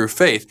grace through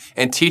faith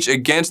and teach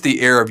against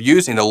the error of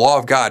using the law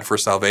of God for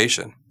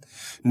salvation.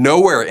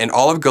 Nowhere in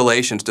all of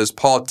Galatians does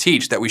Paul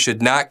teach that we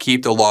should not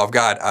keep the law of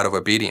God out of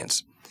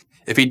obedience.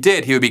 If he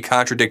did, he would be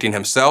contradicting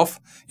himself,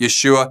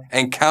 Yeshua,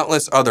 and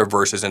countless other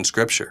verses in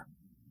Scripture.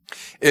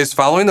 Is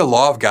following the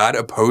law of God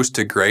opposed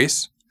to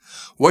grace?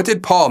 What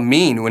did Paul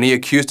mean when he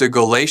accused the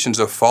Galatians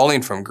of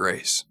falling from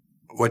grace?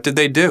 What did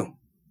they do?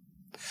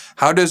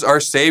 How does our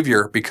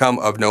Savior become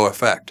of no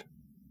effect?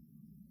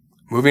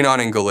 Moving on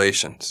in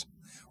Galatians.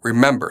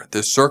 Remember,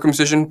 the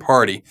circumcision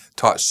party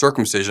taught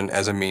circumcision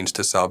as a means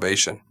to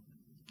salvation.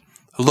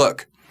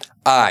 Look,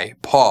 I,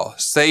 Paul,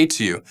 say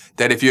to you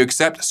that if you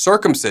accept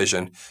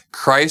circumcision,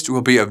 Christ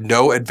will be of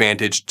no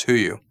advantage to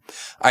you.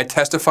 I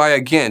testify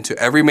again to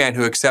every man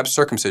who accepts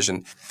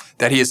circumcision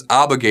that he is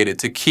obligated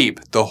to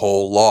keep the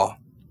whole law.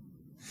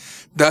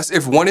 Thus,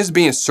 if one is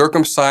being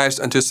circumcised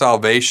unto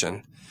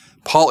salvation,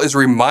 Paul is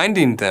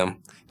reminding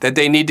them that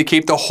they need to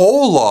keep the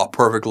whole law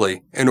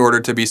perfectly in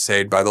order to be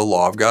saved by the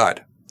law of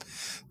God.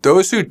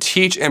 Those who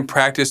teach and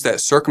practice that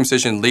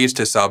circumcision leads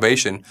to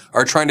salvation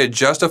are trying to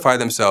justify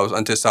themselves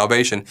unto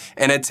salvation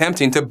and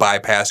attempting to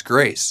bypass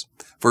grace.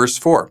 Verse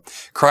 4,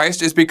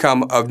 Christ is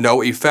become of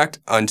no effect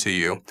unto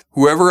you.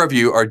 Whoever of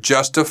you are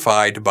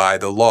justified by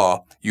the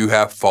law, you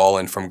have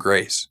fallen from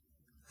grace.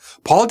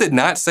 Paul did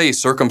not say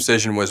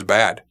circumcision was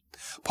bad.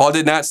 Paul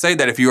did not say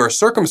that if you are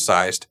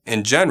circumcised,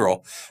 in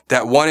general,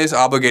 that one is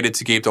obligated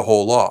to keep the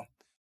whole law.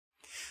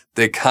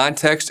 The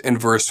context in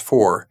verse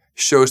 4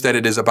 shows that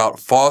it is about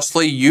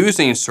falsely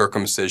using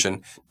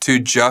circumcision to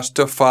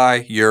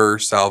justify your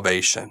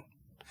salvation.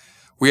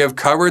 We have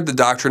covered the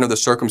doctrine of the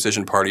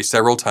circumcision party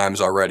several times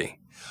already.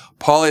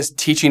 Paul is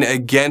teaching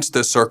against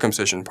the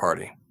circumcision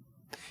party.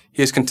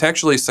 He is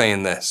contextually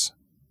saying this: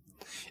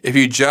 if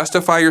you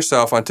justify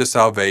yourself unto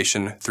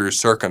salvation through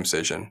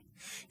circumcision,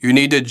 you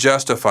need to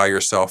justify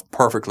yourself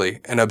perfectly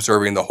in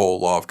observing the whole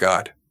law of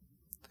God.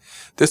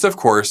 This, of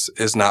course,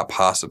 is not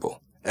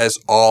possible, as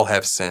all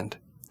have sinned.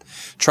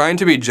 Trying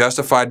to be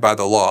justified by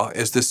the law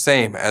is the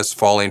same as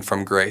falling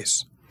from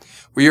grace.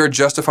 We are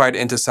justified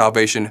into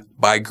salvation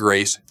by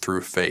grace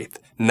through faith,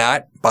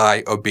 not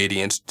by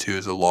obedience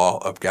to the law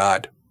of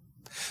God.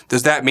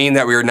 Does that mean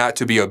that we are not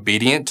to be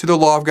obedient to the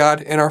law of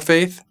God in our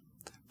faith?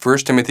 1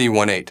 Timothy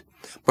 1:8.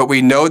 But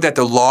we know that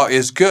the law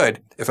is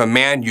good if a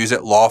man use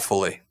it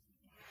lawfully.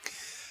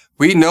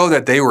 We know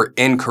that they were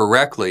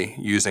incorrectly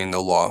using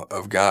the law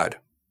of God.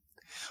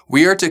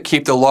 We are to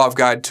keep the law of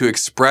God to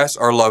express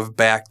our love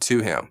back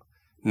to Him,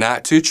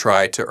 not to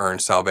try to earn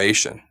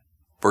salvation.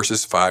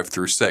 Verses 5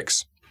 through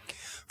 6.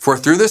 For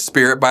through the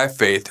Spirit by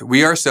faith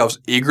we ourselves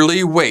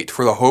eagerly wait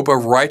for the hope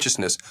of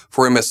righteousness,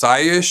 for in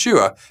Messiah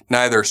Yeshua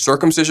neither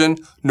circumcision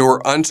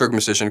nor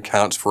uncircumcision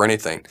counts for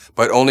anything,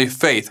 but only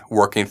faith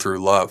working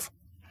through love.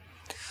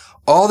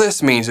 All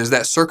this means is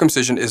that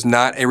circumcision is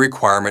not a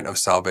requirement of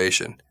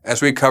salvation,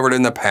 as we covered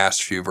in the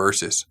past few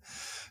verses.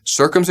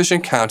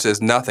 Circumcision counts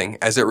as nothing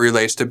as it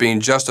relates to being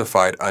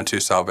justified unto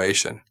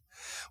salvation.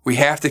 We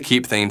have to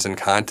keep things in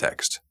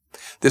context.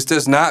 This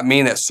does not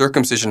mean that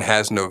circumcision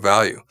has no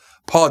value.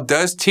 Paul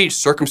does teach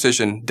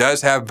circumcision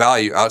does have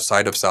value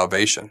outside of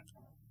salvation.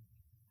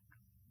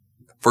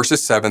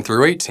 Verses 7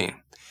 through 18.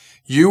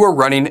 You were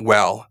running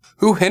well.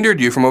 Who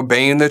hindered you from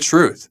obeying the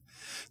truth?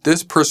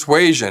 This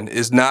persuasion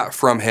is not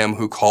from him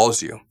who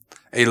calls you.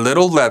 A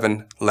little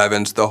leaven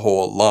leavens the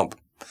whole lump.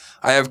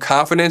 I have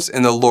confidence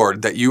in the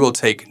Lord that you will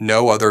take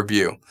no other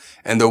view,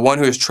 and the one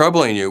who is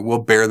troubling you will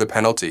bear the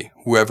penalty,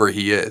 whoever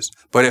he is.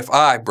 But if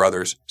I,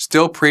 brothers,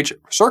 still preach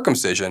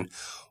circumcision,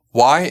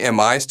 why am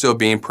I still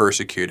being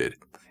persecuted?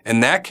 In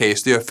that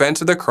case, the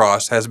offense of the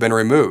cross has been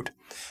removed.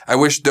 I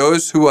wish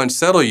those who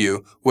unsettle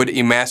you would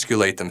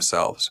emasculate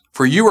themselves.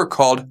 For you are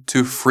called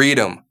to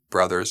freedom,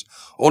 brothers.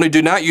 Only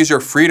do not use your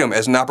freedom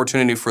as an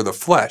opportunity for the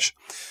flesh,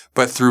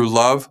 but through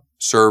love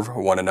serve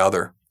one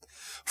another.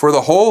 For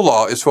the whole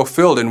law is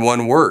fulfilled in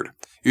one word: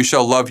 you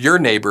shall love your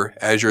neighbor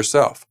as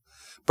yourself.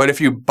 But if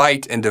you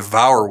bite and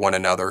devour one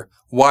another,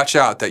 watch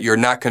out that you are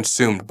not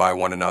consumed by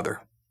one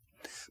another.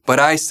 But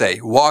I say,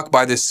 walk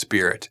by the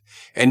Spirit,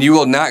 and you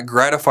will not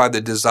gratify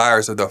the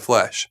desires of the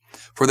flesh.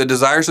 For the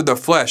desires of the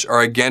flesh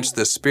are against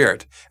the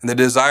Spirit, and the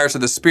desires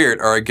of the Spirit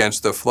are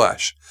against the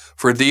flesh.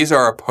 For these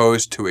are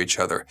opposed to each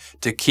other,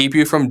 to keep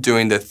you from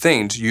doing the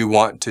things you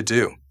want to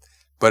do.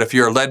 But if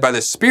you are led by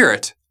the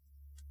Spirit,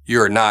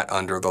 you are not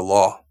under the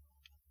law.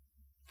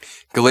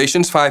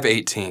 Galatians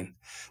 5:18.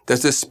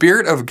 Does the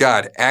Spirit of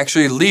God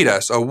actually lead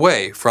us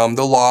away from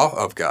the law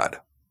of God?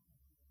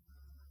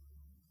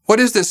 What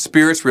is the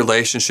Spirit's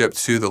relationship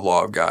to the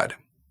law of God?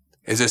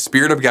 Is the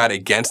Spirit of God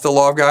against the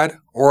law of God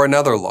or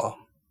another law?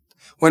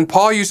 When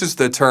Paul uses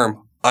the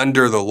term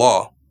under the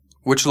law,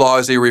 which law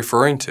is he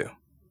referring to?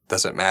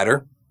 Does it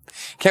matter?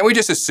 Can't we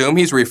just assume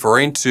he's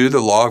referring to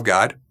the law of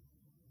God?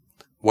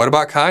 What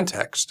about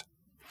context?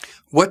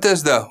 What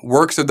does the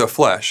works of the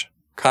flesh,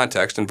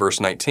 context in verse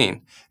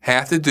 19,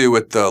 have to do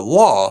with the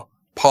law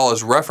Paul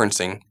is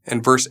referencing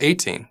in verse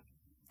 18?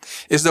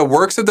 Is the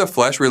works of the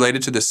flesh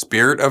related to the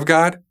Spirit of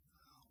God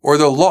or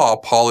the law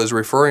Paul is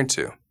referring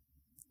to?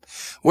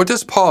 What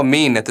does Paul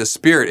mean that the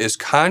Spirit is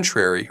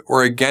contrary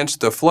or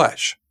against the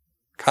flesh?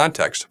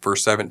 Context,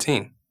 verse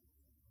 17.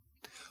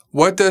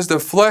 What does the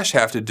flesh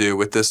have to do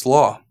with this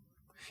law?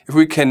 If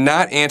we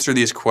cannot answer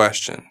these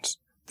questions,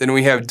 then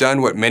we have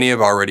done what many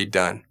have already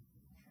done,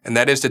 and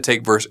that is to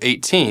take verse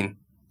 18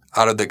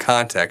 out of the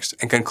context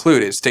and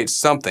conclude it states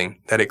something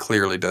that it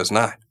clearly does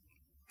not.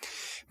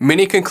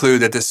 Many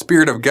conclude that the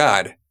Spirit of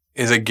God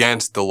is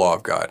against the law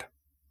of God.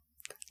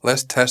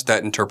 Let's test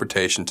that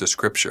interpretation to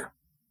Scripture.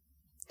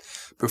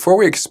 Before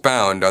we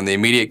expound on the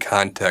immediate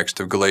context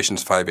of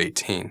Galatians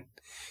 5:18,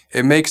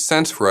 it makes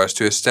sense for us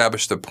to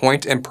establish the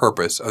point and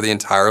purpose of the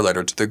entire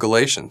letter to the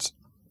Galatians.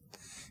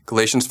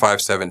 Galatians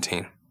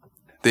 5:17,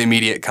 the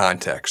immediate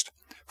context.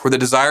 For the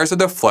desires of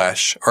the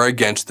flesh are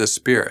against the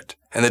Spirit,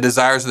 and the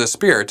desires of the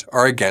Spirit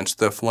are against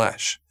the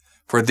flesh.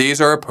 For these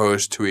are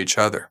opposed to each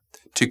other,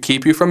 to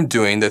keep you from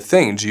doing the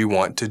things you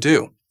want to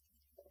do.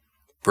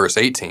 Verse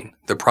 18,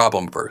 the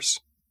problem verse.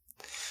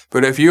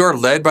 But if you are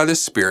led by the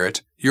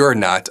Spirit, you are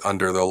not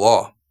under the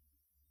law.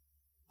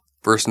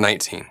 Verse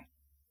 19,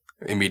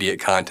 immediate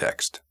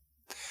context.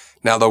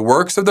 Now the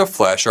works of the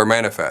flesh are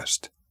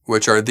manifest,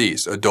 which are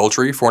these: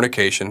 adultery,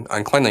 fornication,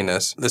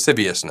 uncleanliness,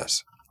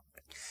 lasciviousness.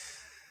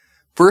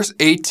 Verse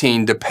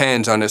 18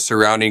 depends on its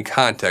surrounding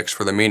context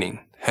for the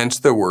meaning, hence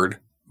the word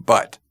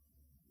but.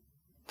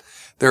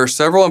 There are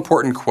several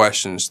important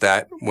questions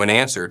that, when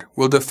answered,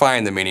 will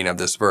define the meaning of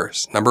this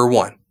verse. Number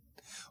 1,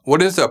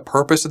 what is the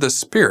purpose of the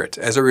Spirit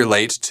as it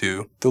relates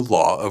to the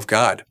law of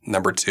God?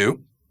 Number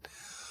 2,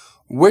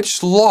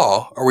 which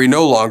law are we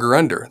no longer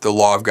under, the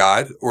law of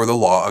God or the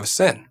law of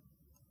sin?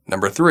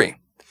 Number 3,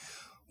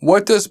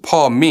 what does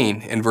Paul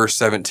mean in verse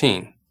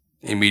 17,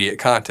 immediate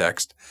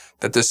context,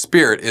 that the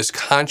Spirit is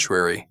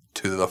contrary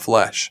to the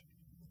flesh?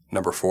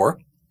 Number 4,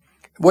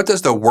 what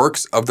does the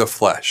works of the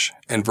flesh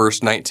in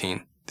verse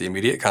 19, the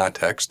immediate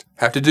context,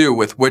 have to do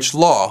with which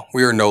law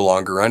we are no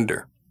longer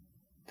under?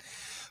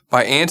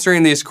 By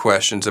answering these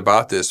questions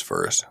about this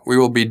verse, we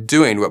will be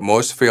doing what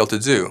most fail to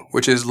do,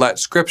 which is let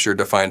Scripture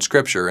define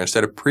Scripture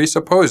instead of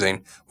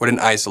presupposing what an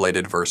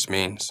isolated verse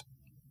means.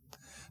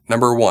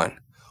 Number 1,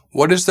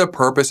 what is the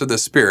purpose of the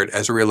Spirit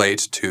as it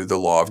relates to the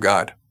law of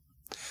God?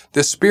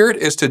 The Spirit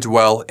is to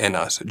dwell in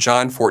us,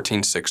 John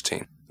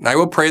 14:16. And I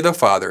will pray the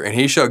Father, and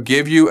he shall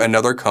give you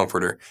another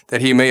Comforter,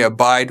 that he may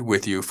abide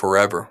with you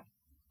forever.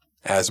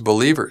 As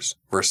believers,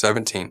 verse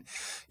 17,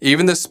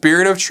 even the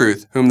Spirit of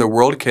truth, whom the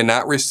world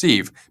cannot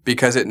receive,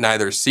 because it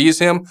neither sees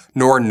him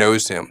nor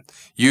knows him.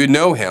 You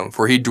know him,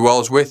 for he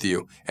dwells with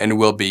you and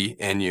will be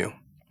in you.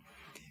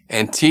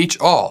 And teach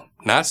all,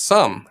 not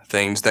some,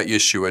 things that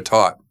Yashua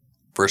taught.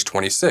 Verse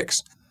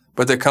 26,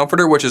 but the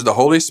Comforter, which is the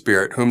Holy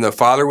Spirit, whom the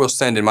Father will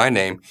send in my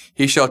name,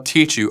 he shall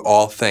teach you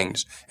all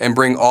things, and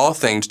bring all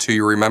things to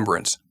your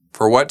remembrance,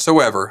 for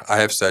whatsoever I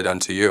have said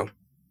unto you.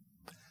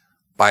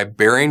 By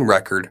bearing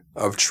record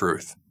of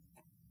truth.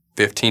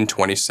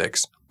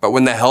 15:26. But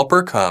when the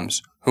Helper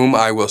comes, whom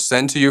I will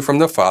send to you from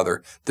the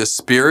Father, the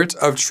Spirit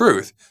of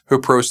truth, who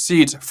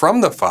proceeds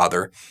from the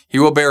Father, he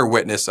will bear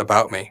witness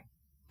about me,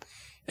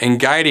 and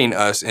guiding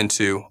us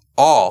into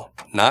all,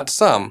 not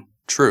some,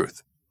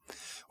 truth.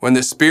 When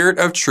the Spirit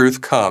of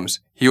truth comes,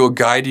 he will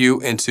guide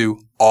you into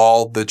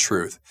all the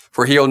truth.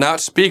 For he will not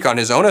speak on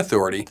his own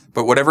authority,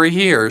 but whatever he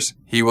hears,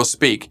 he will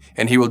speak,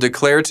 and he will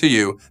declare to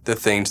you the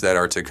things that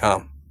are to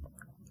come.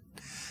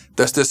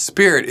 Thus the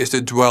Spirit is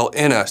to dwell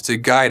in us to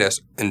guide us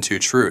into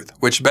truth,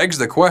 which begs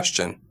the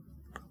question,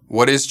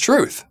 what is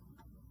truth?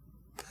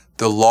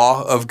 The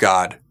law of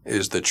God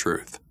is the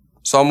truth.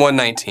 Psalm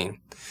 119,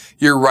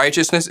 your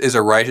righteousness is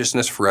a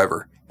righteousness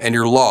forever, and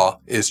your law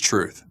is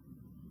truth.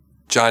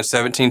 John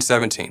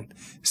 17:17,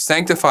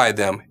 sanctify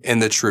them in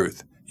the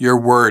truth. Your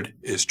word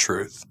is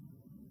truth.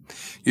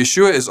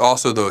 Yeshua is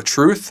also the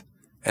truth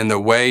and the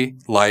way,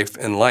 life,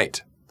 and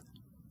light.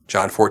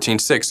 John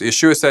 14:6,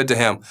 Yeshua said to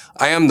him,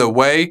 I am the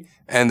way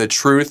and the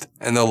truth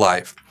and the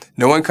life.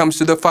 No one comes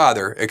to the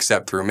Father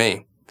except through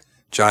me.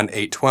 John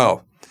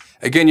 8:12.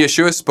 Again,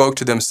 Yeshua spoke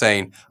to them,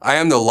 saying, I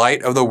am the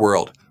light of the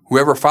world.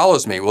 Whoever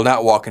follows me will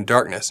not walk in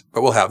darkness,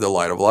 but will have the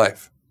light of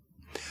life.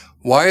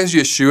 Why is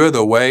Yeshua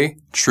the way,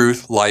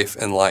 truth, life,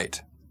 and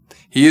light?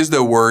 He is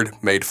the Word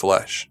made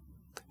flesh.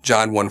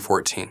 John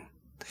 1:14.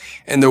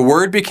 And the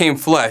Word became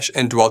flesh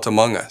and dwelt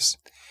among us.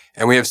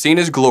 And we have seen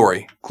his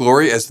glory,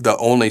 glory as the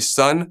only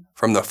Son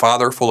from the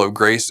Father, full of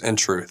grace and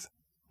truth.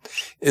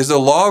 Is the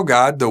law of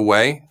God the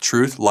way,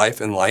 truth, life,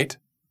 and light?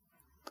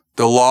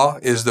 The law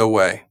is the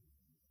way.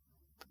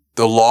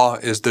 The law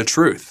is the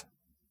truth.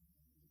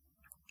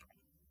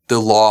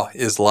 The law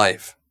is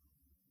life.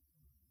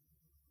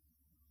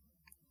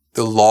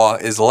 The law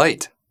is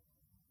light.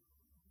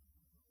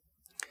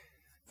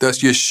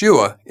 Thus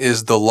Yeshua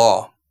is the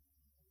law.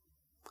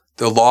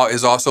 The law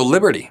is also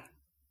liberty,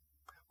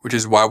 which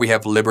is why we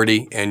have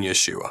liberty in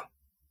Yeshua.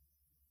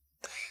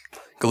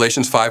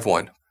 Galatians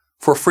 5:1,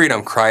 for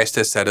freedom Christ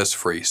has set us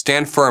free.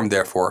 Stand firm,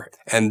 therefore,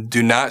 and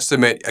do not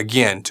submit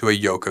again to a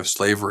yoke of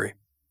slavery.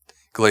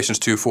 Galatians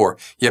 2:4,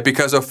 yet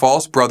because of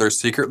false brothers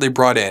secretly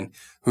brought in,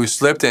 who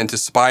slipped in to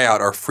spy out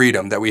our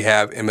freedom that we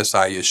have in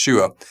Messiah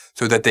Yeshua,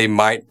 so that they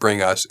might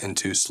bring us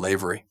into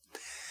slavery.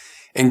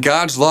 In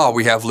God's law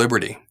we have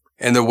liberty.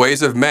 In the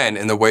ways of men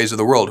and the ways of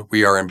the world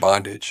we are in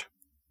bondage.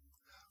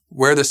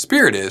 Where the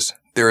Spirit is,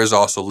 there is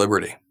also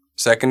liberty.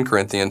 2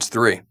 Corinthians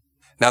 3.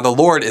 Now the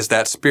Lord is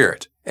that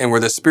Spirit, and where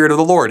the Spirit of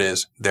the Lord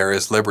is, there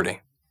is liberty.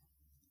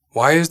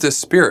 Why is the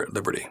Spirit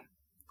liberty?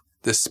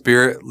 The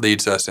Spirit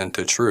leads us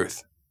into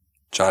truth.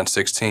 John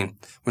 16.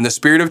 When the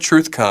Spirit of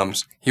truth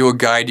comes, he will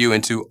guide you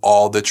into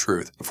all the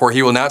truth. For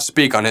he will not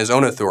speak on his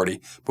own authority,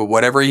 but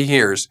whatever he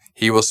hears,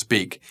 he will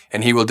speak,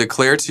 and he will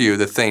declare to you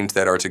the things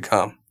that are to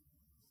come.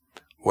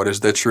 What does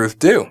the truth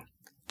do?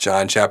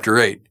 John chapter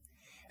 8.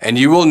 And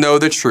you will know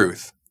the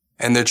truth,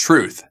 and the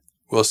truth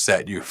will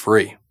set you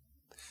free.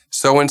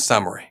 So in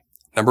summary,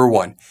 number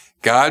 1,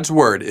 God's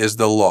word is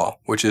the law,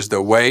 which is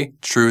the way,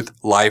 truth,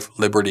 life,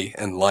 liberty,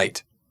 and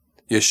light.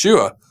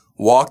 Yeshua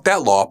walked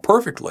that law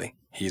perfectly.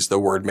 He's the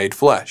Word made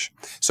flesh.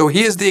 So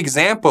he is the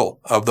example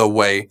of the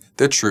way,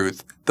 the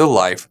truth, the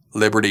life,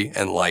 liberty,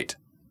 and light.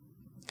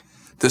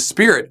 The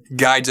Spirit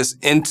guides us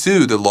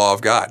into the law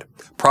of God.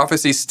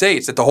 Prophecy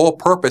states that the whole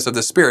purpose of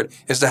the Spirit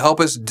is to help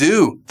us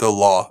do the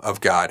law of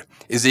God.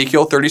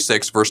 Ezekiel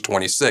 36, verse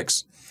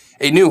 26.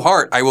 A new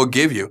heart I will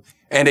give you,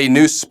 and a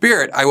new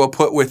spirit I will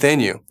put within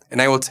you,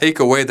 and I will take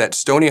away that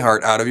stony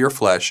heart out of your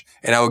flesh,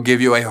 and I will give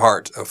you a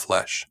heart of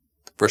flesh.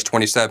 Verse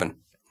 27.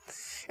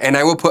 And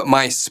I will put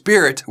my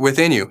spirit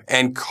within you,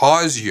 and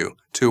cause you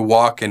to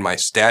walk in my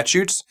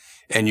statutes,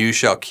 and you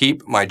shall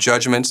keep my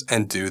judgments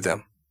and do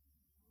them.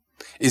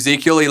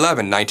 Ezekiel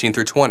 11, 19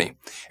 through 20.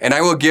 And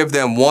I will give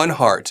them one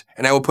heart,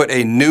 and I will put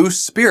a new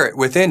spirit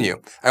within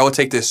you. I will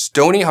take this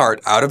stony heart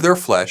out of their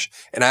flesh,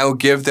 and I will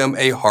give them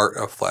a heart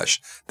of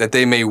flesh, that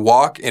they may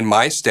walk in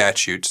my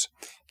statutes,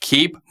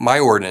 keep my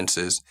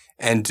ordinances,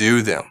 and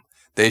do them.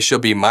 They shall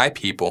be my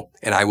people,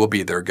 and I will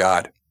be their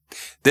God.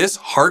 This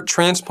heart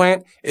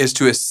transplant is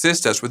to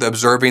assist us with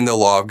observing the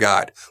law of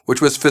God,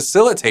 which was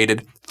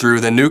facilitated through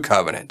the new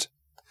covenant.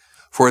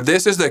 For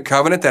this is the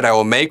covenant that I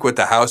will make with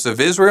the house of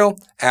Israel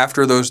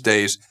after those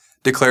days,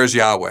 declares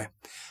Yahweh.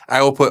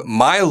 I will put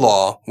my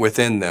law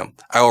within them.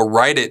 I will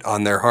write it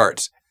on their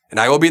hearts, and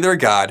I will be their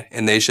God,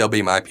 and they shall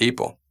be my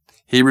people.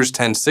 Hebrews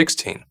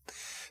 10:16.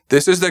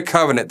 This is the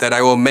covenant that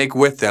I will make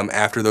with them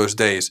after those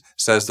days,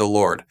 says the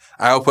Lord.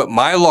 I will put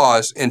my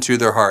laws into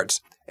their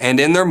hearts, and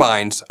in their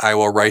minds I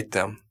will write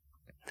them.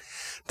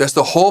 Thus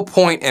the whole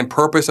point and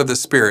purpose of the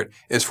Spirit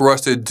is for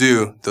us to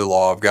do the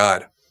law of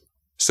God.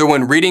 So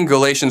when reading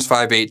Galatians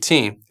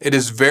 5:18, it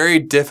is very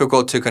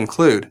difficult to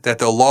conclude that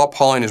the law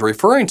Pauline is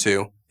referring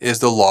to is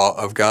the law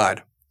of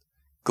God.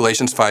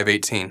 Galatians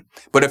 5:18.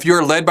 But if you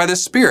are led by the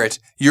Spirit,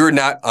 you are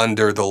not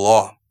under the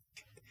law.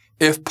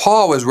 If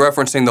Paul was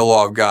referencing the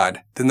law of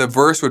God, then the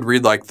verse would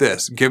read like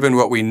this, given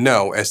what we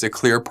know as the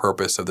clear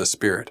purpose of the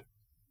Spirit.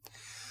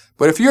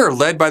 But if you are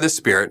led by the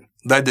Spirit,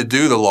 led to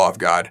do the law of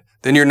God,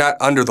 then you're not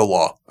under the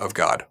law of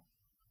God.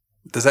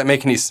 Does that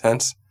make any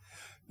sense?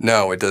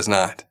 No, it does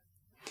not.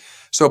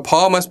 So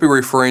Paul must be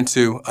referring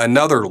to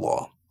another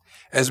law.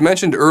 As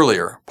mentioned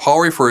earlier, Paul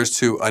refers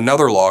to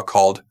another law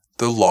called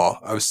the law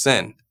of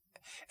sin.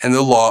 And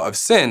the law of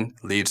sin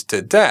leads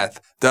to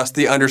death, thus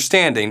the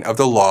understanding of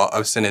the law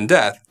of sin and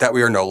death that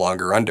we are no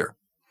longer under.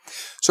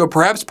 So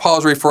perhaps Paul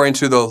is referring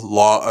to the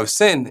law of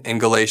sin in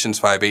Galatians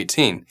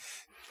 5:18.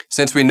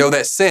 Since we know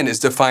that sin is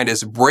defined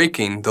as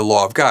breaking the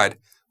law of God,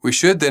 we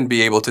should then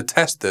be able to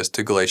test this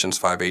to Galatians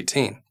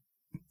 5:18.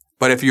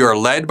 But if you are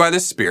led by the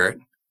Spirit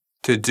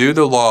to do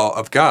the law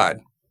of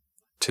God,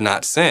 to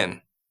not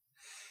sin,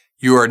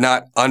 you are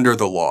not under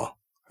the law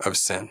of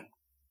sin.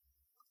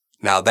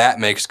 Now that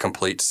makes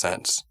complete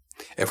sense.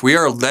 If we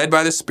are led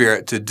by the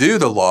Spirit to do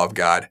the law of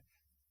God,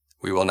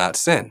 we will not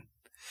sin.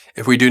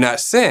 If we do not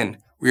sin,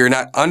 we are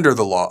not under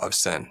the law of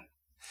sin.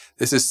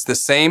 This is the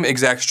same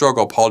exact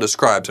struggle Paul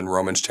describes in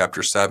Romans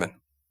chapter 7.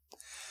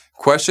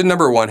 Question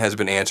number 1 has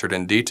been answered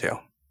in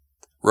detail.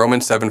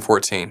 Romans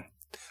 7:14.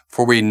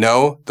 For we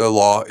know the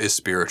law is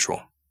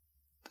spiritual.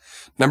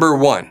 Number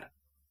 1.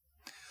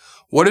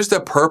 What is the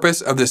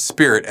purpose of the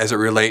Spirit as it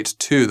relates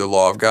to the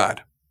law of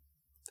God?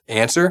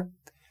 Answer: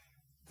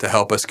 to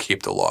help us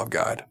keep the law of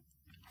God.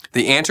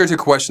 The answer to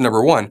question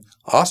number 1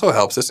 also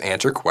helps us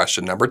answer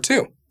question number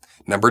 2.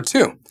 Number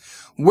 2.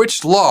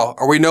 Which law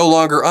are we no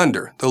longer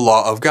under, the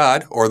law of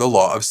God or the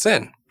law of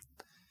sin?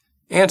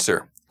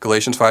 Answer: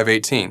 Galatians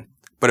 5:18.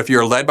 But if you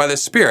are led by the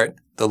Spirit,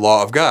 the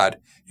law of God,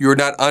 you are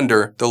not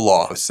under the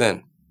law of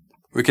sin.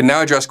 We can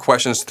now address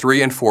questions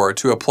 3 and 4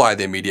 to apply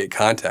the immediate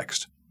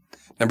context.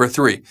 Number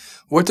 3.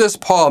 What does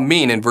Paul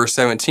mean in verse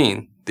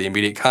 17, the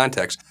immediate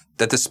context,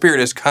 that the Spirit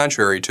is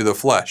contrary to the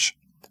flesh?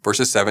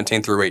 Verses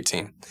 17 through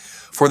 18.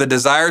 For the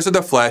desires of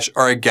the flesh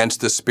are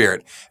against the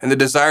Spirit, and the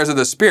desires of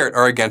the Spirit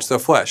are against the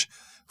flesh.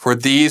 For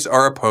these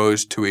are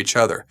opposed to each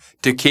other,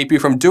 to keep you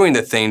from doing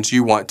the things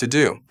you want to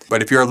do.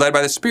 But if you are led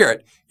by the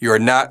Spirit, you are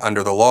not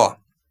under the law.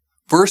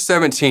 Verse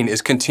 17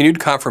 is continued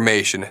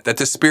confirmation that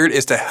the Spirit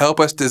is to help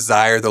us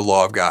desire the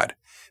law of God.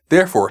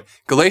 Therefore,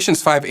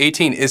 Galatians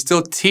 5:18 is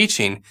still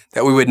teaching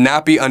that we would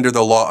not be under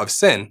the law of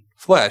sin,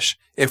 flesh,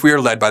 if we are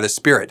led by the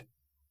Spirit.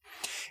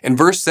 In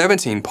verse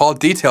 17, Paul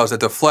details that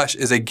the flesh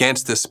is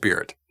against the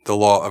Spirit, the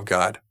law of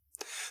God.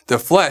 The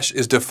flesh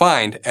is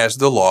defined as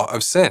the law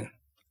of sin.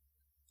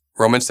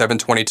 Romans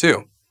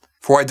 7:22.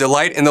 For I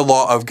delight in the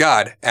law of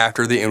God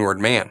after the inward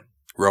man.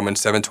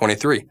 Romans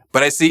 7:23.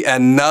 But I see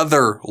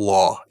another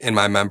law in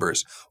my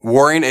members,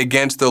 warring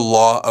against the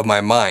law of my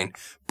mind,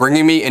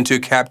 bringing me into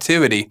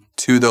captivity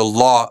to the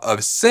law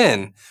of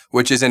sin,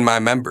 which is in my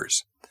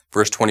members.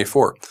 Verse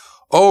 24.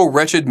 O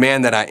wretched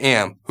man that I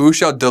am, who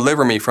shall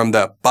deliver me from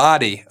the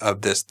body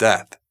of this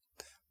death?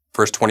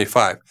 Verse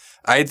 25.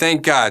 I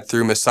thank God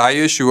through Messiah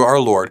Yashua our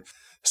Lord.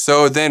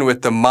 So then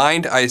with the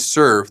mind I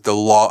serve the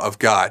law of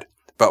God,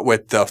 but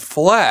with the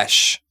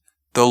flesh,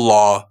 the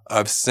law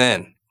of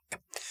sin.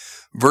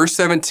 Verse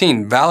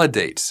 17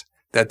 validates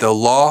that the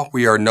law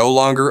we are no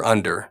longer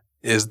under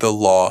is the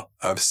law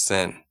of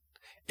sin,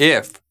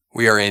 if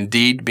we are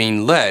indeed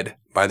being led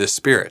by the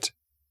Spirit.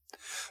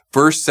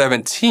 Verse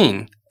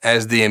 17,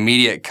 as the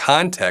immediate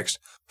context,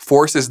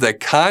 forces the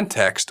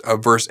context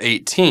of verse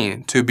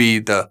 18 to be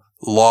the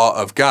law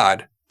of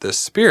God, the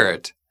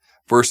Spirit,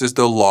 versus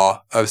the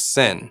law of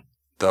sin,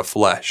 the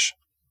flesh.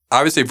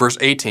 Obviously, verse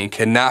 18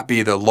 cannot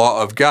be the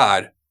law of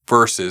God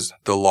versus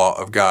the law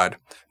of God,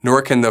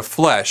 nor can the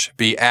flesh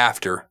be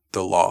after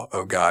the law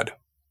of God.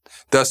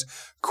 Thus,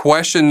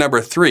 question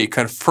number 3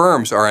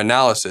 confirms our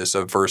analysis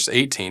of verse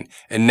 18,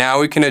 and now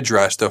we can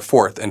address the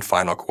fourth and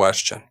final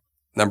question.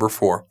 Number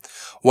 4,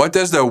 what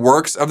does the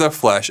works of the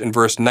flesh in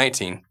verse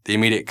 19, the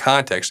immediate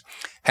context,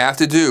 have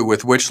to do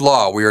with which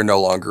law we are no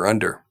longer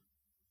under?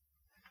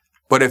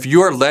 But if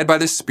you are led by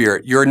the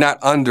Spirit, you are not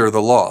under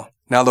the law.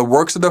 Now the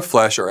works of the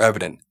flesh are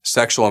evident: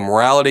 sexual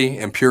immorality,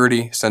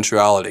 impurity,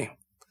 sensuality.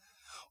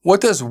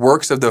 What does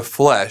works of the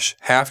flesh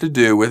have to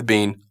do with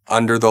being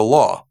under the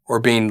law or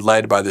being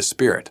led by the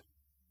Spirit?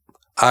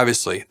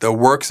 Obviously, the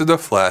works of the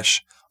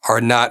flesh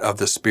are not of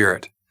the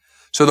Spirit.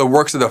 So the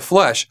works of the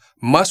flesh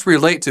must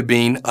relate to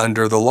being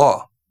under the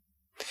law.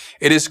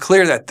 It is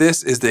clear that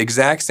this is the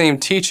exact same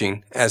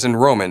teaching as in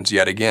Romans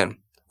yet again.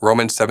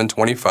 Romans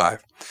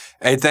 7:25.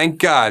 I thank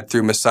God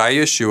through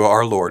Messiah Yashua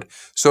our Lord.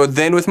 So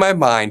then with my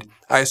mind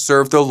I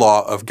serve the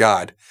law of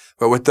God,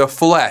 but with the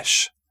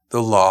flesh,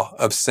 the law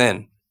of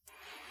sin.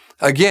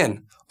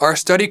 Again, our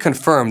study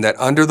confirmed that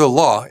under the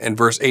law in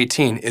verse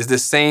 18 is the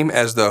same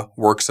as the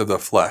works of the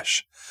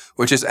flesh,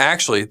 which is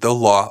actually the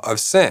law of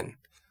sin.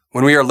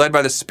 When we are led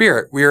by the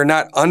Spirit, we are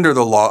not under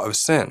the law of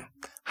sin.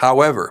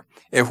 However,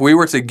 if we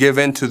were to give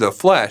in to the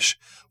flesh,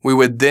 we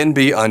would then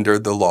be under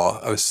the law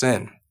of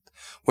sin.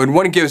 When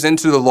one gives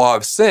into the law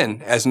of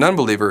sin as an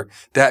unbeliever,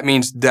 that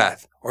means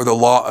death, or the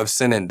law of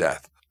sin and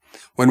death.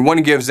 When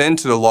one gives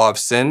into the law of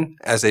sin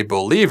as a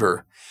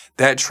believer,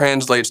 that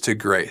translates to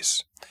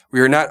grace. We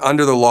are not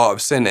under the law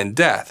of sin and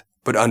death,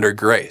 but under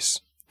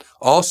grace.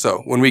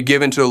 Also, when we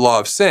give into the law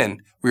of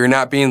sin, we are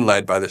not being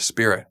led by the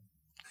Spirit.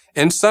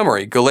 In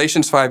summary,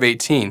 Galatians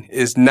 5:18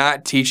 is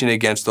not teaching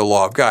against the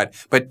law of God,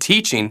 but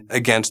teaching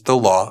against the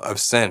law of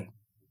sin.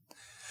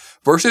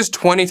 Verses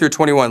 20 through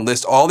 21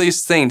 list all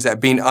these things that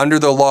being under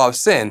the law of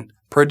sin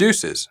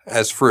produces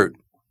as fruit: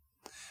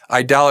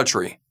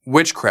 idolatry,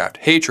 witchcraft,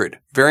 hatred,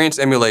 variance,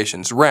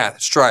 emulations,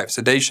 wrath, strife,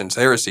 seditions,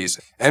 heresies,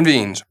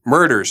 envyings,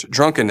 murders,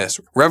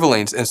 drunkenness,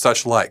 revelings, and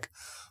such like.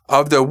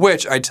 Of the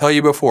which I tell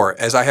you before,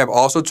 as I have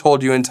also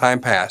told you in time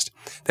past,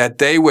 that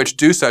they which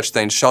do such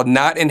things shall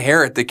not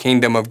inherit the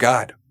kingdom of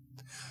God.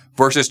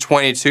 Verses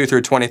 22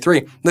 through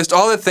 23 list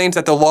all the things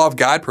that the law of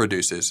God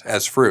produces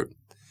as fruit.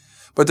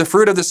 But the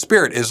fruit of the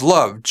Spirit is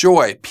love,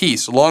 joy,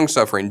 peace,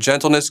 long-suffering,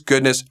 gentleness,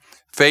 goodness,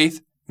 faith,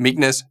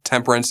 meekness,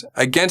 temperance.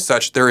 Against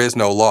such there is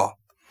no law.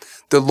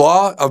 The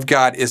law of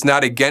God is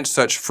not against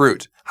such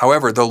fruit.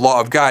 However, the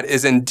law of God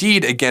is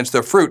indeed against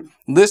the fruit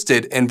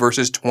listed in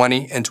verses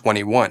 20 and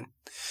 21.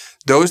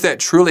 Those that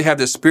truly have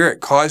the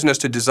Spirit causing us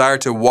to desire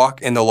to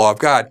walk in the law of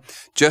God,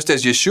 just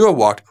as Yeshua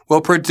walked,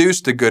 will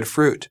produce the good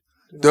fruit.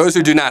 Those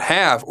who do not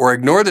have or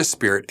ignore the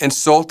Spirit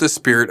insult the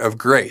Spirit of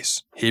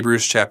grace,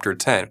 Hebrews chapter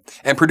 10,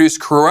 and produce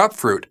corrupt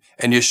fruit,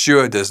 and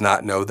Yeshua does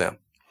not know them.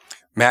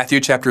 Matthew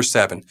chapter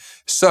 7.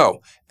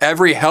 So,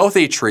 every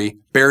healthy tree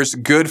bears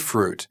good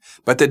fruit,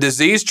 but the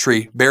diseased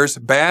tree bears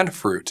bad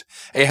fruit.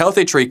 A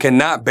healthy tree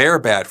cannot bear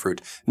bad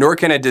fruit, nor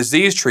can a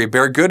diseased tree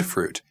bear good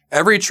fruit.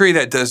 Every tree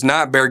that does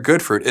not bear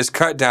good fruit is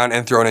cut down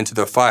and thrown into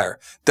the fire.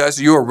 Thus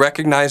you will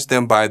recognize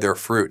them by their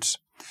fruits.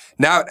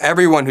 Not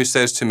everyone who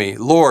says to me,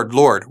 Lord,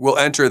 Lord, will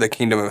enter the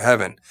kingdom of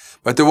heaven,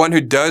 but the one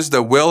who does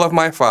the will of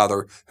my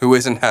Father who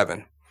is in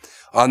heaven.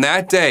 On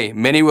that day,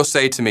 many will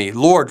say to me,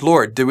 Lord,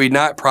 Lord, did we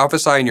not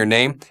prophesy in your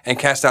name, and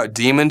cast out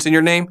demons in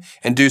your name,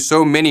 and do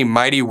so many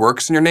mighty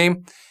works in your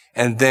name?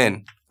 And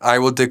then I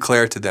will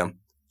declare to them,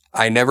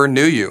 I never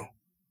knew you.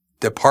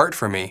 Depart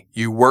from me,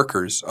 you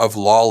workers of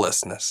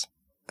lawlessness.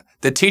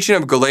 The teaching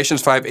of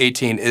Galatians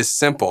 5:18 is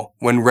simple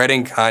when read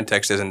in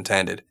context as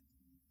intended,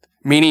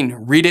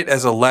 meaning read it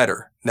as a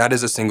letter, not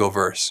as a single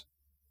verse.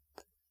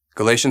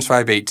 Galatians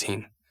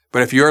 5:18.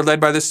 But if you are led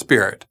by the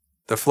Spirit,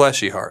 the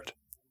fleshy heart,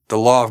 the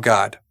law of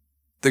God,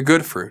 the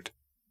good fruit,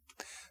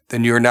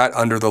 then you are not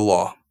under the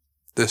law,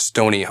 the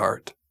stony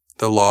heart,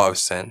 the law of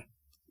sin,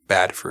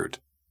 bad fruit.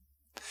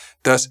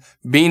 Thus,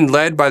 being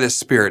led by the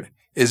Spirit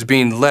is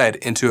being led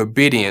into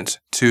obedience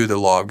to the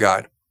law of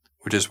God,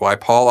 which is why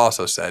Paul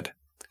also said,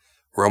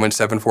 Romans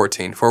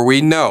 7:14, for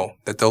we know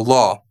that the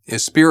law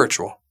is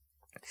spiritual.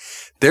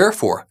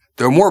 Therefore,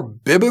 the more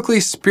biblically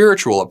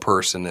spiritual a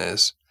person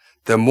is,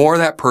 the more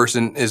that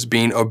person is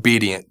being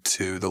obedient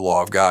to the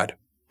law of God.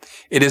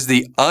 It is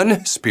the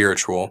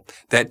unspiritual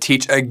that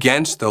teach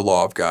against the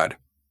law of God,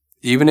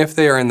 even if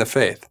they are in the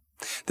faith.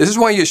 This is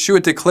why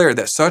Yeshua declared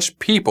that such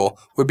people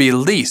would be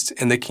least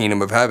in the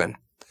kingdom of heaven.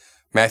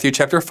 Matthew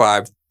chapter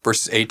 5,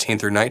 verses 18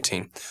 through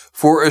 19.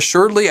 For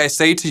assuredly I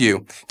say to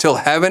you, till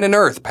heaven and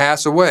earth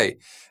pass away,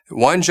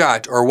 one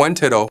jot or one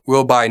tittle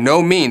will by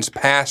no means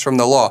pass from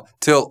the law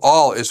till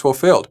all is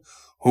fulfilled.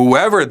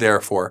 Whoever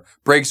therefore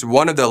breaks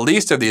one of the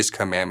least of these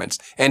commandments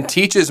and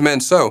teaches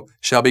men so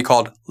shall be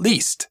called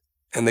least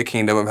in the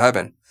kingdom of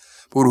heaven.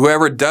 But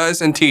whoever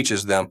does and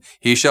teaches them,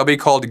 he shall be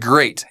called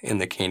great in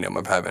the kingdom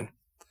of heaven.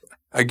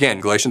 Again,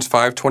 Galatians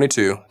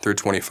 5:22 through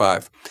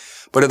 25.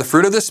 But the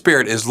fruit of the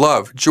Spirit is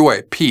love,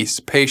 joy, peace,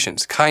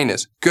 patience,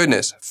 kindness,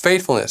 goodness,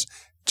 faithfulness,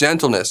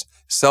 gentleness,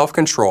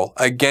 self-control.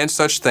 Against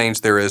such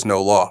things there is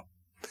no law.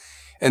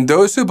 And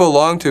those who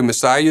belong to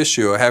Messiah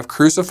Yeshua have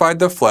crucified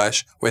the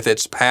flesh with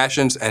its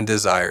passions and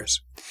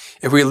desires.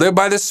 If we live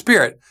by the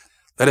Spirit,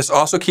 let us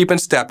also keep in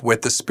step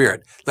with the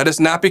Spirit. Let us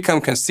not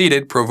become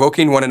conceited,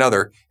 provoking one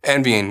another,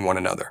 envying one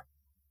another.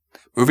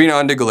 Moving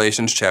on to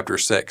Galatians chapter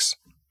 6.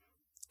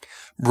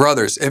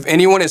 Brothers, if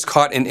anyone is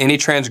caught in any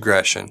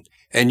transgression,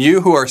 and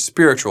you who are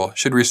spiritual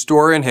should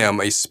restore in him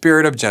a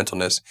spirit of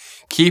gentleness,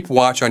 keep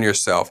watch on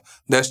yourself,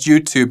 lest you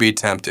too be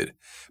tempted.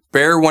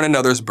 Bear one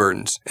another's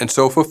burdens, and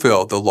so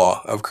fulfill the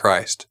law of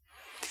Christ.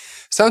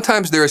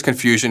 Sometimes there is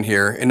confusion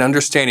here in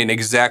understanding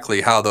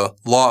exactly how the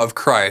law of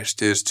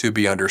Christ is to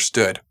be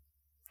understood.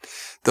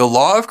 The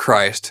law of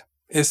Christ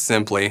is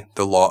simply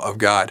the law of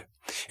God.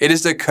 It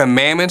is the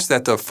commandments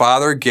that the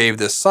Father gave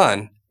the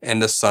Son,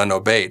 and the Son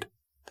obeyed.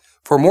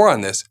 For more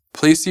on this,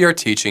 please see our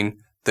teaching,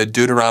 the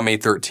Deuteronomy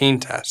 13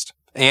 test,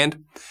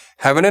 and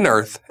Heaven and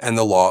Earth and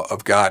the Law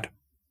of God.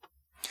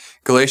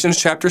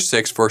 Galatians chapter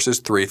 6, verses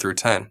 3 through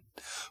 10.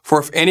 For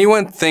if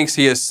anyone thinks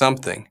he is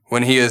something,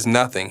 when he is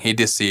nothing, he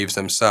deceives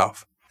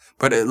himself.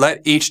 But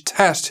let each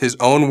test his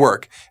own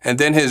work, and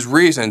then his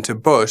reason to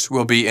boast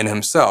will be in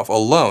himself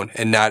alone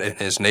and not in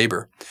his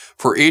neighbor.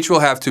 For each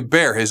will have to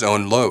bear his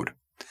own load.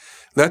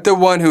 Let the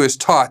one who is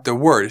taught the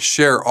word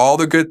share all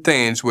the good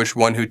things which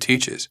one who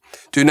teaches.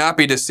 Do not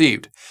be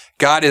deceived.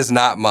 God is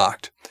not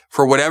mocked.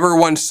 For whatever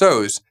one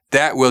sows,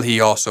 that will he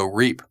also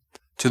reap.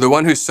 To the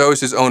one who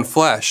sows his own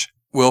flesh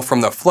will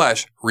from the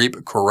flesh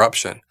reap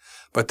corruption.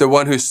 But the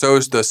one who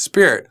sows the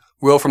Spirit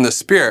will from the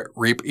Spirit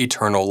reap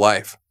eternal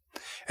life.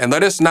 And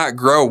let us not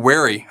grow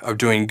weary of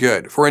doing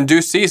good, for in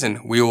due season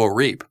we will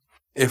reap,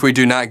 if we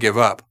do not give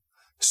up.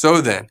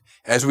 So then,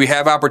 as we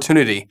have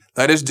opportunity,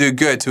 let us do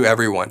good to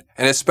everyone,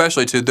 and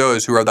especially to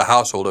those who are of the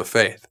household of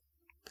faith.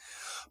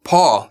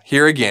 Paul,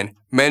 here again,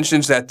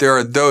 mentions that there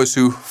are those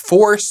who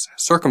force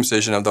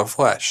circumcision of the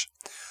flesh.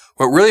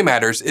 What really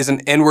matters is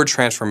an inward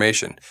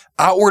transformation.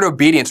 Outward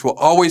obedience will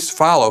always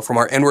follow from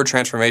our inward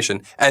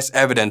transformation as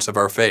evidence of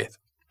our faith.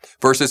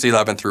 Verses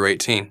 11 through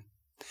 18.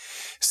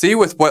 See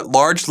with what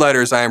large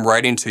letters I am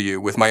writing to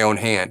you with my own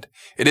hand.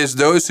 It is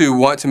those who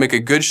want to make a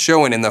good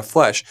showing in the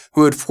flesh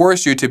who would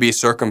force you to be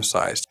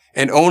circumcised,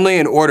 and only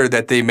in order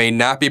that they may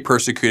not be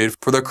persecuted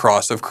for the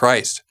cross of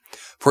Christ.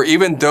 For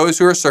even those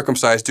who are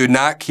circumcised do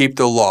not keep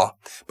the law,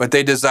 but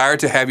they desire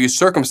to have you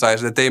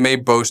circumcised that they may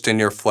boast in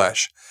your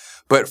flesh.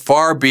 But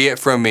far be it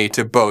from me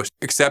to boast,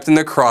 except in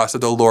the cross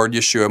of the Lord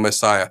Yeshua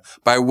Messiah,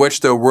 by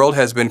which the world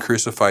has been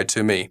crucified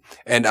to me,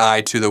 and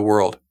I to the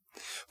world.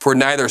 For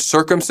neither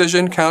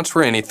circumcision counts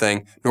for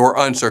anything, nor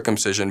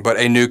uncircumcision, but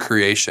a new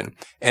creation.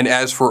 And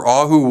as for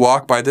all who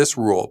walk by this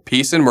rule,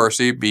 peace and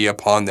mercy be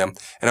upon them,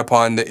 and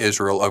upon the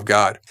Israel of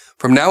God.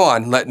 From now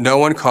on, let no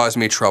one cause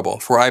me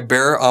trouble, for I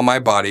bear on my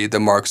body the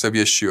marks of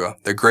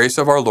Yeshua. The grace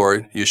of our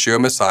Lord,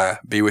 Yeshua Messiah,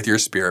 be with your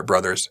spirit,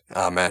 brothers.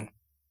 Amen.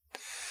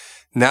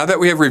 Now that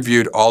we have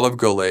reviewed all of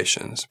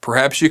Galatians,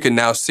 perhaps you can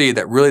now see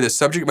that really the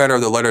subject matter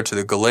of the letter to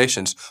the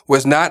Galatians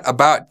was not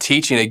about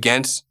teaching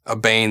against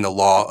obeying the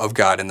law of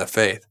God in the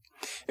faith.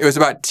 It was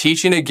about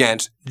teaching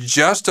against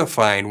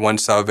justifying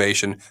one's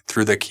salvation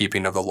through the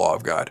keeping of the law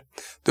of God.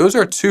 Those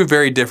are two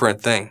very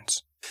different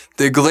things.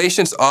 The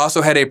Galatians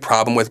also had a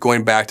problem with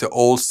going back to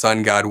old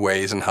sun god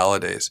ways and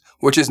holidays,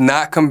 which is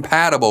not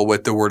compatible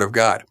with the Word of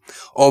God.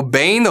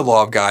 Obeying the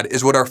law of God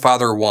is what our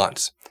Father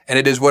wants, and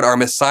it is what our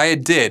Messiah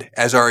did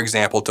as our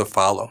example to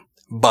follow.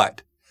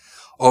 But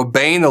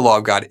obeying the law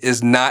of God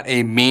is not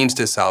a means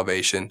to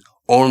salvation,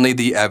 only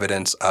the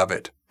evidence of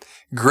it.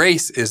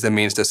 Grace is the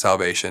means to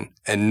salvation,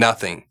 and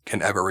nothing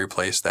can ever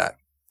replace that.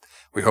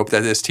 We hope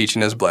that this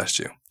teaching has blessed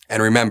you.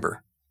 And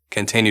remember,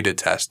 continue to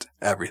test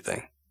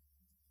everything.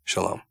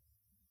 Shalom.